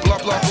 she said blah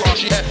blah blah.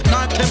 She had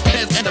 9, 10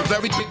 pants and a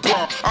very big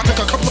bra. I took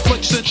a couple of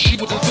flicks and she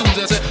was enthused.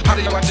 I said, how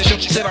do you like the show?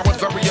 She said I was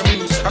very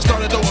amused. I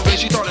started throwing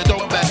bass, she started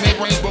throwing back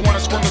mid-range, but when I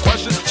sprung the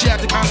question, she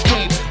acted kind of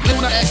strange. Then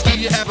when I asked, do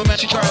you have a man?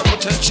 She tried to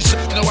pretend. She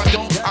said, no, I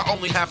don't. I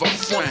only have a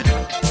friend.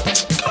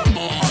 Come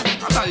on.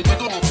 I'm not even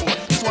going for it.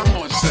 That's what I'm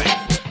going to say.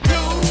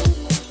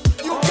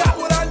 You got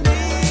what I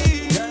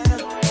need.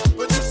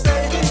 But you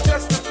say he's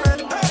just a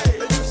friend.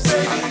 You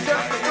say he's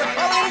just a friend.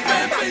 Oh,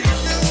 baby,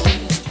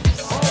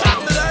 you got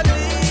what I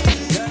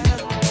need.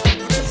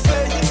 But you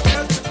say he's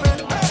just a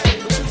friend. But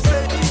you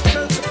say he's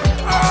just a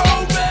friend.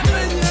 Oh,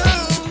 baby, you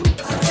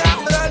got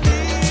what I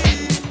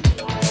need.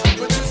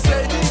 But you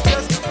say he's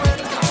just a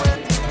friend.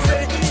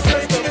 Say he's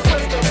just a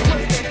friend.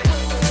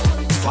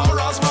 Far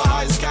as my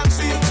eyes can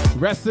see.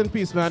 Rest in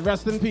peace, man.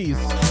 Rest in peace.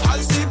 I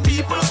see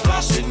people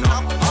splashing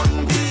up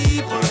on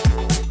people.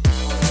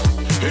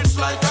 It's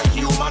like a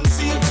human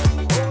sea,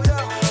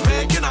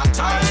 making a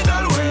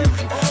tidal wave.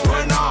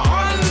 When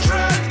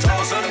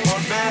 100,000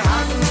 put their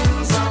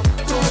hands up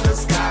to the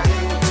sky,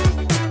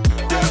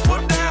 they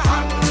put their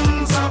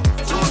hands up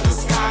to the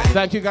sky.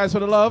 Thank you guys for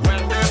the love.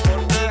 When they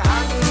put their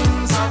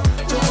hands up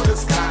to the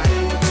sky,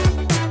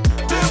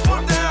 they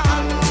put their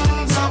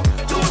hands up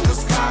to the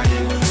sky.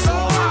 So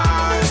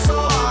high, so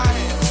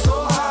high,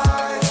 so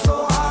high, so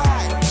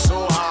high,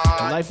 so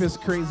high. Life is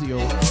crazy, yo.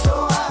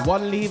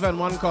 One leave and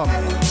one come.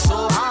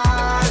 So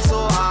high,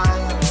 so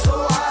high,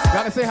 so high.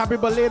 Gotta say happy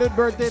belated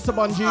birthday to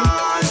Bungie.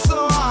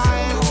 So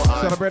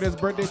high. Celebrated his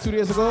birthday 2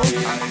 days ago.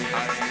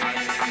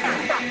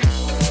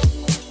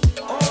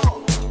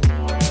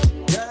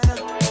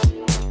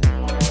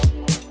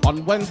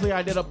 On Wednesday,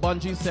 I did a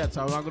Bungie set,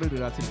 so I'm not gonna do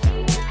that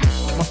today.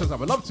 as much as I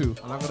would love to.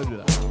 I'm not gonna do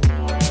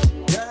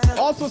that.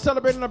 Also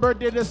celebrating a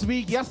birthday this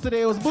week.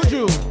 Yesterday was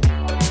Buju.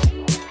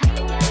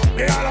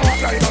 Me all a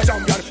walk like a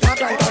champion,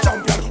 walk like a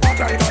champion, walk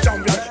like a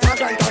champion, walk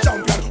like a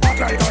champion, walk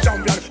like a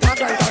champion, walk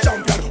like a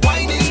champion,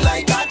 whining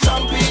like a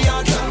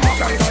champion, walk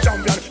like a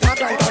champion, walk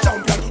like a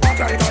champion, walk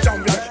like a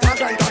champion, walk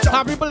like a champion.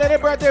 Happy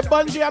belated birthday,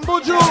 Bunji and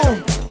Buju.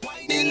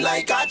 Whining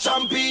like a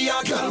champion,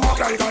 walk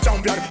like a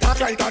champion, walk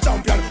like a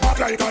champion, walk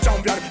like a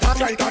champion, walk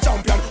like a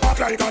champion, walk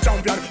like a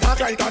champion, walk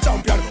like a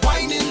champion,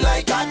 whining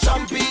like a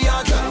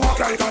champion, walk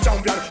like a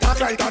champion, walk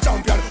like a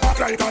champion, walk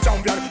like a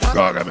champion,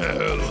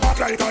 Gargamel. walk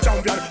like a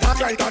champion, walk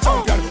like a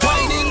champion,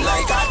 whining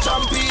like a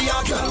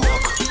champion.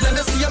 Let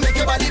me see you make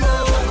your body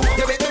move.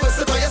 You make me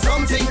whistle for you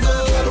something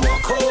good.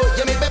 Oh,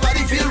 you make my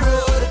body feel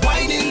good.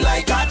 Whining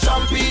like a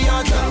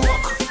champion.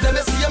 Let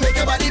me see you make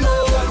your body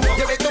move.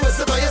 You make me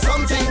whistle for you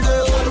something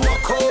good.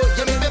 Oh,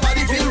 you make my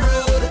body feel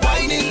good.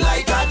 Whining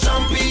like a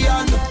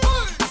champion.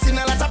 I seen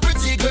a lot of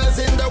pretty girls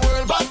in the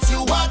world, but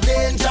you are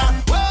danger.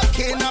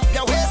 Working up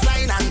your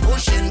waistline and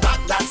pushing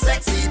back that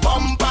sexy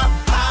bumper.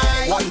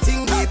 One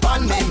thing deep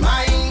on my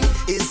mind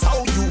is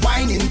how you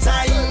whine in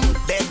time.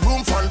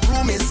 Bedroom, front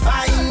room is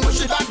fine.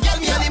 Push it back, get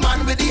me any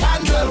man with the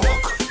handle.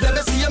 Let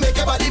me see you make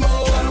your body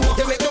move.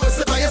 You make me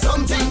whistle for you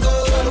something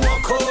good.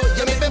 Oh,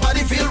 you make my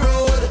body feel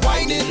rude.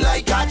 Whining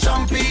like a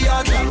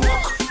champion.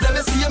 Let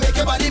me see you make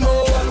your body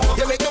move.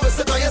 You make me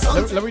whistle for you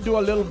something. Let me do a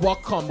little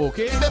walk combo,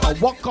 okay? A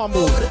walk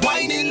combo.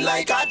 Whining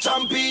like a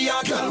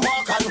champion.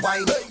 Walk and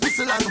whine,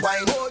 whistle and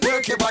whine.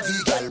 Work your body,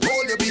 girl,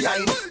 roll you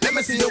behind. Let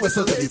me see you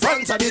whistle to the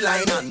front of the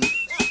line and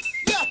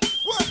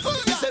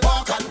you say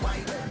walk and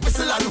whine,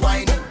 whistle and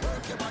whine.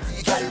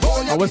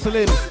 I'm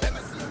whistling.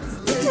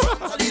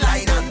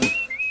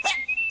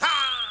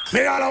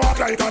 Me all a walk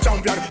like a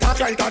champion, talk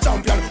like a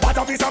champion. What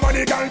a piece of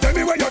money, can tell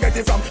me where you get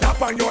it from. Tap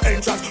on your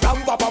entrance,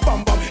 ram pa pa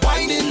pam pam.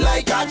 Whining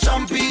like a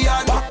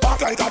champion,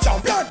 walk like a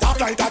champion, talk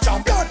like a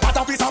champion. What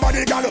a piece of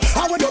money, girl,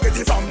 how where you get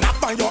it from?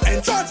 Tap on your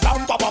entrance,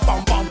 ram pa pa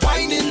pam pam.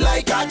 Whining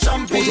like a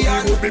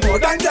champion. Would be more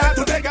than that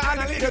to take a hand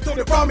and lead you to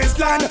the promised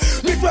land.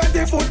 Me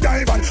 20-foot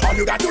dive and all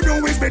you got to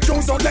do is be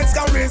true, so let's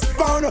go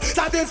respond.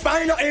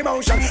 Satisfy your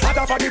emotion,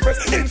 other for the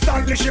press.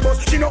 Instantly she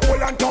bust, she no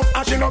old and tough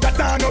and she no got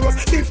down no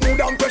rust. Still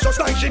smooth and precious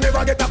like she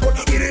never get a cut.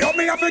 Giddy up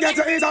me, I forget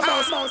to ease a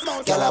mouse.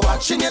 Girl, I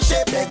watching your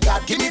shape, make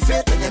God give me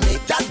faith when you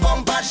make that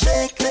bumper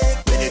shake, click.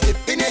 When you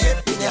dip in your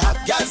hip, in your hot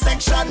girl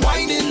section,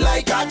 whining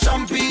like a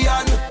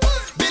champion.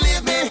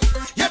 Believe me,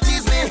 you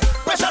tease me,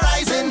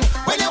 pressurizing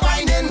when you're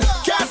whining.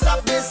 Can't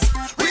stop this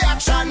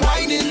reaction,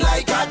 whining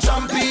like a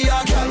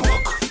champion.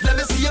 Let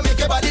me see you make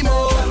your body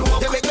move.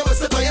 You make me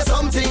whistle for you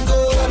something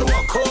good.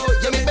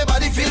 Oh, you make my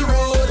body feel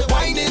rude.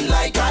 Whining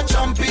like a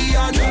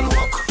champion.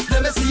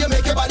 Let me see you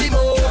make your body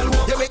move.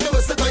 You make me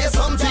whistle for you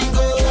something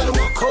good.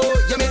 Oh,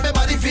 you make my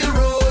body feel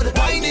rude.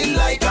 Whining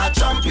like a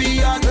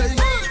champion.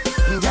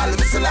 Girl,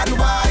 whistle and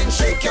whine,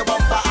 shake your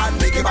bumper and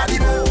make your body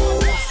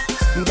move.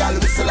 Girl,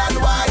 whistle and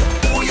whine,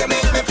 ooh, you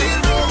make me feel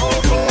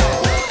rude.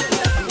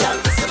 Girl,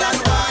 whistle and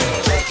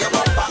whine, shake your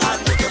bumper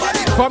and make your body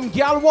move. From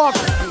Gal Walk.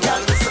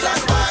 Girl, whistle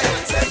and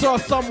whine. So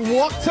some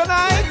walk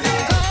tonight.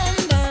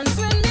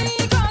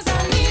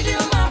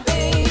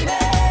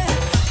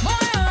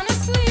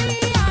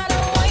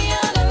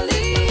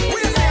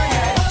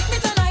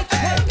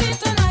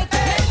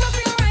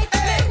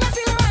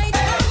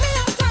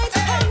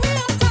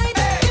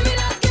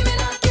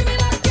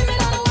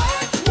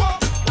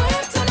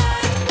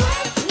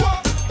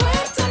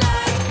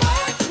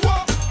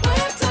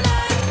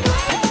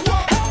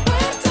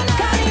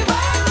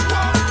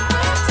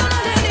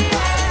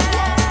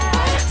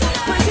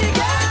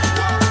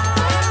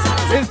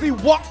 It's the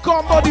walk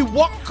combo, the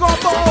walk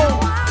combo.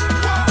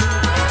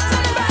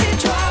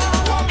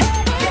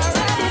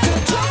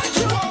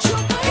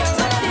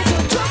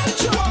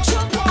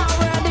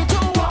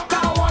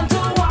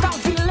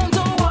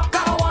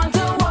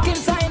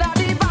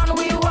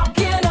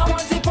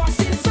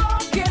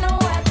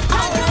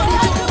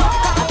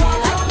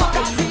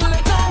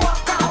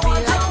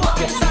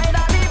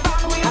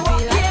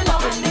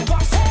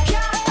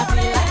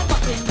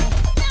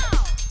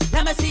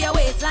 Let me see your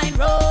waistline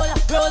roll,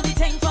 roll the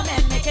thing for me,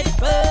 make it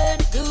burn.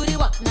 Do the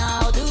walk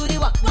now, do the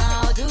walk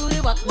now, do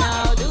the walk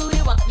now, do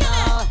the walk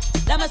now.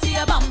 Let me see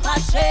your bumper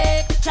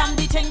shake, jam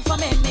the thing for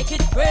me, make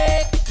it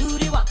break. Do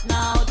the walk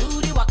now,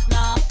 do the walk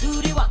now,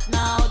 do the walk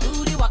now,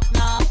 do the walk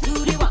now,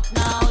 do the walk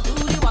now, do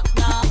the walk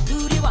now,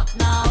 do the walk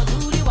now,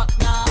 do the walk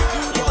now,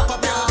 do the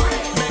walk now.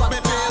 Make me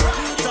feel,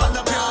 turn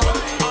up your,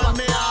 on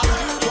me on.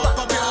 Walk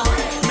up your,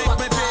 make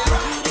me feel,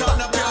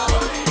 turn up your,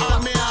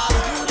 on me on.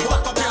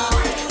 Walk up your,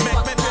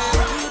 make me feel,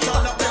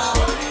 turn up your,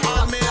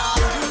 on me on.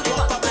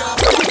 Walk up your,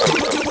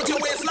 put your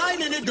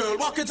waistline in it, girl.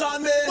 Walk it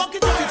on me, walk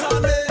it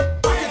on me.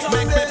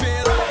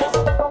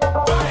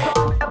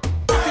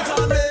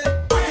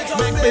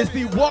 It's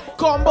the walk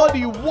combo,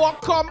 the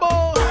walk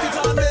combo.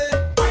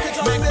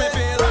 Make me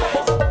feel.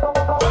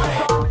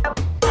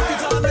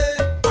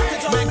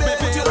 Make me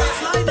put your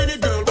waistline in it,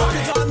 girl. Walk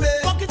it on me.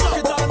 Walk it on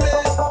me.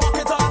 Walk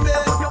it on me.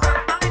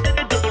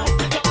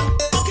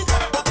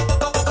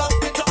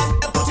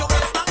 Put your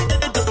waistline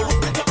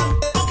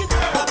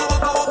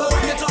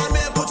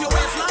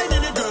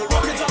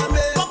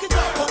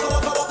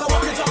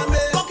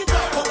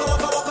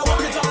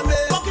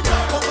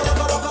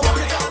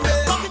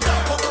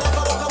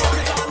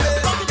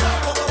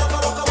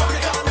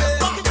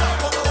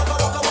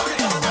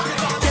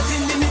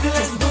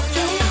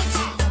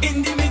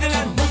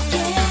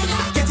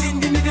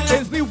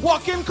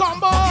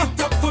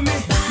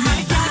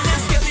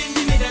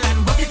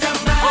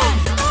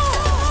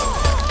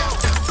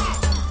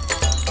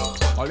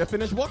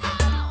finished work?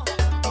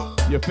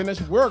 You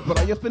finished work, but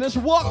are you finished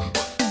work?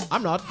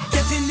 I'm not.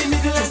 Get in the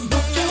middle and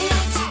book it.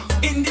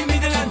 In the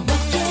middle and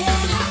book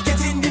it.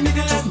 Get in the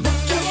middle and book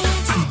it.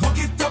 And walk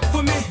it up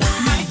for me.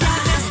 My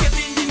God, let's get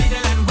in the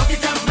middle and walk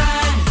it up,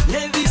 man.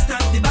 Ladies,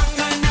 start the back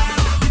and now.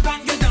 The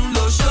band get down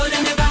low, show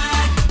them the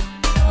band.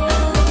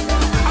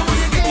 I want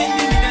you to get in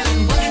the middle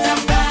and walk it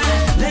up,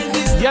 man.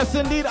 Ladies. Yes,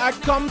 indeed, I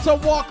come to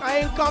walk.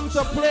 I ain't come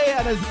to play,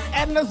 and it's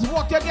endless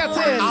walk you get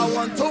in. I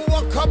want to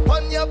walk up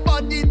on your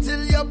body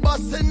till you're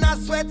busting a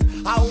sweat.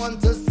 I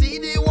want to see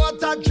the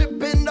water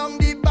dripping down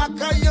the back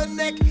of your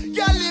neck.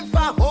 Girl, if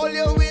I hold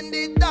you in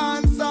the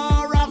dance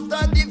or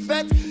after the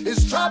fete,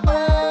 it's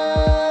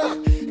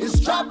trouble, it's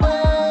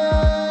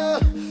trouble.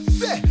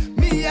 Say,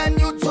 me and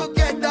you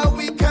together,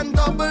 we can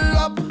double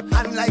up.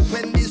 And like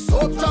when the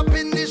soap drop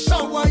in the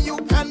shower, you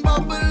can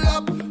bubble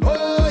up.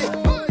 Oh,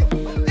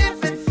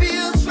 if it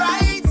feels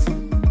right,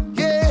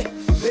 yeah,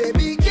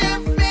 baby,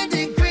 give me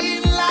the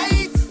green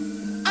light.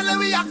 And let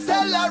me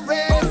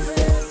accelerate.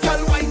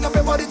 Girl, wind up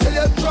your body till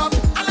you drop.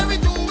 And let me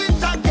do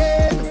it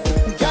again.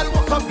 Girl,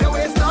 walk up your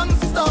waist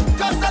non-stop.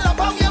 Cause I love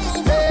how you're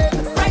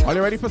moving. Right. Are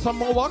you ready for some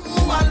more walk?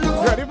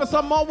 You ready for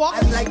some more walk?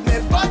 I like my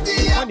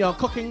body. When you're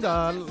cooking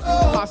the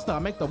pasta,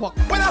 make the walk.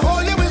 When I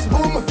hold you is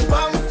boom,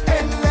 bang,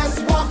 endless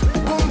walk,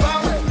 boom,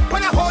 bang.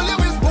 When I hold you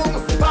is boom,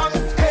 bang,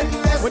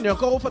 endless. When you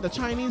go for the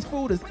Chinese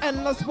food, it's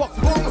endless walk.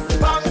 Boom,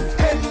 bang,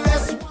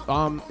 endless.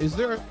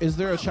 Is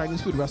there a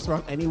Chinese food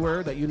restaurant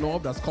anywhere that you know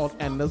of that's called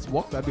Endless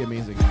Walk? That'd be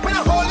amazing. When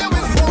I hold you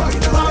is boom,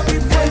 bang,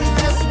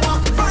 endless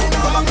walk. When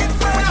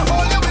I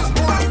hold you is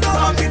boom,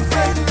 bang,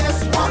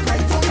 endless walk.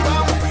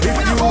 If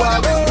you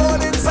are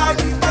born inside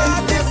the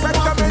body,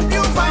 recommend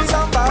you find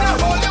somebody.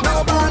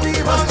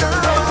 Nobody must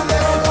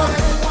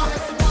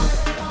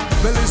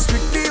Well, it's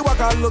strictly what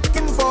I'm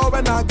looking for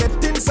when I get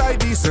inside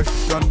the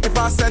session. If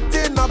I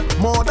setting up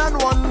more than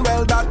one,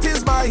 well, that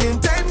is my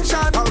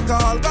intention.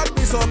 Alcohol got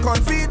me so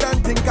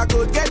confident, think I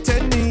could get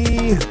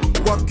any.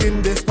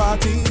 Walking this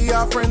party,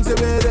 our friends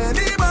with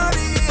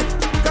anybody.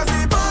 Cause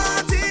the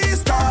party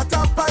start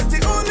up as the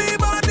only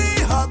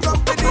body hug up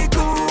in the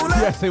cooler.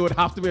 Yes, it would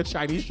have to be a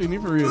Chinese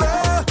streaming for real.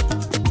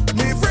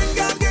 Me friend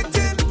can get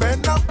in,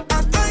 bend up,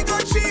 and I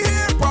got she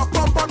here, pop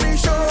up on me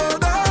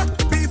shoulder.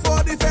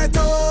 Before the fete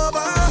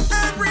over,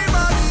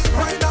 everybody,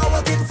 right now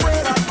walking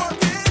friend, and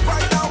walking,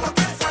 right now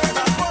walking friend,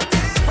 and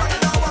walking, right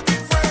now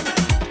walking friend.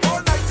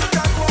 All night you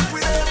can walk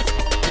with him.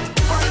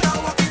 Right now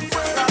walking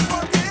friend, and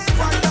walking,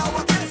 right now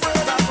walking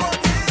friend, and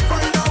walking,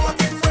 right now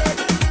walking friend.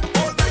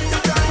 All night you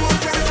can walk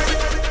with him.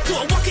 So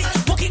walk it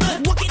good, walk it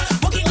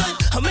good.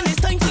 How many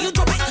times for you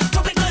drop it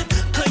good?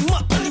 Climb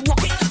up and you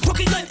rock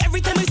it good.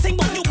 Every time I sing,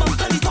 but you bump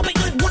and you stop it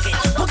good. Walk it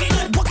good.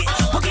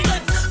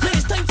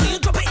 Many times for you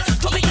drop it good.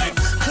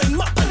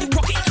 Climb up and you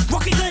rock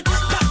it good.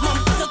 Back mom,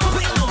 put a top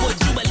it. Would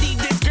you believe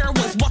this girl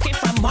was walking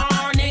from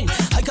morning?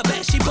 I could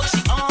bet she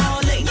all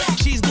in.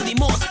 She's doing the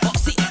most,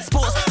 boxy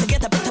exposed to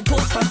get a better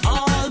post from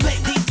all men.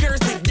 These girls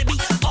they be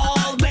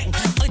all men.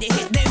 Oh, they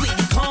hit them with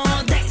the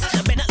contacts.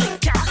 Been a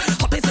lick car,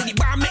 hop into the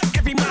bar, make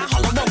every man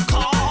holler roll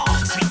call.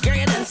 Sweet girl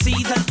and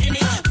season in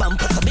it.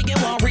 Bump us a big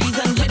and one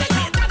reason with it.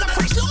 Man, that's a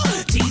fresh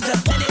look. Jesus,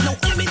 let it no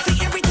limit. See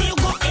everything you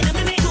got in a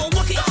minute. So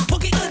walk it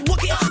good,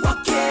 walk it.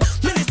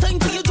 Then it's time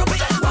for you drop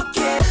it.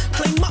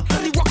 Climb up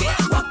and you rock it.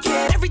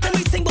 Every time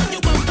we sing, but you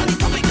bump and you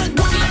stop it good.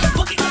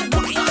 Walk it good.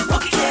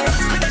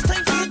 Then it's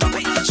time for you drop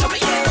it. Shove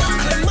it.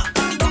 Climb up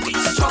and you rock it.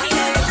 Strong it.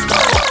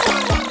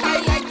 I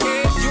like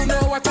it, you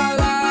know what I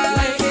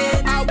like.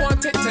 I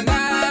want it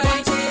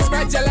tonight.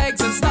 Spread your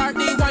legs and start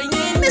the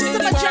whining. Mr.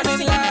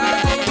 Mejustik.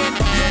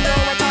 You know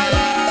what I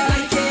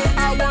like. I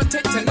want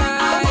it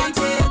tonight.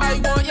 I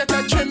want you to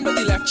tremble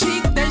the left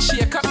cheek, then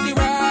shake up the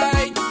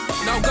right.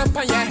 Now go up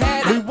on your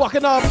head. We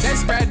walking up. Then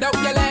spread out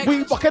your legs.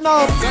 We walking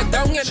up. Go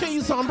down your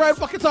cheese on bread,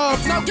 walk it up.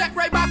 Now get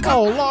right back up.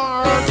 Oh Lord.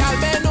 Y'all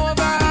bend over.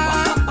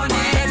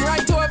 Bend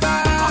right over.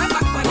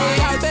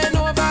 Y'all bend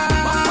over.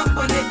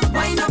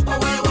 Wind up and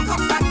walk up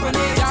back on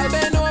it. Y'all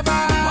bend over.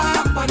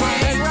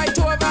 Bend right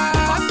over.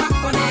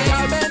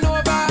 Y'all bend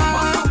over.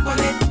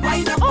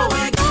 Wind up and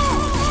walk up.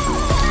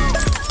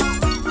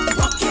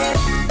 Walk it.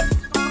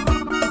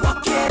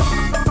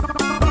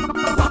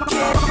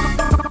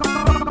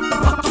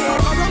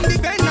 Around the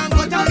bend and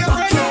go tell your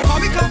friend. How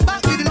we come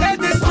back with the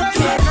latest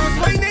trend.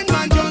 Whining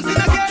man Jones in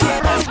again.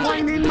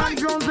 Whining man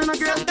Jones in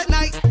again. That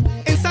night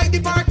inside the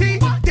party,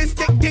 this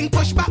thick thing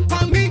push back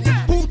on me.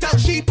 Who tell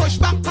she push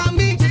back on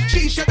me?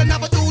 She shoulda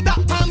never do that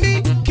on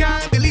me.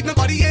 Can't believe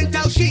nobody ain't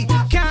tell she.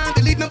 Can't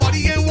believe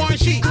nobody ain't warn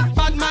she.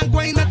 Bad man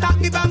going attack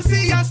the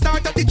Bamsi and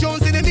start up the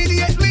Jones in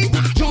immediately.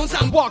 Jones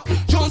and walk.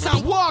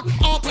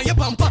 Up on your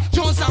bumper.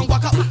 Jones and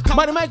walk up.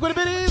 Money Mike with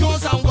the biddies.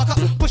 Jones and walk up.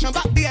 Push on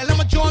back the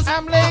element Jones.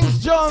 Amlings,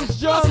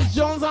 Jones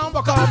and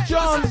walk up.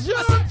 Jones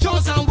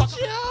and walk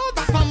up.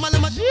 Back from my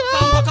lemon Jones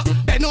and walk up.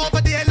 Bend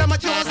over the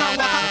element Jones and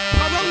walk up.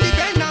 Around the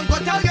bend and go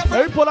tell your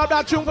friend. Hey, pull up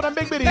that tune for them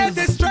big biddies.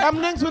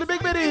 Amlings with the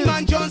big biddies.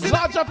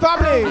 Larger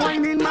family. Oh, you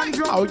mean?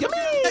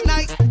 That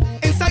night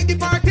inside the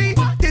party,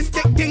 this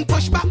thick thing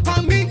push back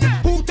on me.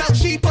 Who tell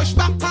she push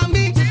back on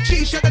me?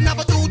 She shoulda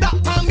never do that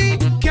on me.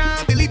 Can't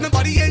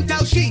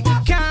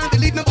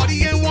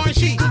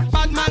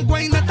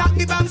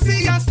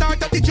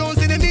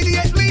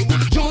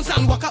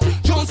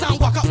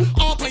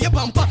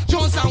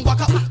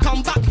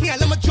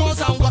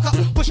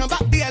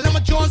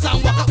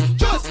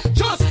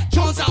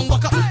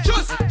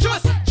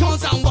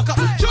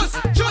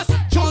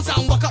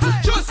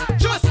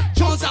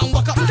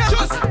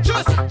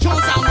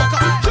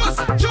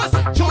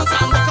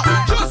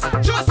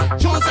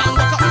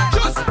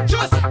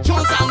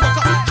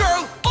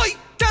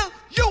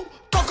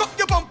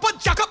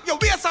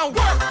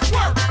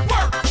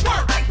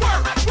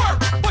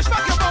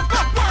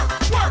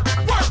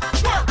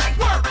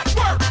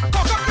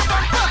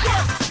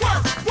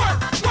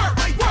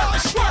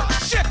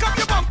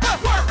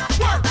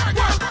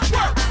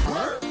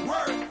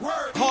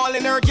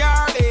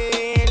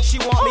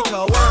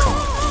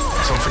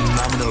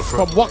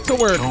From walk to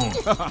work.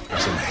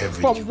 Some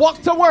heavy. From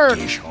walk to work.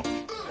 It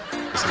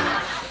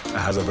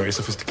has a very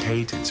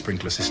sophisticated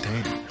sprinkler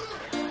system.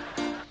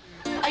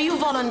 Are you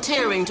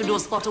volunteering to do a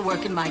spot of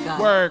work in my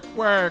garden?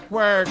 Work.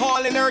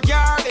 All in her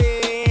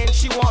garden,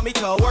 she want me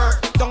to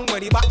work. Don't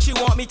worry back, she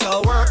want me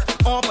to work.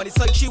 On the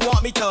side, she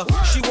want me to.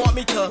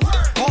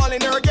 All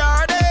in her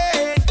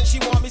garden, she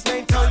want me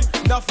spend time.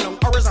 Enough long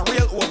hours a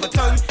real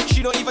overtime.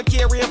 She don't even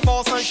care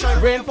rainfall,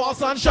 sunshine. Rainfall,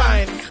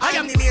 sunshine. I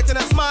am the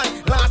maintenance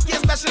man, last year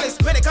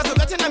specialist. When it comes to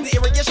vetting, I'm the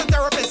irrigation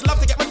therapist. Love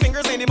to get my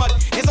fingers in the mud.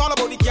 It's all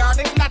about the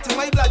garden, not in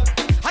my blood.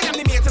 I am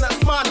the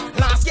maintenance man,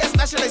 last year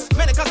specialist.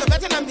 When it comes to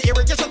vetting, I'm the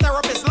irrigation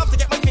therapist. Love to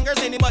get my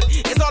fingers in the mud.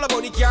 It's all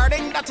about the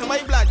garden, not in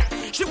my blood.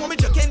 She want me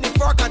to in the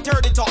fork and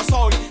turn it toss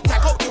on.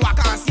 Take out the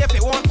waka and see if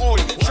it won't oil.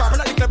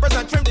 Sharpen up the clippers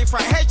and trim the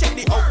front hair. Check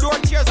the outdoor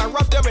tears and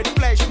rub them with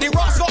flesh. The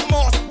Ross got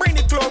moss, bring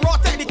the chloro,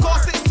 take the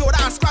caustic soda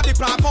and scrap the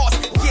plant moss.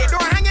 Yeah,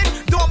 door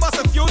hanging, don't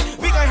bust a fuse.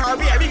 We gon'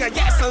 hurry, we gon'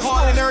 get some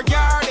all in her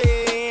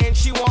garden.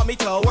 She want me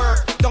to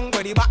work. Don't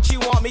worry back, she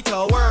want me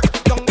to work.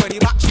 Don't worry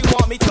back, she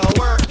want me to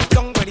work.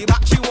 Don't worry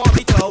back, she want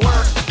me to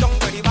work. Don't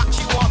worry back,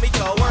 she want me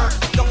to work.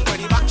 Don't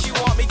worry back, she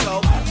want me to.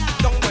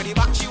 Don't worry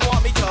back, she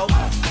want me to.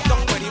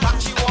 Don't worry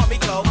back, she want me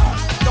to.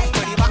 Don't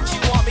worry back, she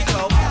want me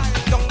to.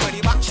 Don't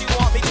worry back, she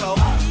want me to.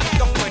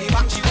 Don't worry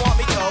back, she want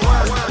me to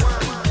work.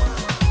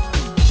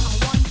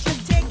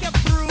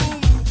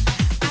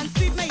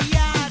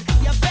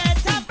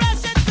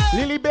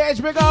 Lily Beige,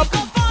 big up.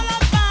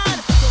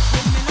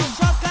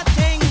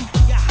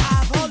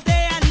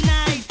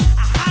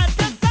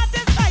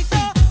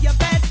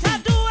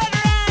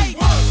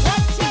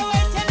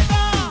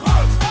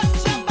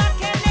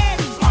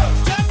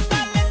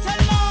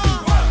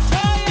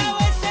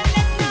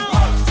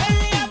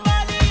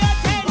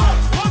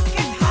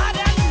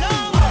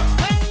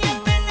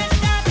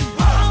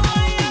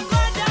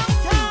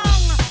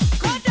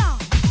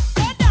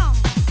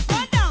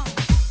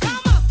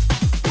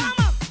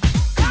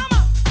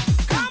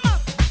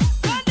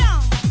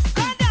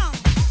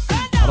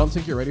 I don't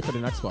think you're ready for the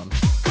next one.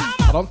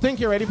 I don't think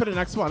you're ready for the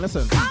next one.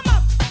 Listen.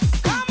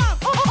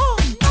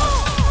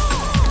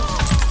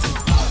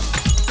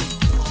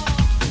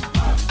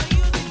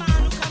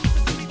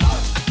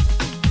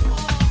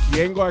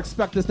 You ain't gonna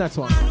expect this next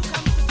one. I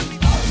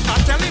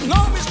tell him no,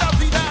 Mr.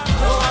 Vida.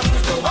 Don't ask me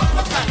to work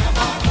for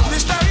Canada.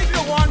 Mister, if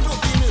you want to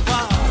give me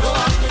back, don't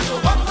ask me to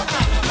work for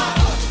Canada.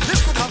 This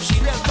could have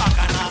serious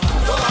bacchanal.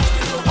 Don't ask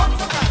me to work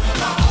for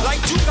Canada.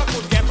 Like Judah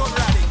could get on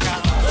radical.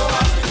 Don't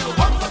ask me to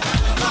work for Canada.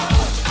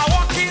 I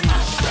walk in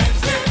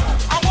Wednesday.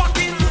 I walk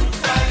in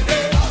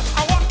Friday.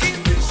 I walk in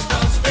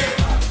Thursday.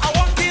 I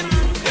walk in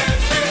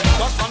Wednesday.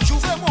 But from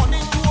Tuesday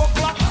morning 2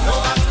 o'clock,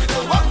 don't ask me to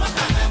work for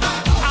Canada.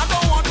 I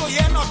don't want to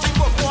hear nothing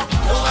but walk.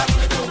 Don't ask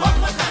me to work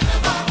for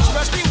Canada.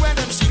 Especially when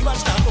them silver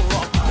start to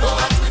rock. Don't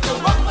ask me to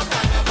work for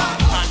Canada.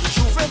 And the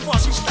Juve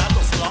posse start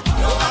to flop.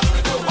 Don't ask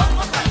me to work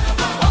for Canada.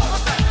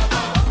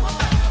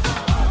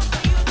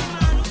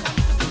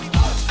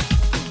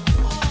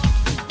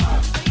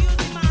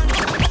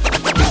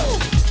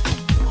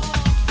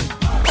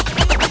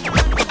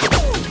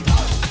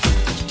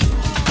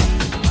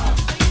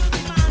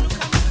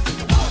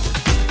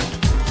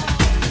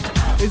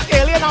 It's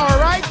Alien Hour,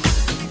 right?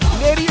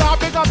 Lady R,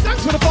 big up.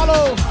 Thanks for the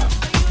follow.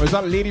 Or is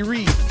that Lady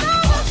Reed?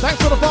 Thanks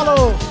for the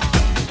follow.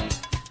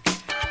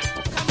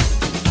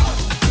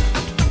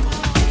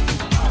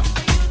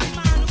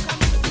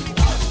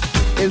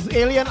 It's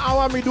Alien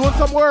Hour. Me doing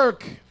some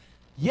work.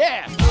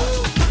 Yeah.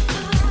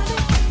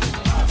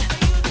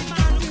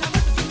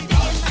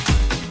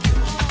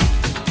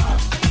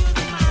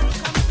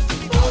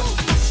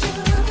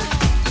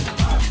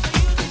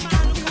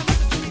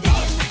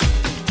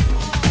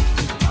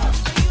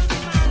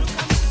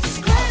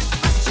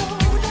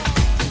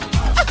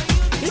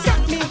 You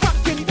got me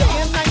rocking day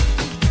and night.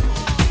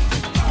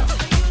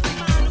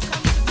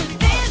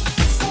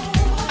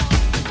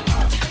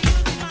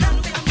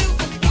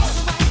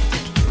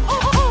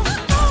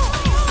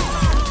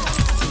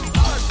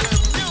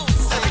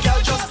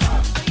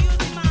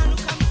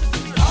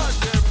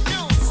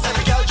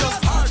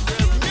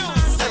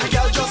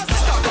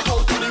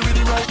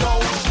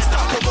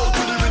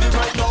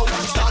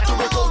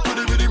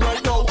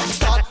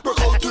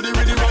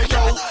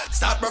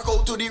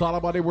 It's all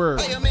about the word.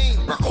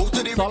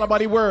 It's all about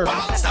the word.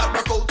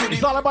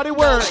 It's all about the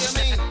word.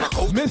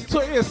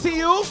 Mr. See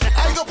you?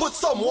 I go put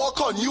some work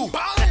on you.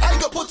 I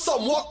go put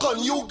some work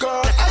on you,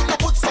 girl. I go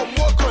put some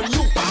work on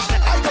you.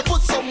 I go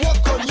put some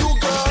work on you,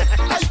 girl.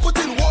 I put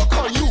in work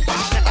on you.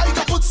 I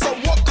go put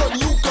some work on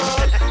you,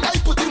 girl. I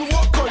put in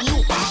work on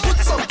you. Put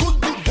some good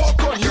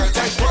work on you.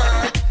 Take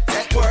work,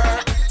 take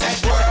work,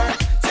 take work,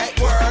 take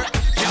work.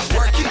 Y'all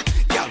work it,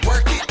 y'all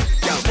work it,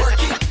 y'all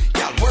work it,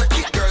 y'all work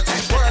it, girl.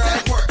 Take work,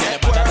 take work,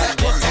 take work,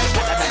 take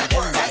work, take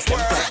work, take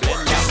work, take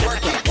work. Y'all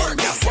work it,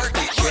 y'all work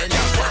it,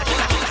 y'all work it.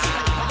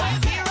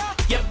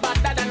 You're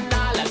better than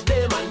all of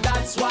them, and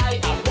that's why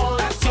I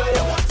want you.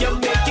 You're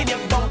making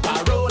your bumper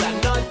roll and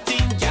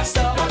nothing can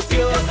stop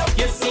you.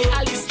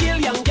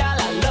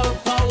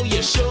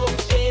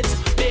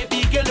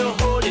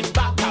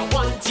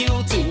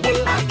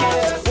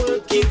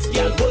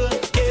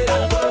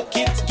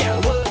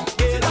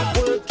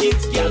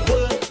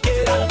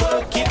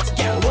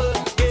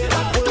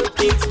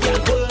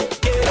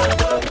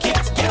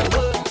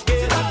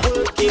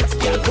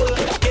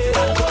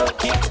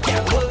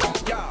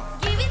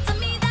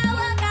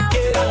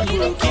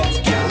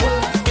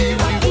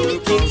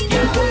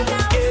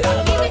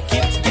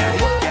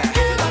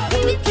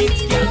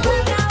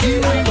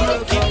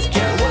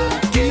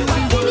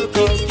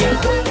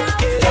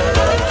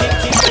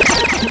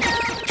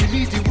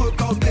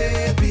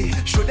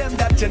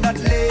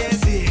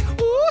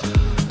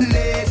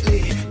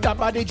 lately. That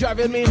body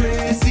driving me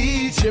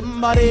crazy.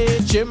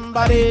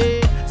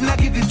 Chimbody. Now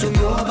give it to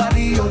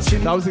nobody else.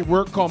 That was the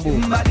work combo.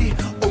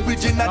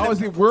 Original. That was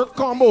the work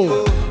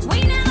combo.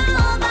 We never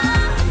over.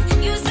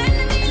 You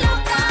sending me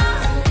loca.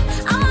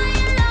 I want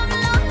your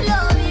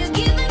love. You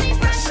giving me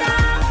pressure.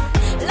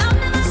 Love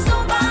never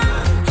sober.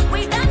 We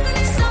dancing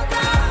in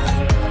soca.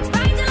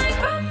 Riding like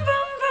vroom,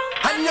 vroom, vroom.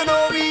 And you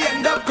know we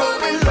end up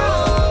going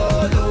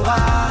low,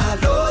 lower,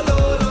 low.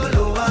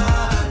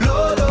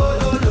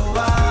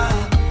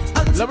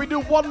 Let me do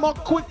one more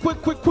quick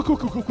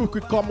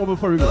combo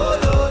before we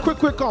go.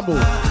 Quick combo.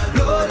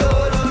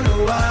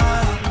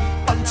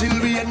 Until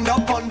we end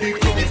up on the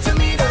give it to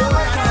me the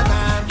way.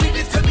 Give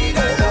it to me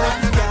the way.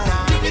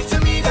 Give it to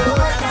me the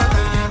way.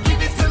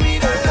 Give it to me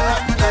the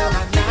way.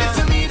 Give it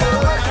to me the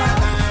way.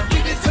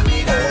 Give it to me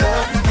the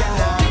way.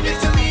 Give it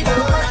to me the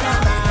way.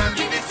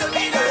 Give it to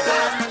me the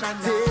way.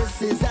 This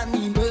is an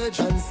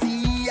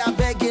emergency. I'm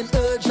begging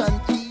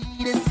urgently.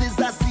 This is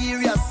a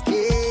serious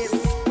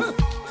case.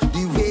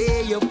 The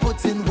way you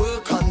put in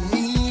work on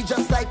me,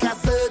 just like a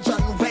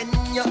surgeon when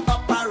you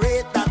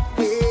operate that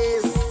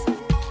ways.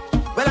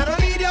 Well, I don't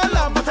need your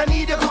love, but I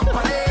need your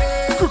company.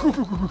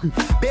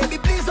 Baby,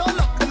 please hold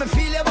up, let me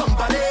feel your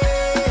company.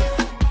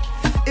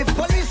 If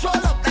police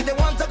roll up and they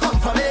want to come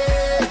for me,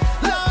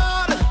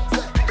 Lord,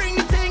 bring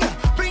the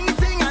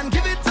thing and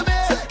give it to me.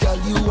 Girl,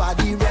 you are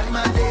the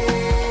remedy.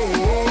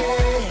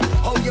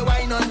 How you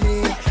whine on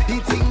me, the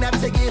thing that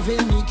you're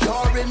giving me,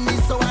 curing me,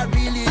 so I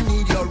really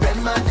need your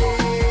remedy.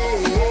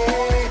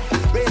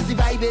 Raise the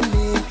vibe in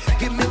me,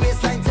 give me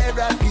waistline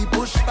therapy,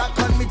 push back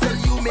on me till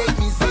you make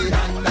me say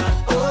na na,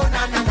 oh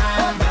na na na,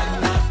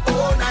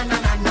 oh na na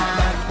na na,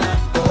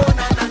 oh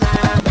na na na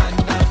na,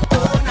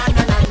 oh na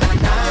na na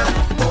na,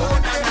 oh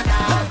na na na,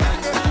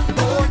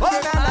 oh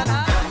na na na,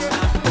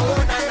 oh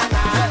na na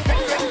na,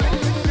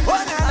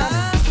 oh na na.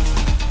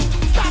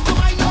 Start to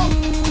wind up,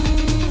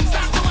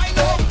 start to wind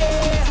up,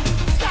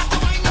 start to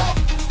wind up.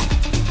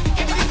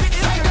 Give me the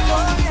start to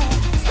wind up,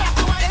 start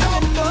to wind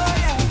up,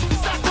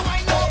 start to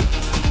wind up,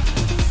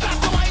 start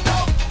to wind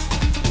up.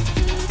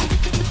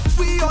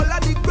 We all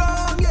at the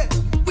ground, yeah.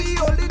 We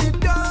all in it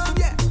down,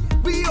 yeah.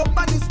 We up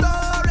on the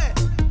story.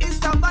 It's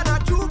Savannah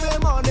Juve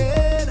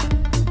morning.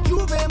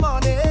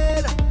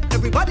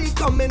 Everybody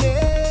coming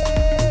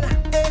in.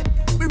 Hey,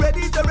 we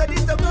ready to go,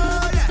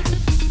 yeah.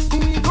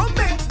 We gon'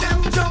 make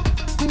them jump.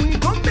 We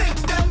gon'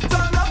 make them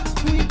turn up.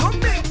 We gon'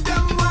 make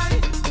them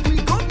whine. We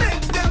gon'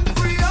 make them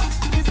free up.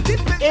 It's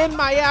different. In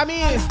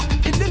Miami,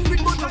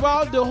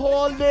 throughout the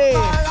whole day.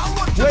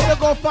 Where you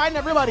go find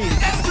everybody?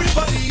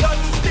 Everybody on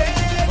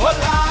stage. Oh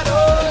Lord,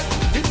 oh.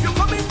 If you're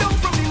coming down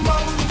from the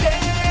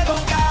mountain, oh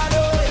God,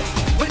 oh.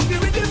 When we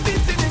read the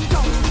beats in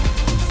town,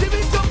 see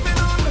me jumping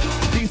on.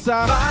 Lisa.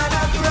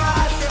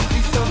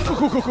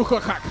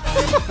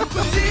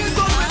 She's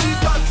already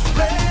done.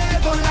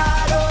 Brave, oh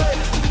Lord,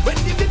 oh. When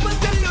the people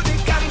tell you they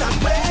cannot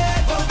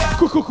wait, oh God.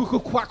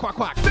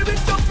 Quack. Spirit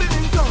jumping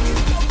in town.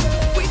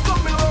 We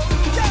coming home.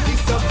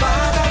 It's a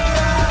bad.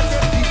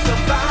 It's a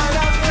bad.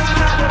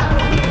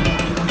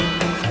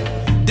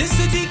 This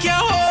city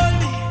can't hold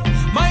me.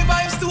 My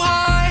vibe's too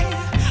high.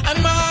 And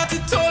my heart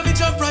it told me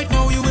jump right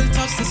now, you will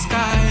touch the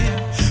sky.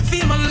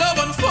 Feel my love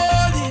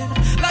unfolding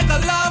like a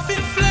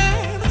laughing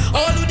flame.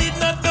 All who did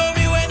not know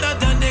me when I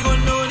done, they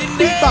gon' know the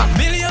name.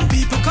 Million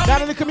people come.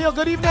 Down in the Camille,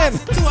 good evening.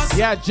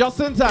 Yeah, just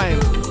in time.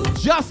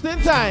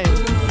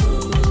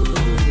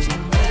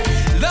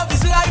 Love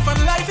is life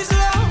and life is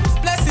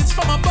love. Blessings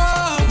from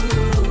above.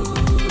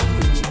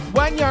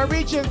 When you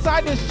reach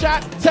inside this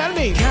chat, tell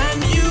me.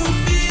 Can you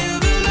feel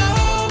the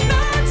love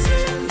that's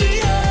in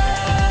the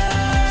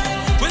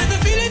air? Well, if you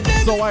feel it,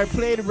 then So I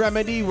played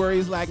Remedy where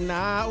he's like,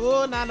 nah,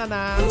 oh, nah.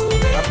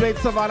 I played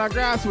Savannah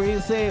Grass where he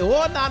say,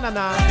 oh, nah. And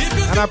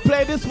I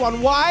played this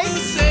one, why?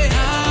 say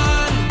Na.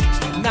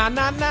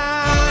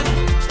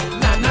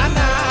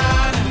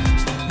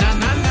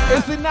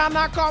 It's the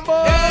na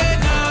combo.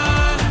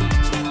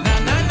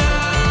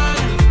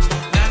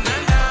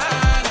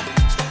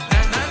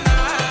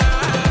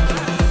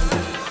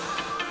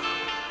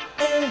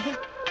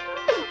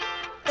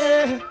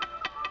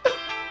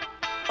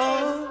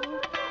 Oh,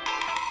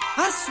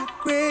 I'm so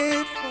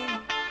grateful.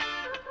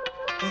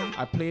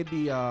 I played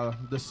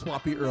the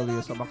swappy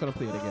earlier, so I'm not gonna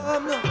play it again.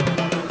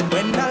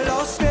 When I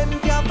lost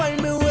strength, can't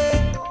find my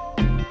way.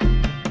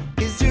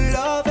 Is your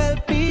love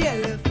help me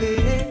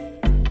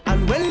elevate?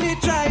 And when they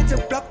try to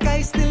block,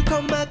 I still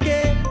come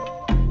again.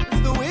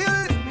 It's the way you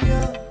lift me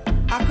up.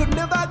 I could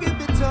never give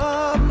it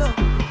up, no.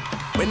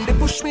 When they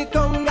push me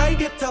down, I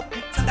get up.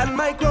 Stand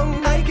my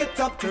ground, I get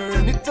up.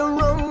 Turn it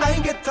around, I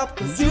get up.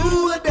 'Cause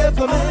you were there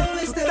for me.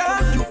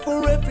 Thank you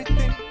for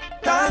everything.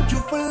 Thank you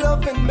for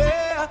loving me.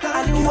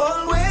 And you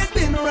always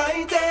been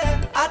right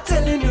there. I'm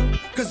telling you,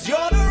 'cause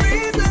you're the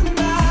reason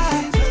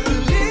I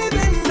believe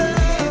in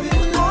love.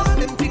 All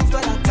them things,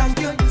 but I thank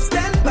you. You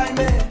stand by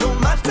me. No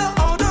matter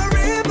how the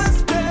rivers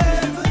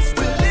bend,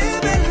 we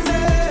live in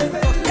love.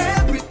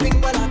 Everything,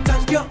 but I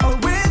thank you.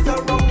 Always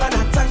around, and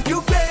I thank you,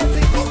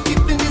 baby. You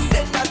give me this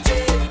energy.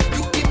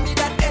 You give me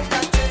that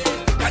energy.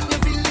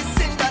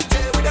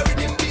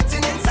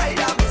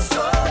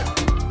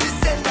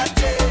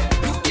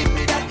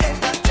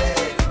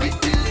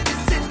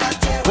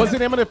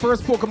 name of the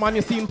first Pokemon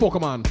you see in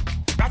Pokemon?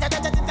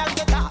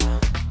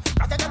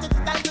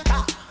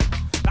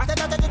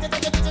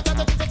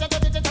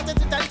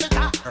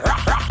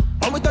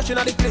 When we touching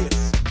at the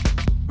place,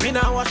 we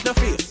now watch the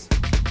face.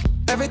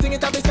 Everything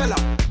it have be seller.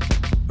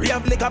 We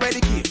have liquor by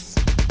the case.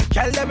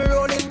 Girl them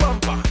rolling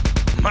bumper,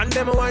 man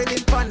them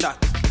whining panda.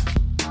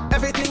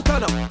 Everything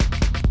turn up,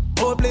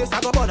 whole place I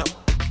go burn up.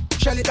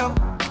 Shell it down,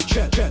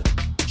 shell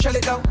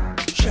it down,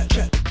 shell.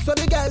 So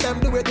the girl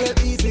them do it real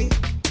easy,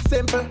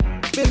 simple,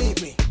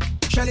 believe me.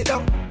 Shell it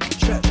down,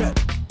 shell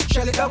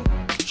it down,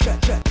 shell.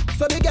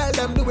 So the girl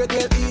them do it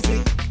real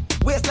easy.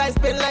 Waistline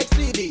spin like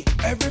CD,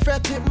 every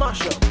fret tip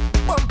mash up.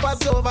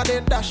 Bumpers over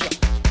then dash up.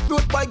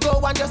 Root boy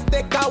go and just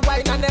take a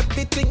wine and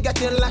everything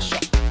getting lash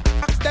up.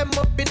 Axe them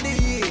up in the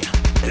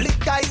air,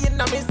 liquor in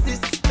a me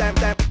system.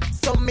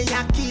 So me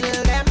a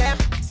kill them,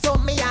 so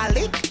me a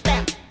lick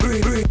them.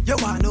 You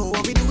wanna know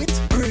how we do it?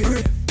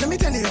 Let me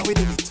tell you how we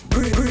do it.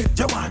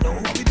 You wanna know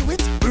how we do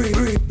it?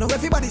 Now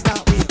everybody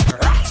start with.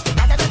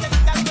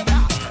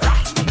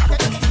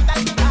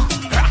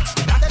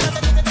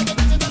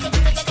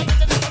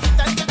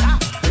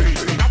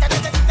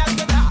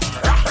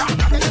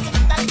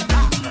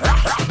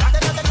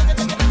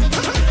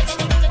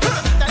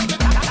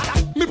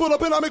 Pull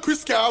up in a me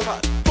Chris car,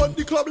 run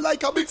the club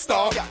like a big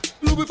star.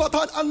 Louis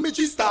Vuitton and me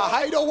G-Star.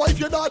 Hide your wife,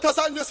 your daughters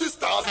and your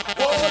sisters.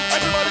 Whoa,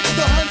 everybody get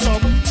your hands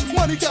up.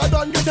 Money can't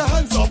done, get your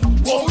hands up.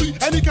 Whoa,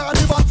 any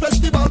carnival,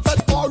 festival,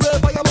 fed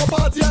forever, I'm a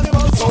party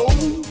animal. So,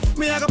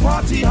 me I go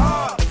party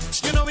hard.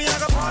 You know me I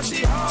go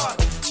party hard.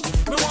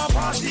 Me want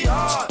party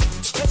hard.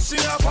 Let's see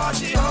a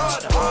party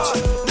hard.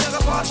 Me I go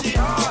party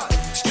hard.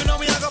 You know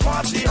me I go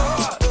party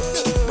hard.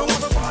 Me want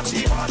to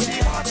party hard.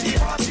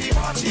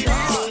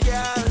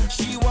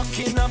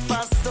 Walking up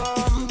a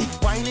storm,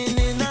 whining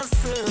in a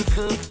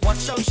circle.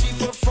 Watch how she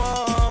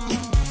perform.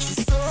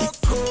 She's so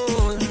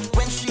cool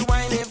when she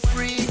whine and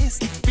freeze.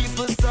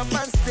 People stop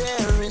and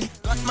staring.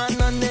 Got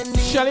man on their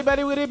knees. Shelly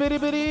Betty with the bitty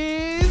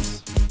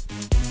bitties.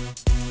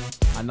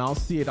 I now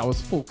see it. I was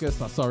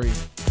focused. I'm sorry.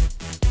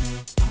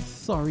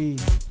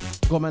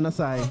 Go man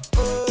aside.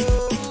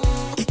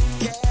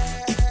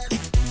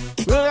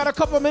 We only got a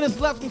couple minutes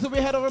left until we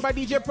head over by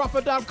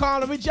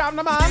DJProphet.com and we jam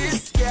the man.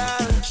 This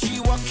girl, she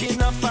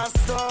walking up a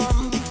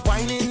storm,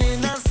 whining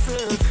in a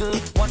circle.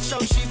 Watch how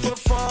she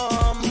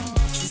perform.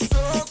 She's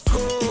so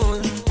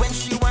cool when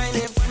she whine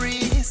and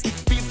freeze.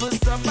 People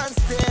stop and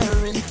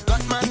staring.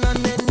 Got man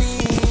on their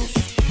knees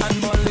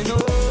and bawling.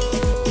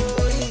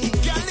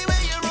 Girl, the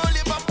way you roll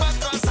it up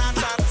across a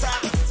ta-ta,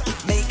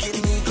 making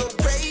me go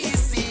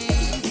crazy.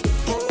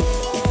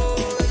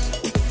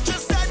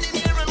 Just standing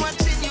here and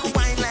watching you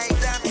whine like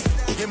that.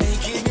 You're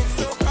making it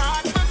so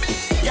hard for me.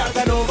 Y'all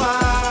bend over,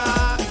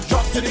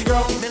 drop to the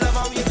ground. Me love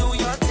how you do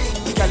your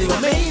thing. Girl, you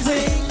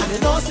amazing, and you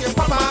know say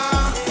papa.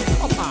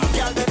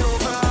 Y'all bend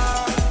over,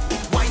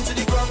 wine to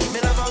the ground. Me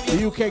love how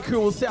you. The UK crew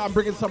will say I'm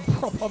bringing some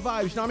proper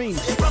vibes, you know what I mean?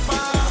 Say proper.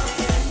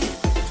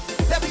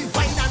 Let me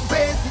wine and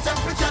raise the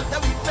temperature.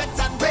 Let me flex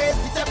and raise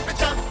the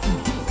temperature.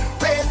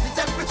 Raise the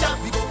temperature.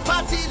 We go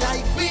party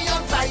like we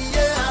on fire.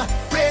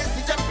 Raise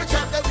the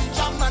temperature. Let me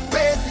jump and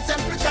raise the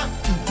temperature.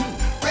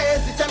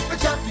 Raise the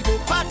temperature. We go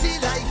party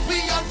like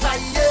we on fire.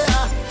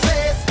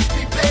 Blaze,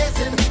 we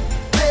blazing.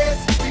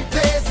 Blaze, we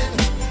blazing.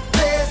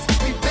 Blaze,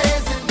 we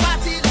blazing.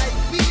 Party like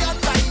we on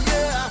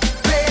fire.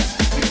 Blaze,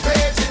 we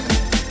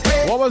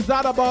blazing. What was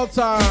that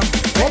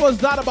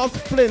about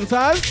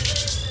splinters?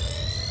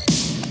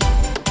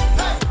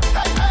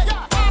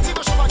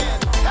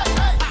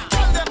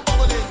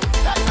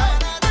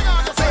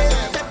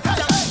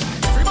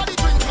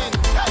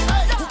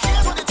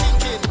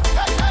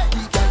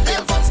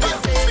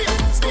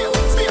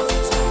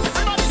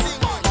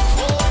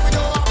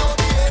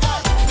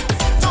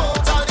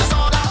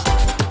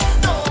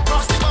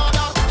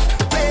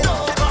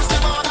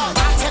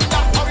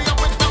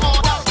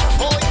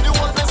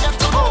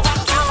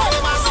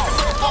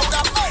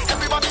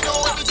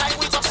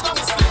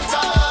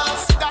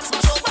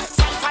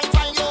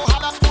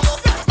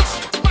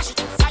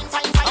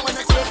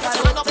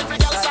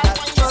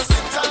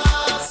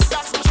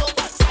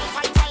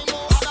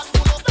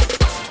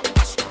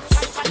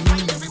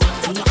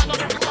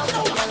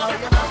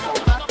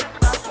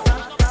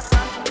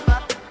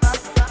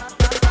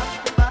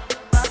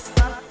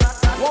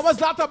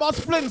 About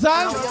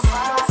splinters.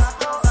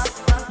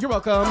 You're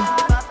welcome.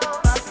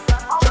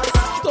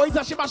 So it's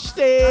a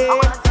Mejustik.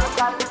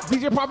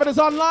 DJ Prophet is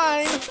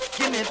online.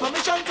 Give me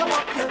permission to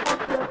walk you.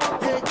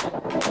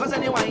 Cause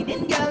any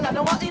whining girl, I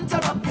don't want to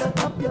interrupt you.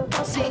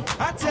 See,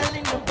 I'm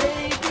telling you,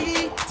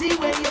 baby, see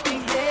where you're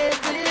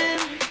behaving.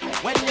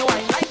 When you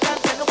whine like that,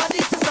 then nobody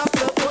to stop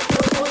you.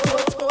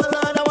 Oh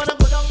Lord, I wanna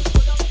go down.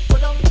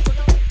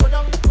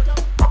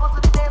 Over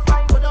to the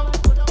baseline, go down.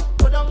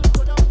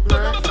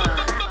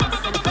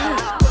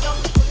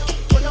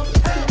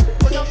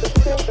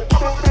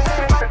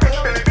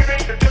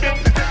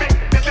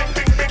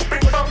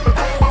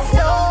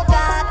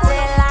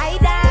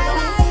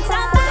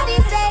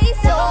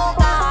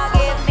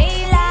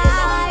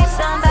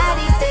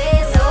 Somebody say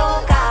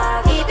Soca,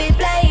 give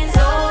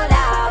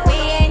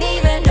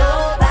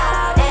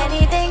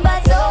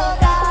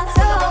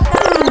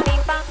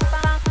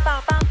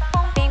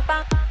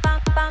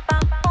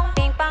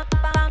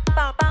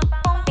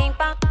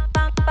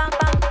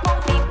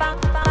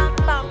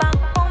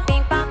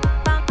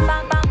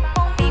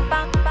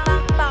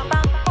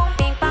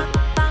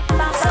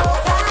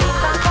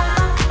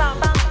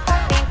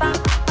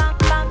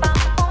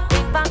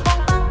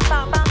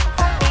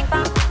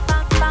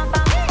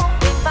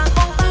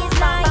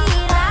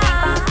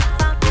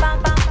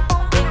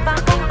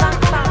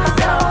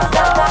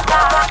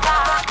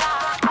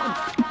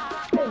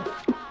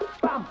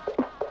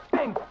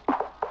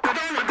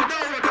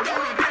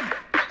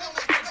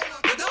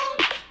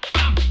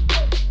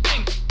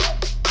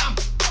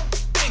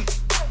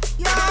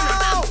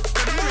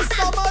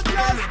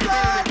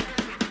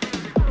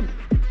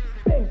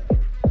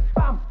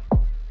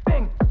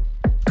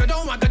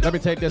Let me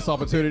take this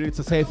opportunity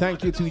to say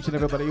thank you to each and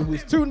everybody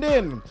who's tuned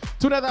in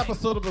to that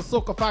episode of the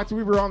Soca Factory.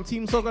 We were on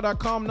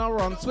TeamSoca.com, now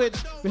we're on Twitch.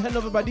 We're heading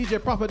over by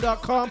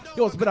DJProfit.com.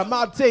 Yo, it's been a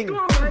mad thing.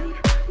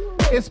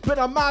 It's been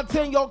a mad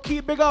thing, yo,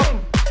 keep big up.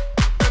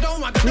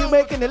 We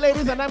making the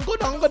ladies and I'm go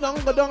down,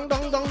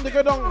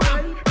 digga dong.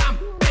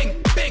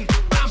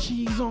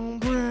 Cheese on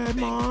bread,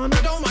 man.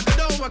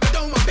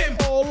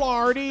 Oh,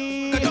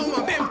 Lordy.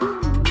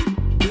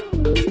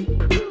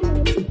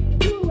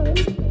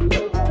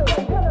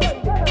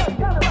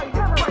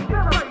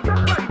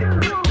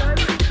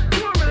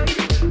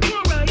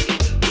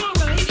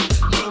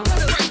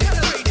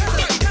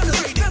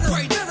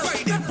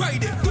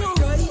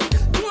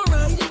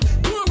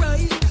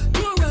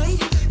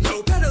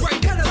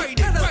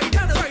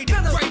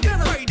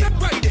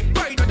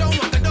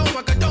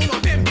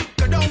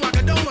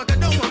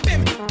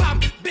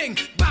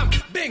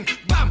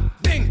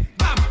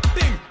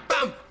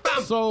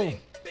 So,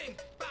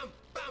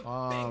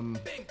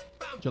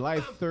 July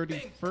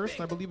 31st,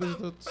 I believe is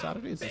the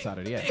Saturday. It's a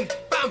Saturday, yeah.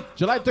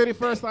 July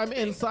 31st, I'm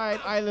inside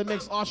Island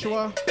Mix,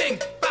 Oshawa.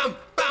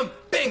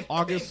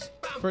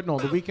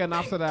 The weekend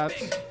after that.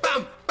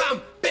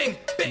 I'm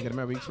getting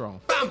my weeks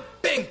wrong.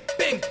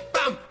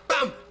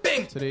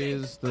 Today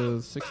is the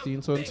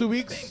 16th, so in 2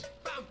 weeks,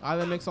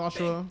 Island Mix,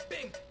 Oshawa.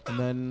 And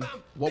then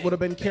what would have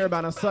been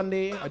Caravana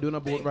Sunday, I doing a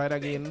boat ride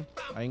again.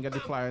 I ain't got the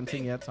flyer and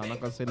thing yet, so I'm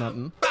not gonna say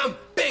nothing.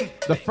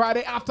 The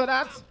Friday after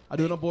that, I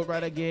doing a boat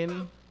ride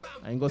again.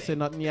 I ain't gonna say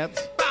nothing yet.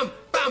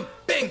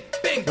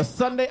 The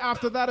Sunday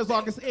after that is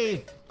August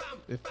 8th,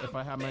 if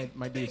I have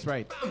my dates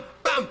right.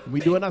 We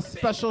doing a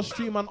special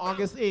stream on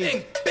August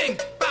 8th.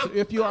 So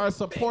if you are a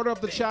supporter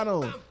of the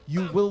channel,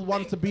 you will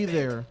want to be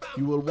there.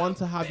 You will want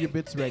to have your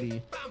bits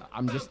ready.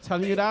 I'm just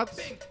telling you that.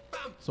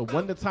 So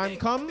when the time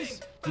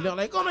comes, you're not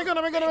like, oh my god,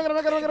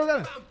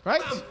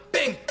 right?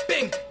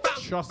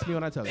 Trust me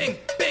when I tell you.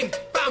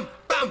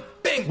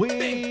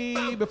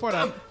 Way before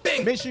that,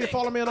 make sure you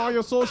follow me on all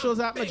your socials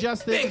at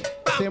Mejustik.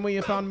 The same way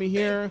you found me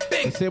here.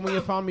 The same way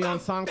you found me on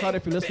SoundCloud.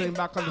 If you're listening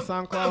back on the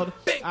SoundCloud,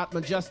 at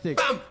Mejustik.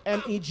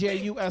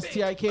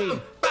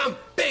 Mejustik.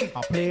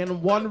 I'll play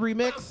in one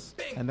remix,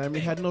 and then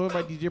we're heading over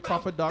by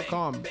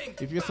DJProfit.com.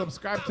 If you're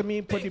subscribed to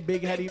me, put the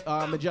big heady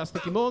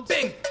Mejustik emotes.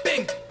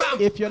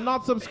 If you're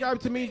not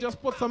subscribed to me,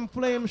 just put some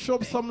flame, show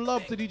some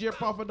love to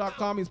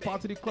DJProfit.com. He's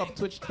part of the Club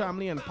Twitch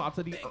family and part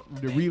of the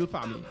real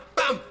family.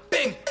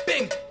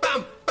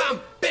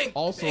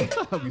 Also,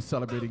 we're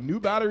celebrating new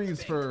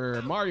batteries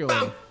for Mario.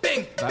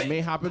 That may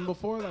happen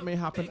before, that may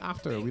happen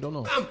after. We don't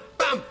know.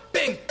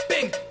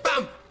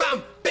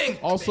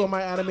 Also,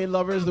 my anime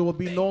lovers, there will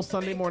be no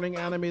Sunday morning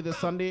anime this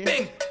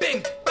Sunday.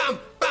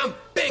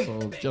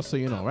 So, just so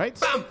you know, right?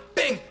 So,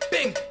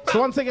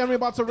 once again, we're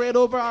about to raid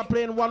over. I'm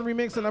playing one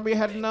remix and then we're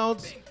heading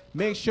out.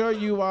 Make sure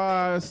you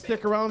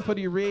stick around for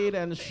the raid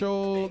and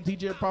show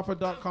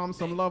DJProfit.com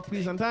some love,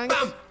 please, and thanks.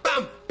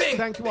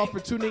 Thank you all for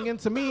tuning in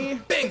to me.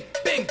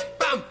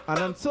 And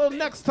until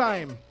next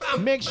time,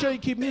 make sure you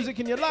keep music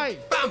in your life.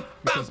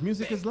 Because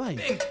music is life.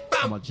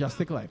 A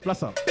Mejustik life.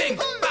 Bless up.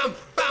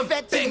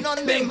 Vetting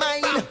on my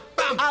mind,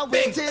 I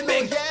waiting,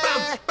 oh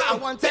yeah. I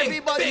want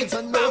everybody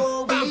to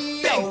know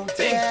we out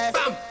there.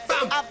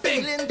 I'm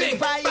feeling the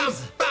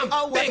vibes.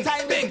 Oh, what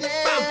time is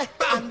there?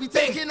 And we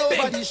taking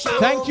over the show.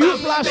 Thank you,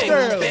 Flash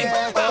Girl.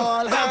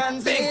 All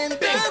hands in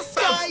the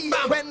sky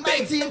when my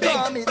team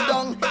coming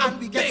down. And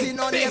we getting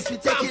on, yes, we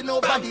taking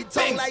over the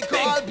tongue like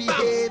all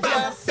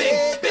behavior.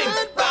 Say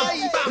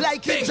goodbye,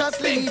 like it just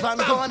leave and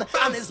gone.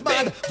 And it's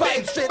mad,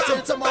 vibe straight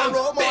till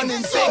tomorrow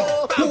morning.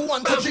 So, who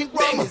want to drink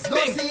rum? It's no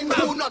scene.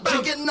 Who not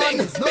drinking none?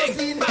 It's no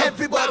scene.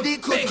 Everybody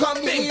could come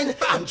in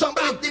and jump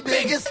with the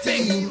biggest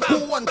team.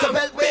 Who want to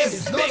belt waist?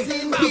 It's no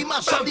scene. We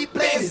mash up the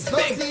place. It's no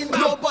scene.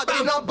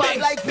 Nobody not bad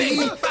like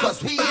we,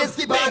 cause we is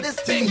the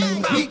baddest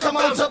team. We come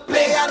out to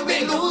play and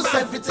we lose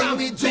everything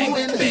we do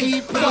in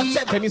heat.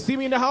 Can you see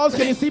me in the house?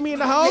 Can you see me in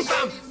the house?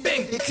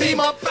 Team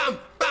up.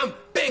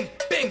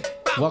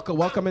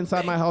 Welcome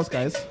inside my house,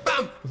 guys.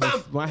 This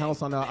is my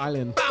house on the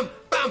island.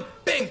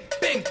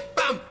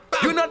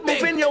 You're not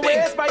moving your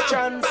ways by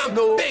chance,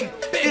 no.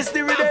 It's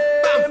the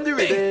rhythm, the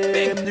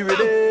rhythm, the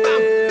rhythm.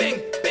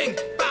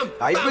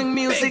 I bring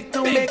music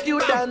to make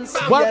you dance.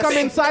 Welcome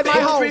inside my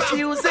house. Don't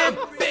refuse it.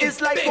 It's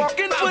like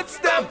walking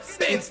footsteps.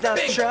 It's not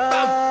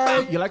shy.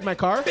 You like my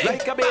car?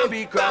 Like a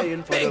baby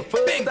crying for the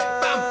first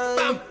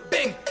time.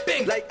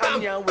 Like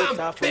Anya with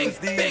her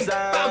first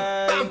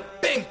design.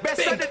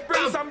 Best that it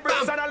brings some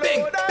bricks and a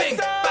load of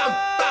sand.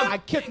 I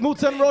kicked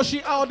Moot and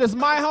Roshi out. This is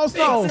my house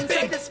now.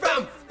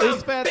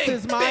 This fat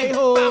is my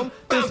home.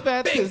 This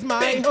fat is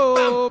my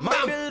home.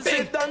 My bills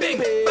it done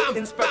pay.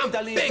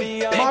 Inspector leave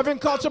me out. Marvin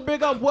Culture,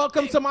 big up.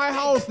 Welcome to my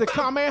house, the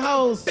Kame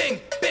house.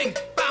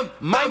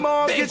 My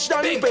mortgage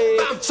done pay.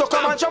 So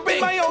come and jump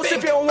in my house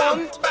if you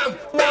want.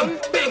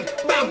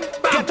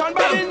 Get on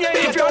bad in here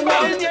if you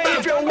want.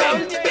 If you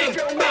want. If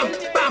you want.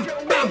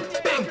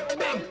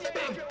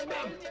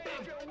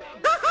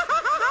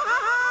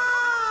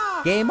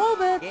 Game on.